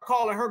start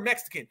calling her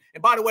Mexican.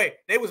 And by the way,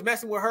 they was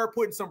messing with her,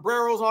 putting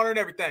sombreros on her and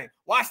everything.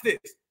 Watch this.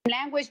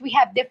 Language, we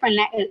have different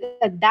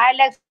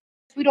dialects.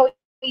 We don't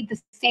eat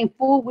the same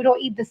food. We don't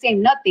eat the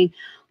same nothing.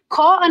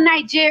 Call a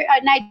Nigerian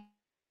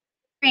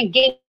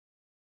gay.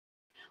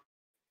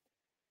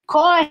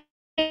 Call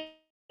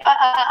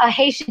a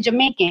Haitian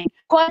Jamaican.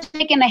 Call a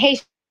Jamaican a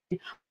Haitian.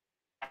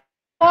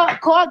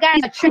 Call a guy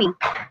a Trini.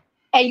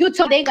 And you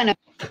tell me how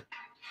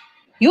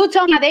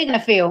they're gonna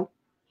feel.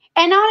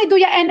 And not only do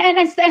y'all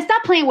and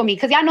stop playing with me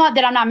because y'all know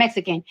that I'm not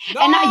Mexican.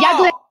 No, and y'all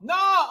do that.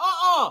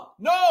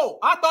 No.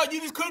 I thought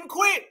you just couldn't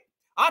quit.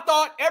 I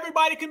thought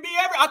everybody can be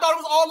I thought it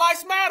was all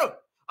lives matter.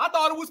 I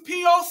thought it was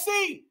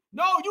POC.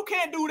 No, you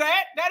can't do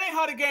that. That ain't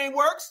how the game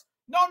works.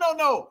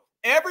 No.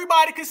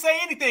 Everybody can say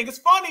anything. It's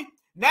funny.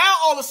 Now,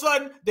 all of a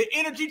sudden, the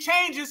energy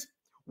changes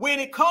when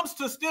it comes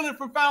to stealing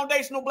from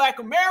foundational Black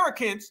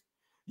Americans.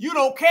 You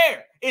don't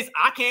care. It's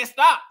I can't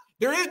stop.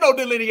 There is no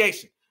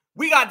delineation.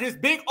 We got this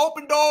big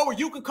open door where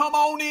you can come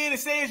on in and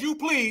say as you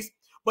please.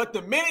 But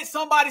the minute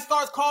somebody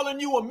starts calling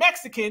you a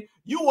Mexican,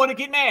 you want to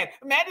get mad.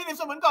 Imagine if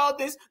someone called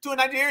this to a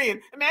Nigerian.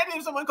 Imagine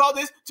if someone called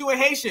this to a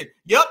Haitian.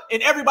 Yep,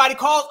 and everybody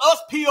calls us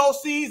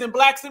POCs and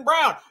blacks and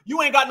brown.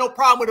 You ain't got no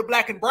problem with a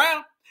black and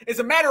brown. As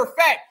a matter of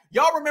fact,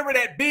 y'all remember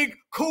that big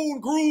coon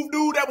groove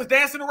dude that was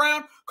dancing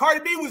around?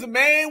 Cardi B was the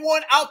main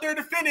one out there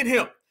defending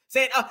him,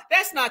 saying,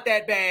 that's not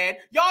that bad.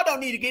 Y'all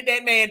don't need to get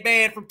that man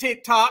banned from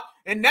TikTok.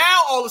 And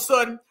now all of a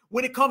sudden,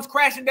 when it comes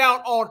crashing down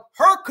on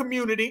her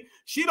community,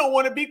 she don't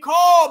want to be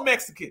called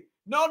Mexican.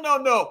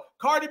 No.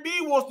 Cardi B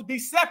wants to be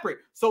separate.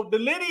 So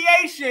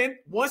delineation,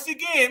 once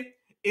again,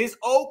 is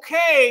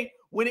okay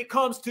when it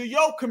comes to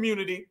your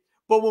community.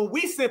 But when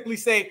we simply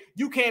say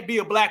you can't be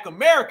a Black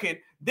American,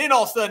 then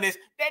all of a sudden it's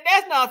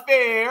that's not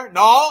fair.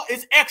 No,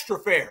 it's extra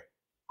fair.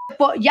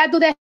 But y'all do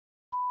that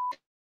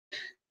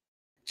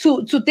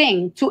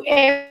to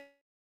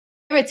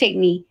irritate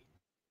me.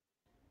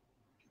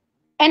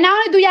 And not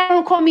only do y'all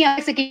don't call me a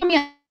Mexican, call me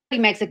a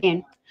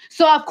Mexican.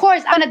 So of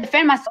course I'm gonna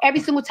defend myself every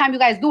single time you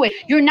guys do it.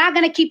 You're not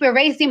gonna keep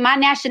erasing my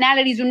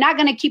nationalities. You're not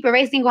gonna keep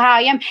erasing how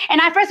I am.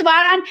 And I, first of all,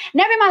 I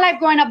never in my life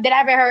growing up did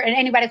I ever heard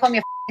anybody call me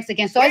a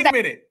Mexican. So wait a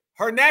minute,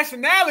 her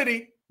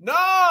nationality?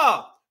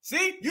 Nah.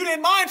 See, you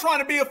didn't mind trying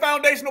to be a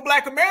foundational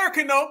Black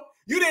American, though.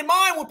 You didn't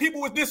mind when people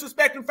was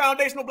disrespecting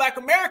foundational Black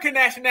American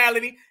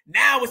nationality.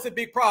 Now it's a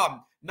big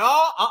problem.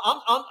 No,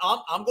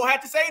 I'm gonna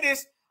have to say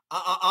this.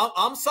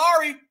 I'm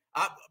sorry,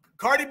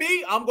 Cardi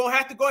B. I'm gonna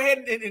have to go ahead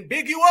and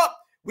big you up.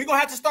 We're gonna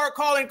have to start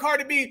calling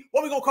Cardi B.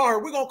 What we gonna call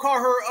her? We're gonna call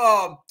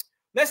her.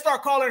 Let's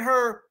start calling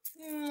her.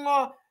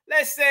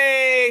 Let's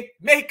say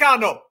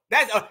Mexicano.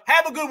 That's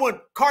have a good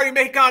one, Cardi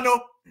Mexicano.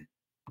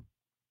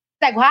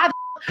 Like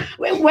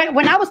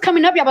when I was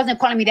coming up, y'all wasn't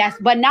calling me that,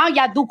 but now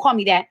y'all do call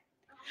me that.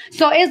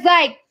 So it's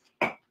like,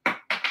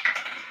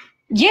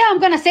 yeah, I'm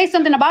gonna say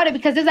something about it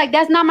because it's like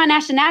that's not my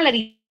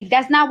nationality.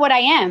 That's not what I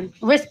am.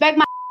 Respect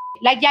my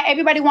like, yeah.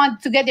 Everybody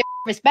wants to get their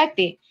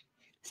respected.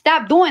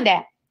 Stop doing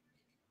that.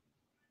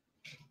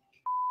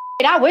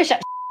 I wish I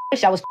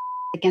was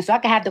again so I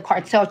could have the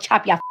cartel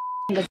chop y'all.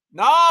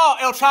 No,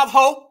 El Chop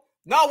Ho.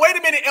 No, wait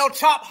a minute, El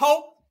Chop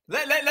Ho.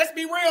 Let's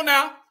be real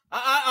now.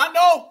 I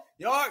know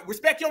y'all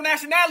respect your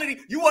nationality.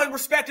 You wasn't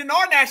respecting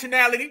our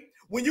nationality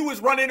when you was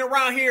running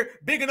around here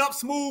bigging up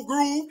Smooth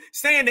Groove,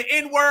 saying the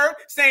N-word,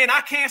 saying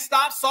I can't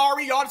stop.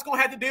 Sorry, y'all just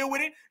gonna have to deal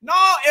with it. No,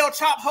 El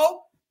Chop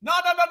Ho. No,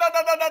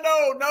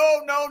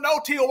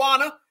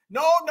 Tijuana.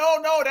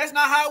 No, that's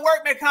not how it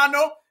works,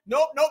 Mexicano.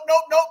 Nope.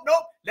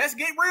 Let's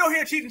get real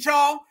here, Cheech and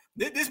Chong.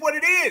 This is what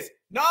it is.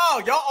 No,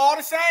 y'all all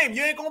the same.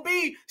 You ain't gonna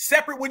be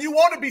separate when you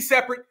want to be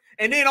separate.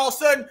 And then all of a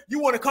sudden, you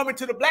want to come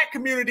into the Black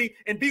community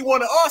and be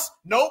one of us.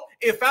 Nope.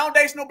 If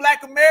foundational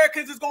Black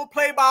Americans is going to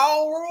play by our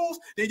own rules,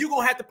 then you're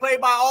going to have to play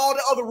by all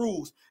the other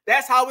rules.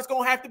 That's how it's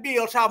going to have to be,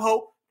 El Chop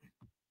Ho.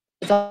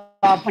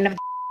 Whenever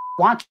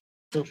want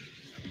to.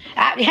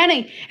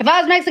 Honey, if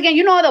I was Mexican,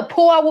 you know the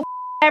poor I will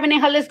having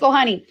in Jalisco,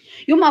 honey.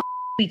 You must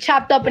be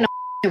chopped up in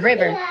the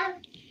river.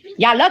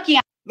 Y'all lucky.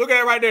 Look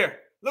at it right there.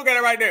 Look at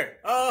it right there.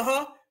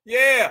 Uh-huh.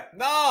 Yeah,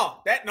 no,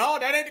 that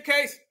ain't the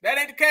case. That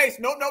ain't the case.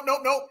 Nope.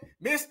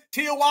 Miss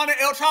Tijuana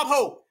El Chop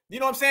Ho. You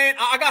know what I'm saying?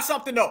 I got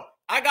something though.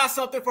 I got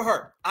something for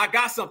her. I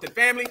got something,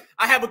 family.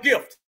 I have a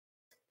gift.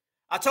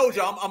 I told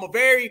you I'm a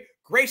very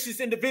gracious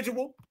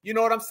individual. You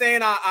know what I'm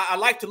saying? I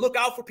like to look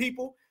out for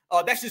people.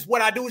 That's just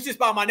what I do. It's just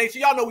by my nature.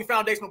 Y'all know we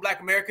foundational Black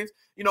Americans.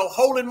 You know,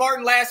 Holland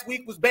Martin last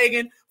week was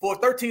begging for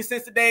 13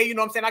 cents a day. You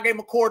know what I'm saying? I gave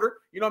him a quarter.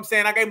 You know what I'm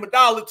saying? I gave him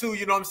 $1 too.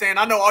 You know what I'm saying?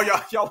 I know all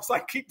y'all was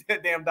like, keep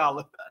that damn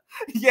dollar.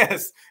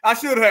 Yes, I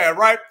should have,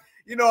 right?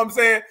 You know what I'm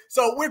saying?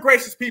 So we're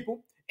gracious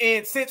people.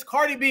 And since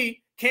Cardi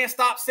B can't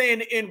stop saying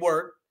the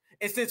N-word,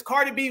 and since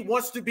Cardi B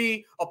wants to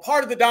be a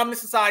part of the dominant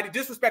society,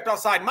 disrespect our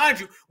society, mind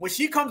you, when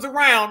she comes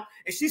around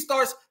and she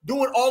starts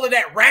doing all of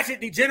that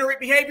ratchet, degenerate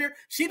behavior,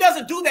 she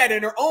doesn't do that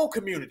in her own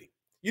community.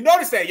 You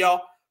notice that,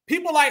 y'all.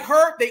 People like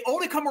her, they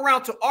only come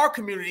around to our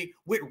community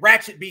with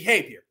ratchet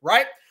behavior,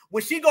 right?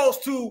 When she goes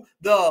to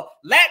the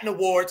Latin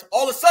Awards,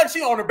 all of a sudden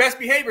she on her best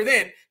behavior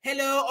then.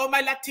 Hello, all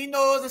my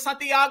Latinos and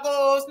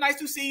Santiagos. Nice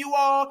to see you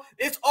all.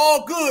 It's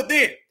all good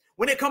then.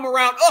 When they come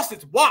around us,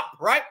 it's WAP,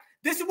 right?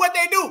 This is what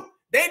they do.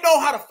 They know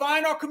how to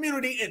find our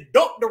community and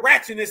dump the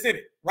ratchetness in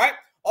it, right?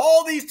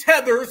 All these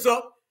tethers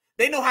up,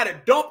 they know how to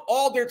dump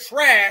all their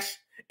trash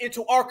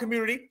into our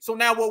community. So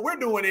now what we're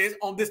doing is,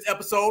 on this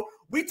episode,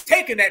 we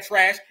taking that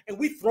trash and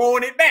we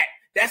throwing it back.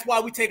 That's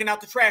why we taking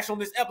out the trash on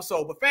this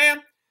episode. But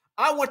fam,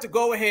 I want to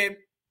go ahead.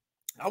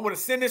 I want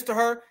to send this to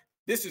her.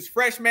 This is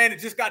fresh, man. It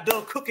just got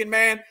done cooking,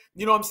 man.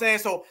 You know what I'm saying?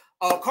 So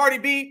Cardi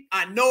B,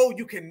 I know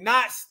you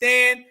cannot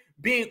stand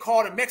being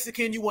called a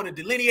Mexican. You want to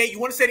delineate. You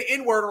want to say the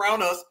N-word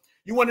around us.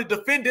 You want to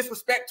defend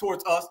disrespect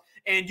towards us,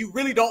 and you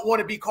really don't want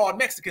to be called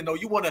Mexican, though.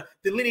 You want to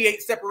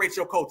delineate, separate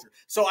your culture.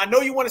 So I know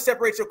you want to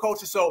separate your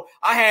culture. So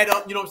I had,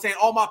 you know what I'm saying,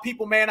 all my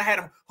people, man, I had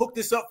them hook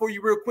this up for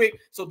you real quick.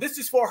 So this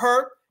is for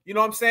her. You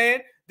know what I'm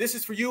saying? This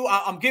is for you.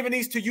 I'm giving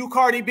these to you,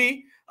 Cardi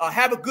B.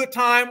 Have a good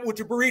time with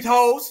your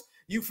burritos.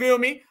 You feel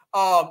me?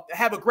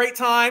 Have a great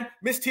time.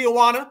 Miss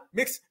Tijuana,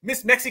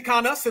 Miss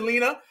Mexicana,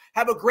 Selena.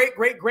 Have a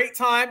great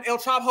time. El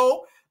Chop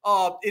Ho.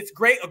 It's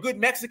great. A good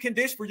Mexican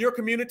dish for your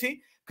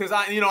community. Because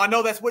I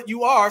know that's what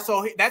you are.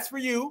 So that's for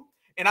you.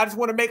 And I just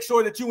want to make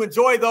sure that you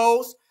enjoy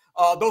those.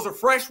 Those are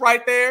fresh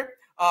right there.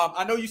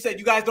 I know you said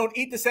you guys don't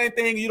eat the same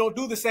thing. You don't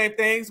do the same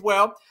things.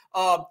 Well,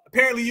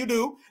 apparently you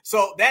do.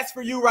 So that's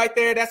for you right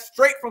there. That's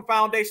straight from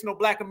Foundational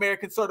Black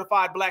American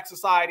Certified Black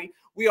Society.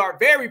 We are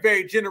very,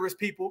 very generous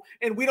people,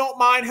 and we don't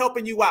mind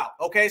helping you out.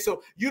 Okay,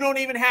 so you don't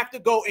even have to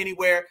go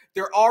anywhere.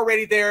 They're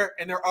already there,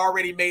 and they're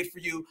already made for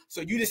you.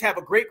 So you just have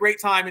a great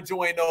time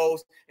enjoying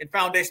those, and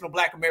Foundational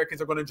Black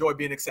Americans are going to enjoy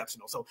being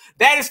exceptional. So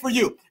that is for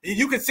you.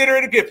 You consider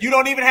it a gift. You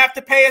don't even have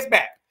to pay us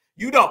back.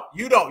 You don't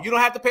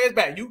have to pay us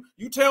back.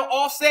 You tell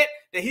Offset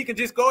that he can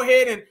just go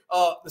ahead and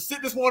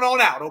sit this one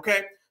on out.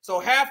 Okay, so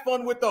have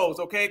fun with those.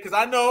 Okay, because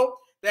I know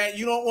that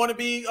you don't want to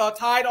be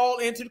tied all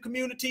into the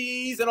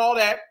communities and all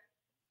that.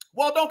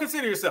 Well, don't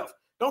consider yourself.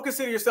 Don't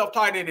consider yourself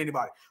tied into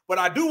anybody. But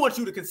I do want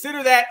you to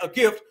consider that a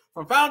gift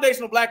from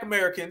Foundational Black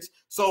Americans.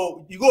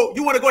 So you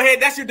want to go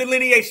ahead. That's your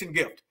delineation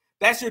gift.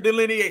 That's your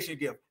delineation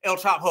gift. El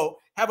Chop Ho.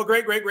 Have a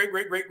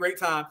great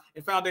time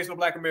in Foundational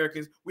Black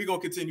Americans. We're going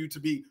to continue to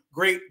be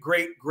great,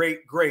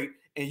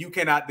 and you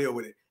cannot deal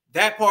with it.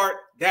 That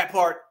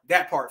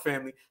part,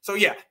 family. So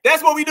yeah,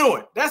 that's what we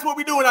doing. That's what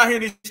we doing out here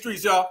in these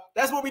streets, y'all.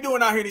 That's what we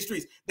doing out here in these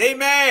streets. They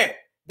mad,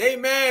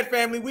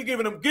 family. We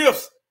giving them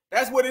gifts.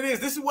 That's what it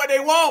is. This is what they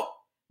want.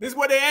 This is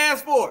what they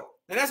asked for.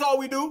 And that's all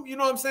we do. You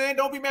know what I'm saying?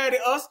 Don't be mad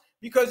at us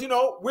because, you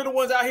know, we're the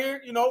ones out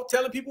here, you know,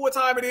 telling people what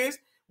time it is.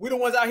 We're the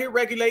ones out here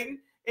regulating.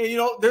 And, you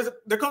know,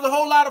 there comes a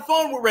whole lot of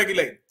fun with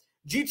regulating.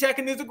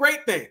 G-checking is a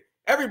great thing.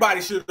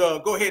 Everybody should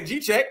go ahead and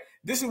G-check.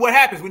 This is what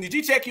happens. When you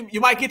G-check, you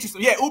might get you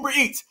some. Yeah, Uber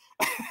Eats.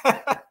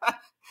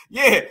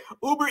 Yeah,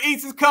 Uber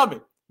Eats is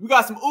coming. We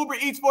got some Uber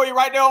Eats for you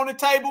right there on the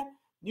table.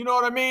 You know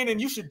what I mean? And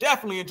you should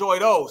definitely enjoy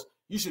those.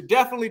 You should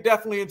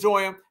definitely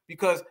enjoy them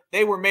because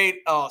they were made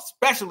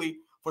specially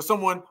for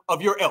someone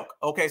of your ilk.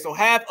 Okay, so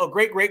have a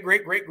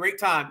great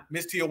time,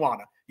 Miss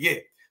Tijuana. Yeah.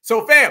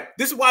 So, fam,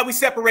 this is why we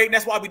separate, and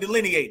that's why we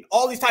delineate.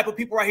 All these type of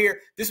people right here,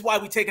 this is why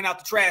we taking out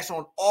the trash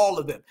on all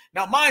of them.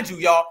 Now, mind you,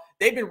 y'all,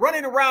 they've been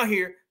running around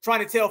here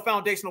trying to tell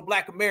Foundational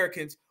Black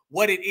Americans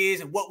what it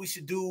is and what we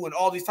should do and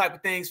all these type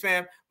of things,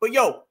 fam. But,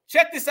 yo,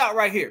 check this out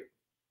right here.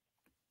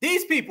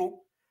 These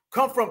people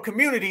come from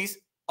communities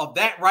of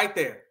that right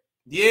there.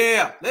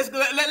 Yeah, let's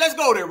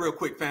go there real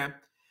quick, fam.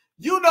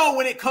 You know,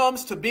 when it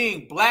comes to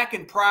being black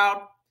and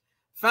proud,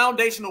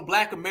 Foundational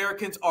Black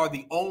Americans are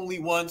the only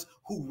ones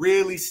who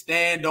really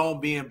stand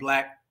on being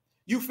black.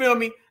 You feel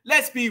me?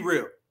 Let's be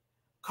real.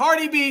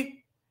 Cardi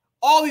B,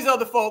 all these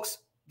other folks,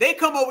 they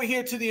come over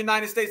here to the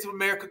United States of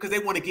America because they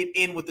want to get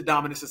in with the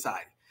dominant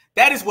society.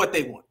 That is what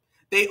they want.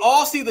 They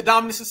all see the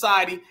dominant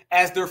society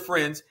as their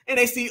friends, and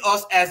they see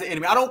us as the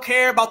enemy. I don't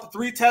care about the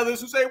three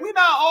tethers who say, we're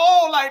not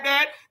all like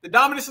that. The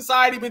dominant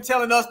society been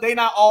telling us they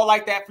not all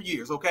like that for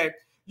years, okay?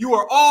 You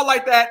are all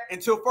like that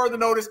until further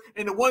notice,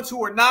 and the ones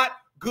who are not,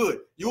 good.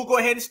 You'll go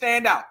ahead and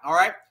stand out, all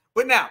right?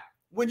 But now,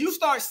 when you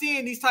start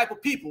seeing these type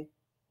of people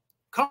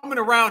coming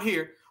around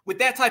here with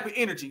that type of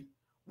energy,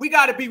 we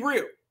got to be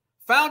real.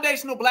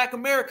 Foundational Black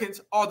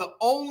Americans are the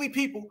only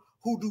people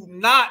who do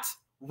not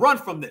run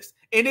from this.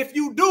 And if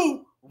you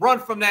do run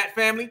from that,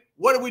 family,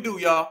 what do,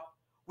 y'all?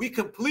 We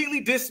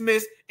completely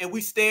dismiss and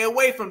we stay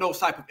away from those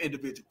type of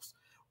individuals.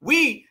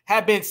 We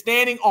have been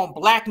standing on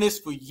blackness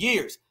for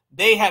years.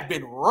 They have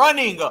been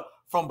running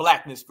from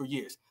blackness for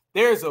years.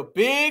 There's a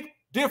big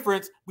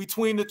difference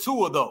between the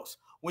two of those.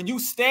 When you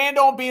stand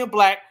on being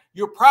black,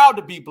 you're proud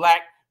to be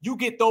black, you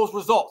get those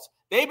results.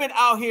 They've been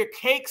out here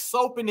cake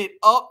soaping it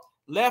up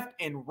left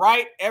and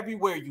right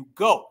everywhere you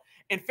go.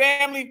 And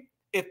family,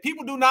 if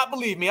people do not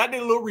believe me, I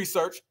did a little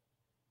research.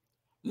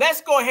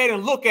 Let's go ahead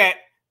and look at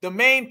the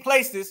main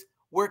places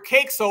where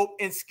cake soap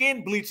and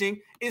skin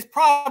bleaching is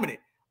prominent.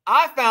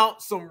 I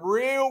found some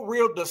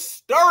real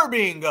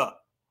disturbing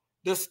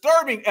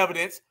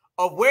evidence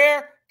of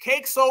where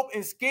cake soap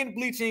and skin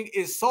bleaching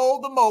is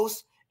sold the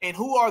most and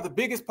who are the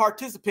biggest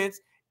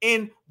participants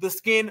in the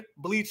skin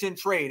bleaching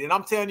trade. And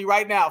I'm telling you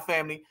right now,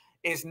 family,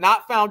 it's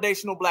not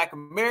Foundational Black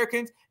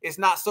Americans. It's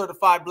not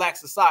Certified Black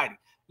Society.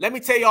 Let me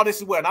tell y'all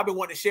this as well, and I've been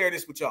wanting to share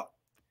this with y'all.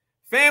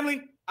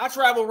 Family, I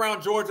travel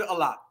around Georgia a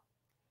lot.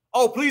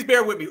 Oh, please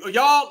bear with me.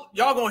 Y'all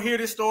gonna hear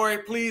this story,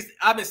 please.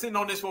 I've been sitting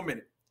on this for a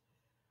minute.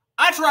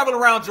 I travel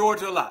around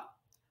Georgia a lot.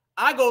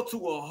 I go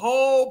to a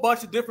whole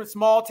bunch of different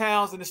small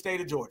towns in the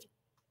state of Georgia.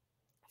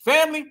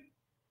 Family,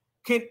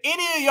 can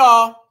any of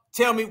y'all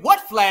tell me what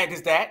flag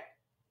is that?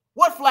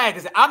 What flag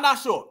is it? I'm not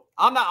sure.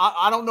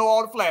 I don't know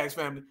all the flags,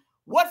 family.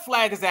 What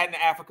flag is that in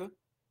Africa?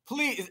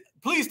 Please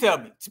tell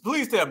me.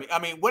 Please tell me. I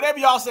mean, whatever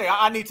y'all say,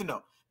 I need to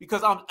know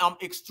because I'm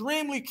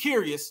extremely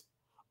curious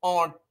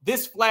on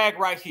this flag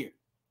right here.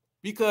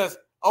 Because,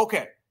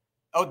 okay.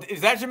 Oh,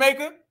 is that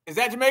Jamaica? Is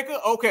that Jamaica?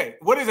 Okay.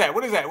 What is that?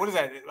 What is that? What is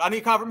that? I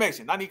need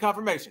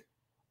confirmation.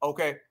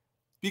 Okay.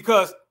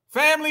 Because,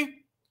 family,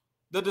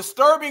 the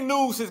disturbing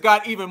news has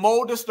got even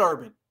more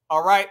disturbing.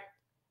 All right.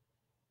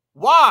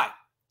 Why?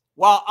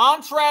 While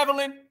I'm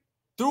traveling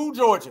through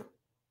Georgia,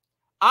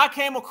 I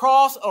came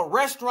across a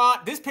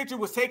restaurant. This picture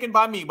was taken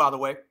by me, by the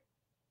way.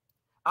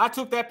 I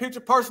took that picture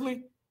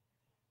personally.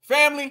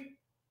 Family,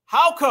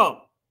 how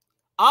come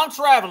I'm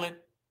traveling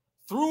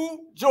through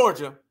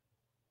Georgia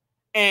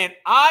and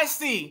I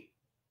see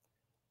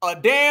a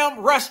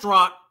damn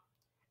restaurant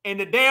and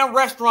the damn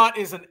restaurant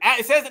is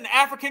it says an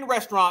African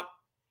restaurant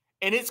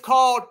and it's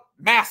called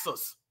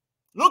Massa's.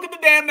 Look at the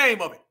damn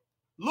name of it.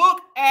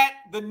 Look at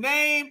the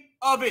name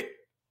of it.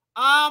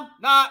 I'm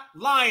not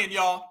lying,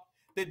 y'all.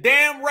 The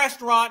damn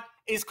restaurant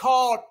is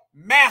called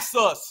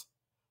Massa's.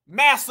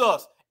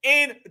 Massa's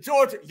in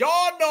Georgia.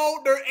 Y'all know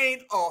there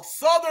ain't a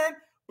Southern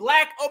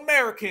Black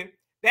American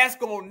that's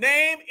going to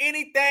name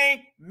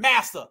anything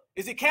Massa.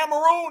 Is it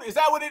Cameroon? Is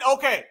that what it?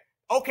 Okay.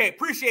 Okay.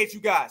 Appreciate you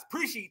guys.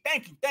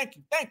 Thank you.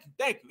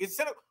 Is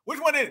it, which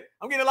one is it?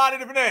 I'm getting a lot of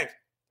different names.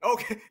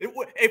 Okay.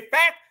 In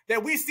fact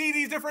that we see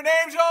these different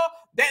names, y'all,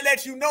 that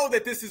lets you know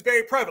that this is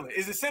very prevalent.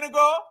 Is it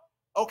Senegal?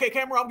 Okay,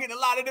 Cameron, I'm getting a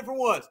lot of different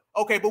ones.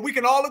 Okay, but we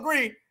can all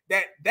agree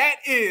that that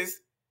is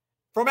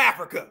from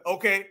Africa,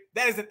 okay?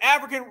 That is an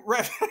African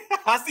restaurant.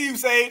 I see you,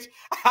 Sage.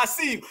 I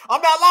see you.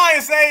 I'm not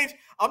lying, Sage.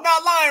 I'm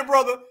not lying,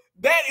 brother.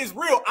 That is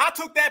real. I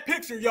took that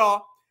picture,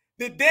 y'all.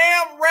 The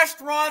damn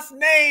restaurant's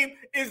name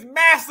is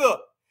Massa,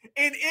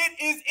 and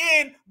it is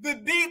in the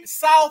deep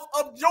south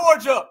of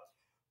Georgia.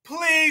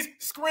 Please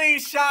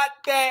screenshot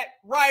that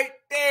right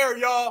there,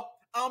 y'all.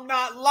 I'm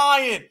not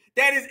lying.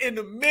 That is in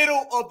the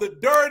middle of the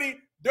dirty,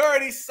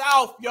 dirty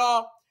south,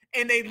 y'all.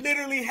 And they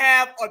literally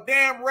have a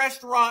damn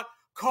restaurant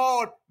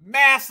called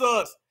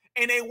Massa's,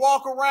 and they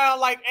walk around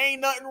like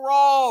ain't nothing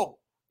wrong.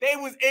 They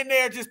was in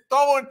there just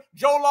throwing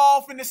Joel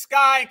off in the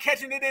sky and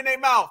catching it in their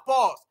mouth.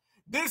 Pause.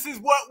 This is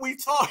what we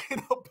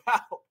talking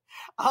about.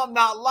 I'm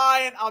not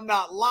lying. I'm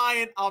not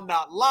lying. I'm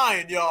not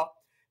lying, y'all.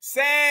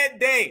 Sad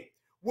day.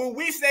 When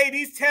we say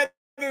these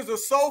tethers are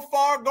so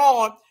far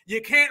gone,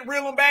 you can't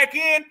reel them back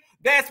in,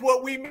 that's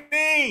what we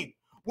mean.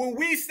 When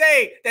we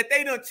say that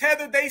they done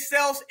tethered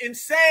themselves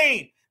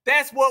insane,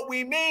 that's what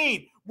we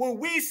mean. When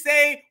we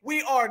say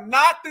we are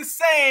not the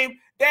same,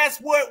 that's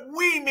what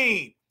we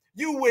mean.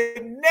 You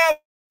would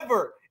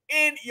never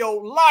in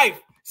your life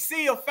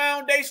see a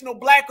foundational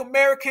Black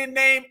American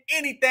name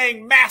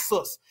anything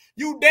Massa's.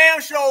 You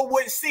damn sure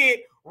wouldn't see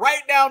it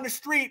right down the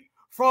street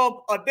from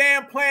a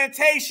damn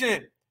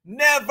plantation.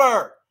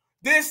 Never.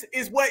 This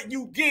is what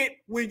you get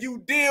when you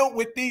deal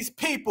with these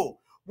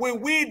people.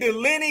 When we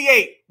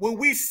delineate, when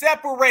we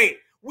separate,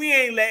 we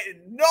ain't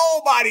letting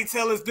nobody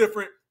tell us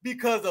different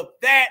because of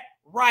that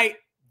right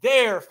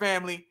there,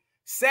 family.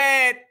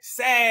 Sad,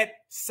 sad,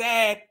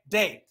 sad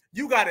day.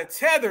 You got a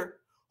tether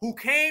who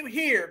came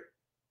here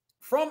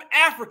from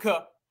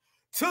Africa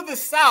to the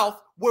South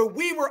where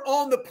we were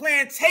on the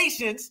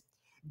plantations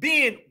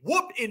being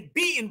whooped and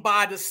beaten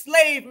by the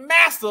slave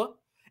master.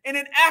 And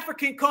an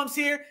African comes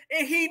here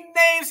and he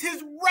names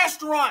his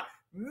restaurant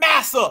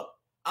Massa.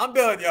 I'm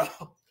done,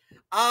 y'all.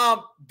 I'm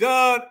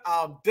done.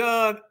 I'm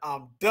done.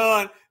 I'm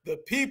done. The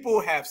people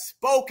have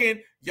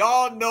spoken.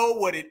 Y'all know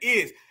what it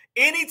is.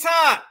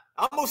 Anytime,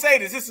 I'm going to say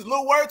this. This is a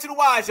little word to the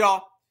wise,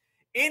 y'all.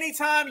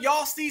 Anytime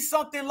y'all see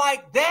something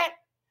like that,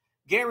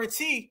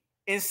 guarantee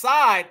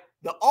inside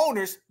the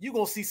owners, you're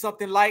going to see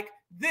something like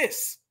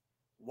this.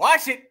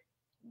 Watch it.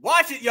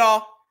 Watch it,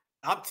 y'all.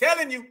 I'm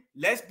telling you,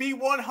 let's be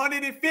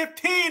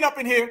 115 up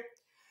in here.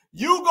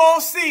 You going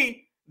to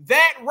see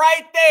that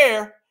right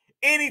there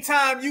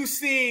anytime you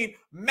see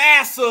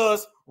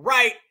Massa's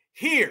right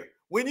here.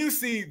 When you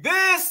see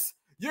this,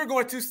 you're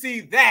going to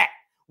see that.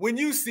 When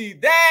you see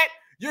that,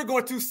 you're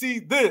going to see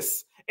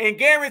this. And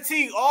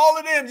guarantee all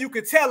of them, you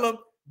can tell them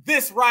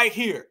this right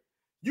here.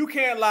 You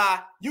can't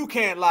lie. You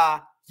can't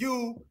lie.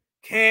 You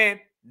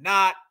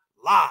cannot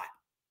lie.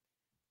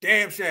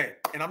 Damn shame.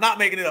 And I'm not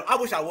making it up. I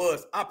wish I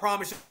was. I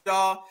promise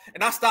y'all.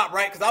 And I stopped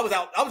right because I was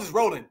out. I was just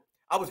rolling.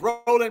 I was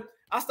rolling.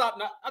 I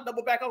stopped. I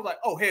doubled back. I was like,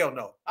 oh, hell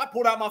no. I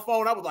pulled out my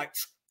phone. I was like,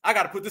 I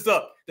got to put this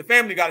up. The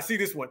family got to see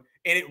this one.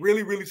 And it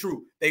really, really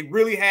true. They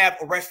really have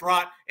a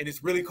restaurant, and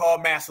it's really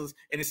called Massa's,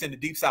 and it's in the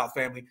Deep South,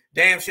 family.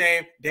 Damn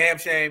shame. Damn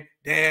shame.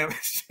 Damn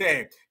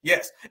shame.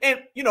 Yes. And,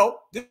 you know,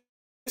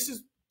 this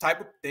is type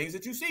of things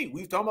that you see.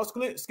 We've talked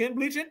about skin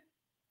bleaching.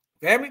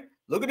 Family,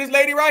 look at this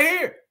lady right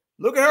here.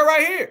 Look at her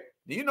right here.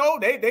 You know,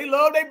 they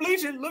love their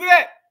bleaching. Look at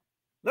that.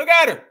 Look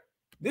at her.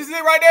 This is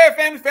it right there,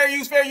 family. Fair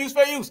use, fair use,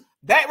 fair use.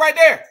 That right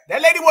there.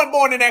 That lady wasn't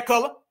born in that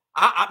color.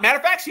 Matter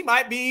of fact, she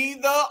might be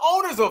the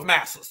owners of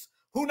Massa's.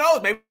 Who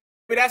knows? Maybe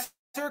that's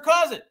her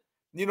cousin.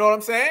 You know what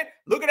I'm saying?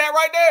 Look at that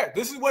right there.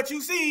 This is what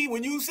you see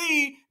when you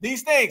see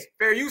these things.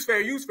 Fair use, fair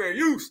use, fair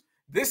use.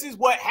 This is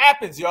what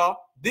happens, y'all.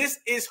 This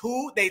is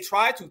who they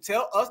try to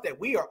tell us that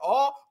we are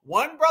all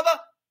one, brother.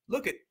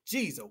 Look at,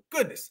 geez, oh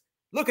goodness.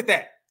 Look at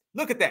that.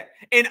 Look at that.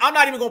 And I'm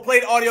not even going to play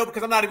the audio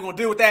because I'm not even going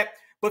to deal with that.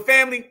 But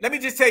family, let me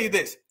just tell you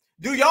this.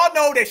 Do y'all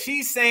know that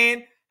she's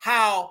saying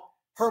how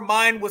her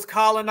mind was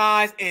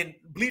colonized and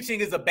bleaching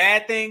is a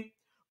bad thing?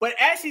 But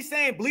as she's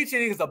saying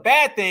bleaching is a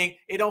bad thing,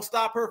 it don't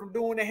stop her from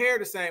doing the hair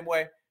the same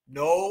way.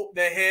 No,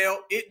 the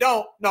hell it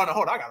don't. No,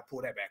 hold on. I got to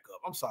pull that back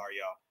up. I'm sorry,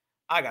 y'all.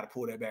 I got to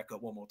pull that back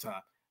up one more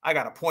time. I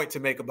got a point to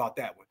make about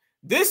that one.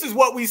 This is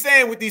what we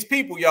saying with these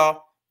people,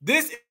 y'all.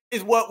 This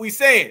is what we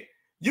saying.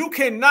 You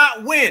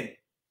cannot win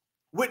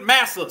with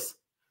Massa's.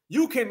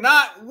 You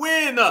cannot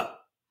win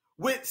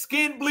with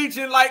skin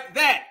bleaching like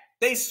that.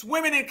 They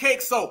swimming in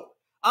cake soap.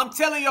 I'm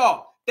telling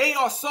y'all, they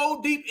are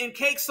so deep in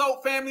cake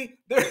soap, family,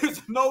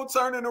 there's no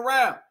turning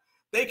around.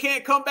 They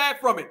can't come back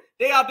from it.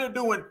 They out there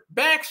doing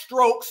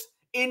backstrokes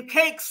in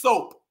cake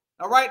soap,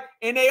 all right?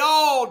 And they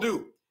all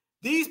do.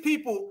 These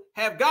people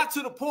have got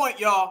to the point,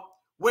 y'all,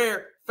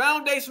 where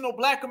foundational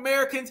Black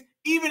Americans,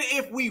 even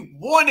if we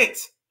wanted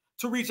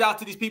to reach out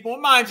to these people,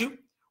 and mind you,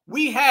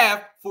 we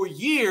have for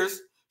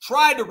years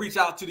tried to reach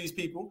out to these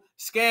people.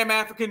 Scam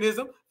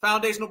Africanism,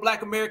 foundational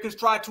Black Americans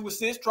tried to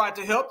assist, tried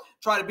to help,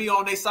 tried to be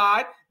on their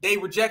side. They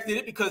rejected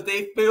it because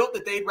they felt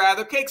that they'd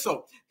rather cake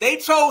soap. They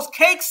chose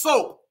cake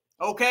soap,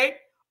 okay,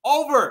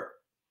 over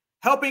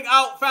helping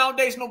out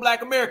foundational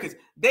Black Americans.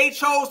 They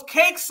chose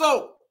cake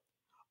soap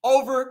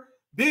over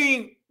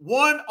being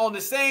one on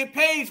the same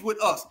page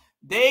with us.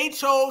 They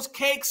chose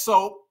cake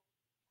soap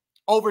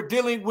over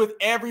dealing with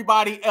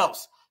everybody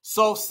else.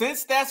 So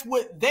since that's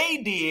what they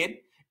did,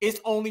 it's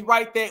only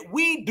right that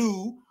we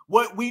do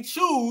what we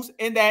choose,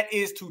 and that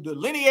is to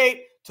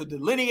delineate,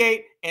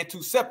 and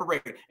to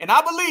separate. And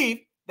I believe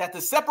that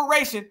the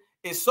separation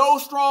is so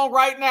strong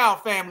right now,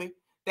 family,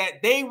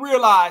 that they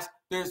realize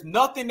there's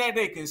nothing that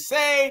they can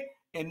say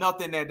and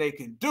nothing that they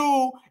can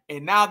do.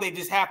 And now they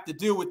just have to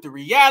deal with the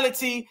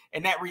reality.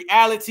 And that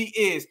reality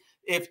is,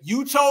 if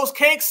you chose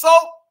cake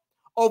soap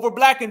over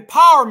Black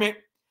empowerment,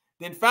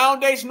 then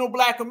foundational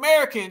Black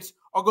Americans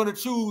are going to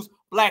choose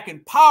Black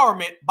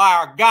empowerment by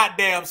our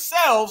goddamn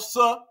selves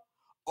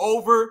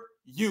over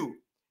you.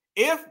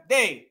 If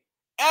they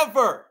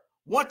ever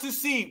want to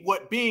see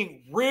what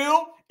being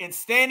real and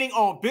standing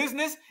on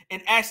business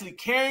and actually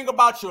caring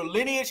about your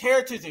lineage,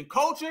 heritage, and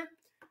culture,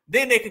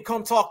 then they can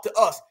come talk to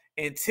us.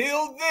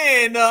 Until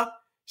then,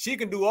 she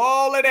can do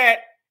all of that,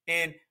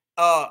 and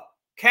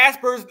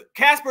Casper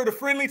the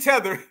friendly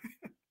tether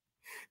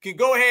can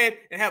go ahead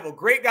and have a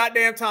great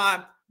goddamn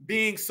time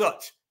being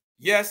such.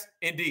 Yes,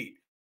 indeed.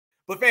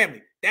 But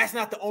family, that's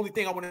not the only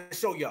thing I want to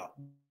show y'all.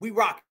 We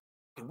rock.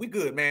 We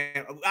good,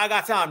 man. I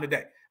got time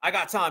today.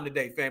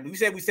 Family. We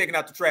said we taking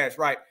out the trash,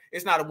 right?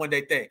 It's not a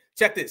one-day thing.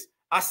 Check this.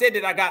 I said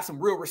that I got some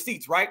real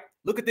receipts, right?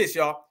 Look at this,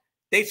 y'all.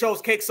 They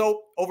chose cake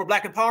soap over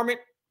Black empowerment.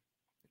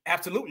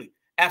 Absolutely.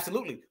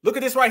 Absolutely. Look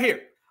at this right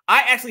here. I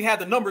actually have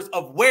the numbers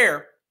of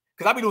where,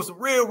 because I've been doing some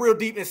real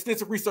deep,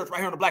 extensive research right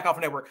here on the Black Alpha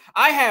Network.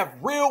 I have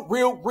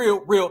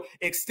real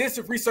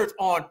extensive research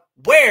on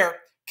where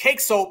cake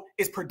soap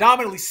is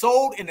predominantly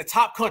sold in the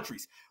top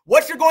countries.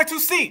 What you're going to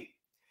see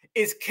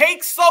is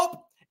cake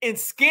soap and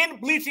skin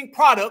bleaching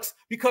products,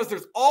 because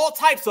there's all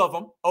types of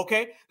them,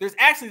 okay? There's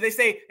actually, they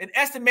say, an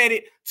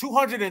estimated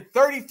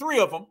 233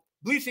 of them,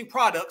 bleaching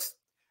products.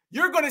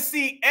 You're going to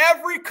see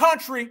every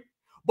country,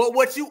 but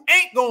what you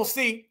ain't going to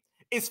see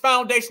is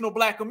foundational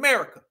Black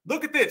America.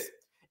 Look at this.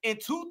 In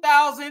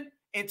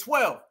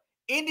 2012,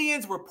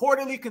 Indians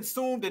reportedly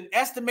consumed an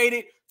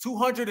estimated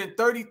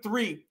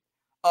 233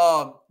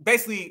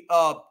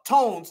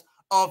 tons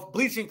of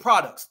bleaching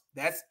products.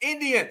 That's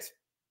Indians.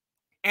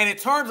 And in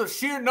terms of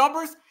sheer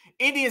numbers,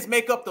 Indians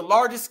make up the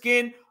largest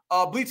skin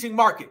bleaching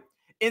market.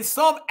 In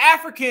some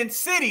African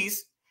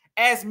cities,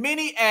 as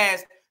many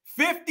as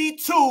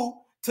 52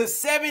 to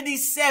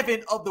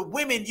 77 of the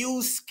women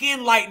use skin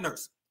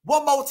lighteners.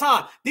 One more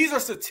time. These are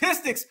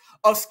statistics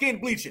of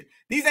skin bleaching.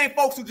 These ain't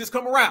folks who just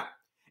come around.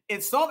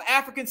 In some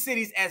African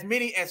cities, as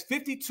many as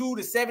 52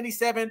 to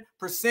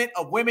 77%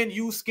 of women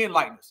use skin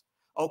lighteners.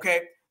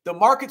 Okay. The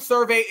market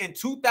survey in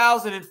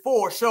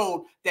 2004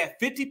 showed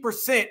that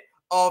 50%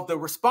 of the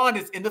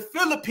respondents in the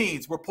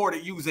Philippines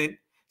reported using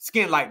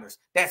skin lighteners.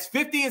 That's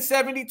 50 and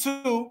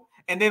 72.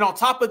 And then on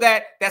top of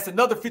that, that's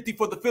another 50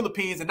 for the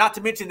Philippines. And not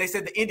to mention, they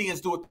said the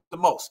Indians do it the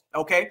most.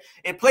 Okay.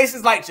 In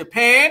places like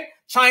Japan,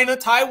 China,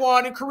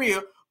 Taiwan, and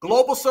Korea,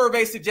 global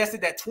surveys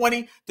suggested that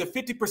 20 to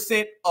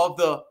 50% of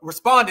the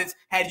respondents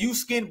had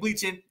used skin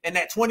bleaching, and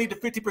that 20 to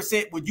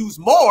 50% would use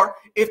more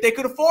if they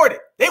could afford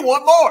it. They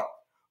want more.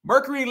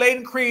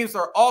 Mercury-laden creams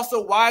are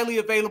also widely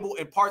available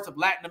in parts of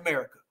Latin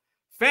America.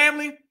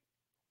 Family,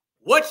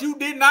 what you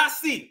did not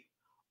see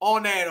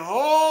on that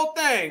whole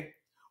thing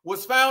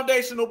was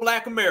foundational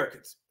Black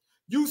Americans.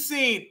 You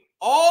seen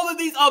all of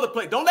these other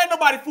places. Don't let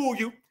nobody fool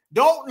you.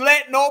 Don't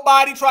let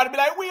nobody try to be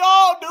like, we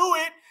all do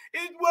it.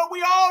 It's what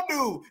we all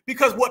do.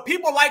 Because what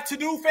people like to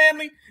do,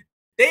 family,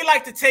 they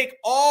like to take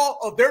all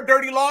of their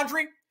dirty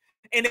laundry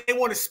and they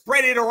want to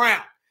spread it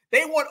around.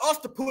 They want us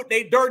to put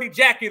their dirty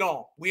jacket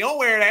on. We don't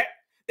wear that.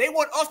 They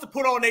want us to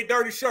put on their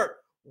dirty shirt.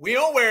 We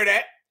don't wear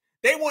that.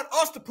 They want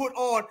us to put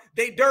on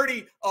their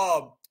dirty,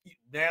 I'm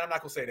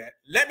not going to say that.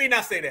 Let me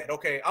not say that,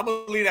 okay? I'm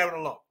going to leave that one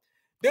alone.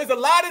 There's a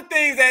lot of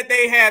things that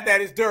they have that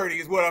is dirty,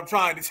 is what I'm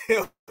trying to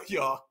tell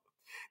y'all,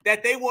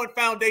 that they want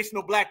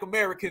foundational Black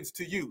Americans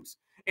to use.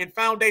 And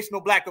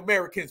foundational Black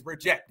Americans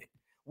reject it.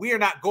 We are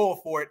not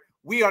going for it.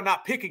 We are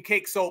not picking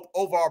cake soap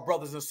over our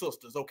brothers and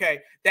sisters,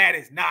 okay? That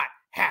is not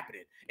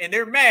happening. And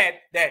they're mad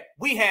that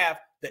we have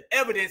the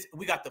evidence,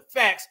 we got the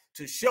facts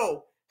to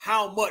show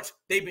how much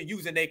they've been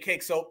using their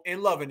cake soap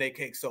and loving their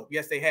cake soap.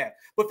 Yes, they have.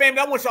 But family,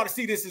 I want y'all to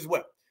see this as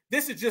well.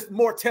 This is just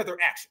more tether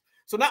action.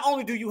 So not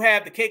only do you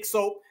have the cake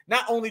soap,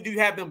 not only do you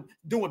have them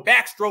doing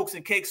backstrokes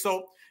in cake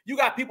soap, you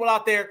got people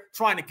out there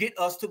trying to get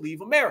us to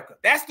leave America.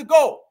 That's the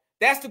goal.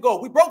 That's the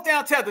goal. We broke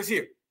down Tethers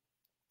here.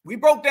 We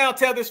broke down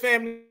Tethers,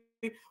 family.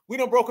 We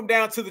done broke them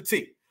down to the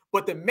T.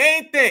 But the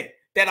main thing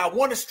that I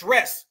want to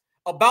stress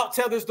about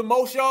Tethers the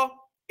most, y'all,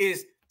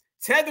 is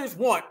Tethers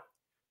want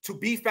to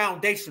be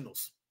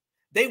foundationals.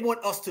 They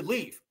want us to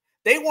leave.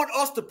 They want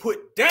us to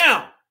put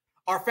down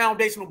our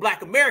foundational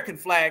Black American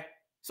flag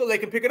so they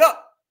can pick it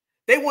up.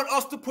 They want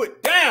us to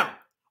put down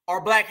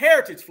our Black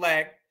heritage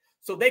flag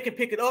so they can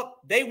pick it up.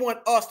 They want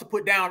us to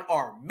put down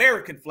our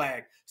American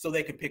flag so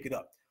they can pick it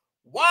up.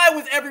 Why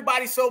was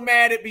everybody so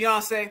mad at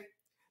Beyonce?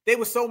 They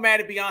were so mad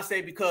at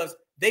Beyonce because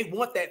they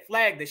want that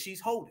flag that she's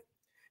holding.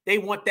 They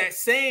want that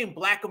same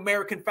Black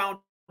American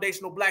foundation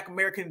foundational Black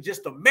American,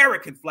 just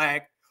American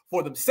flag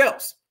for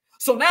themselves.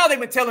 So now they've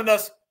been telling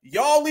us,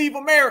 y'all leave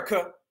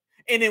America,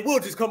 and then we'll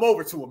just come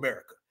over to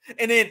America.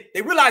 And then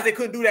they realized they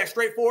couldn't do that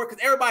straightforward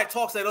because everybody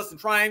talks at us in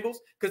triangles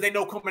because they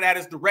know coming at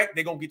us direct,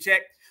 they're going to get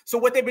checked. So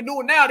what they've been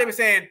doing now, they've been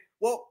saying,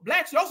 well,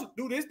 Blacks, y'all should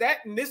do this, that,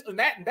 and this, and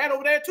that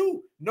over there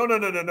too.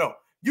 No.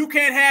 You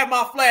can't have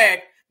my flag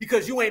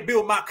because you ain't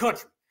built my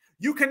country.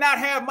 You cannot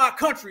have my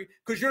country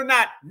because you're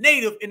not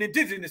native and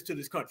indigenous to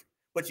this country.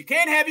 But you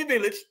can't have your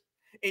village,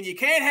 and you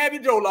can't have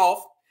your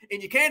jollof,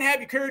 and you can't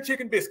have your curry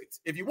chicken biscuits.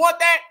 If you want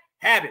that,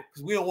 have it,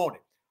 because we don't want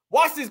it.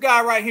 Watch this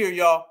guy right here,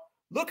 y'all.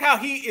 Look how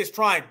he is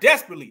trying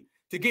desperately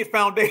to get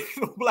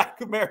foundational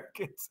Black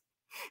Americans.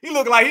 He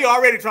look like he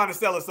already trying to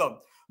sell us something.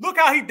 Look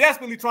how he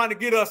desperately trying to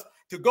get us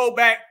to go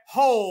back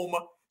home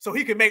so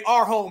he can make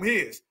our home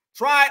his.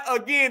 Try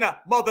again,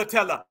 mother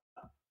teller.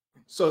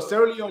 So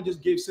Sierra Leone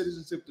just gave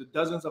citizenship to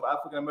dozens of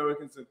African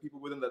Americans and people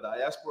within the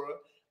diaspora.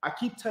 I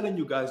keep telling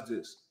you guys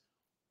this.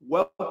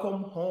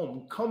 Welcome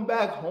home. Come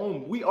back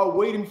home. We are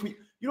waiting for you.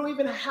 You don't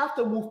even have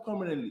to move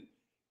permanently.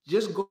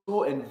 Just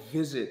go and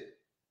visit.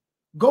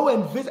 Go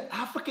and visit.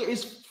 Africa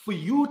is for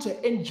you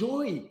to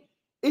enjoy.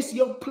 It's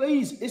your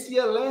place. It's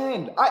your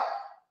land. I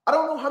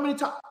don't know how many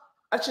times.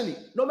 Actually,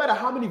 no matter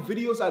how many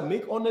videos I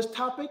make on this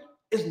topic,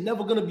 it's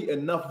never going to be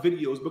enough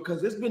videos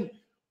because there's been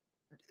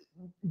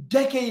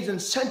decades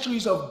and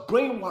centuries of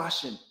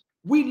brainwashing.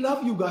 We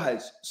love you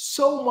guys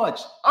so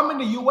much. I'm in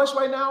the U.S.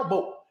 right now,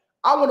 but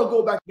I want to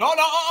go back. No,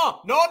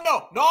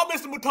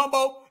 Mr.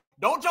 Mutombo.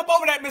 Don't jump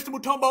over that, Mr.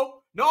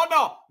 Mutombo.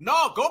 No.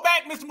 Go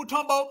back, Mr.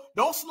 Mutombo.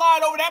 Don't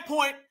slide over that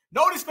point.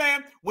 Notice,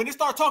 fam, when they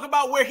start talking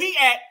about where he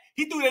at,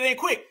 he threw that in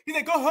quick. He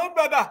said, go home,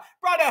 brother.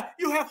 Brother,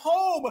 you have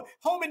home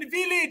in the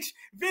village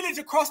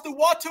across the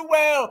water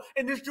well.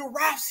 And there's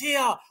giraffes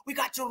here. We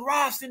got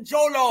giraffes in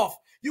Jollof.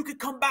 You can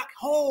come back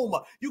home.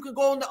 You can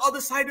go on the other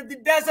side of the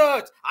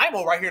desert. I'm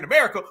all right here in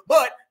America,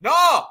 but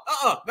no.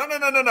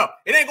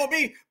 It ain't gonna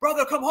be,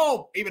 brother, come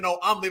home, even though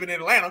I'm living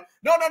in Atlanta.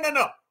 No.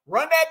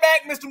 Run that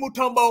back, Mr.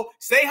 Mutombo.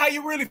 Say how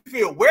you really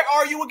feel. Where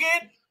are you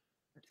again?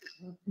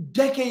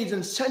 Decades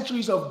and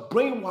centuries of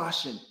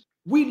brainwashing.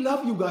 We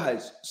love you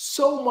guys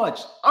so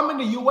much. I'm in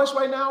the U.S.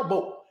 right now,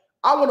 but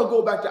I want to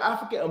go back to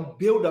Africa and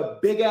build a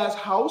big-ass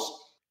house.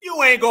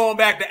 You ain't going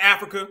back to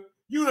Africa.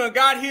 You done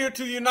got here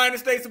to the United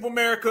States of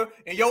America,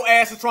 and your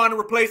ass is trying to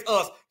replace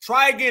us.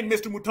 Try again,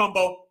 Mr.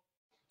 Mutombo.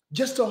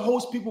 Just to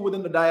host people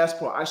within the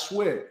diaspora, I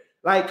swear.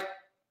 Like,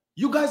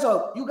 you guys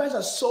are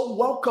so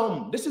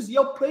welcome. This is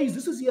your place.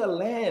 This is your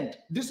land.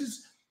 This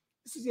is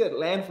your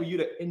land for you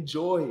to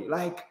enjoy.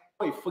 Like,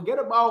 forget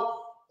about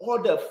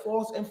all the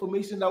false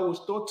information that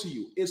was taught to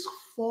you. It's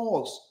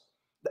false.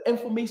 The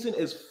information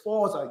is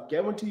false. I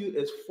guarantee you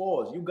it's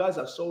false. You guys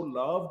are so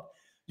loved.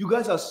 You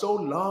guys are so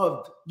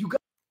loved.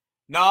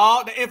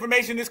 No, the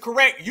information is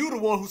correct. You the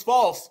one who's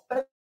false.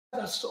 You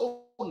guys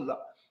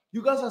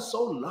are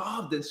so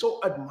loved and so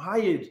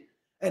admired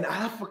in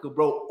Africa,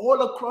 bro.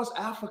 All across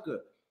Africa.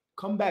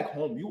 Come back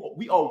home.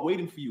 We are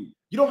waiting for you.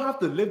 You don't have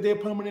to live there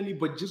permanently,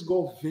 but just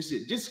go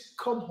visit. Just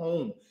come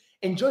home.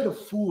 Enjoy the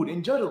food.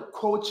 Enjoy the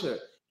culture.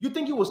 You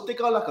think you will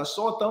stick out like a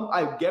sore thumb?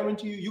 I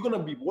guarantee you, you're going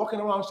to be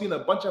walking around seeing a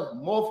bunch of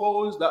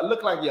mofos that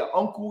look like your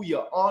uncle,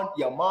 your aunt,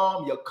 your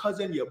mom, your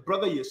cousin, your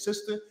brother, your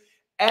sister.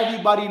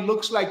 Everybody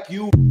looks like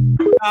you.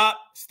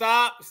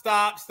 Stop.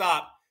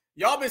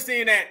 Y'all been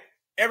seeing that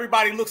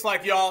everybody looks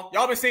like y'all.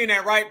 Y'all been seeing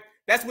that, right?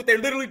 That's what they're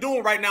literally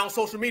doing right now on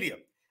social media.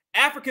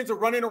 Africans are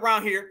running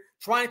around here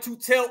trying to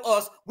tell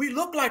us we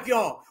look like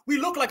y'all. We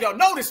look like y'all.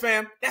 Notice,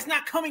 fam, that's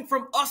not coming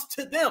from us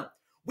to them.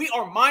 We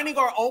are minding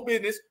our own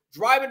business,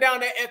 driving down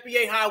that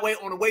FBA highway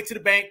on the way to the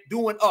bank,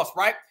 doing us,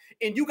 right?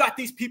 And you got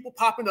these people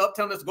popping up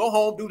telling us to go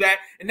home, do that.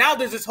 And now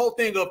there's this whole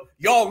thing of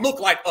y'all look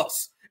like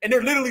us. And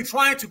they're literally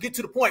trying to get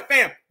to the point.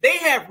 Fam, they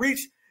have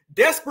reached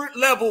desperate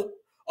level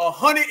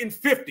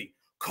 150.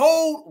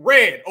 Code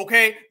red,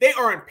 okay? They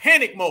are in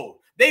panic mode.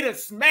 They done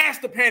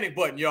smashed the panic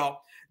button, y'all.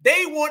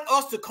 They want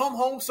us to come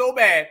home so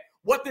bad.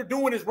 What they're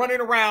doing is running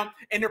around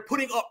and they're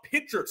putting up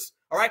pictures,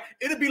 all right?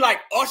 It'll be like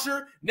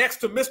Usher next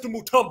to Mr.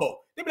 Mutombo.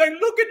 They'll be like,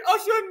 look at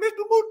Usher and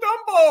Mr.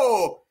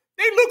 Mutombo.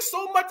 They look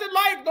so much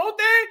alike, don't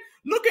they?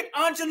 Look at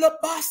Angela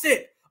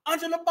Bassett.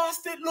 Angela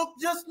Bassett look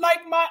just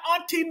like my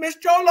auntie, Miss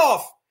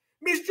Jollof.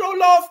 Miss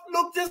Jollof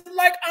look just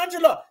like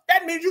Angela.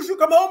 That means you should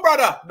come home,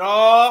 brother.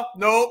 No.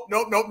 No,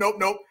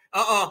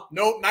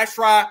 nice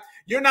try.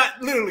 You're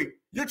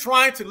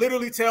trying to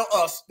literally tell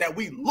us that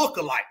we look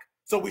alike,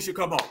 so we should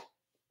come home.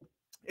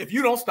 If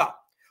you don't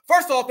stop.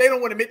 First off, they don't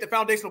want to admit the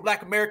foundational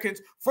Black Americans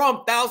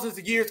from thousands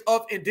of years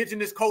of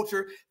indigenous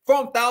culture,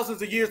 from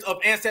thousands of years of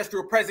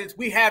ancestral presence.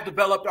 We have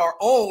developed our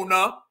own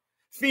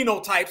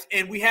phenotypes,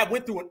 and we have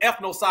went through an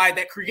ethnocide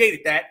that created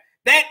that.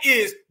 That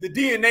is the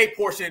DNA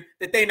portion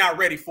that they're not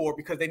ready for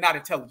because they're not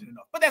intelligent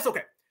enough. But that's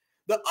okay.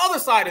 The other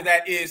side of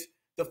that is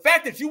the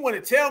fact that you want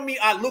to tell me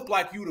I look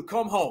like you to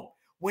come home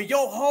when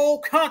your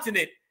whole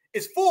continent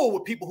is full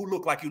with people who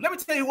look like you. Let me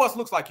tell you who else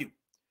looks like you.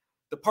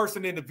 The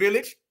person in the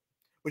village,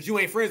 but you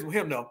ain't friends with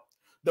him, though.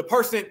 The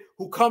person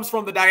who comes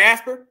from the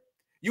diaspora,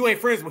 you ain't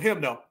friends with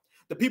him, though.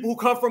 The people who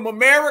come from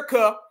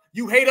America,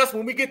 you hate us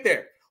when we get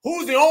there.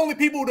 Who's the only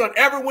people who done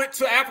ever went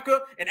to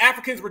Africa and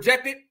Africans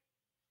rejected?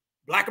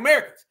 Black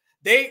Americans.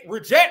 They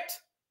reject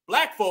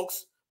black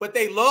folks, but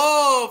they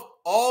love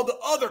all the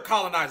other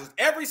colonizers.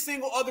 Every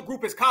single other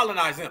group has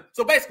colonized them.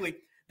 So basically,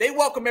 they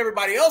welcome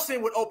everybody else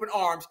in with open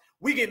arms.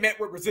 We get met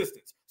with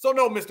resistance. So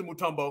no, Mr.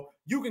 Mutombo,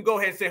 you can go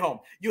ahead and stay home.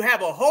 You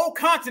have a whole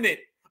continent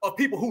of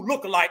people who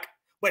look alike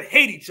but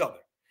hate each other.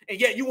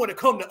 And yet you want to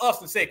come to us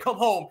and say, come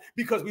home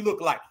because we look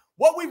alike.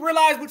 What we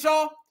realized with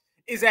y'all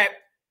is that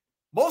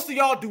most of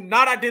y'all do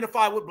not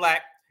identify with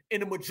black, and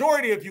the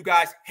majority of you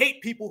guys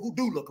hate people who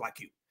do look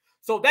like you.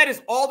 So that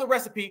is all the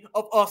recipe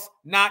of us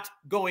not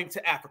going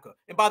to Africa.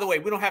 And by the way,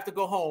 we don't have to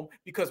go home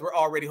because we're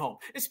already home.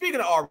 And speaking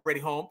of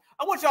already home,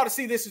 I want y'all to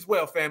see this as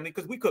well, family,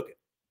 because we cook it.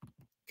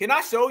 Can I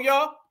show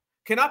y'all?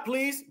 Can I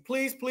please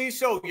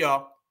show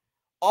y'all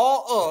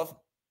all of,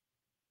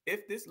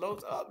 if this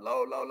loads up,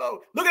 load.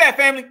 Look at that,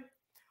 family.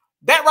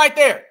 That right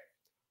there.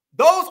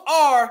 Those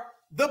are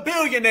the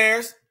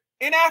billionaires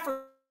in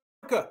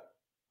Africa.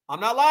 I'm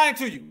not lying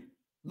to you.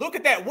 Look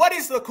at that. What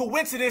is the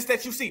coincidence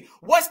that you see?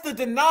 What's the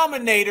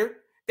denominator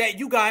that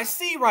you guys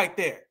see right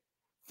there?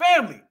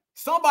 Family,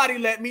 somebody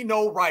let me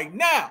know right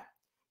now.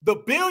 The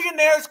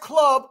Billionaires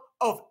Club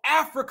of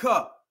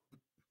Africa.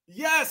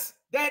 Yes,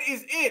 that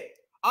is it.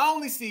 I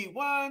only see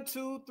 1,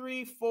 2,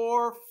 3,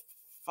 4,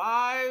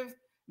 5,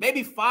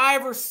 maybe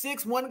 5 or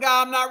 6. One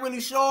guy, I'm not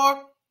really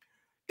sure.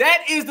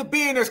 That is the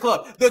Billionaires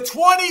Club. The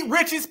 20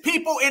 richest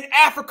people in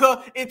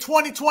Africa in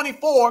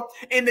 2024,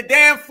 and the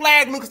damn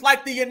flag looks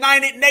like the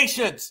United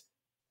Nations.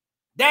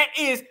 That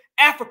is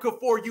Africa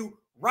for you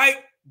right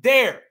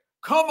there.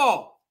 Come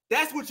on.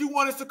 That's what you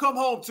want us to come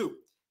home to.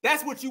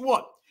 That's what you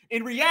want.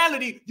 In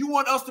reality, you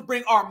want us to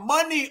bring our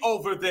money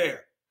over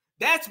there.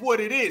 That's what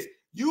it is.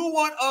 You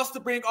want us to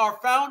bring our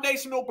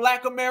foundational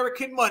Black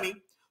American money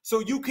so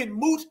you can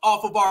mooch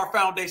off of our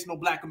foundational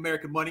Black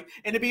American money.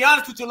 And to be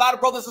honest with you, a lot of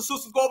brothers and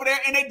sisters go over there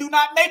and they do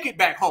not make it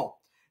back home.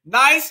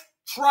 Nice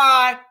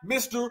try,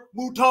 Mr.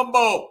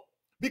 Mutombo.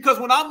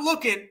 Because when I'm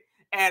looking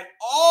at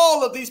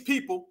all of these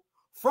people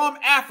from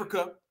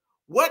Africa,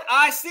 what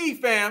I see,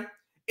 fam,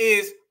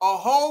 is a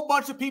whole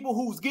bunch of people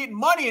who's getting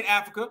money in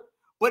Africa,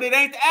 but it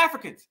ain't the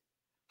Africans.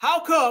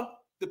 How come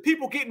the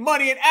people getting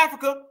money in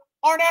Africa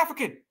aren't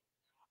African?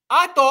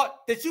 I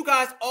thought that you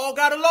guys all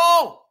got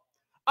along.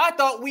 I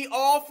thought we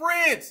all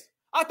friends.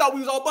 I thought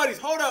we was all buddies.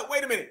 Hold up,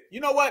 wait a minute. You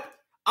know what?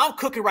 I'm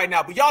cooking right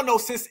now, but y'all know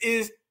since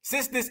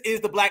this is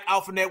the Black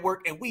Alpha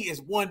Network and we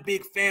is one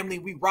big family,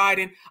 we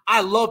riding.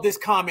 I love this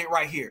comment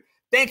right here.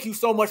 Thank you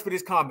so much for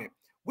this comment.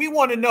 We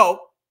want to know,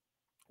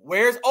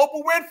 where's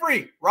Oprah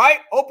Winfrey, right?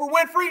 Oprah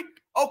Winfrey?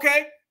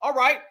 Okay, all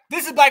right.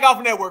 This is Black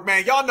Alpha Network,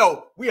 man. Y'all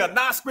know we are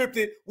not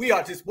scripted. We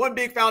are just one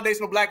big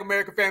foundational Black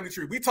American family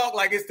tree. We talk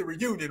like it's the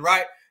reunion,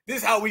 right? This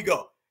is how we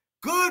go.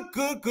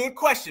 Good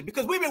question.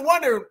 Because we've been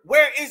wondering,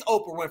 where is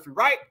Oprah Winfrey,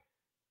 right?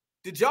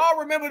 Did y'all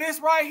remember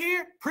this right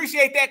here?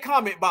 Appreciate that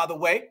comment, by the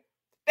way.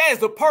 That is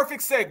the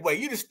perfect segue.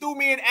 You just threw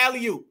me an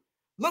alley-oop.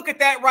 Look at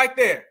that right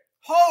there.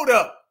 Hold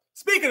up.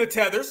 Speaking of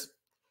tethers,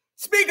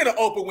 speaking of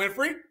Oprah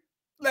Winfrey,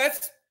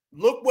 let's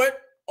look what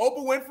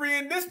Oprah Winfrey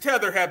and this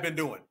tether have been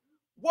doing.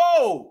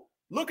 Whoa,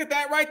 look at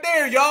that right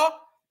there, y'all.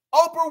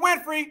 Oprah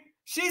Winfrey,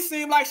 she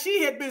seemed like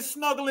she had been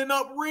snuggling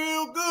up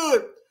real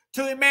good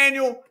to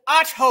Emmanuel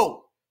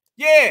Acho.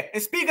 Yeah,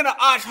 and speaking of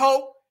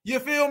Acho, you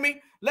feel me?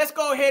 Let's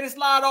go ahead and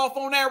slide off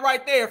on that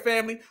right there,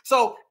 family.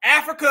 So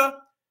Africa,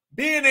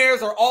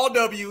 billionaires are all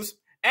W's.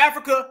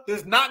 Africa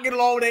does not get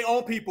along with their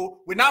own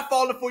people. We're not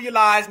falling for your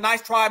lies.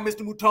 Nice try,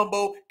 Mr.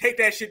 Mutombo. Take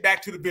that shit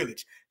back to the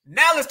village.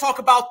 Now let's talk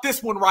about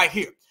this one right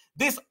here.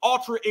 This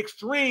ultra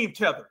extreme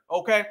tether,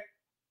 okay?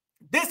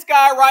 This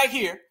guy right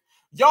here,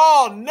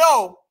 y'all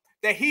know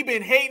that he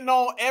been hating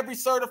on every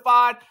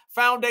certified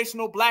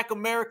foundational Black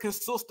American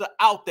sister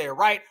out there,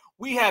 right?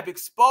 We have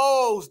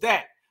exposed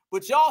that.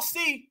 But y'all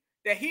see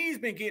that he's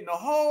been getting a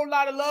whole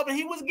lot of love, and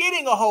he was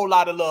getting a whole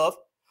lot of love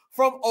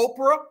from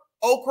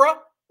Oprah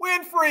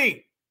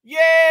Winfrey.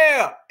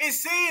 Yeah, it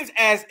seems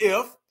as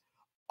if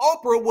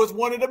Oprah was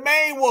one of the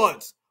main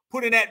ones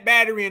putting that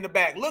battery in the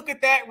back. Look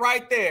at that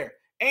right there.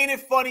 Ain't it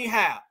funny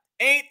how?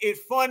 Ain't it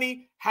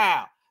funny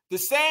how? The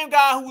same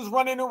guy who was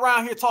running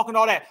around here talking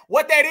all that.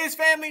 What that is,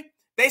 family,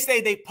 they say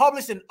they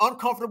published an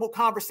uncomfortable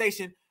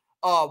conversation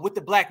with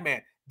the black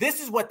man. This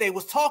is what they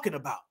was talking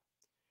about.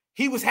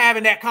 He was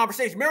having that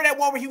conversation. Remember that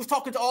one where he was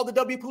talking to all the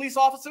W police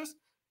officers?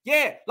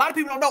 Yeah, a lot of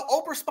people don't know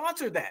Oprah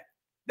sponsored that.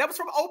 That was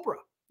from Oprah.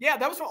 Yeah,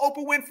 that was from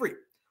Oprah Winfrey.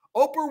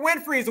 Oprah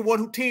Winfrey is the one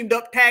who teamed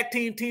up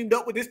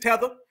with this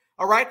tether,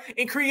 all right,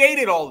 and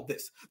created all of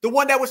this. The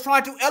one that was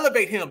trying to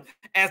elevate him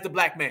as the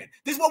black man.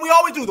 This is what we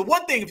always do. The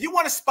one thing, if you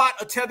want to spot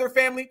a tether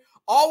family,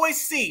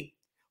 always see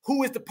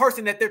who is the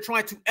person that they're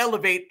trying to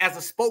elevate as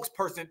a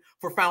spokesperson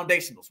for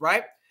foundationals,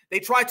 right? They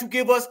try to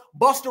give us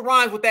Busta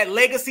Rhymes with that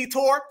legacy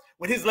tour.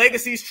 When his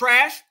legacy's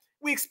trash,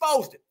 we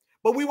exposed it.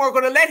 But we weren't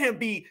going to let him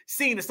be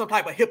seen as some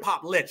type of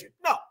hip-hop legend.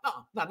 No,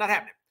 not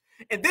happening.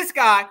 And this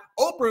guy,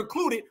 Oprah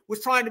included,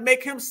 was trying to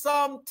make him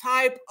some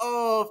type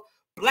of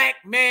black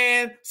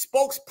man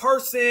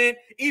spokesperson,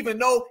 even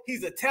though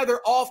he's a tether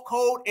off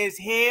code as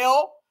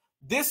hell.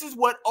 This is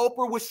what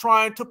Oprah was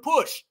trying to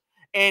push.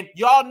 And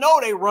y'all know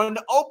they run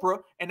to Oprah,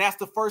 and that's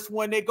the first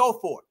one they go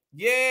for.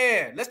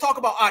 Yeah, let's talk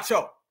about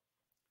Acho,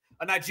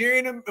 a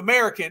Nigerian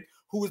American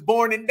who was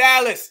born in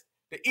Dallas.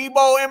 The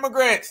Igbo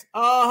immigrants,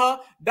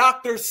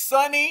 Dr.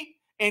 Sonny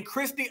and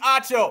Christy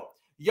Acho.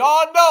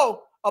 Y'all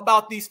know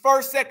about these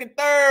first, second,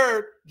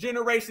 third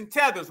generation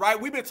tethers, right?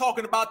 We've been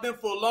talking about them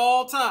for a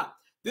long time.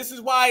 This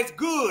is why it's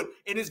good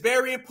and it's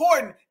very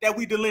important that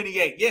we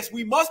delineate. Yes,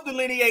 we must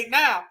delineate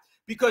now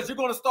because you're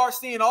going to start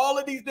seeing all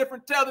of these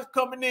different tethers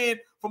coming in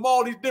from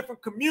all these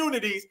different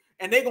communities,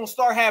 and they're going to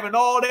start having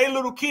all their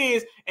little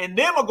kids, and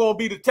them are going to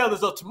be the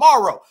tethers of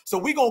tomorrow. So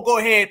we're going to go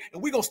ahead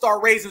and we're going to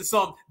start raising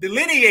some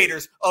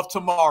delineators of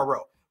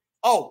tomorrow.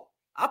 Oh,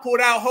 I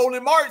pulled out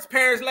Roland Martin's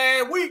parents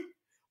last week.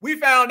 We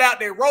found out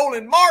that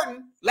Roland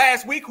Martin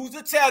last week, who's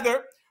a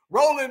tether,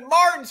 Roland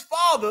Martin's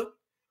father,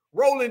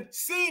 Roland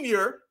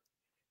Sr.,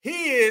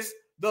 he is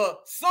the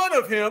son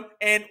of him,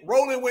 and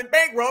Roland went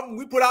bankrupt, and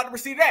we put out the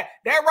receipt of that.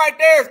 That right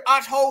there is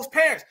Acho's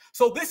parents.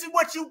 So this is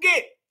what you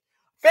get.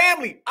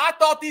 Family, I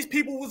thought these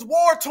people was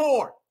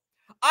war-torn.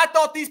 I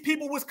thought these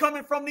people was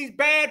coming from these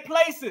bad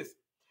places.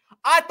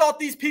 I thought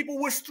these people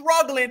were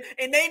struggling,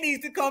 and they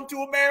need to come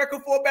to America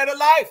for a better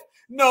life.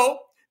 No,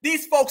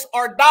 these folks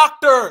are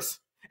doctors,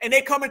 and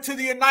they come into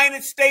the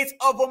United States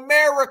of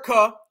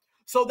America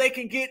so they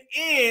can get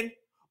in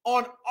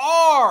on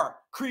our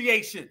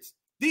creations.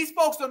 These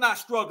folks are not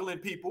struggling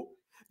people.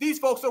 These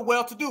folks are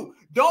well-to-do.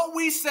 Don't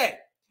we say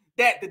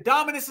that the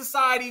dominant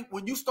society,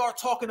 when you start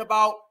talking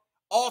about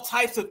all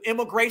types of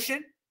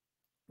immigration,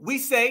 we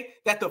say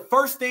that the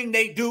first thing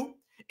they do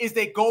is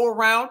they go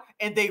around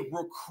and they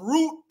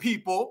recruit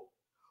people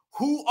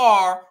who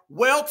are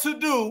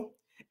well-to-do,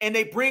 and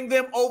they bring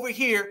them over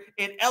here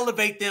and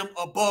elevate them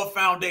above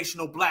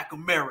foundational Black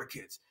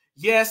Americans.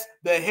 Yes,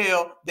 the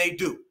hell they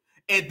do.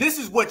 And this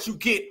is what you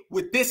get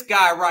with this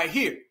guy right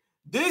here.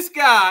 This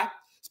guy's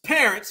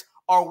parents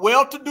are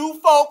well-to-do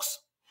folks,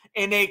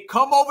 and they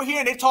come over here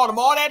and they taught them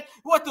all that.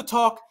 What to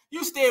talk?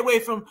 You stay away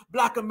from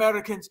Black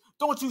Americans.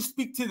 Don't you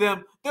speak to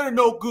them. They're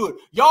no good.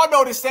 Y'all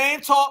know the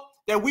same talk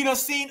that we done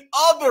seen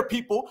other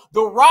people,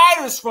 the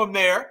writers from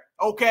there,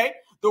 okay?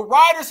 The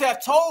writers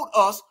have told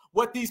us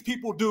what these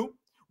people do,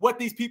 what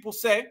these people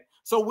say.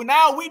 So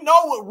now we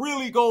know what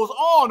really goes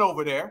on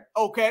over there,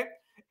 okay?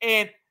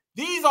 And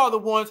these are the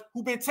ones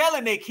who've been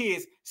telling their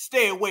kids,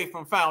 stay away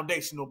from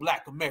foundational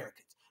Black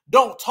Americans.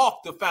 Don't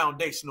talk to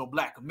foundational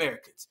Black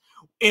Americans.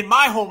 In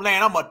my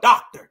homeland, I'm a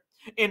doctor.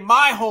 In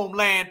my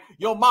homeland,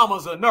 your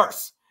mama's a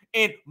nurse.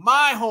 In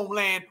my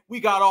homeland, we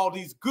got all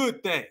these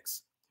good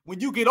things. When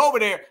you get over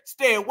there,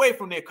 stay away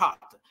from their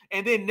copter.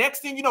 And then next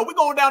thing you know, we're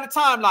going down the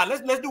timeline.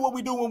 Let's do what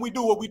we do when we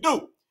do what we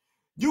do.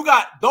 You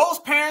got those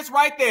parents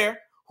right there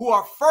who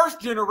are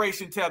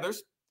first-generation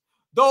tethers.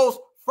 Those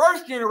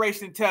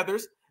first-generation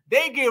tethers,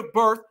 they give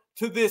birth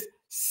to this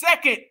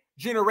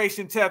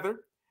second-generation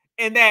tether.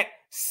 And that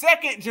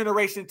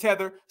second-generation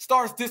tether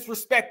starts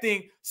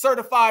disrespecting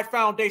certified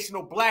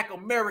foundational Black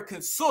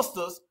American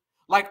sisters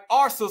like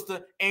our sister,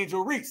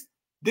 Angel Reese.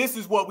 This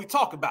is what we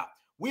talk about.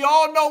 We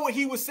all know what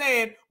he was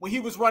saying when he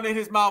was running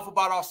his mouth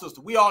about our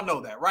sister. We all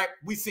know that, right?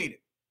 We seen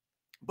it.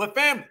 But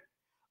family,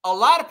 a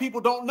lot of people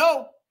don't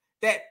know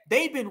that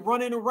they've been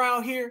running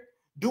around here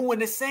doing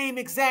the same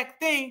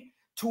exact thing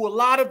to a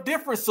lot of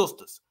different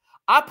sisters.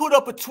 I put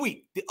up a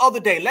tweet the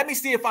other day. Let me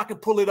see if I can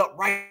pull it up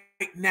right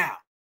now.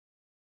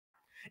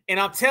 And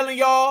I'm telling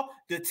y'all,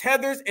 the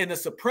tethers and the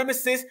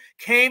supremacists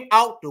came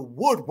out the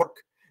woodwork.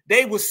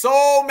 They were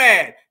so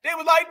mad. They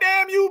were like,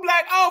 damn you,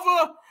 Black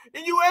Alpha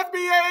and you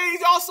FBAs,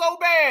 y'all so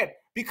bad.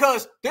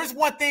 Because there's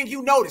one thing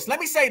you notice. Let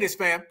me say this,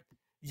 fam.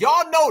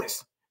 Y'all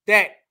notice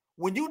that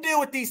when you deal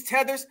with these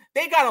tethers,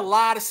 they got a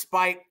lot of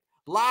spite,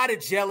 a lot of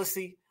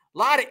jealousy, a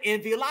lot of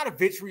envy, a lot of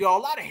vitriol, a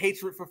lot of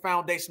hatred for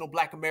foundational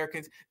Black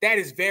Americans. That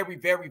is very,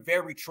 very,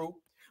 very true.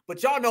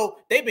 But y'all know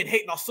they've been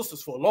hating our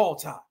sisters for a long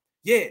time.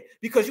 Yeah,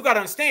 because you got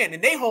to understand,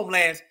 in their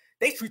homelands,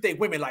 they treat their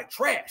women like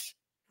trash.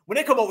 When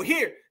they come over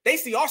here, they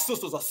see our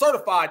sisters are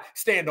certified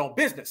stand on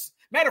business.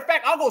 Matter of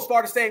fact, I'll go as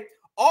far to say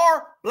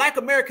our Black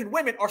American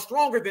women are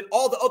stronger than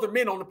all the other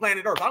men on the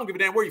planet Earth. I don't give a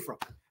damn where you're from.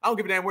 I don't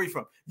give a damn where you're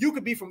from. You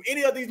could be from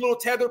any of these little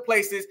tethered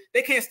places.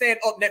 They can't stand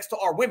up next to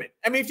our women.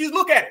 I mean, if you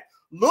look at it,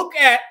 look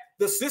at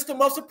the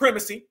system of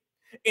supremacy,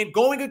 and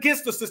going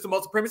against the system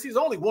of supremacy is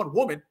only one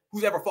woman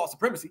who's ever fought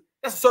supremacy.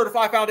 That's a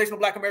certified foundational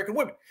Black American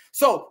woman.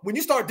 So when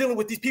you start dealing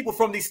with these people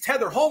from these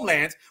tether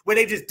homelands where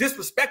they just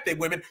disrespect their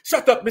women,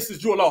 shut up, Mrs.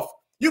 Jewel-Off.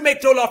 You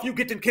make Jewel-Off, you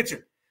get in the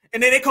kitchen.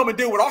 And then they come and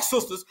deal with our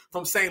sisters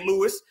from St.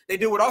 Louis. They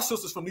deal with our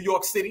sisters from New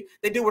York City.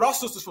 They deal with our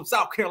sisters from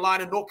South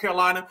Carolina, North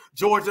Carolina,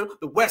 Georgia,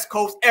 the West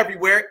Coast,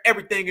 everywhere,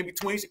 everything in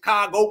between,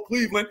 Chicago,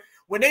 Cleveland.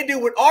 When they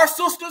deal with our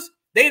sisters,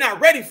 they're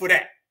not ready for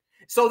that.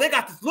 So they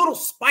got this little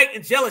spite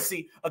and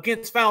jealousy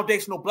against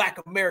foundational Black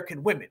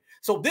American women.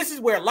 So this is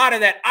where a lot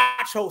of that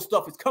Acho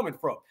stuff is coming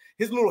from.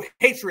 His little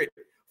hatred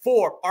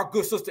for our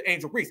good sister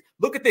Angel Reese.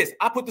 Look at this.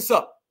 I put this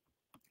up.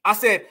 I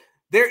said,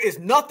 There is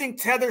nothing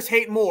Tethers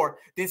hate more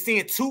than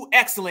seeing two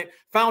excellent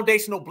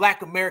foundational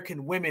Black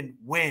American women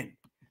win.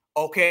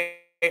 Okay?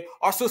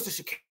 Our sister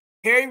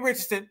Sha'Carri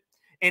Richardson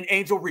and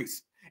Angel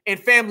Reese. And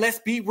fam, let's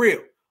be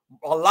real.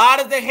 A lot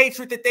of the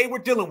hatred that they were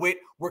dealing with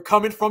were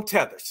coming from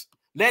Tethers.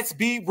 Let's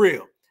be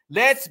real.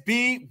 Let's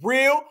be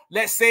real.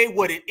 Let's say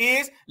what it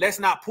is. Let's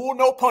not pull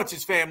no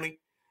punches, family.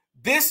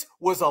 This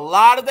was a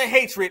lot of the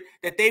hatred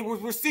that they were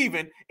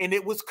receiving, and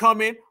it was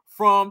coming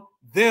from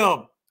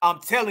them. I'm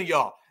telling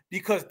y'all,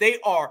 because they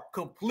are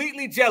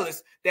completely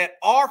jealous that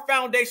our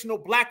foundational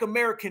Black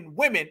American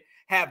women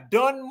have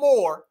done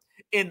more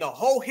in the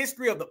whole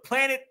history of the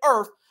planet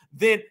Earth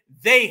than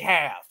they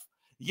have.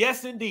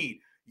 Yes, indeed.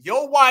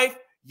 Your wife,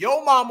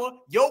 your mama,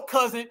 your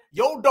cousin,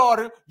 your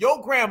daughter,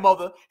 your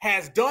grandmother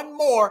has done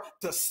more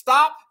to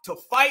stop, to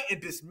fight,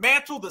 and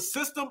dismantle the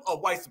system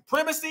of white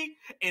supremacy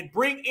and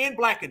bring in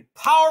Black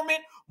empowerment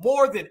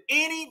more than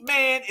any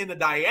man in the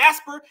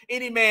diaspora,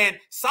 any man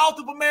south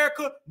of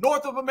America,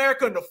 north of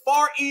America, in the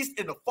far east,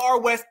 and the far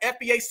west.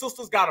 FBA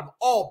sisters got them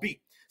all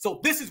beat.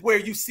 So this is where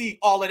you see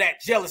all of that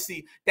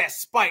jealousy, that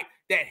spite,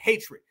 that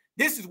hatred.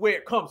 This is where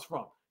it comes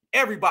from.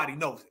 Everybody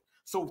knows it.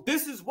 So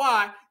this is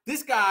why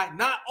this guy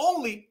not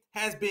only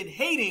has been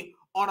hating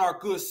on our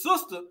good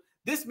sister,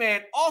 this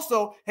man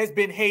also has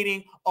been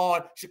hating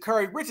on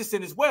Sha'Carri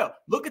Richardson as well.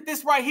 Look at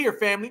this right here,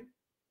 family.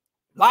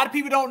 A lot of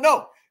people don't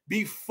know.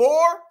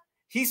 Before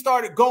he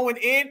started going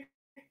in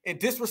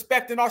and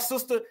disrespecting our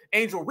sister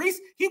Angel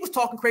Reese, he was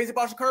talking crazy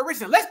about Sha'Carri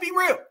Richardson. Let's be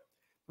real.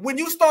 When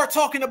you start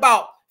talking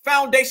about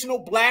foundational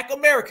Black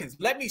Americans,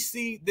 let me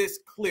see this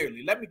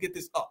clearly. Let me get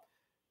this up.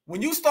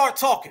 When you start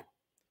talking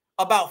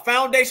about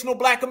foundational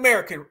Black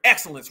American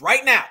excellence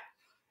right now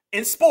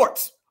in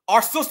sports,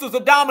 our sisters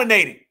are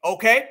dominating,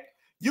 okay?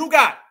 You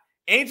got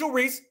Angel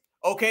Reese,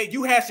 okay?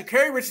 You have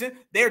Sha'Carri Richardson.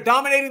 They're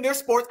dominating their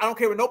sports. I don't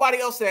care what nobody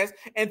else says.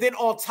 And then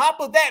on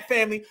top of that,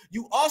 family,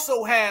 you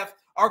also have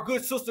our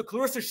good sister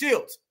Clarissa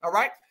Shields, all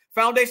right?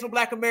 Foundational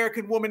Black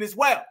American woman as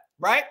well,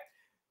 right?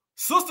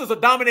 Sisters are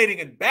dominating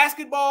in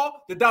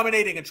basketball. They're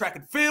dominating in track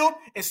and field.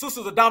 And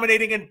sisters are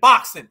dominating in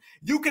boxing.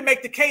 You can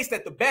make the case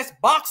that the best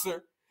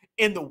boxer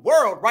in the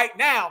world right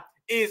now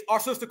is our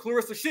sister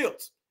Clarissa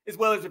Shields, as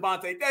well as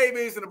Javante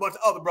Davis and a bunch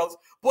of other brothers.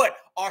 But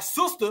our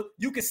sister,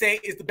 you can say,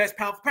 is the best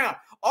pound for pound.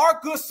 Our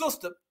good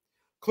sister,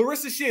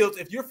 Clarissa Shields,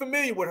 if you're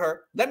familiar with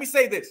her, let me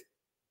say this.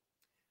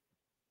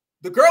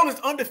 The girl is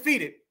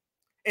undefeated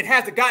and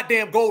has a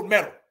goddamn gold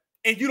medal,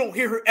 and you don't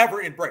hear her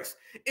ever embrace.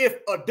 If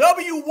a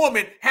W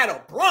woman had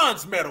a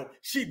bronze medal,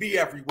 she'd be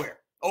everywhere,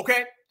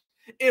 okay?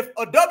 If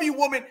a W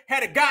woman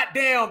had a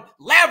goddamn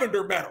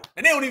lavender medal,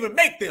 and they don't even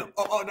make them,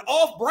 an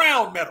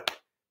off-brown medal,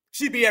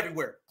 she'd be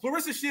everywhere.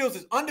 Clarissa Shields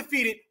is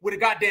undefeated with a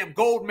goddamn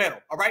gold medal,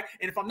 all right?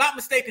 And if I'm not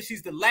mistaken,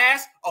 she's the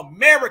last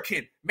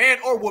American man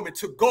or woman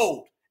to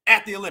gold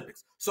at the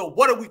Olympics. So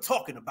what are we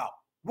talking about?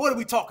 What are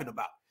we talking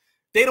about?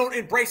 They don't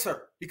embrace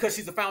her because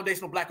she's a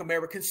foundational Black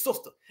American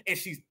sister, and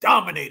she's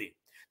dominating.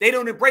 They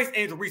don't embrace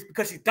Angel Reese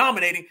because she's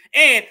dominating,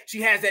 and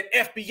she has that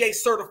FBA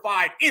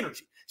certified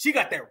energy. She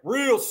got that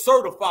real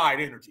certified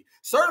energy.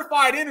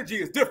 Certified energy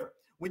is different.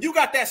 When you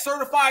got that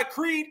certified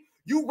creed,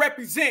 you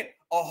represent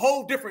a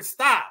whole different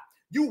style.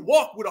 You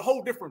walk with a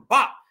whole different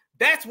bop.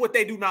 That's what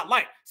they do not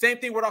like. Same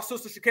thing with our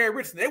sister Sha'Carri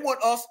Richardson. They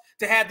want us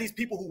to have these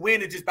people who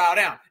win and just bow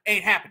down.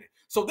 Ain't happening.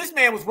 So this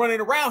man was running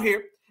around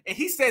here, and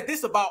he said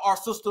this about our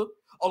sister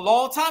a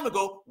long time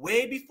ago,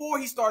 way before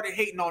he started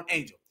hating on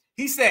Angel.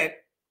 He said,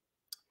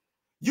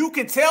 you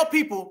can tell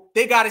people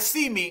they got to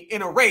see me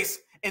in a race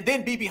and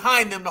then be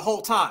behind them the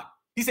whole time.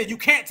 He said, you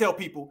can't tell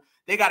people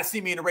they got to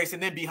see me in a race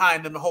and then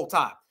behind them the whole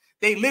time.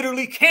 They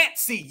literally can't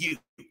see you.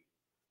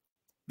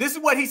 This is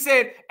what he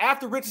said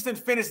after Richardson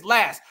finished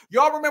last.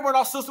 Y'all remember when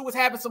our sister was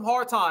having some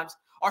hard times,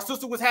 our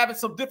sister was having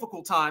some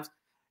difficult times,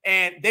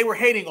 and they were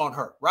hating on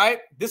her, right?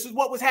 This is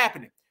what was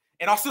happening.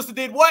 And our sister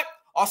did what?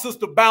 Our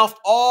sister bounced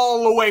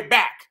all the way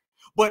back.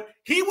 But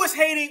he was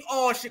hating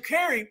on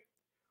Sha'Carri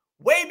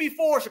way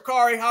before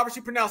Sha'Carri, however she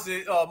pronounces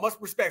it, much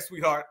respect,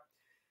 sweetheart.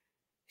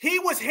 He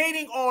was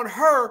hating on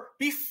her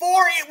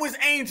before it was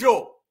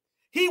Angel.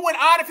 He went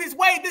out of his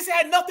way. This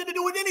had nothing to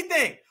do with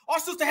anything. Our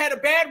sister had a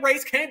bad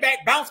race, came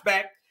back, bounced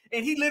back,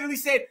 and he literally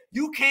said,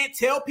 you can't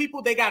tell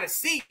people they got to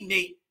see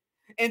me,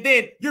 and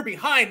then you're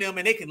behind them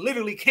and they can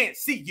literally can't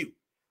see you.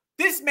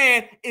 This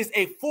man is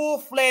a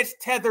full-fledged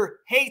Tether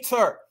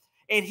hater,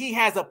 and he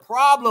has a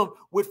problem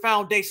with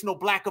foundational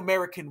Black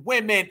American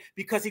women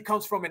because he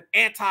comes from an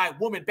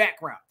anti-woman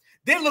background.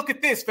 Then look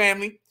at this,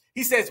 family.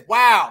 He says,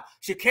 wow,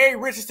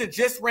 Sha'Carri Richardson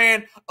just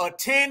ran a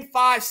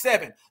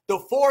 10.57, the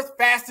fourth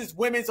fastest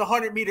women's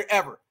 100-meter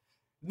ever.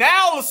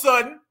 Now, all of a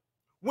sudden,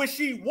 when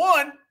she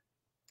won,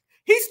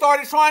 he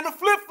started trying to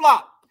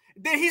flip-flop.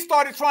 Then he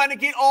started trying to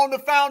get on the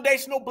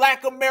foundational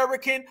Black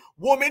American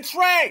woman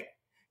train.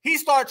 He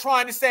started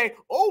trying to say,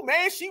 oh,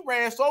 man, she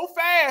ran so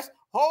fast.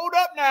 Hold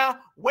up now.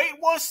 Wait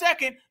 1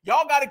 second.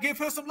 Y'all got to give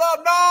her some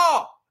love.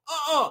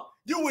 No.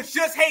 You was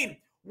just hating.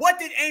 What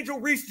did Angel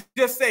Reese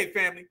just say,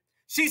 family?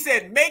 She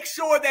said, make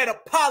sure that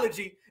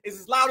apology is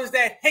as loud as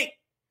that hate.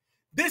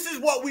 This is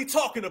what we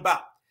talking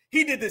about.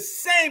 He did the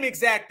same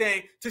exact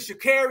thing to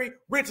Sha'Carri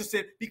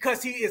Richardson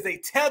because he is a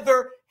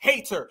tether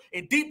hater.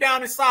 And deep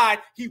down inside,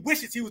 he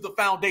wishes he was a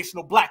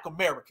foundational Black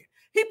American.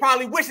 He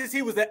probably wishes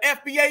he was an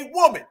FBA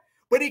woman,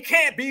 but he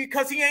can't be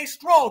because he ain't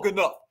strong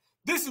enough.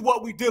 This is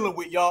what we dealing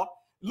with, y'all.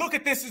 Look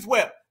at this as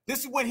well.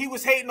 This is when he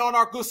was hating on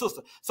our good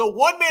sister. So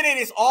 1 minute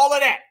is all of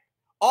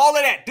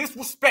that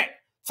disrespect,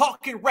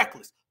 talking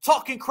reckless,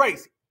 talking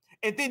crazy.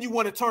 And then you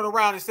want to turn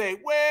around and say,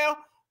 well,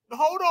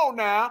 hold on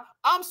now.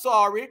 I'm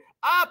sorry.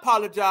 I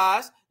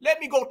apologize. Let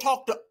me go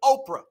talk to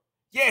Oprah.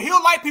 Yeah,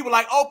 he'll like people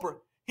like Oprah.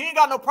 He ain't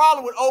got no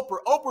problem with Oprah.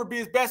 Oprah be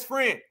his best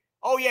friend.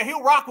 Oh, yeah,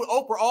 he'll rock with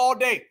Oprah all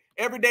day,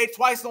 every day,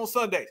 twice on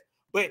Sundays.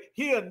 But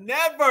he'll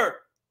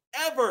never,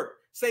 ever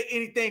say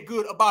anything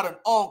good about an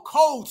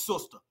on-code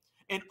sister.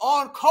 An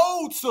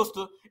on-code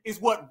sister is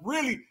what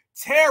really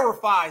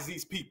terrifies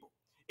these people.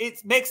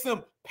 It makes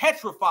them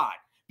petrified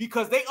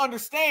because they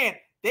understand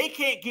they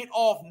can't get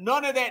off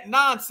none of that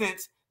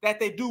nonsense that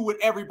they do with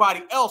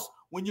everybody else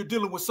when you're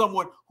dealing with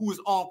someone who is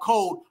on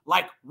code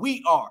like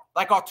we are,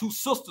 like our two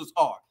sisters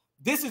are.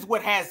 This is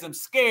what has them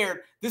scared.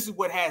 This is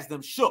what has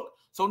them shook.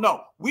 So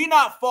no, we're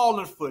not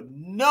falling for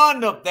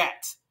none of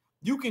that.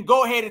 You can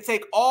go ahead and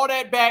take all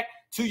that back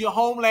to your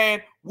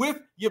homeland with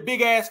your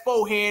big ass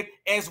forehead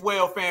as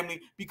well,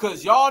 family,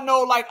 because y'all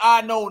know, like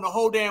I know, and the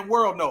whole damn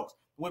world knows,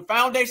 when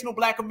foundational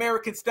Black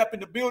Americans step in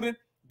the building,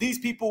 these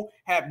people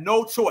have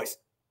no choice.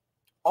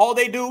 All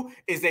they do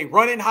is they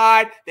run and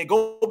hide. They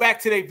go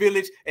back to their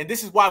village. And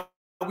this is why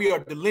we are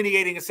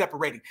delineating and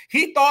separating.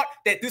 He thought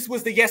that this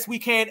was the yes, we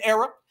can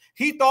era.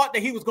 He thought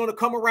that he was going to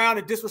come around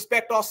and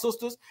disrespect our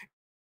sisters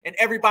and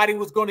everybody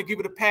was going to give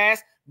it a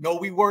pass. No,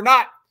 we were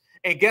not.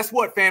 And guess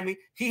what, family?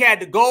 He had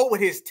to go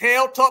with his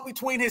tail tucked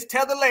between his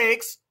tether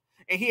legs,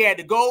 and he had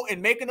to go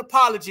and make an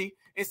apology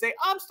and say,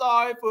 I'm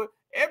sorry for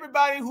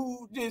everybody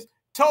who just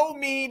told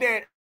me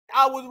that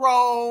I was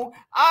wrong.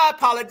 I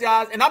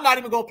apologize. And I'm not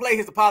even going to play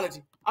his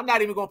apology. I'm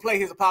not even going to play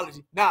his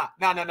apology. Nah,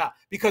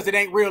 because it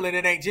ain't real and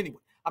it ain't genuine.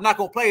 I'm not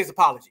going to play his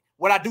apology.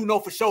 What I do know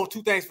for sure,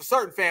 two things for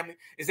certain, family,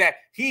 is that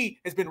he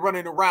has been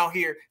running around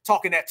here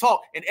talking that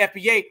talk. And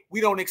FBA,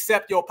 we don't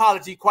accept your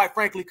apology, quite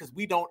frankly, because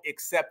we don't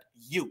accept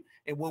you.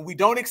 And when we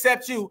don't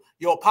accept you,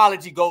 your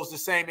apology goes the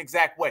same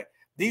exact way.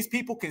 These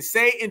people can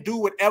say and do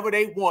whatever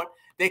they want.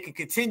 They can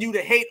continue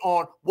to hate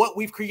on what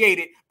we've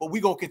created, but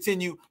we're going to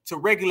continue to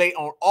regulate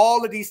on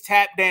all of these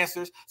tap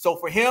dancers. So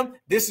for him,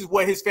 this is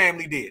what his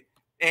family did.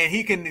 And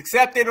he can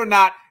accept it or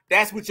not.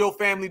 That's what your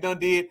family done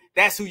did.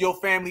 That's who your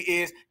family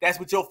is. That's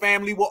what your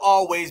family will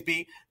always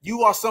be.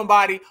 You are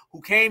somebody who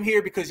came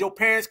here because your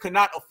parents could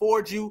not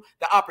afford you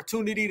the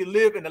opportunity to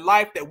live in the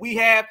life that we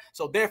have.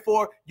 So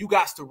therefore, you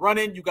got to run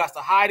in, you got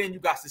to hide in, you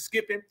got to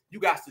skip in, you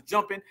got to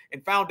jump in.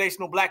 And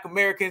foundational Black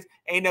Americans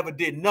ain't never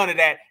did none of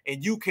that.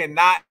 And you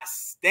cannot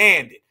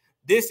stand it.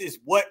 This is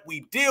what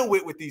we deal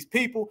with these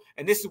people.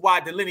 And this is why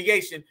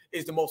delineation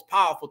is the most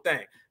powerful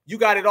thing. You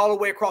got it all the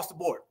way across the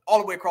board, all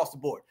the way across the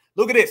board.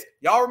 Look at this.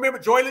 Y'all remember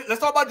Joyless?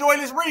 Let's talk about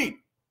Joyless Reed.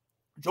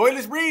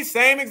 Joyless Reed,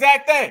 same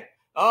exact thing.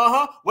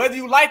 Whether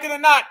you like it or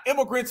not,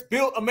 immigrants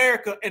built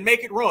America and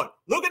make it run.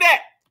 Look at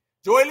that.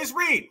 Joyless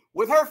Reed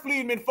with her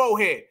Fleetman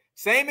forehead.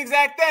 Same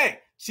exact thing.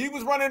 She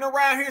was running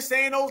around here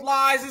saying those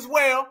lies as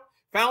well.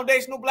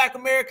 Foundational Black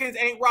Americans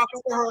ain't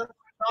rocking with her.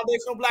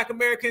 Foundational Black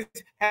Americans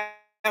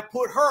have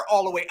put her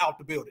all the way out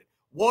the building.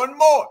 One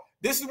more.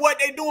 This is what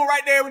they doing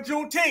right there with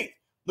Juneteenth.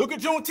 Look at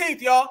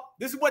Juneteenth, y'all.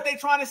 This is what they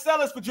trying to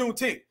sell us for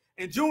Juneteenth.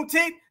 And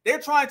Juneteenth,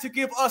 they're trying to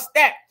give us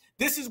that.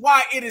 This is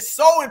why it is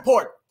so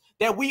important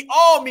that we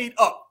all meet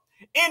up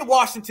in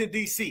Washington,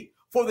 D.C.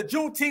 for the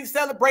Juneteenth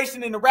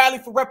celebration and the rally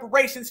for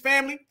reparations,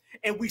 family.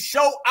 And we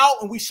show out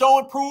and we show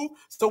and prove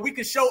so we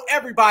can show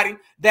everybody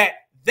that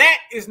that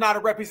is not a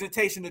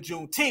representation of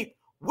Juneteenth.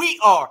 We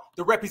are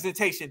the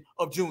representation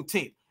of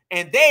Juneteenth.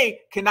 And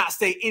they cannot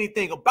say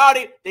anything about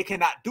it. They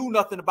cannot do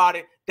nothing about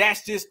it.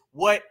 That's just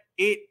what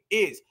it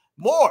is.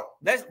 More.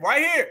 That's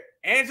right here.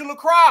 Angela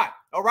Cry.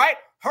 All right.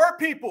 Her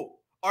people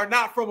are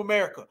not from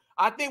America.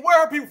 I think where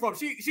are her people from?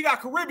 She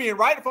got Caribbean,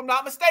 right? If I'm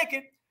not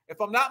mistaken.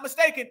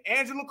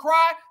 Angela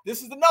Cry.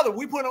 This is another.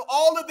 We put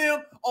all of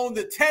them on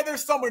the Tether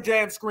Summer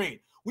Jam screen.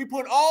 We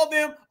put all of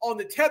them on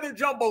the Tether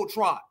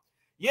Jumbotron.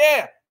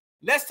 Yeah.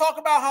 Let's talk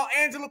about how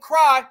Angela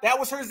Cry, that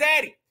was her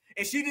zaddy.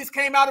 And she just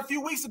came out a few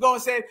weeks ago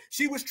and said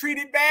she was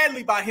treated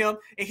badly by him.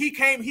 And he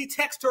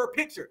texted her a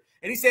picture.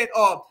 And he said,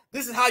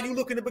 this is how you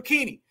look in the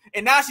bikini.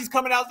 And now she's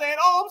coming out saying,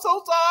 oh, I'm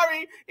so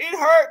sorry. It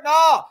hurt.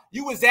 Nah,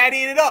 you was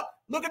zaddying it up.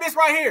 Look at this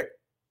right here.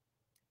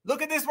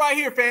 Look at this right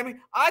here, family.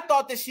 I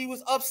thought that she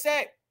was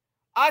upset.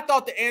 I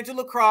thought that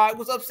Angela Cry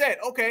was upset.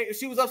 Okay, if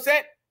she was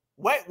upset,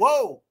 wait,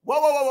 whoa.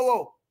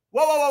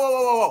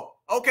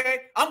 Okay,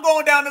 I'm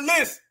going down the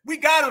list. We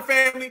got her,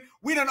 family.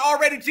 We done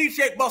already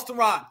G-check Busta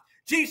Rhymes.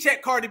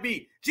 G-check Cardi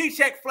B,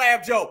 G-check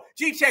Flav Joe,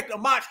 G-check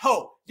Amach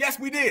Ho. Yes,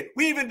 we did.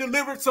 We even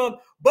delivered some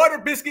butter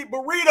biscuit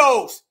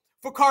burritos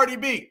for Cardi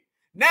B.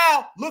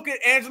 Now, look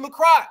at Angela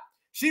Cry.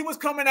 She was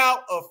coming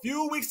out a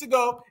few weeks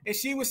ago, and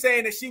she was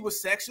saying that she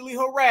was sexually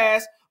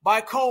harassed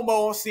by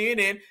Como on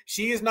CNN.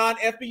 She is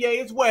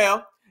non-FBA as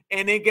well.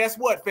 And then guess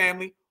what,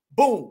 family?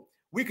 Boom.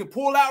 We can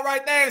pull out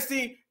right there and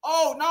see,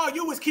 oh, no,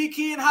 you was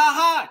kiki and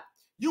ha-ha.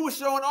 You was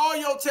showing all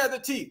your tether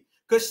teeth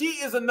because she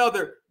is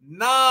another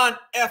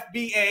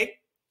non-FBA,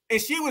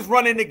 and she was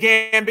running the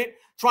gambit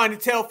trying to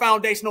tell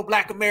foundational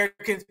Black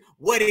Americans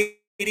what it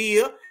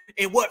is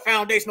and what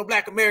foundational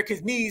Black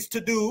Americans needs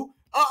to do.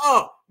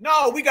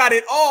 No, we got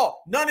it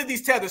all. None of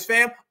these tethers,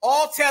 fam.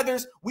 All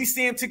tethers, we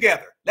see them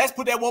together. Let's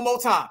put that one more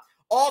time.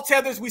 All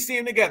tethers, we see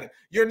them together.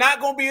 You're not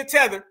going to be a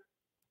tether.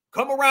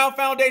 Come around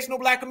foundational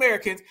Black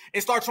Americans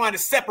and start trying to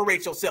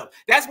separate yourself.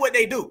 That's what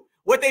they do.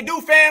 What they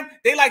do, fam,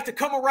 they like to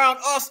come around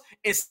us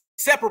and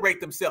separate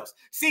themselves.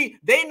 See,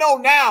 they know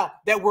now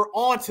that we're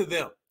on to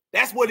them.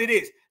 That's what it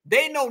is.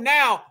 They know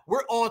now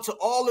we're on to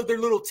all of their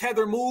little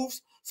tether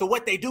moves. So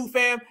what they do,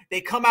 fam,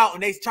 they come out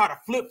and they try to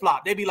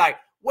flip-flop. They be like,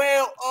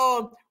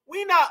 well,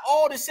 we not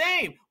all the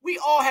same. We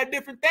all have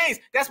different things.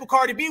 That's what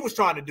Cardi B was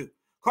trying to do.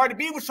 Cardi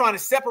B was trying to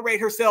separate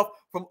herself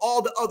from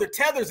all the other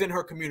tethers in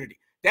her community.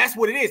 That's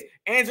what it is.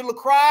 Angela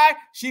Cry,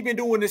 she been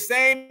doing the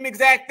same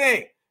exact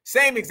thing.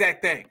 Same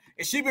exact thing.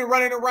 And she been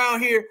running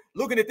around here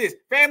looking at this.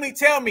 Family,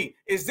 tell me,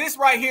 is this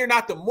right here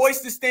not the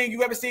moistest thing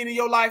you ever seen in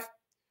your life?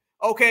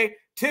 Okay,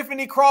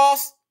 Tiffany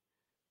Cross,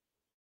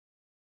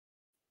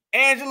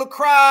 Angela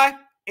Cry,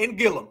 and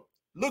Gillum.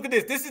 Look at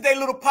this. This is their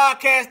little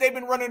podcast. They've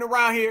been running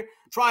around here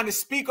trying to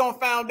speak on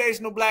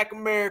foundational Black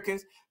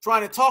Americans,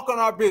 trying to talk on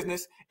our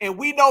business. And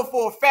we know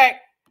for a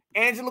fact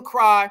Angela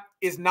Cry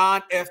is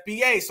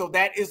non-FBA. So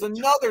that is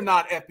another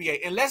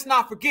non-FBA. And let's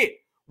not forget,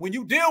 when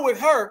you deal with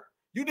her,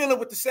 you're dealing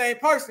with the same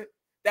person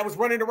that was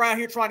running around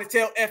here trying to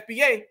tell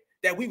FBA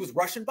that we was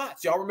Russian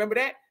bots. Y'all remember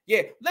that?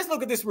 Yeah. Let's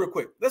look at this real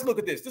quick. Let's look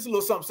at this. This is a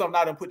little something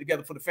I done put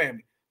together for the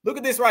family. Look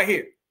at this right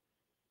here.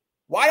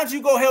 Why don't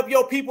you go help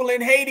your people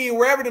in Haiti and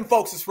wherever them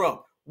folks is from?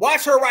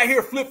 Watch her right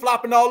here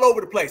flip-flopping all over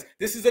the place.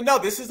 This is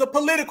a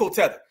political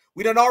tether.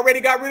 We done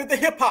already got rid of the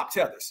hip-hop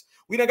tethers.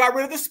 We done got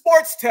rid of the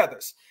sports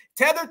tethers.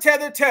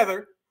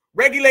 Tether.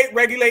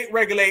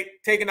 Regulate,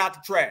 taking out the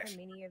trash. For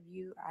many of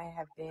you, I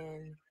have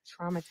been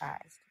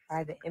traumatized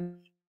by the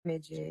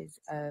images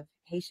of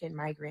Haitian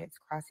migrants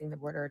crossing the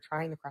border or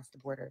trying to cross the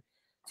border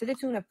to the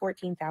tune of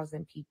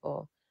 14,000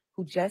 people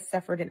who just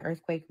suffered an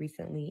earthquake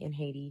recently in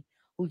Haiti,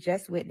 who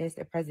just witnessed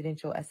a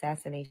presidential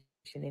assassination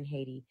in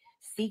Haiti,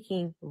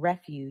 seeking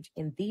refuge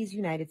in these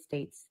United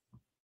States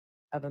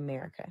of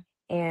America.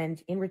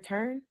 And in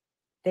return,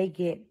 they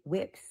get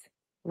whips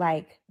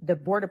like the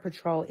Border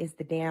Patrol is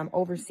the damn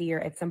overseer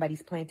at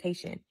somebody's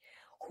plantation.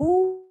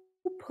 Who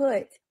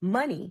put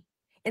money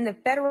in the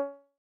federal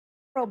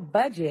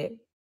budget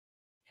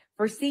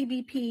for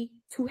CBP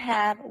to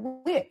have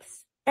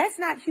whips? That's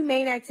not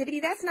humane activity.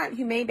 That's not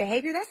humane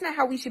behavior. That's not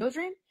how we should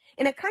children.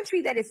 In a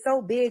country that is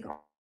so big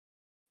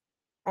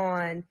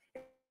on,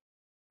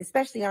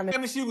 especially on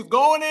the... She was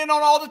going in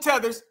on all the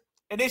tethers,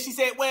 and then she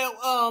said,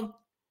 well,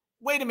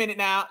 wait a minute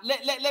now.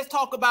 Let's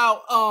talk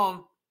about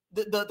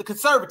the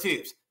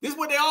conservatives. This is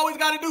what they always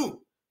got to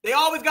do. They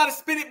always got to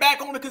spin it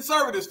back on the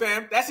conservatives,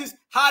 fam. That's just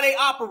how they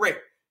operate.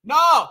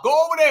 Nah,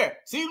 go over there.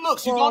 See, look,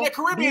 she's on that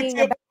Caribbean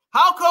tip.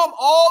 How come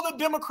all the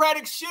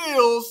Democratic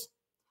shills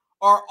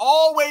are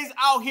always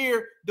out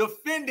here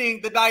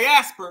defending the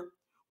diaspora,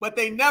 but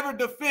they never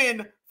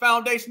defend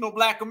foundational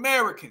Black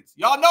Americans?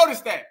 Y'all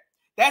notice that?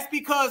 That's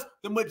because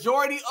the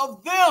majority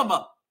of them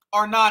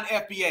are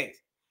non-FBAs.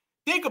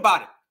 Think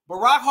about it.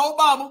 Barack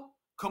Obama,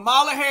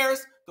 Kamala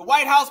Harris, the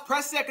White House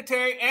press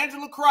secretary,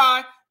 Angela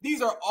Cry,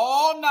 these are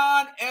all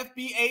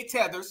non-FBA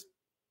tethers,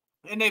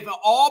 and they've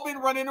all been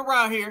running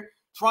around here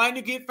trying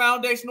to get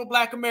foundational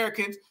Black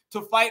Americans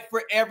to fight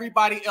for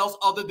everybody else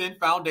other than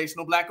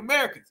foundational Black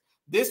Americans.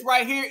 This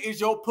right here is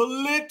your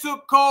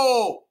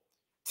political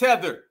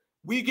tether.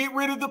 We get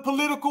rid of the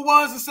political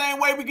ones the same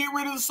way we get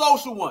rid of the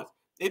social ones.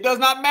 It does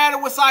not matter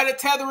what side of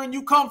tethering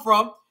you come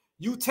from.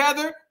 You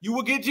tether, you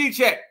will get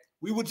G-checked.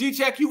 We will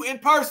G-check you in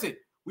person.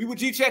 We will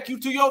G-check you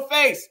to your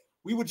face.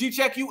 We will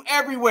G-check you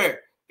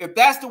everywhere. If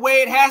that's the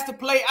way it has to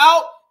play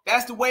out,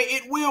 that's the way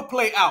it will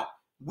play out.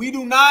 We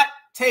do not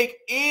take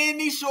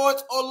any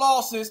shorts or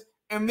losses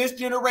in this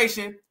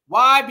generation.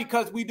 Why?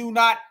 Because we do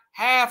not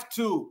have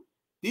to.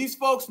 These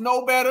folks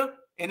know better,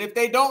 and if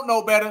they don't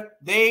know better,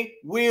 they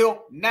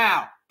will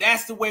now.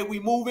 That's the way we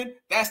moving.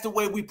 That's the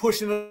way we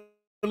pushing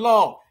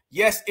along.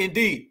 Yes,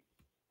 indeed.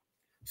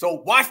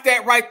 So watch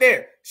that right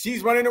there.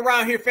 She's running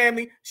around here,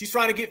 family. She's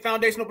trying to get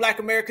foundational Black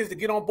Americans to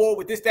get on board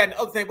with this, that, and the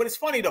other thing. But it's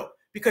funny, though,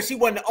 because she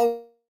wasn't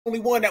the only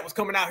one that was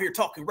coming out here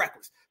talking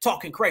reckless,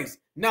 talking crazy.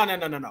 No.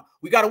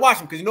 We got to watch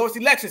them because, you know, it's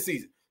election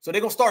season. So they're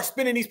going to start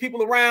spinning these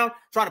people around,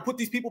 trying to put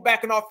these people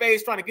back in our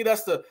face, trying to get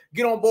us to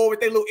get on board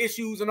with their little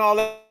issues and all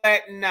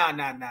that. Nah.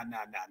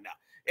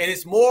 And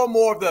it's more and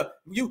more of the,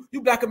 you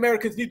Black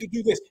Americans need to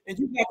do this, and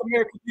you Black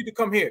Americans need to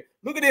come here.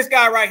 Look at this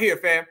guy right here,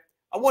 fam.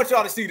 I want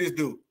y'all to see this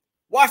dude.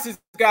 Watch this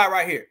guy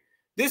right here.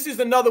 This is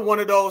another one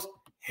of those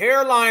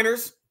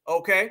hairliners,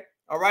 okay?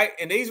 All right?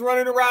 And he's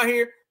running around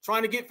here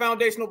trying to get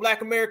foundational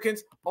Black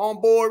Americans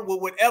on board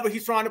with whatever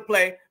he's trying to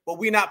play, but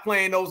we're not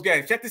playing those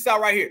games. Check this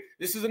out right here.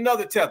 This is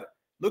another tether.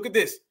 Look at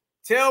this.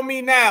 Tell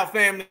me now,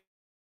 family,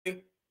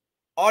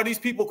 All these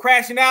people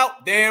crashing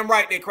out, damn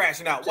right they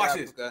crashing out. Watch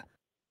this.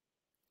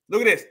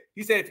 Look at this.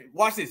 He said,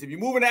 watch this. If you're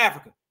moving to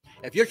Africa.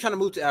 If you're trying to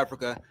move to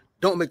Africa,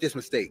 don't make this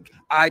mistake.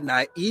 I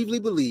naively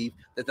believed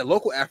that the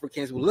local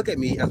Africans would look at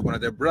me as one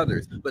of their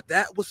brothers, but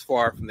that was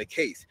far from the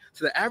case.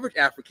 To the average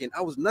African,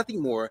 I was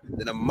nothing more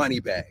than a money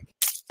bag.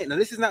 Now,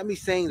 this is not me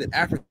saying that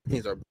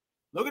Africans are...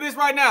 Look at this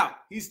right now.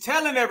 He's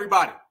telling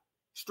everybody,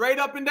 straight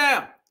up and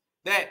down,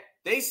 that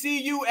they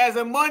see you as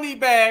a money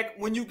bag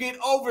when you get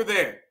over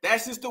there.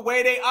 That's just the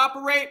way they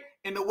operate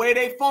and the way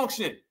they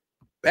function.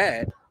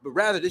 Bad, but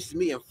rather this is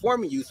me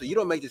informing you so you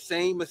don't make the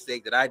same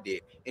mistake that I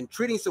did in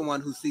treating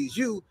someone who sees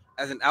you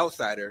as an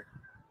outsider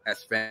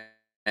as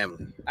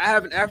family. I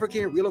have an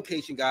African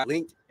relocation guide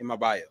linked in my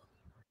bio.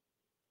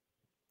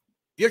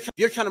 If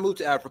you're trying to move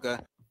to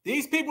Africa.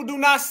 These people do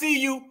not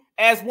see you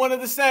as one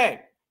of the same.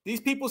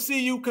 These people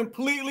see you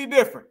completely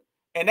different.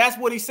 And that's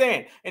what he's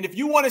saying. And if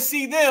you want to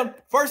see them,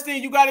 first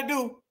thing you got to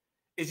do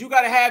is you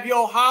got to have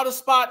your how to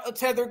spot a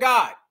tether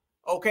guide.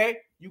 Okay?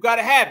 You got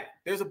to have it.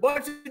 There's a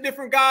bunch of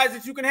different guides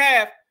that you can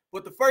have.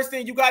 But the first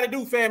thing you got to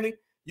do, family,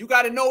 you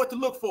got to know what to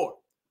look for.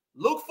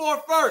 Look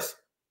for first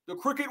the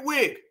crooked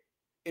wig.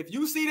 If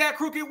you see that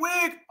crooked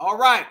wig, all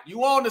right,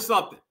 you on to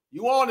something.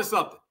 You on to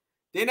something.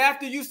 Then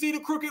after you see the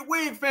crooked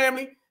wig,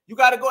 family, you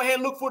got to go ahead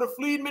and look for the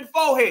Fleedman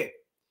forehead.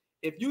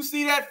 If you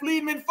see that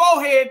Fleedman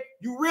forehead,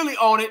 you really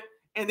own it.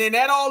 And then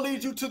that all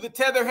leads you to the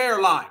tether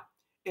hairline.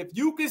 If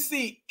you can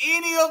see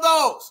any of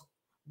those,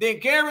 then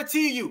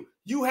guarantee you,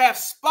 you have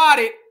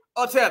spotted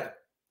a tether.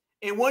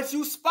 And once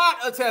you spot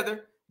a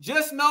tether,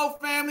 just know,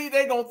 family,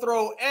 they're going to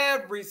throw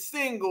every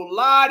single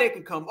lie they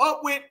can come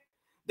up with.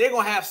 They're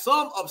going to have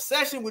some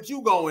obsession with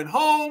you going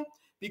home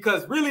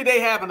because really they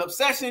have an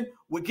obsession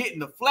with getting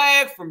the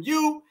flag from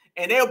you,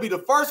 and they'll be the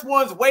first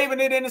ones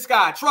waving it in the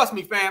sky. Trust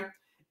me, fam.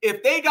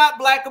 If they got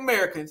Black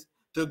Americans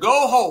to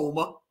go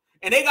home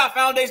and they got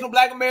foundational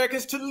Black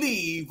Americans to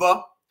leave,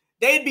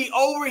 they'd be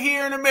over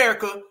here in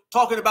America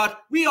talking about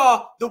we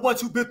are the ones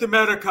who built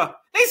America.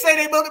 They say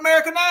they built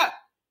America now.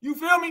 You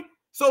feel me?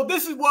 So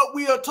this is what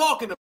we are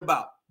talking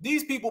about.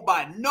 These people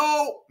by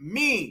no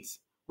means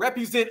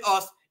represent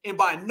us, and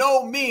by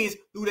no means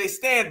do they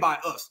stand by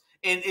us.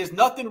 And there's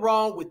nothing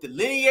wrong with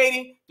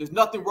delineating. There's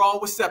nothing wrong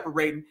with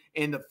separating.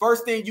 And the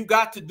first thing you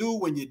got to do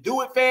when you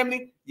do it,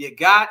 family, you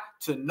got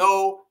to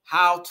know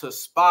how to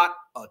spot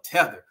a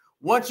tether.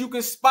 Once you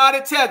can spot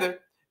a tether,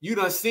 you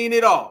done seen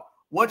it all.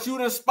 Once you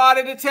done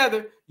spotted a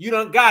tether, you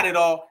done got it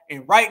all.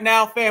 And right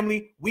now,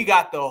 family, we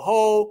got the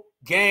whole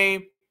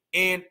game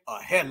in a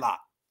headlock.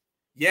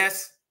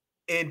 Yes,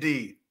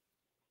 indeed.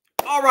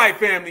 All right,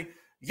 family.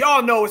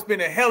 Y'all know it's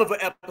been a hell of an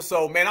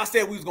episode, man. I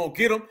said we was going to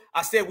get them.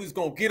 I said we was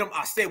going to get them.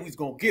 I said we was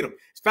going to get them.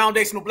 It's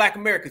foundational Black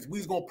Americans. We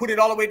was going to put it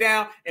all the way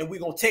down, and we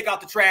going to take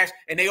out the trash,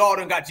 and they all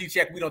done got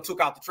G-checked. We done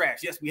took out the trash.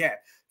 Yes, we have.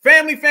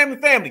 Family, family,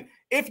 family.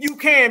 If you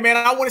can, man,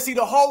 I want to see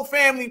the whole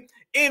family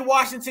in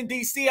Washington,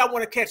 D.C. I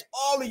want to catch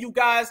all of you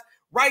guys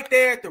right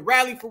there at the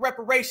Rally for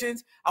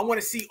Reparations. I want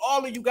to see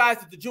all of you guys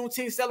at the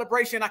Juneteenth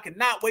celebration. I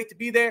cannot wait to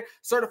be there.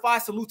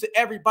 Certified salute to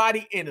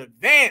everybody in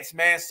advance,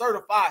 man.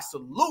 Certified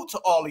salute to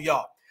all of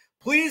y'all.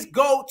 Please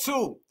go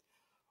to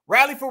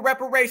Rally for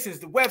Reparations,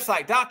 the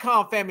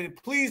website.com, family.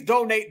 Please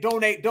donate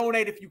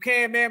if you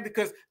can, man,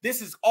 because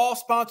this is all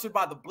sponsored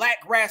by the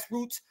Black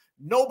Grassroots.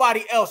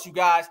 Nobody else, you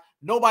guys.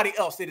 Nobody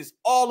else. It is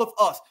all of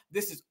us.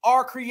 This is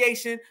our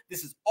creation.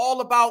 This is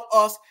all about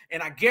us.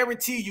 And I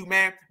guarantee you,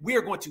 man, we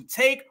are going to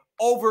take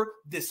over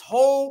this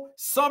whole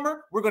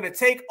summer. We're going to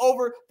take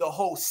over the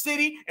whole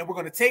city, and we're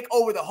going to take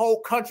over the whole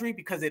country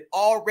because it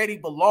already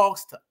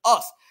belongs to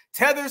us.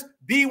 Tethers,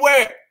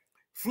 beware.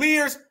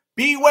 Fleers,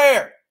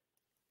 beware.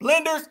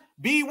 Blenders,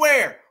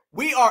 beware.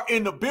 We are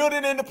in the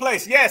building, in the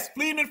place. Yes,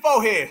 Fleeman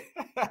forehead.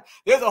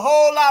 There's a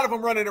whole lot of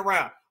them running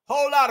around.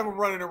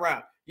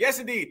 Yes,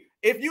 indeed.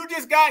 If you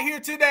just got here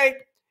today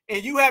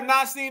and you have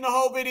not seen the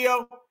whole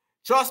video,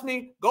 trust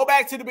me, go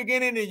back to the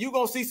beginning and you're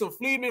going to see some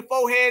Fleeman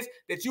foreheads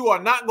that you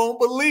are not going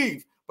to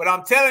believe. But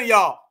I'm telling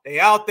y'all, they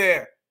out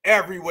there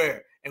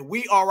everywhere. And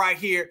we are right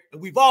here,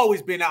 and we've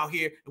always been out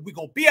here, and we're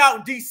going to be out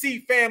in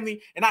D.C.,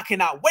 family, and I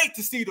cannot wait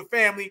to see the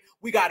family.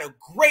 We got a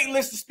great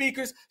list of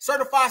speakers.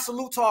 Certified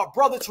salute to our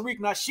brother, Tariq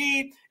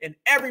Nasheed, and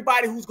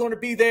everybody who's going to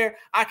be there.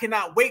 I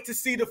cannot wait to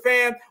see the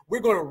fam.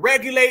 We're going to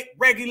regulate,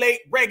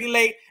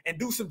 and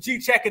do some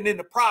G-checking in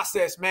the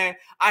process, man.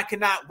 I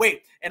cannot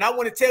wait. And I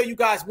want to tell you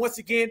guys once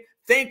again,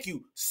 thank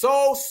you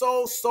so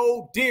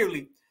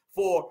dearly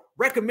for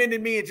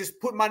recommending me and just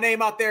putting my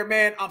name out there,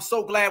 man. I'm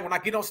so glad when I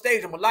get on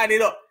stage, I'm going to light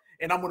it up.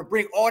 And I'm going to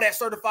bring all that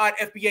certified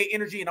FBA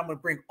energy, and I'm going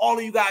to bring all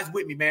of you guys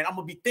with me, man. I'm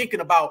going to be thinking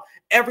about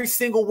every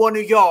single one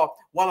of y'all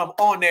while I'm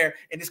on there,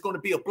 and it's going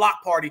to be a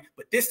block party.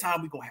 But this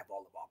time, we're going to have all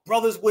of our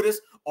brothers with us,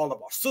 all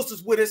of our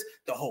sisters with us,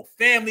 the whole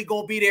family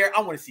going to be there.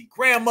 I want to see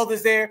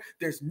grandmothers there.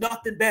 There's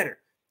nothing better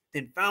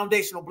than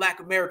foundational Black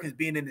Americans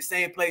being in the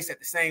same place at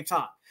the same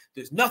time.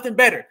 There's nothing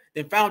better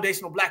than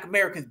foundational Black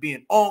Americans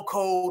being on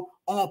code,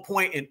 on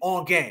point, and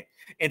on game.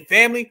 And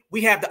family,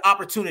 we have the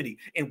opportunity.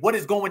 And what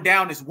is going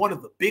down is one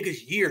of the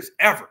biggest years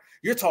ever.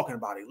 You're talking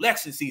about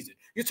election season.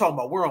 You're talking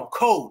about we're on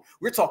code.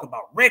 We're talking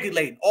about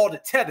regulating all the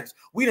tethers.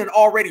 We done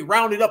already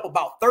rounded up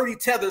about 30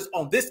 tethers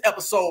on this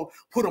episode,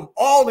 put them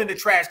all in the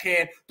trash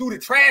can, threw the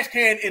trash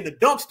can in the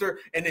dumpster,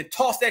 and then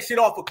tossed that shit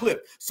off a cliff.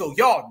 So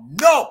y'all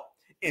know,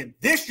 in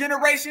this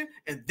generation,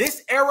 in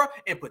this era,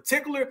 in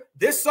particular,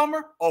 this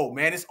summer, oh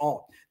man, it's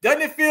on.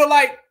 Doesn't it feel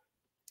like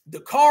the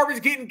car is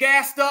getting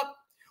gassed up?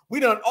 We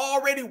done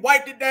already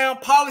wiped it down,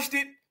 polished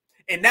it,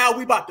 and now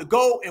we about to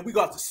go and we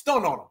got to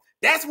stun on them.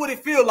 That's what it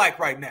feels like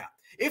right now.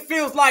 It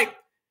feels like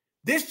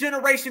this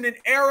generation and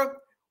era,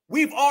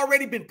 we've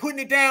already been putting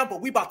it down,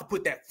 but we about to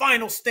put that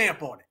final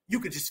stamp on it.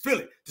 You can just feel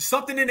it. There's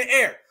something in the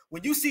air.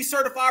 When you see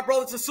certified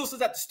brothers and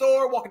sisters at the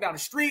store, walking down the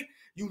street,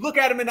 you look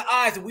at them in the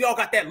eyes and we all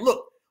got that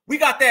look. We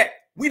got that,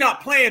 we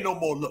not playing no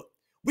more look.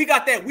 We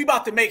got that, we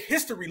about to make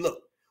history look.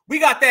 We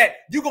got that,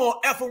 you gonna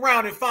F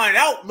around and find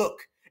out look.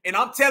 And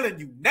I'm telling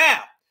you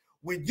now,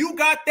 when you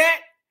got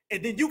that,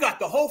 and then you got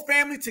the whole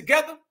family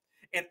together,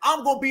 and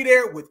I'm gonna be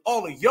there with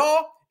all of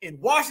y'all in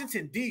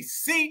Washington,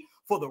 D.C.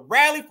 for the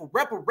rally for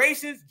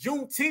reparations,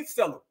 Juneteenth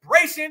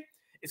celebration.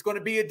 It's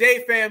gonna be a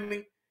day,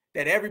 family,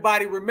 that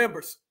everybody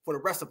remembers for the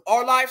rest of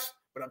our lives.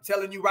 But I'm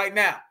telling you right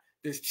now,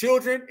 there's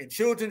children and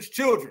children's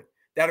children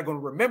that are going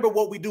to remember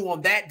what we do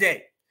on that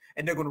day.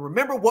 And they're going to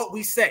remember what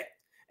we say.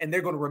 And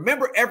they're going to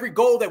remember every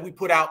goal that we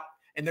put out.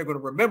 And they're going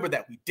to remember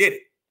that we did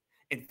it.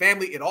 And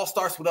family, it all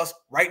starts with us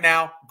right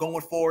now, going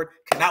forward.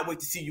 Cannot wait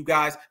to see you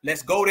guys.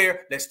 Let's go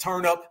there. Let's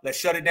turn up. Let's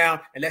shut it down.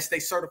 And let's stay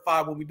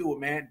certified when we do it,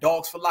 man.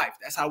 Dogs for life.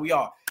 That's how we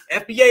are.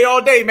 FBA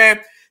all day, man.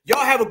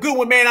 Y'all have a good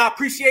one, man. I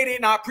appreciate it.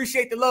 And I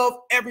appreciate the love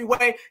every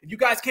way. If you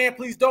guys can,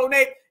 please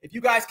donate. If you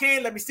guys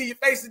can, let me see your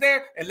faces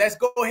there. And let's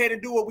go ahead and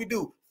do what we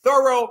do.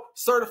 Thorough,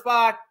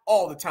 certified,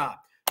 all the time.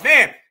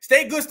 Man,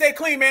 stay good, stay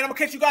clean, man. I'm going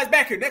to catch you guys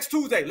back here next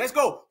Tuesday. Let's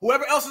go.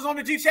 Whoever else is on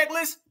the G-Check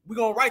list, we're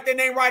going to write their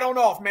name right on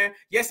off, man.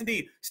 Yes,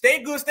 indeed.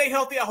 Stay good, stay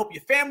healthy. I hope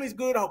your family's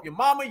good. I hope your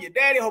mama, your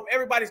daddy, I hope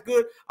everybody's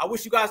good. I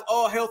wish you guys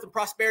all health and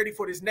prosperity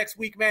for this next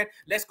week, man.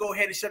 Let's go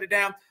ahead and shut it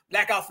down.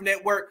 Black Alpha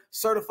Network,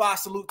 certified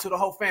salute to the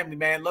whole family,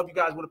 man. Love you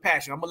guys with a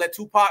passion. I'm going to let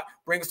Tupac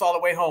bring us all the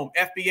way home.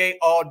 FBA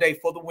all day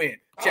for the win.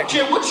 Check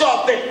it. What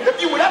y'all think? If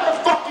you whatever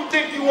the fuck you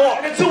think you are,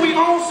 and until we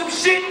own some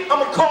shit,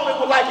 I'm gonna call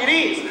it like it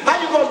is. How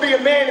you gonna be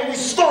a man and we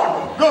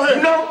starving? Go ahead.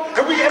 You know?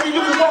 And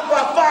you can walk by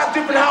 5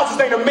 different houses,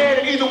 ain't a man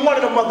in either one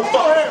of them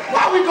motherfuckers.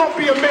 How we gonna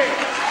be a man?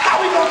 How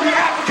we gonna be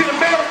African?